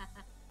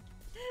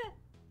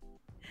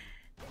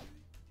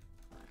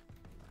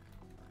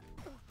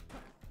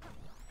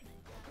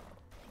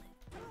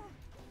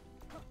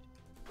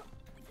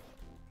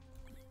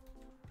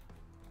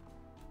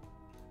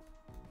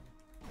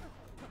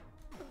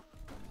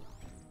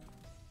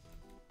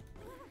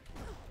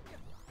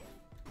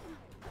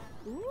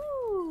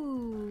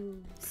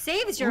 Ooh.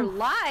 Saves your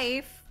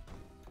life?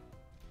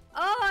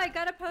 Oh, I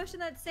got a potion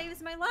that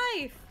saves my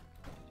life.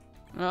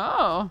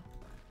 Oh.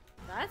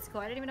 That's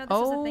cool. I didn't even know this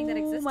was a thing that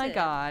existed. Oh my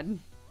god.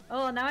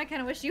 Oh, now I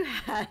kind of wish you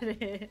had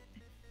it.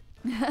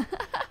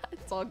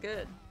 It's all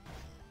good.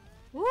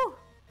 Woo!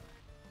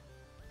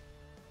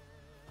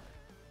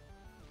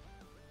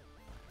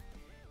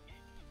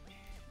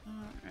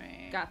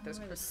 Alright. Got this,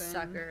 Who are the Kristen.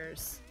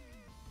 suckers.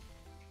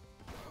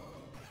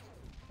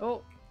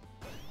 Oh.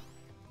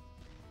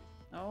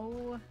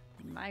 Oh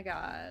my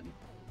god.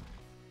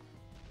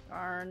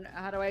 Darn,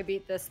 how do I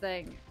beat this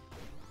thing?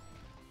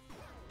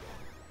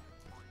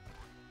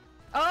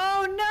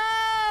 Oh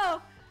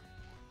no!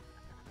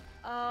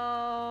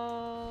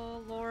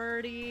 Oh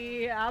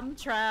lordy, I'm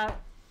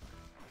trapped.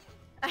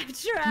 I'm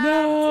trapped.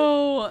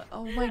 No!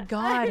 Oh my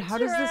god, I'm how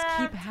does this keep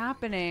trapped.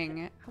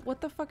 happening?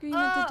 What the fuck are you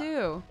meant to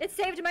do? It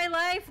saved my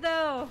life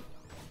though.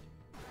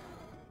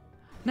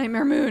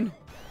 Nightmare Moon!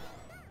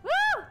 Woo!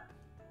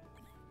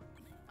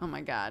 Oh my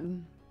god.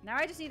 Now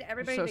I just need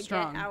everybody so to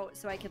strong. get out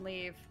so I can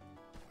leave.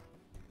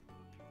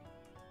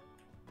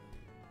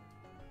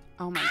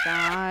 Oh my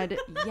god.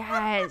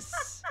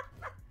 Yes!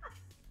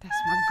 That's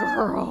my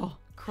girl.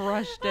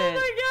 Crushed it. Oh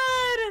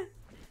my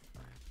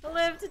god!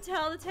 Live to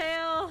tell the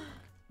tale.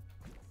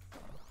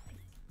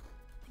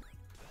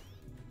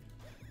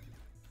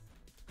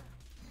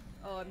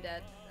 Oh, I'm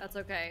dead. That's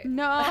okay.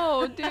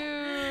 No,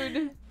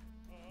 dude.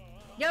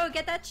 Yo,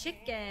 get that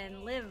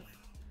chicken. Live.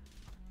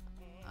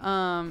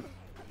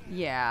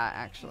 Yeah,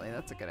 actually,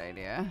 that's a good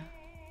idea.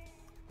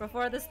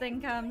 Before this thing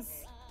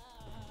comes.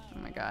 Oh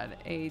my god.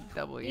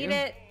 AW. Eat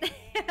it.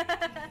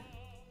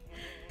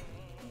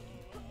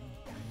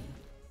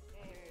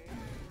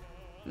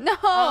 No!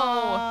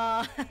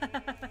 Aw.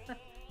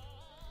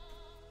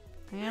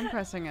 I am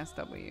pressing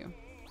SW.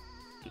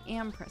 I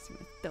am pressing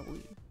SW.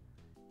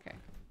 Okay.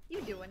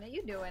 You doing it.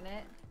 You doing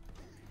it.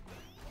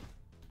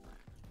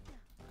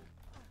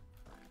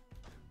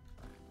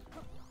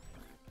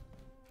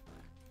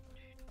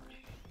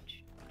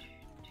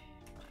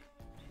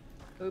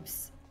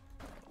 Oops.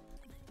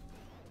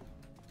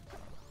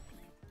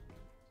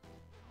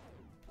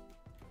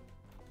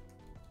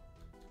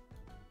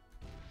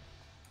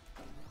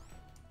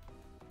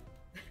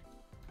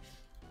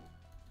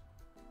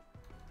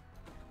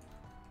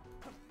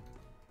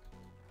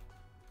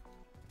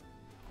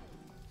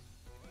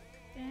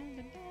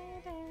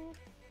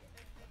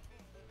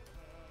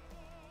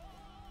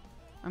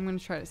 I'm gonna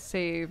try to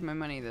save my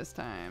money this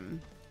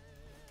time.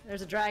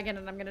 There's a dragon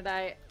and I'm gonna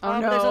die.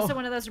 Oh, but there's no. also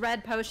one of those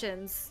red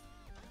potions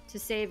to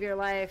save your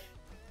life.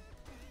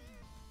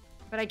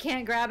 But I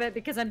can't grab it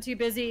because I'm too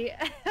busy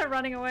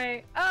running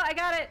away. Oh, I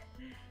got it!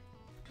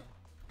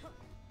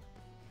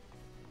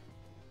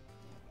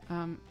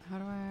 How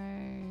do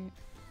I...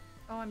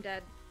 Oh, I'm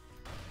dead.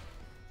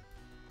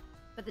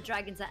 But the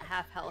dragon's at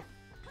half health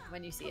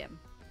when you see him.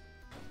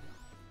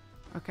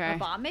 Okay. A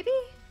bomb, maybe?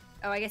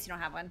 Oh, I guess you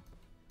don't have one.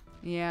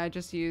 Yeah, I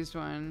just used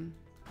one.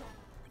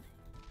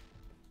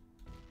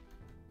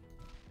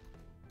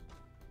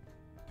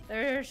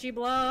 There she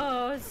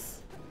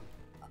blows.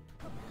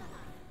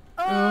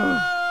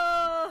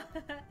 Oh!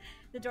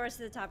 The door's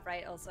to the top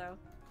right also.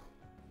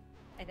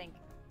 I think.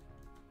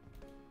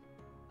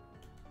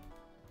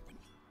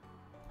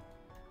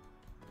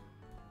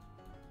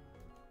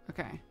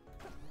 Okay.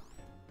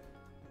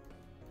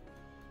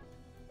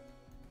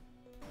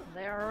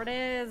 There it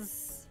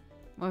is.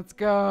 Let's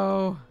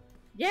go.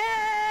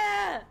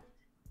 Yeah!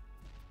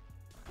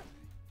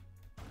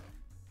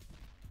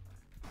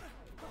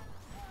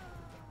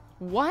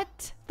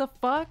 What the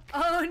fuck?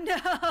 Oh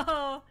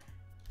no!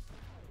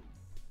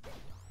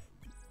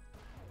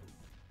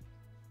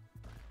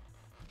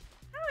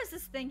 How is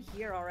this thing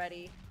here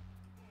already?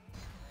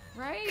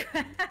 Right?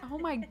 Oh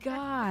my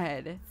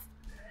god.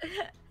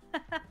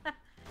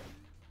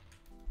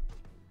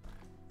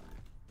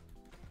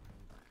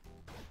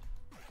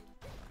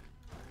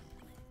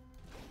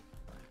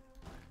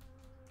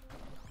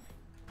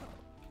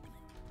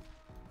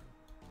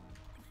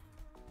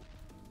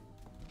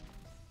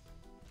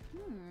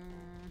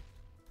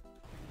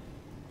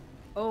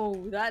 Oh,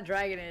 that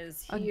dragon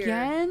is here.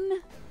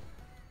 Again?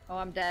 Oh,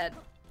 I'm dead.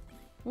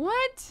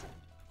 What?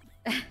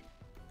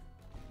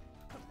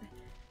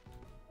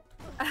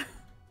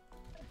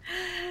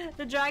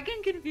 The dragon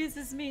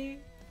confuses me.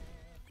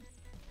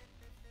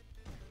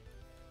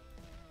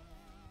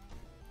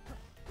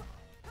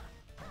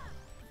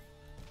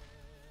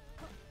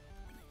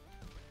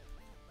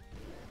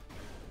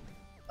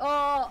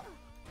 Oh,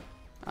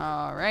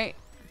 All right.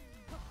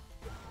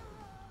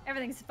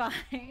 everything's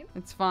fine.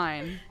 It's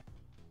fine.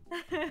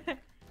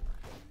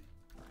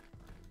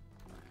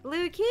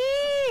 Blue key!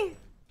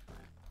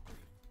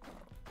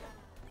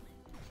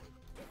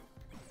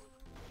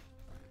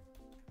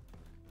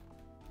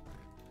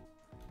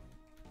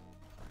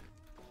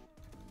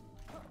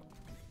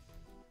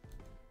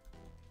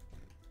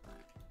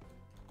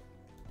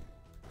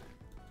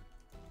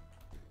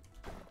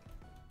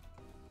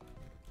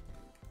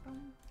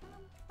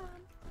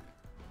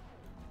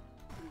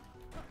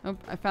 Oh,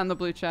 I found the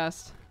blue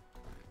chest.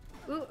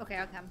 Ooh, okay,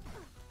 I'll come.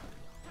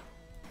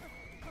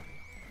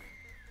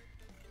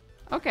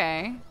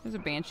 Okay. There's a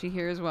banshee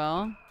here as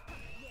well.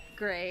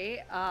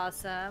 Great,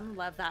 awesome.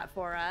 Love that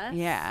for us.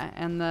 Yeah,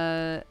 and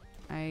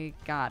I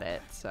got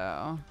it,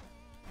 so.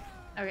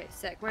 Okay,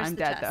 sick. Where's I'm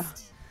the dead,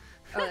 chest?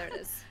 Oh, there it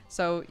is.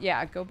 So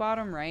yeah, go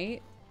bottom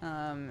right,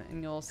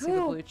 and you'll see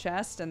the Ooh. blue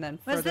chest, and then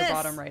What's further this?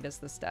 bottom right is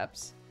the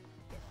steps.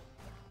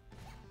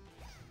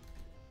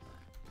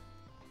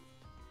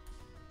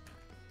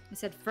 You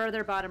said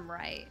further bottom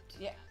right.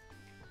 Yeah.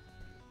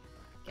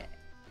 Okay.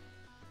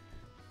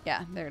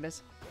 Yeah, there it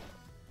is.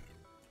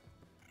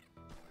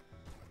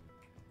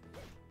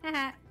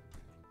 Haha.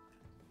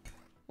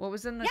 What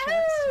was in the chest?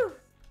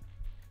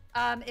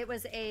 Yahoo! It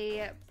was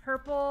a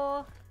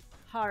purple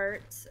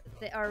heart,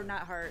 or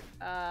not heart.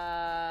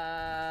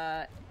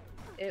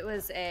 It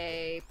was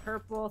a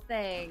purple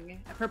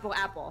thing, a purple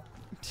apple.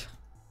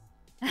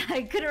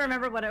 I couldn't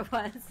remember what it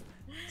was.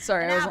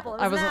 Sorry, An apple.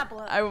 It was an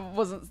apple. I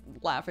wasn't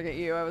laughing at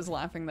you. I was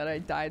laughing that I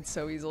died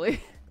so easily.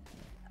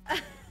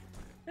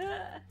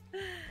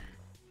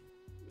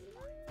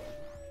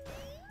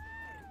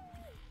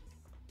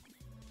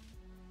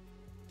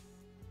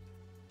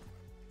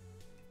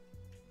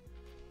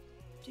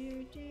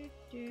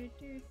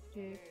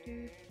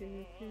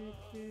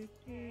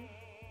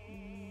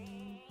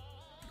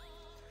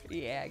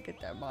 Yeah, get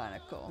that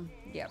monocle.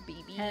 Yeah,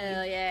 baby.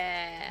 Hell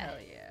yeah. Hell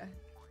yeah.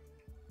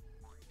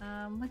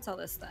 What's all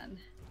this then?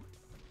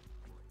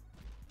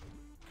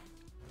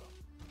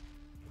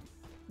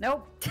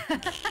 Nope.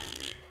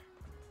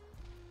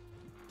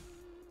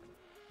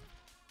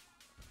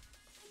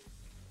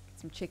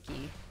 Some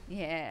chicky.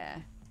 Yeah.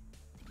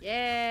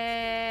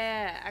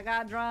 Yeah, I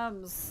got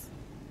drums.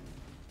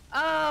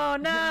 Oh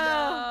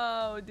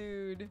no! No,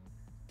 dude.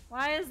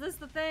 Why is this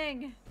the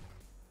thing?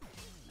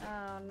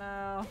 Oh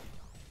no.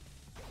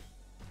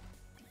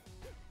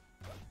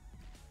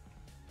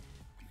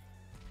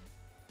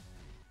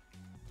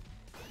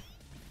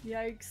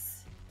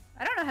 Yikes.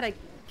 I don't know how to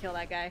kill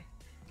that guy.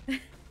 The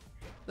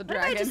What if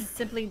I dragon. just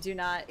simply do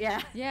not?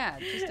 Yeah. Yeah,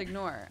 just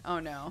ignore. Oh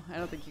no, I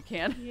don't think you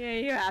can. Yeah,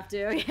 you have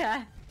to,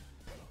 yeah.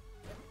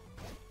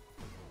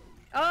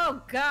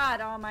 Oh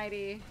god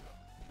almighty.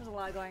 There's a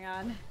lot going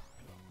on.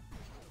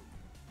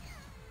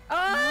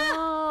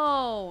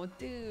 Oh! No,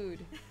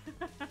 dude.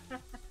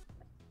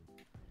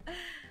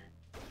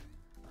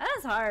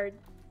 That's hard.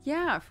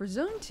 Yeah, for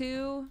zone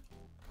 2,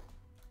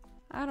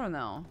 I don't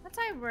know. That's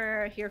why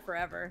we're here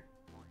forever.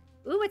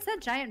 Ooh, it's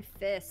that giant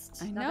fist.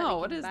 I Not that know,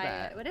 we what can is buy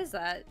that? it. What is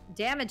that?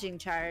 Damaging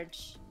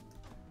charge.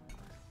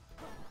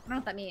 I don't know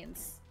what that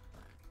means.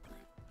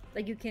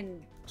 Like you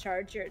can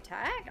charge your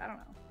attack? I don't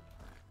know.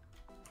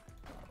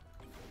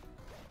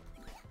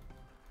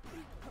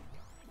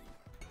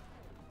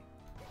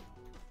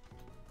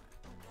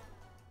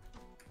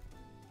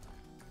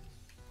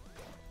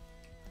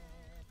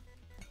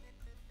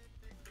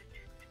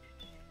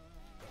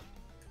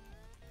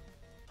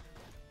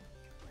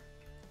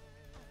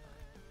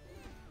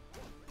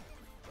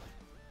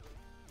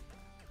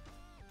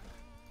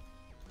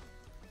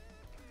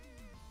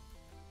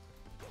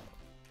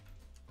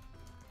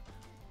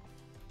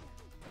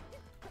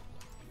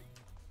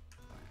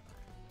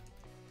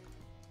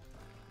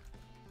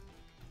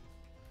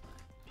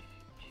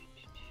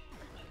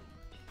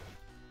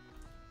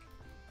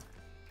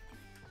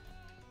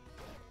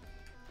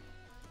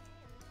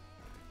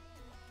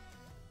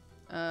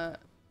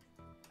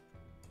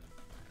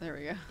 There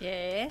we go.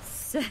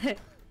 Yes. I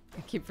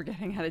keep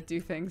forgetting how to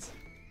do things.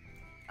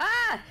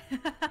 Ah!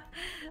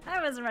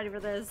 I wasn't ready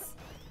for this.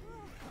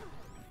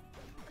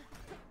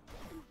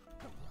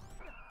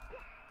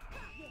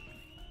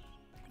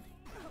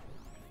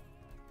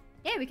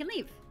 Yeah, we can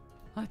leave.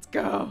 Let's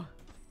go.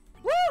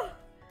 Woo!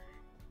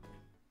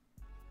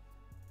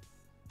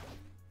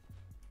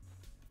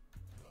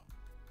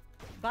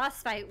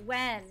 Boss fight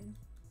when?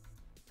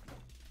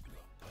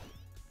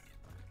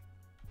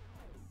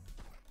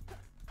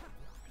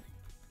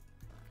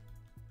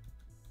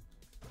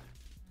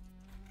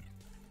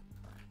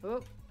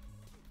 Oop.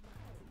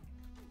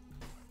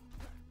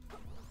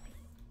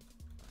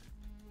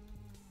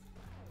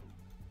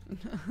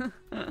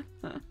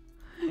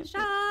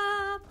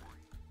 Shop.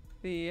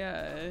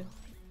 The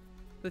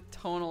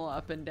tonal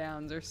up and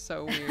downs are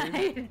so weird.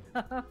 I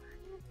know.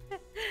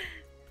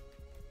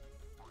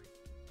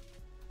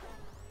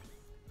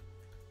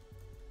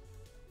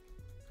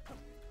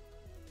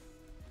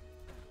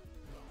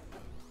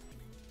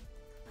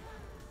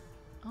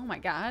 Oh my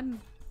god.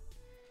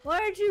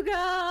 Where'd you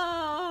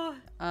go?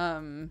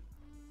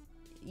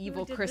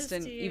 Evil did this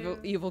Kristen, to you?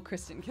 evil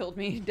Kristen killed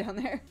me down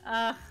there.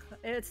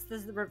 It's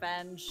this the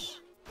revenge.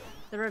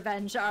 The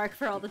revenge arc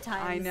for all the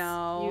times I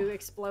know. you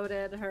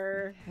exploded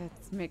her. It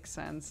makes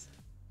sense.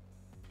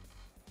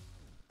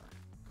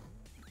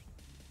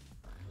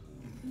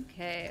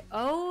 Okay.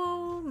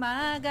 Oh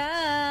my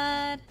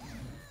god.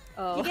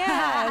 Oh.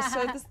 Yeah,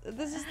 so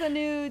this is the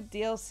new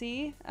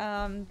DLC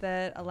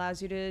that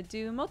allows you to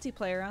do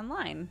multiplayer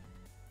online.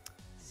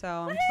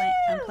 So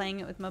I'm playing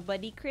it with my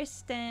buddy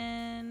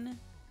Kristen.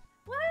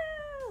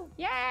 Woo!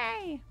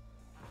 Yay!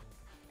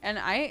 And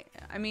I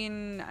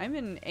mean, I'm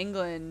in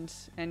England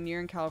and you're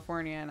in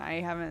California, and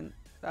I haven't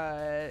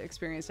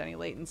experienced any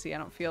latency. I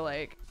don't feel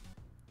like.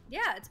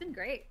 Yeah, it's been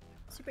great.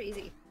 Super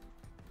easy.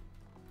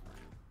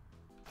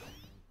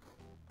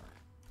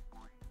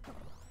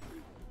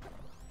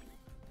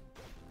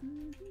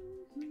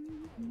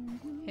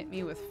 Hit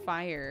me with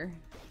fire.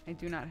 I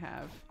do not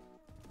have.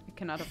 I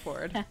cannot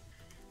afford.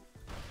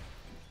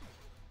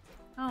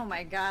 Oh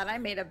my god, I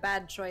made a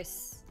bad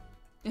choice.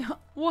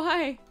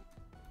 Why?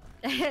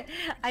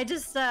 I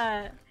just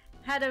had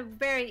a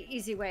very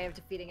easy way of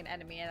defeating an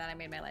enemy, and then I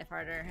made my life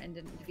harder and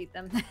didn't defeat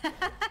them.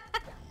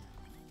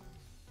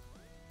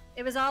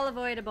 It was all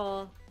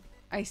avoidable.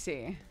 I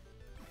see.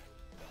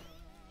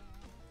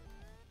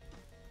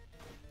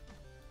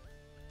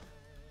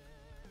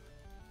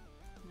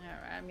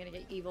 Alright, I'm gonna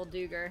get Evil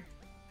Duger.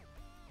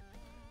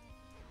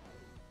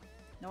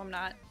 No, I'm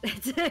not.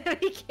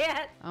 We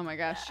can't. Oh my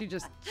gosh,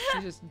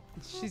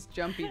 she's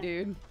jumpy,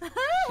 dude.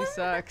 She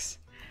sucks.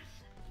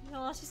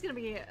 Well, she's gonna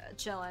be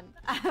chilling.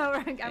 I'm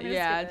gonna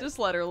Yeah, skip it. just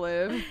let her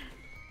live.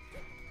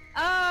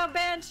 Oh,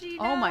 Banshee!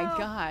 Oh my no!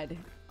 god.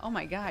 Oh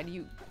my god,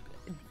 you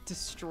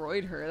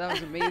destroyed her. That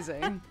was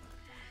amazing.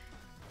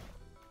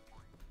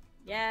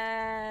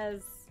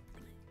 Yes.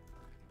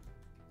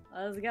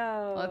 Let's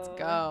go. Let's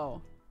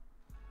go.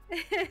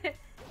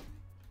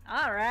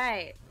 All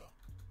right.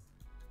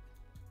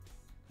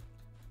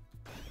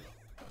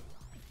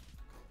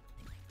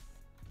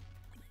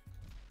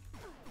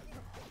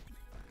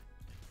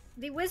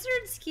 The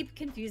wizards keep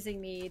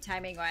confusing me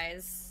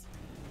timing-wise.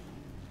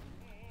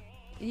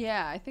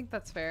 Yeah, I think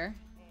that's fair.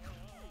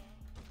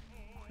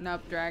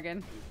 Nope,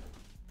 dragon.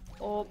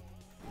 Oh.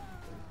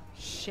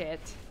 Shit.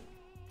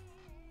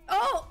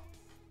 Oh!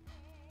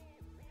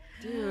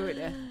 Dude,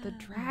 the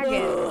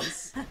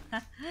dragons.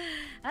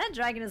 That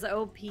dragon is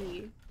OP.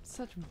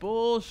 Such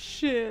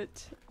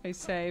bullshit, I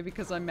say,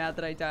 because I'm mad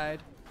that I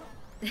died.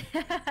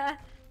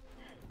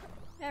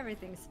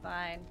 Everything's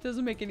fine.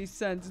 Doesn't make any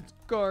sense. It's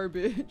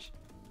garbage.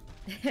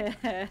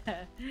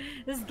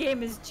 This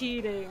game is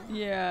cheating.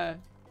 Yeah.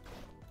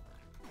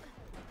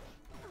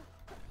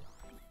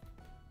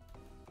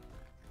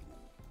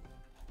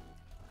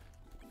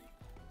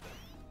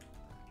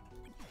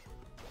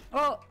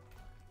 Oh!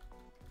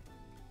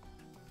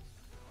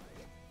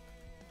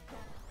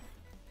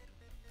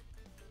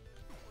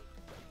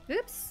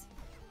 Oops.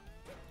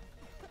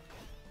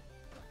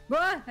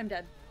 Ah, I'm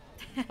dead.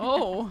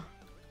 Oh.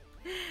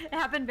 It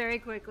happened very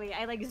quickly.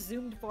 I like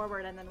zoomed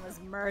forward and then was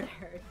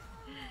murdered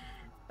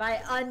by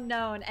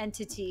unknown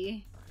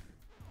entity.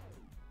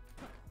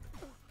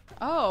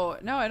 Oh,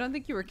 no, I don't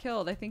think you were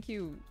killed. I think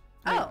you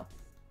Oh.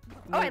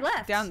 Oh, I went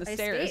left. down the I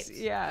stairs. escaped.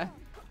 Yeah.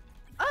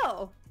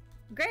 Oh,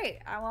 great.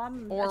 Well,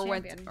 I'm a Or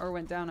champion.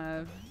 went down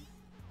a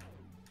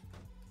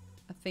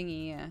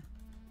thingy, yeah.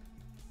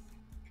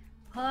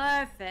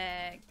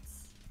 Perfect.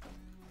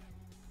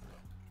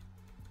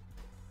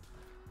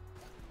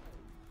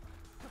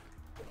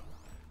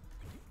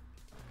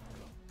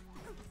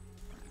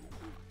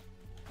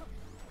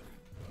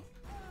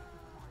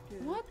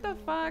 What the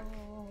fuck?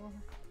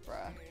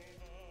 Bruh.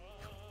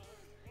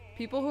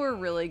 People who are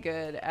really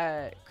good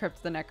at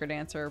Crypt the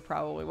NecroDancer are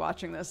probably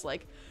watching this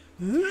like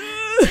I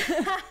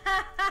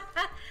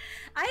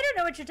don't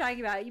know what you're talking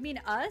about. You mean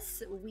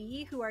us?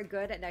 We who are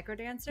good at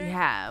NecroDancer?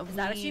 yeah, Is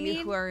that what you we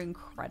mean? who are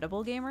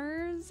incredible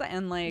gamers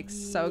and like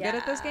so good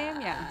at this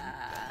game.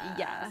 Yeah.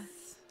 Yes.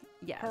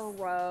 Yes.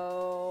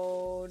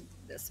 Pro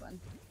this one.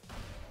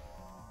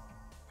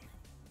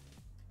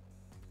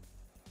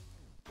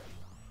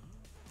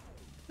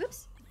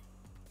 Oops.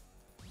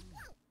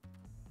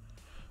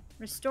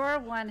 Restore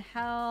 1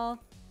 health,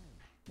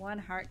 1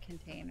 heart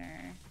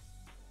container.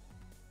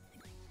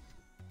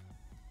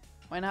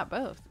 Why not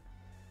both?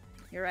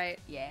 You're right.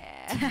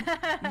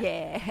 Yeah.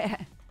 Yeah.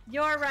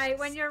 You're right.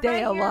 When you're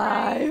Stay right, you're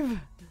right. alive.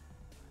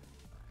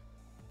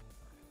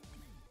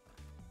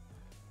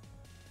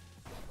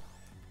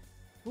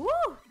 Woo!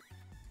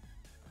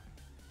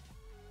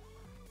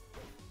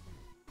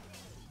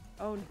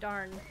 Oh,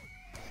 darn.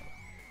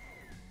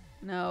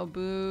 No,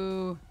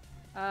 boo.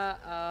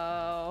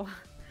 Uh-oh.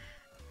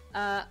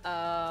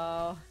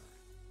 Uh-oh.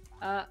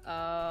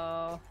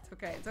 Uh-oh. It's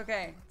okay. It's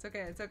okay. It's okay.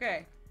 It's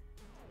okay.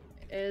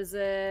 Is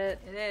it?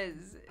 It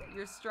is.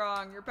 You're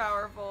strong. You're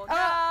powerful.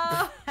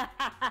 Oh! No!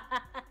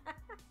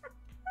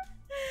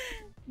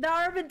 The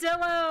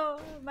armadillo!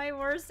 My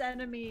worst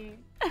enemy.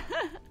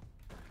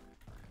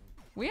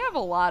 We have a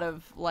lot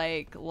of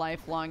like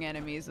lifelong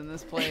enemies in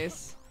this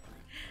place.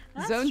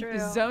 That's true.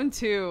 Zone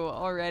 2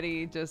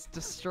 already just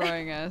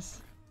destroying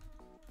us.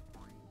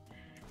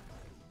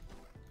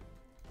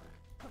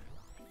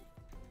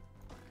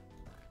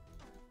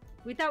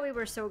 We thought we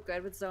were so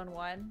good with Zone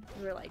 1.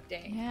 We were like,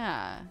 dang.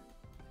 Yeah.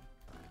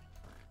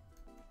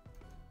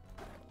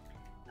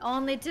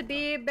 Only to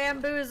be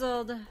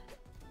bamboozled.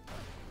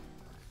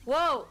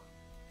 Whoa!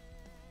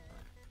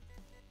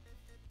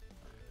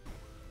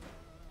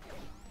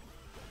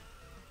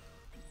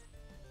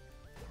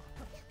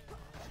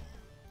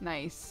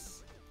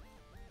 Nice.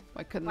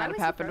 Why couldn't Why that have was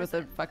he happened with a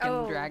frozen? fucking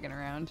Oh. dragon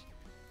around?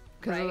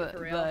 Because Right, of for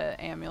real. the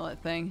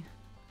amulet thing.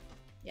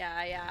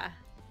 Yeah, yeah.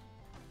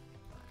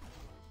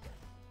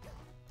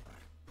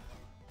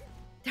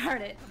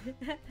 Darn it.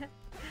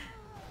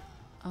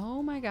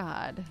 Oh my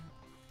god.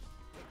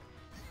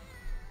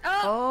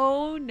 Oh!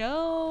 Oh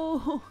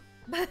no!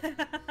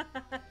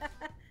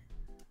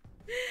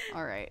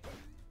 All right.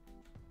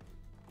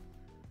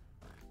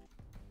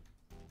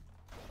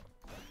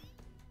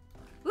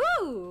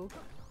 Woo!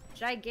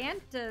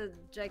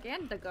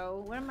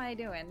 Gigantigo. What am I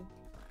doing?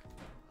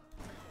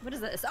 What is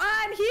this?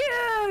 I'm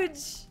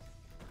huge!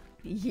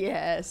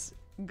 Yes.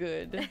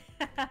 Good.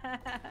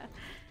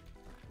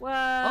 Whoa.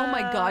 Oh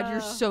my god,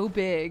 you're so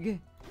big.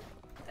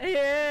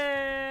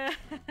 Yeah.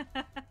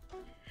 I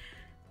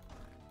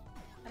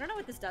don't know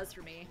what this does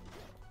for me.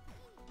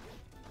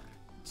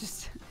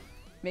 Just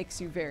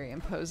makes you very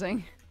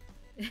imposing.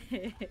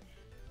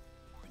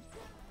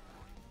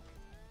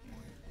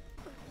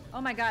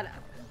 Oh my god.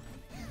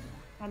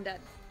 I'm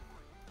dead.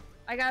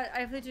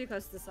 I flew too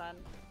close to the sun.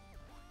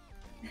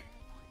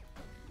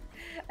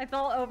 I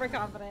felt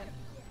overconfident.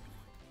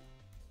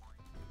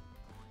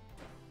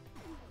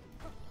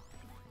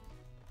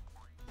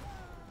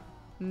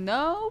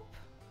 Nope.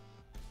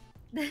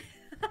 God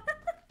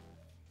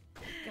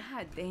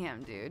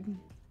damn, dude.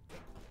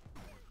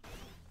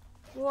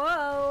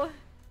 Whoa.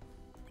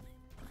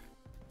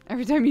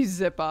 Every time you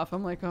zip off,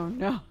 I'm like, oh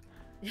no.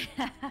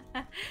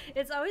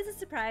 It's always a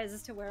surprise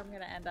as to where I'm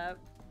gonna end up.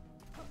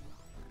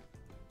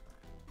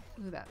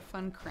 Ooh, that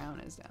fun crown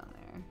is down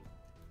there.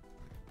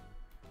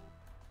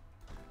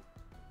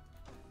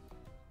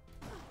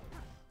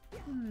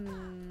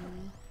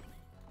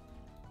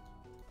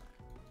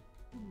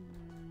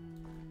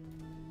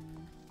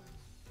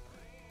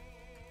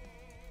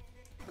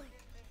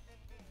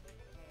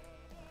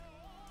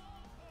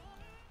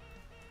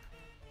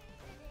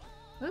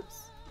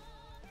 Oops.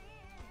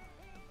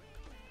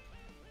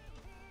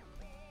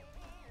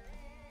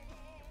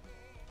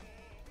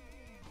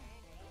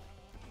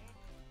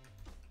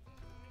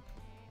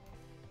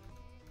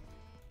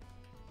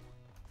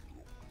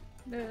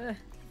 Ugh.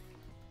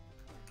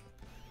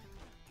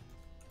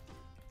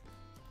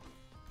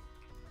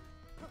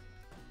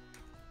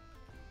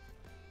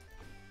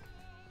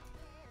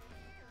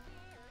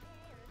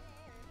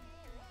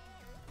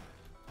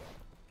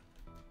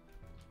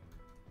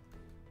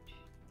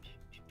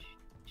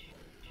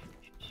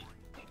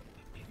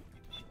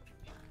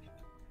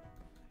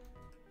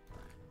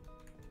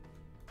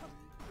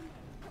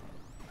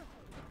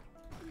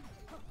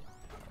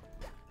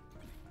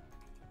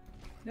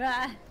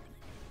 Ah.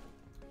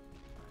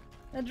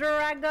 The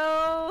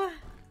Drago!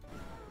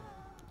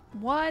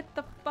 What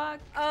the fuck?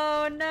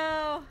 Oh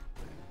no!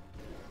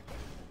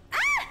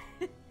 Ah!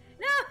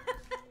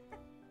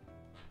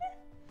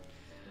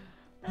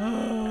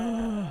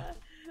 No!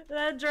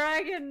 The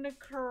dragon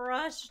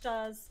crushed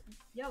us.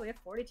 Yo, we have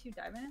 42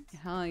 diamonds?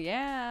 Hell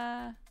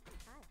yeah.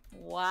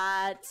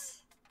 What?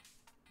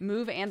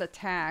 Move and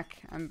attack.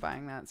 I'm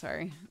buying that,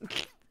 sorry.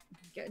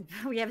 Good.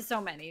 We have so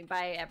many.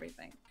 Buy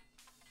everything.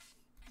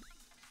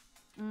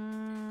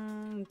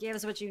 Give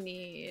us what you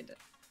need.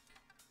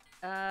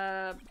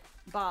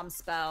 Bomb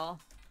spell.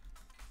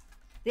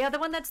 The other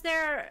one that's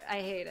there,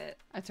 I hate it.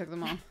 I took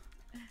them all.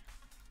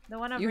 The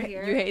one over You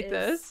here. hate is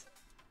this?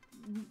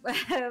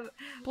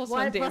 Plus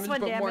one damage,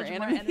 but more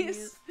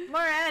enemies.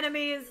 More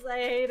enemies. I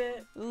hate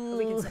it. But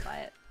we can Ooh. still buy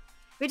it.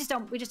 We just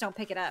don't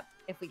pick it up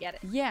if we get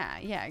it. Yeah,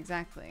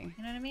 exactly.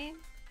 You know what I mean?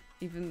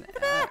 Even Look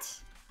at that.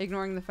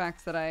 ignoring the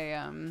fact that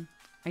I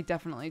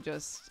definitely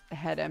just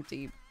head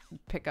empty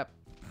pick up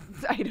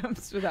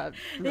items without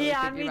really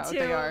Yeah, thinking me about too.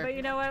 what they are. But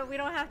you know what? We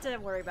don't have to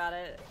worry about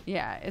it.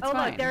 Yeah, it's Oh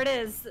fine. look, there it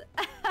is.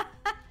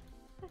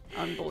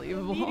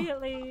 Unbelievable.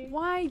 Immediately.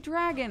 Why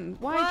dragon?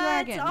 Why What?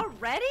 dragon?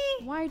 Already?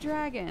 Why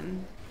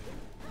dragon?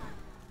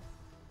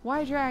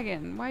 Why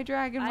dragon? Why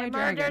dragon? Why I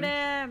dragon? murdered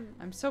him.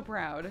 I'm so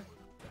proud.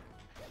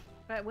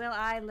 But will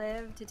I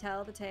live to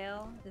tell the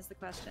tale? Is the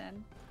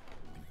question.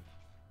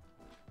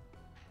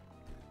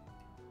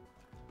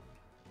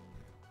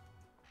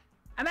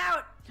 I'm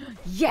out.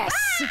 Yes!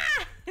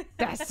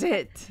 That's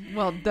it.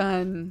 Well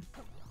done.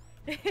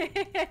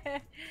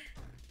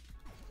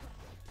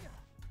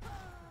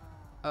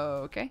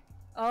 Okay.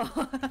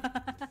 Oh.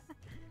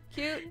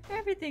 Cute.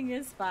 Everything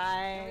is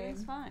fine.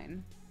 Everything's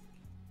fine.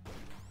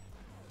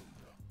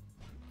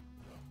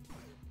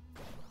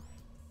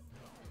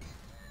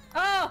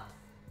 Oh!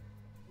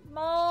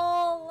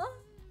 Mole!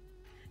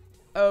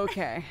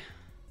 Okay.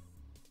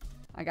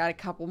 I got a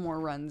couple more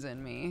runs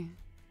in me.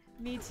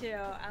 Me too.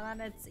 And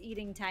then it's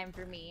eating time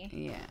for me.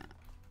 Yeah.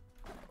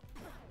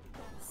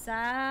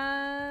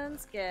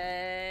 Sounds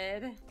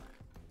good.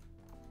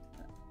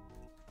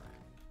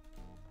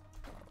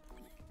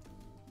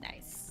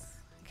 Nice.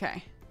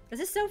 Okay.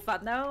 This is so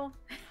fun though.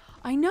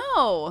 I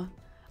know.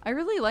 I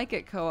really like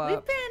it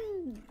co-op.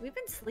 We've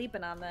been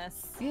sleeping on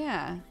this.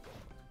 Yeah.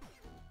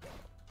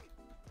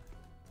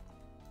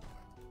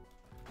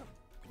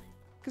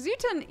 Cause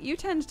you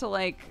tend to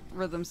like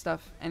rhythm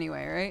stuff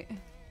anyway, right?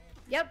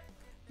 Yep.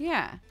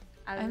 Yeah.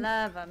 I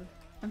love them.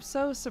 I'm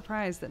so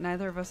surprised that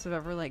neither of us have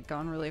ever like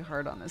gone really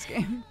hard on this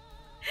game.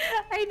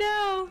 I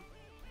know.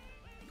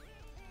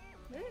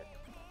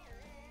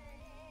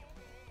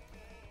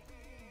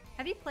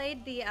 Have you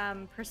played the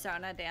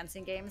Persona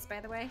dancing games, by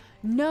the way?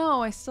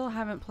 No, I still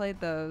haven't played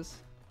those.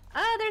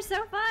 Oh, they're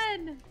so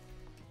fun.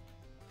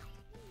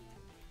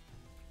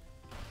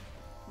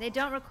 They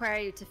don't require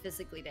you to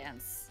physically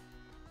dance.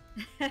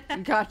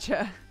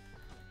 Gotcha.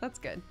 That's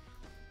good.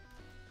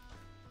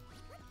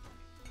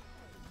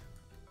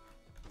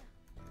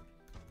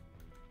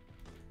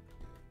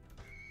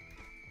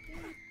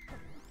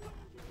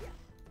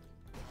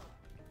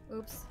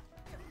 Oops.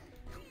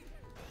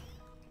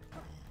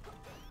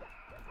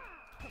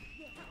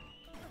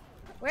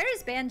 Where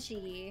is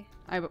Banshee?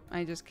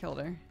 I just killed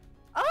her.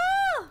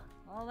 Oh!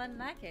 Well, then in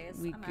that case,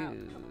 We I'm out.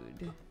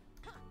 good.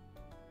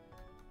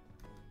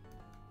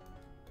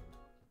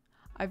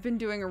 I've been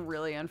doing a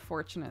really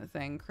unfortunate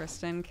thing,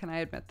 Kristen. Can I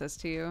admit this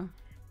to you?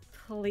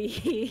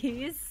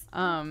 Please.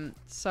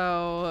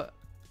 So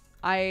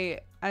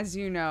as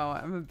you know,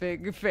 I'm a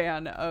big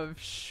fan of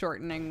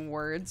shortening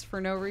words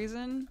for no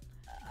reason.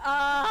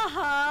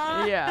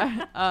 Uh-huh.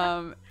 Yeah.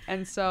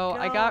 And so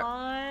I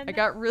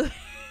got really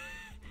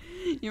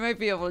you might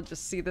be able to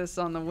just see this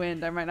on the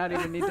wind. I might not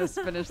even need to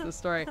finish the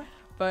story.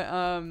 But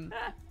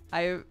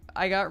I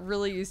got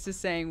really used to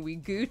saying we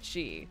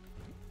Gucci.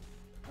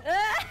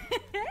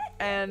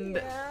 And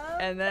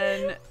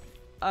then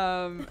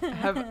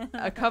have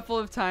a couple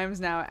of times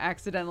now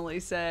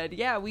accidentally said,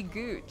 yeah, we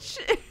gooch.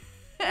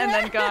 And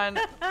then gone,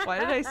 why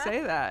did I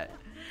say that?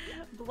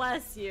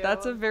 Bless you.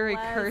 That's a very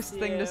Bless cursed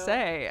thing to you.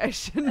 say. I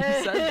shouldn't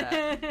have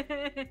said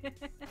that.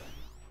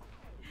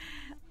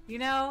 You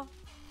know,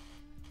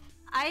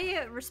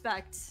 I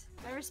respect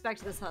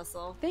this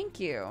hustle. Thank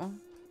you.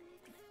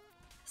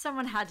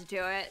 Someone had to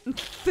do it.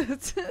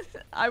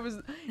 I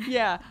was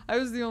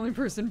the only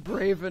person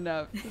brave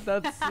enough.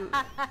 That's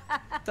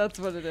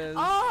what it is.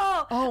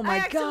 Oh my I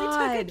accidentally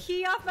God. took a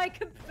key off my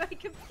computer.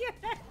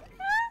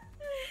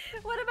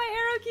 One of my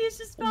arrow keys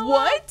just fell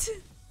What?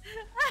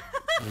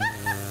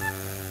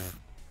 off.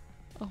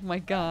 Oh my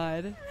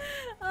God.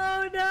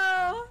 Oh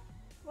no.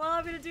 Well,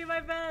 I'm gonna do my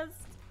best.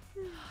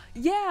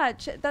 Yeah,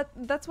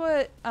 that's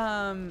what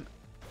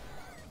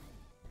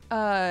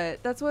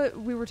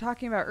we were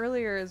talking about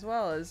earlier as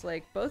well, is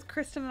like both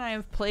Kristen and I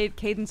have played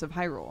Cadence of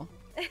Hyrule.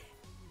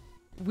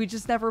 We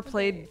just never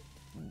played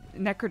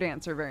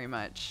NecroDancer very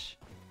much.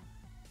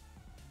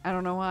 I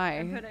don't know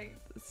why.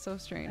 It's so I'm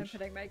strange.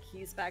 putting my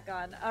keys back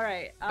on. All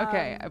right.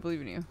 Okay, I believe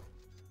in you.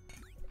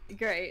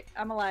 Great.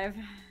 I'm alive.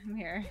 I'm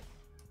here.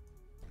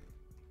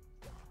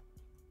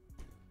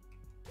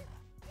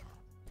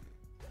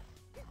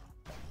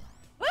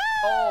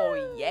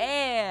 Oh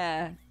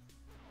yeah.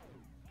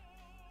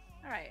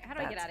 All right. How do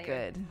I get out of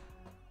That's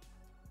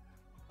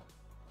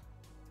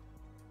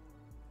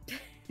here?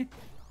 good.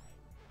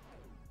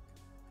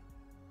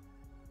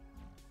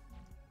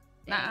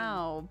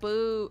 Now,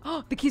 boo.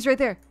 Oh, the key's right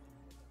there.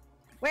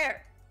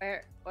 Where?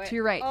 To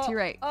your right, to your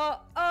right.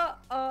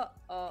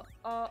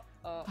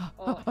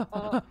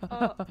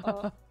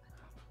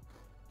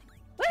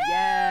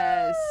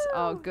 Yes.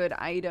 Oh, good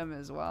item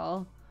as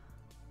well.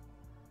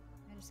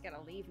 I just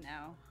gotta leave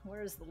now.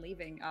 Where is the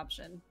leaving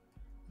option?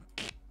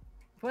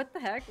 What the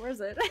heck? Where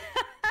is it?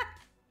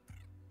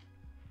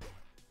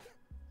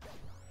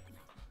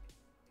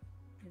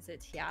 Is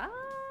it here?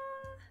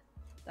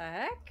 The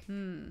heck?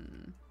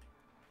 The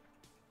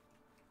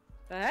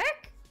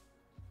heck?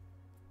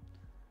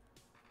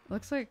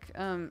 Looks like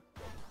Oh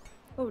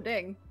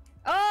dang!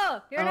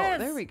 Oh, here it is.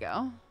 There we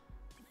go.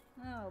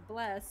 Oh,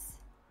 bless.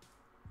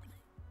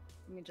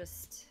 Let me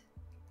just.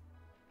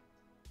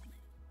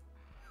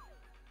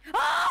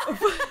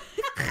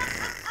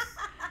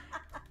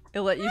 It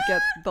let you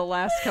get the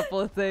last couple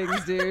of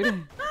things,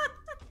 dude.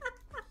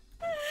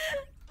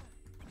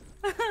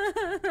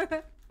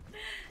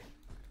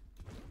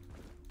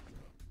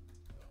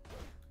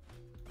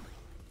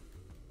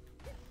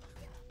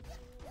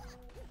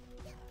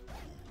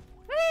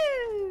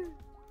 Woo!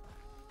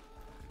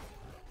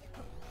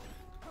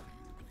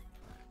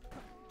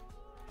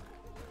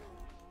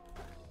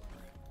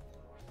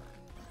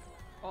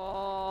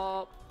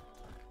 Oh,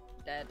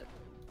 dead.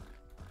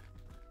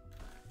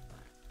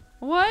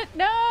 What?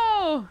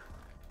 No.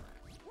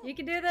 You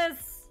can do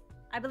this.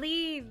 I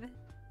believe.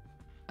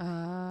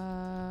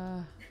 Uh.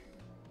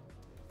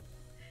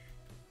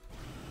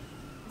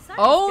 This song is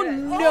Oh, good.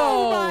 no.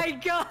 Oh my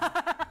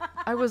god!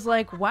 I was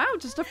like, wow,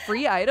 just a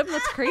free item?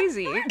 That's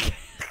crazy.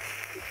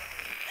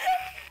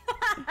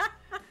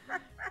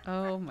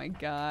 Oh my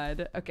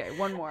god. Okay,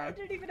 one I more.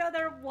 didn't even know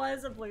there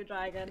was a blue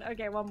dragon.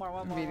 Okay, one more. Me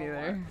one more.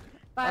 neither.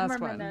 5 Last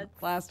more one.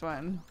 minutes. Last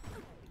one.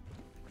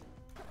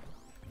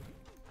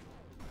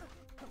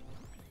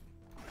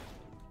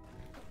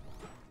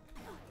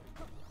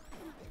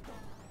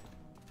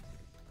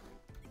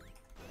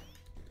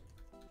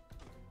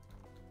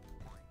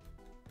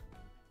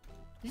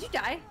 Did you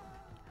die?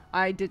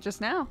 I did just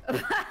now.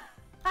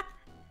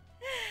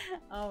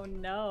 Oh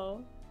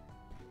no.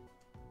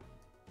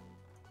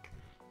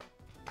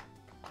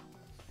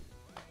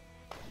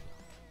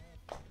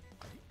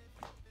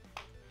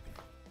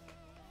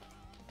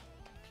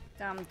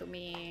 Come to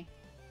me.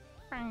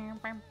 The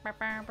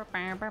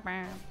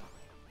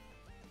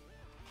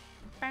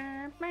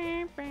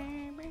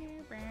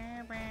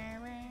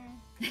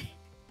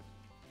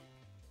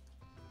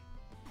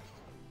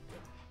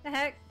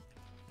heck?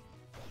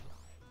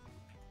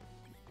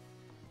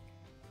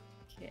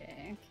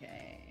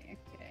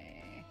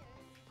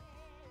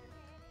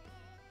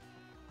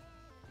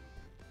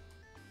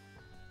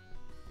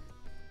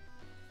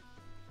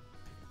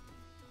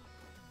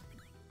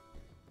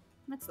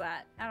 What's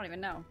that? I don't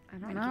even know. I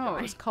don't know.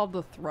 It's called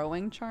the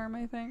throwing charm,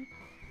 I think.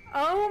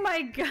 Oh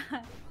my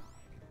god.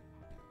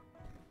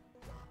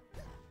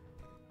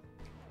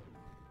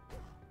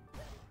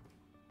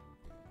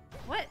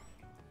 What?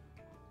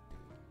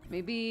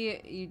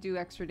 Maybe you do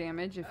extra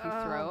damage if you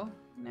throw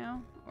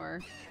now, or...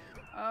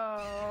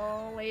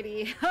 Oh,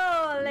 lady.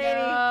 Oh, lady.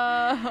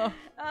 No.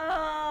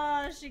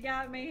 Oh, she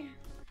got me.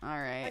 All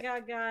right.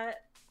 I got.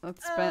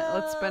 Let's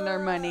spend our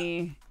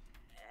money.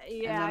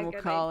 Yeah, and then we'll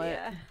good call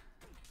idea. it.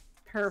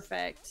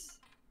 Perfect.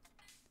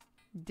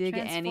 Dig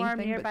Transform anything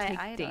but nearby take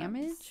items.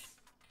 damage?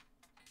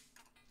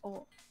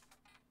 Oh.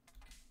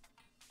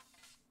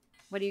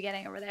 What are you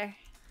getting over there?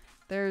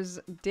 There's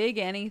dig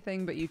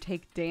anything but you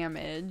take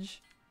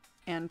damage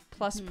and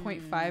plus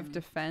 0.5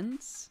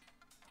 defense.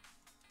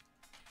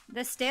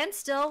 The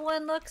standstill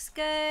one looks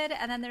good,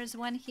 and then there's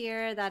one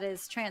here that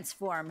is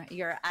transform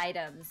your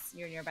items,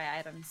 your nearby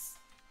items.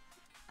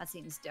 That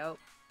seems dope.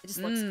 It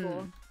just looks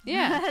cool.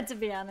 Yeah. To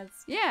be honest.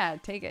 Yeah,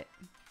 take it.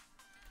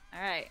 All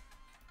right.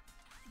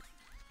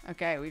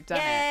 Okay, we've done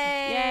Yay!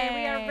 it. Yay!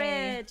 We are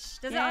rich.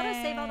 Does it auto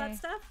save all that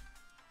stuff?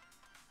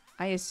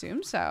 I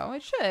assume so.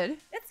 It should.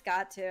 It's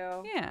got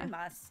to. Yeah. It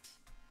must.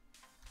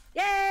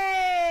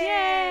 Yay!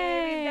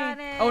 Yay! We've done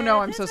it. Oh no,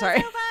 I'm This so was sorry.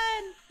 So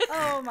fun.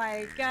 Oh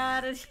my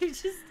god! You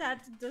just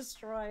had to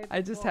destroy. I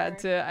just had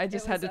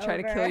to try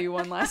to over. kill you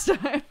one last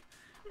time.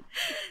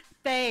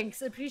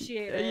 Thanks,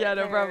 appreciate it. Yeah,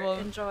 no There, problem.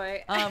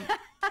 Enjoy.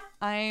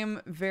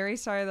 I'm very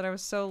sorry that I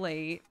was so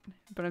late,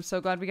 but I'm so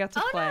glad we got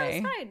to play. No,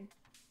 it was fine.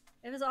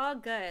 It was all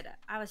good.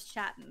 I was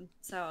chatting,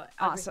 so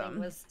Awesome.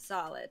 everything was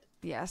solid.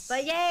 Yes.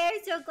 But yay! I'm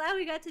so glad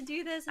we got to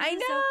do this. This I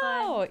was so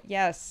fun. know.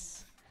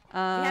 Yes. We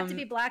have to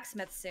be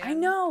blacksmiths soon. I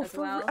know. As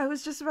well. I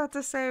was just about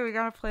to say we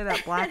gotta play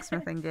that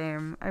blacksmithing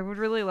game. I would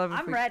really love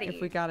I'm if ready.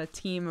 we got a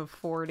team of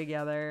 4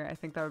 together. I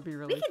think that would be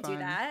really We can fun. do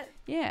that.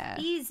 Yeah.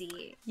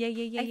 Easy. Yeah.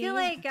 I feel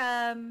like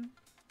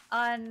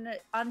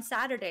on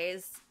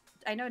Saturdays,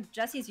 I know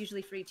Jesse's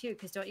usually free too.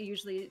 Because don't you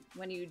usually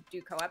when you do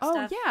co-op Oh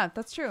stuff? yeah,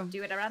 that's true.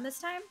 Do it around this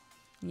time.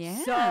 Yeah.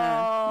 So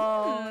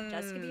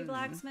Jess can be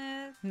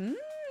blacksmith. Hmm.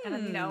 And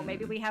then, you know,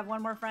 maybe we have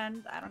one more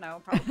friend. I don't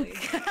know, probably.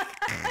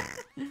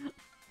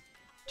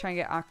 Try and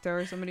get Octo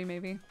or somebody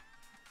maybe.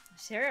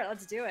 Sure,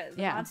 let's do it.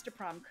 The Yeah. Monster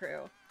Prom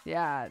crew.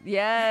 Yeah.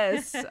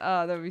 Yes.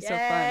 Oh, that would be so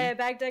Yay, fun.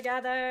 back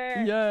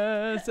together.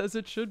 Yes, as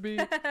it should be.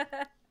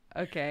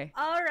 Okay.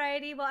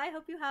 Alrighty, well, I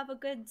hope you have a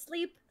good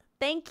sleep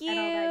Thank you. and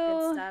all that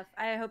good stuff.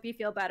 I hope you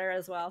feel better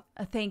as well.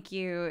 Thank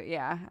you.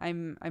 Yeah,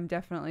 I'm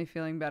definitely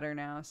feeling better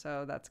now,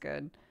 so that's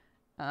good.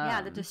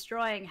 Yeah, the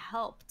destroying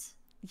helped.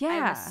 Yeah.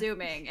 I'm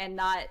assuming, and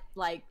not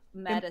like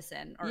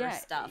medicine or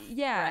stuff.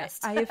 Yeah,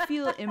 Rest. I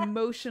feel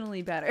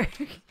emotionally better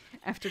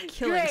after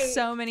killing Great.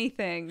 so many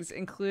things,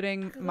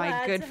 including my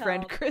Glad good to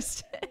friend help.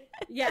 Kristen.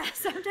 Yeah,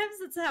 sometimes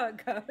that's how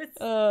it goes.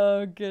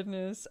 Oh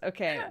goodness.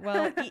 Okay,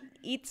 well,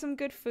 eat some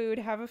good food.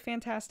 Have a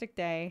fantastic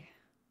day.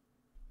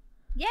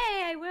 Yay,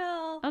 I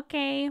will.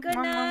 Okay. Good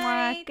Mwah, mwah, mwah.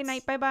 night. Good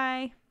night. Bye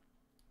bye.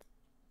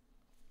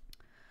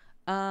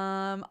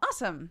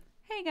 Awesome.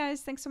 Hey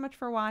guys, thanks so much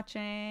for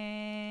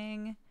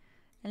watching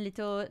a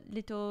little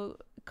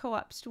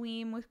co-op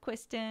stream with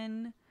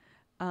Kwizten.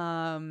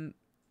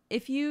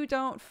 If you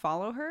don't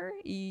follow her,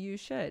 you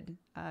should.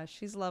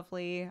 She's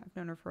lovely. I've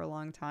known her for a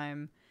long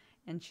time,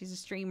 and she's a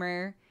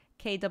streamer.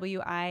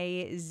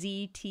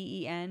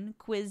 KWIZTEN,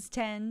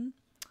 kwizten.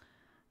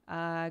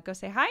 Go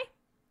say hi.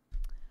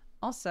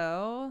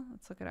 Also,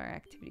 let's look at our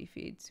activity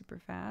feed super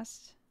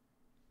fast.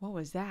 What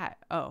was that?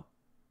 Oh,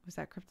 was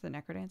that Crypt the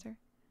NecroDancer?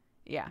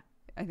 Yeah,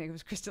 I think it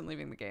was Kristen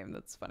leaving the game.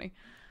 That's funny.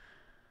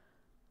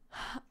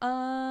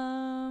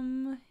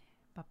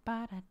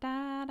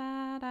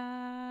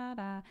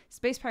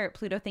 Space Pirate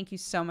Pluto, thank you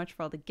so much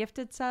for all the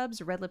gifted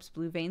subs. Red Lips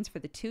Blue Veins for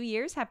the 2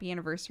 years. Happy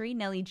anniversary.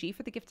 Nelly G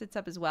for the gifted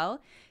sub as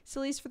well.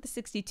 Sillies for the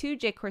 62.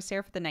 Jake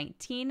Corsair for the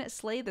 19.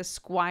 Slay the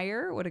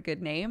Squire. What a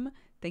good name.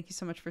 Thank you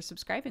so much for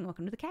subscribing.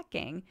 Welcome to the Cat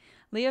Gang.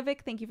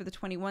 Leovic, thank you for the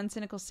 21.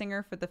 Cynical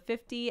Singer for the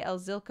 50. El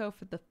Zilko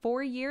for the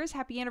 4 years.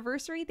 Happy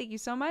anniversary. Thank you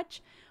so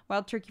much.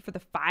 Wild Turkey for the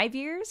 5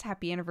 years.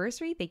 Happy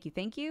anniversary. Thank you.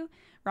 Thank you.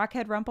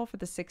 Rockhead Rumple for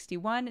the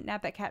 61.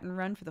 Nab That Cat and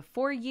Run for the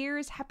 4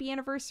 years. Happy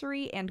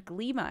anniversary. And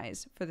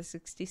Gleamize for the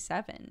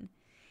 67.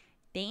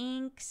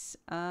 Thanks.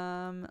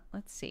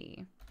 Let's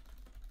see.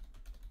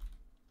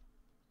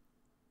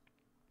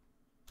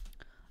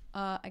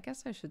 I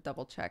guess I should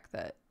double check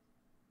that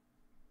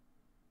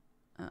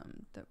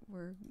that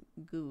we're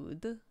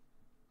good.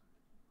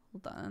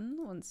 Hold on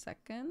 1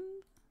 second.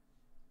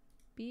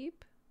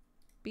 Beep.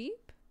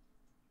 Beep.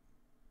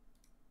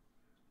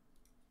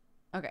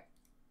 Okay.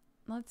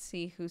 Let's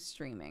see who's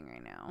streaming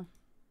right now.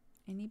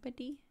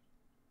 Anybody?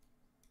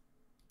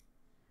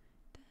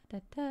 Da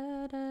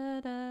da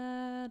da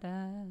da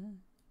da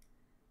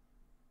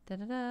da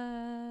da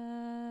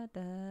da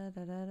da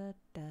da da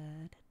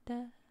da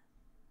da.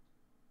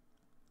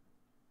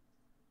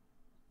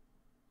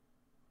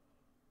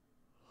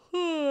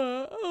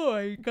 Oh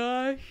my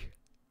gosh.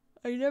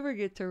 I never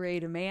get to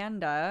raid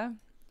Amanda.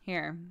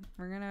 Here,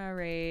 we're gonna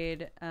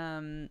raid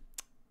Amanda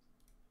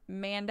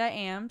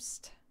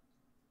Amst.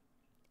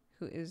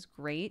 who is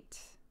great.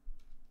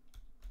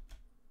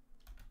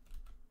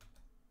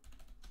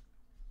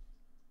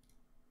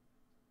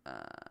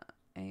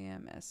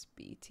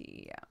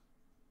 AMSBT, yeah.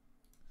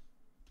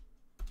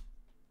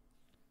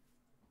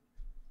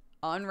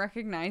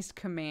 Unrecognized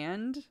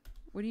command?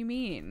 What do you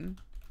mean?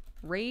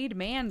 Raid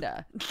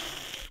Manda.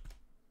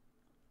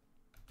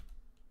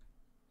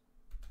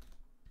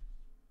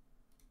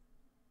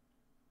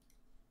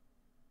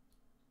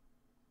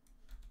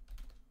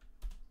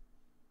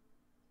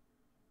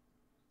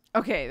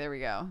 Okay, there we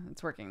go.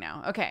 It's working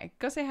now. Okay,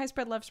 go say hi,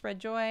 spread love, spread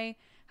joy.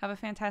 Have a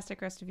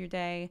fantastic rest of your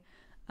day.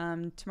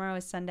 Tomorrow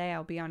is Sunday.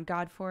 I'll be on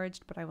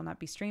Godforged, but I will not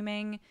be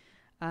streaming.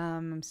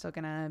 I'm still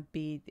going to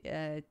be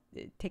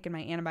taking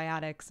my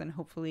antibiotics and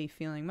hopefully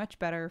feeling much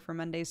better for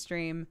Monday's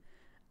stream.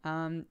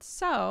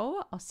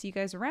 So I'll see you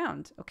guys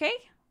around, okay?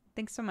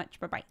 Thanks so much.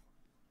 Bye-bye.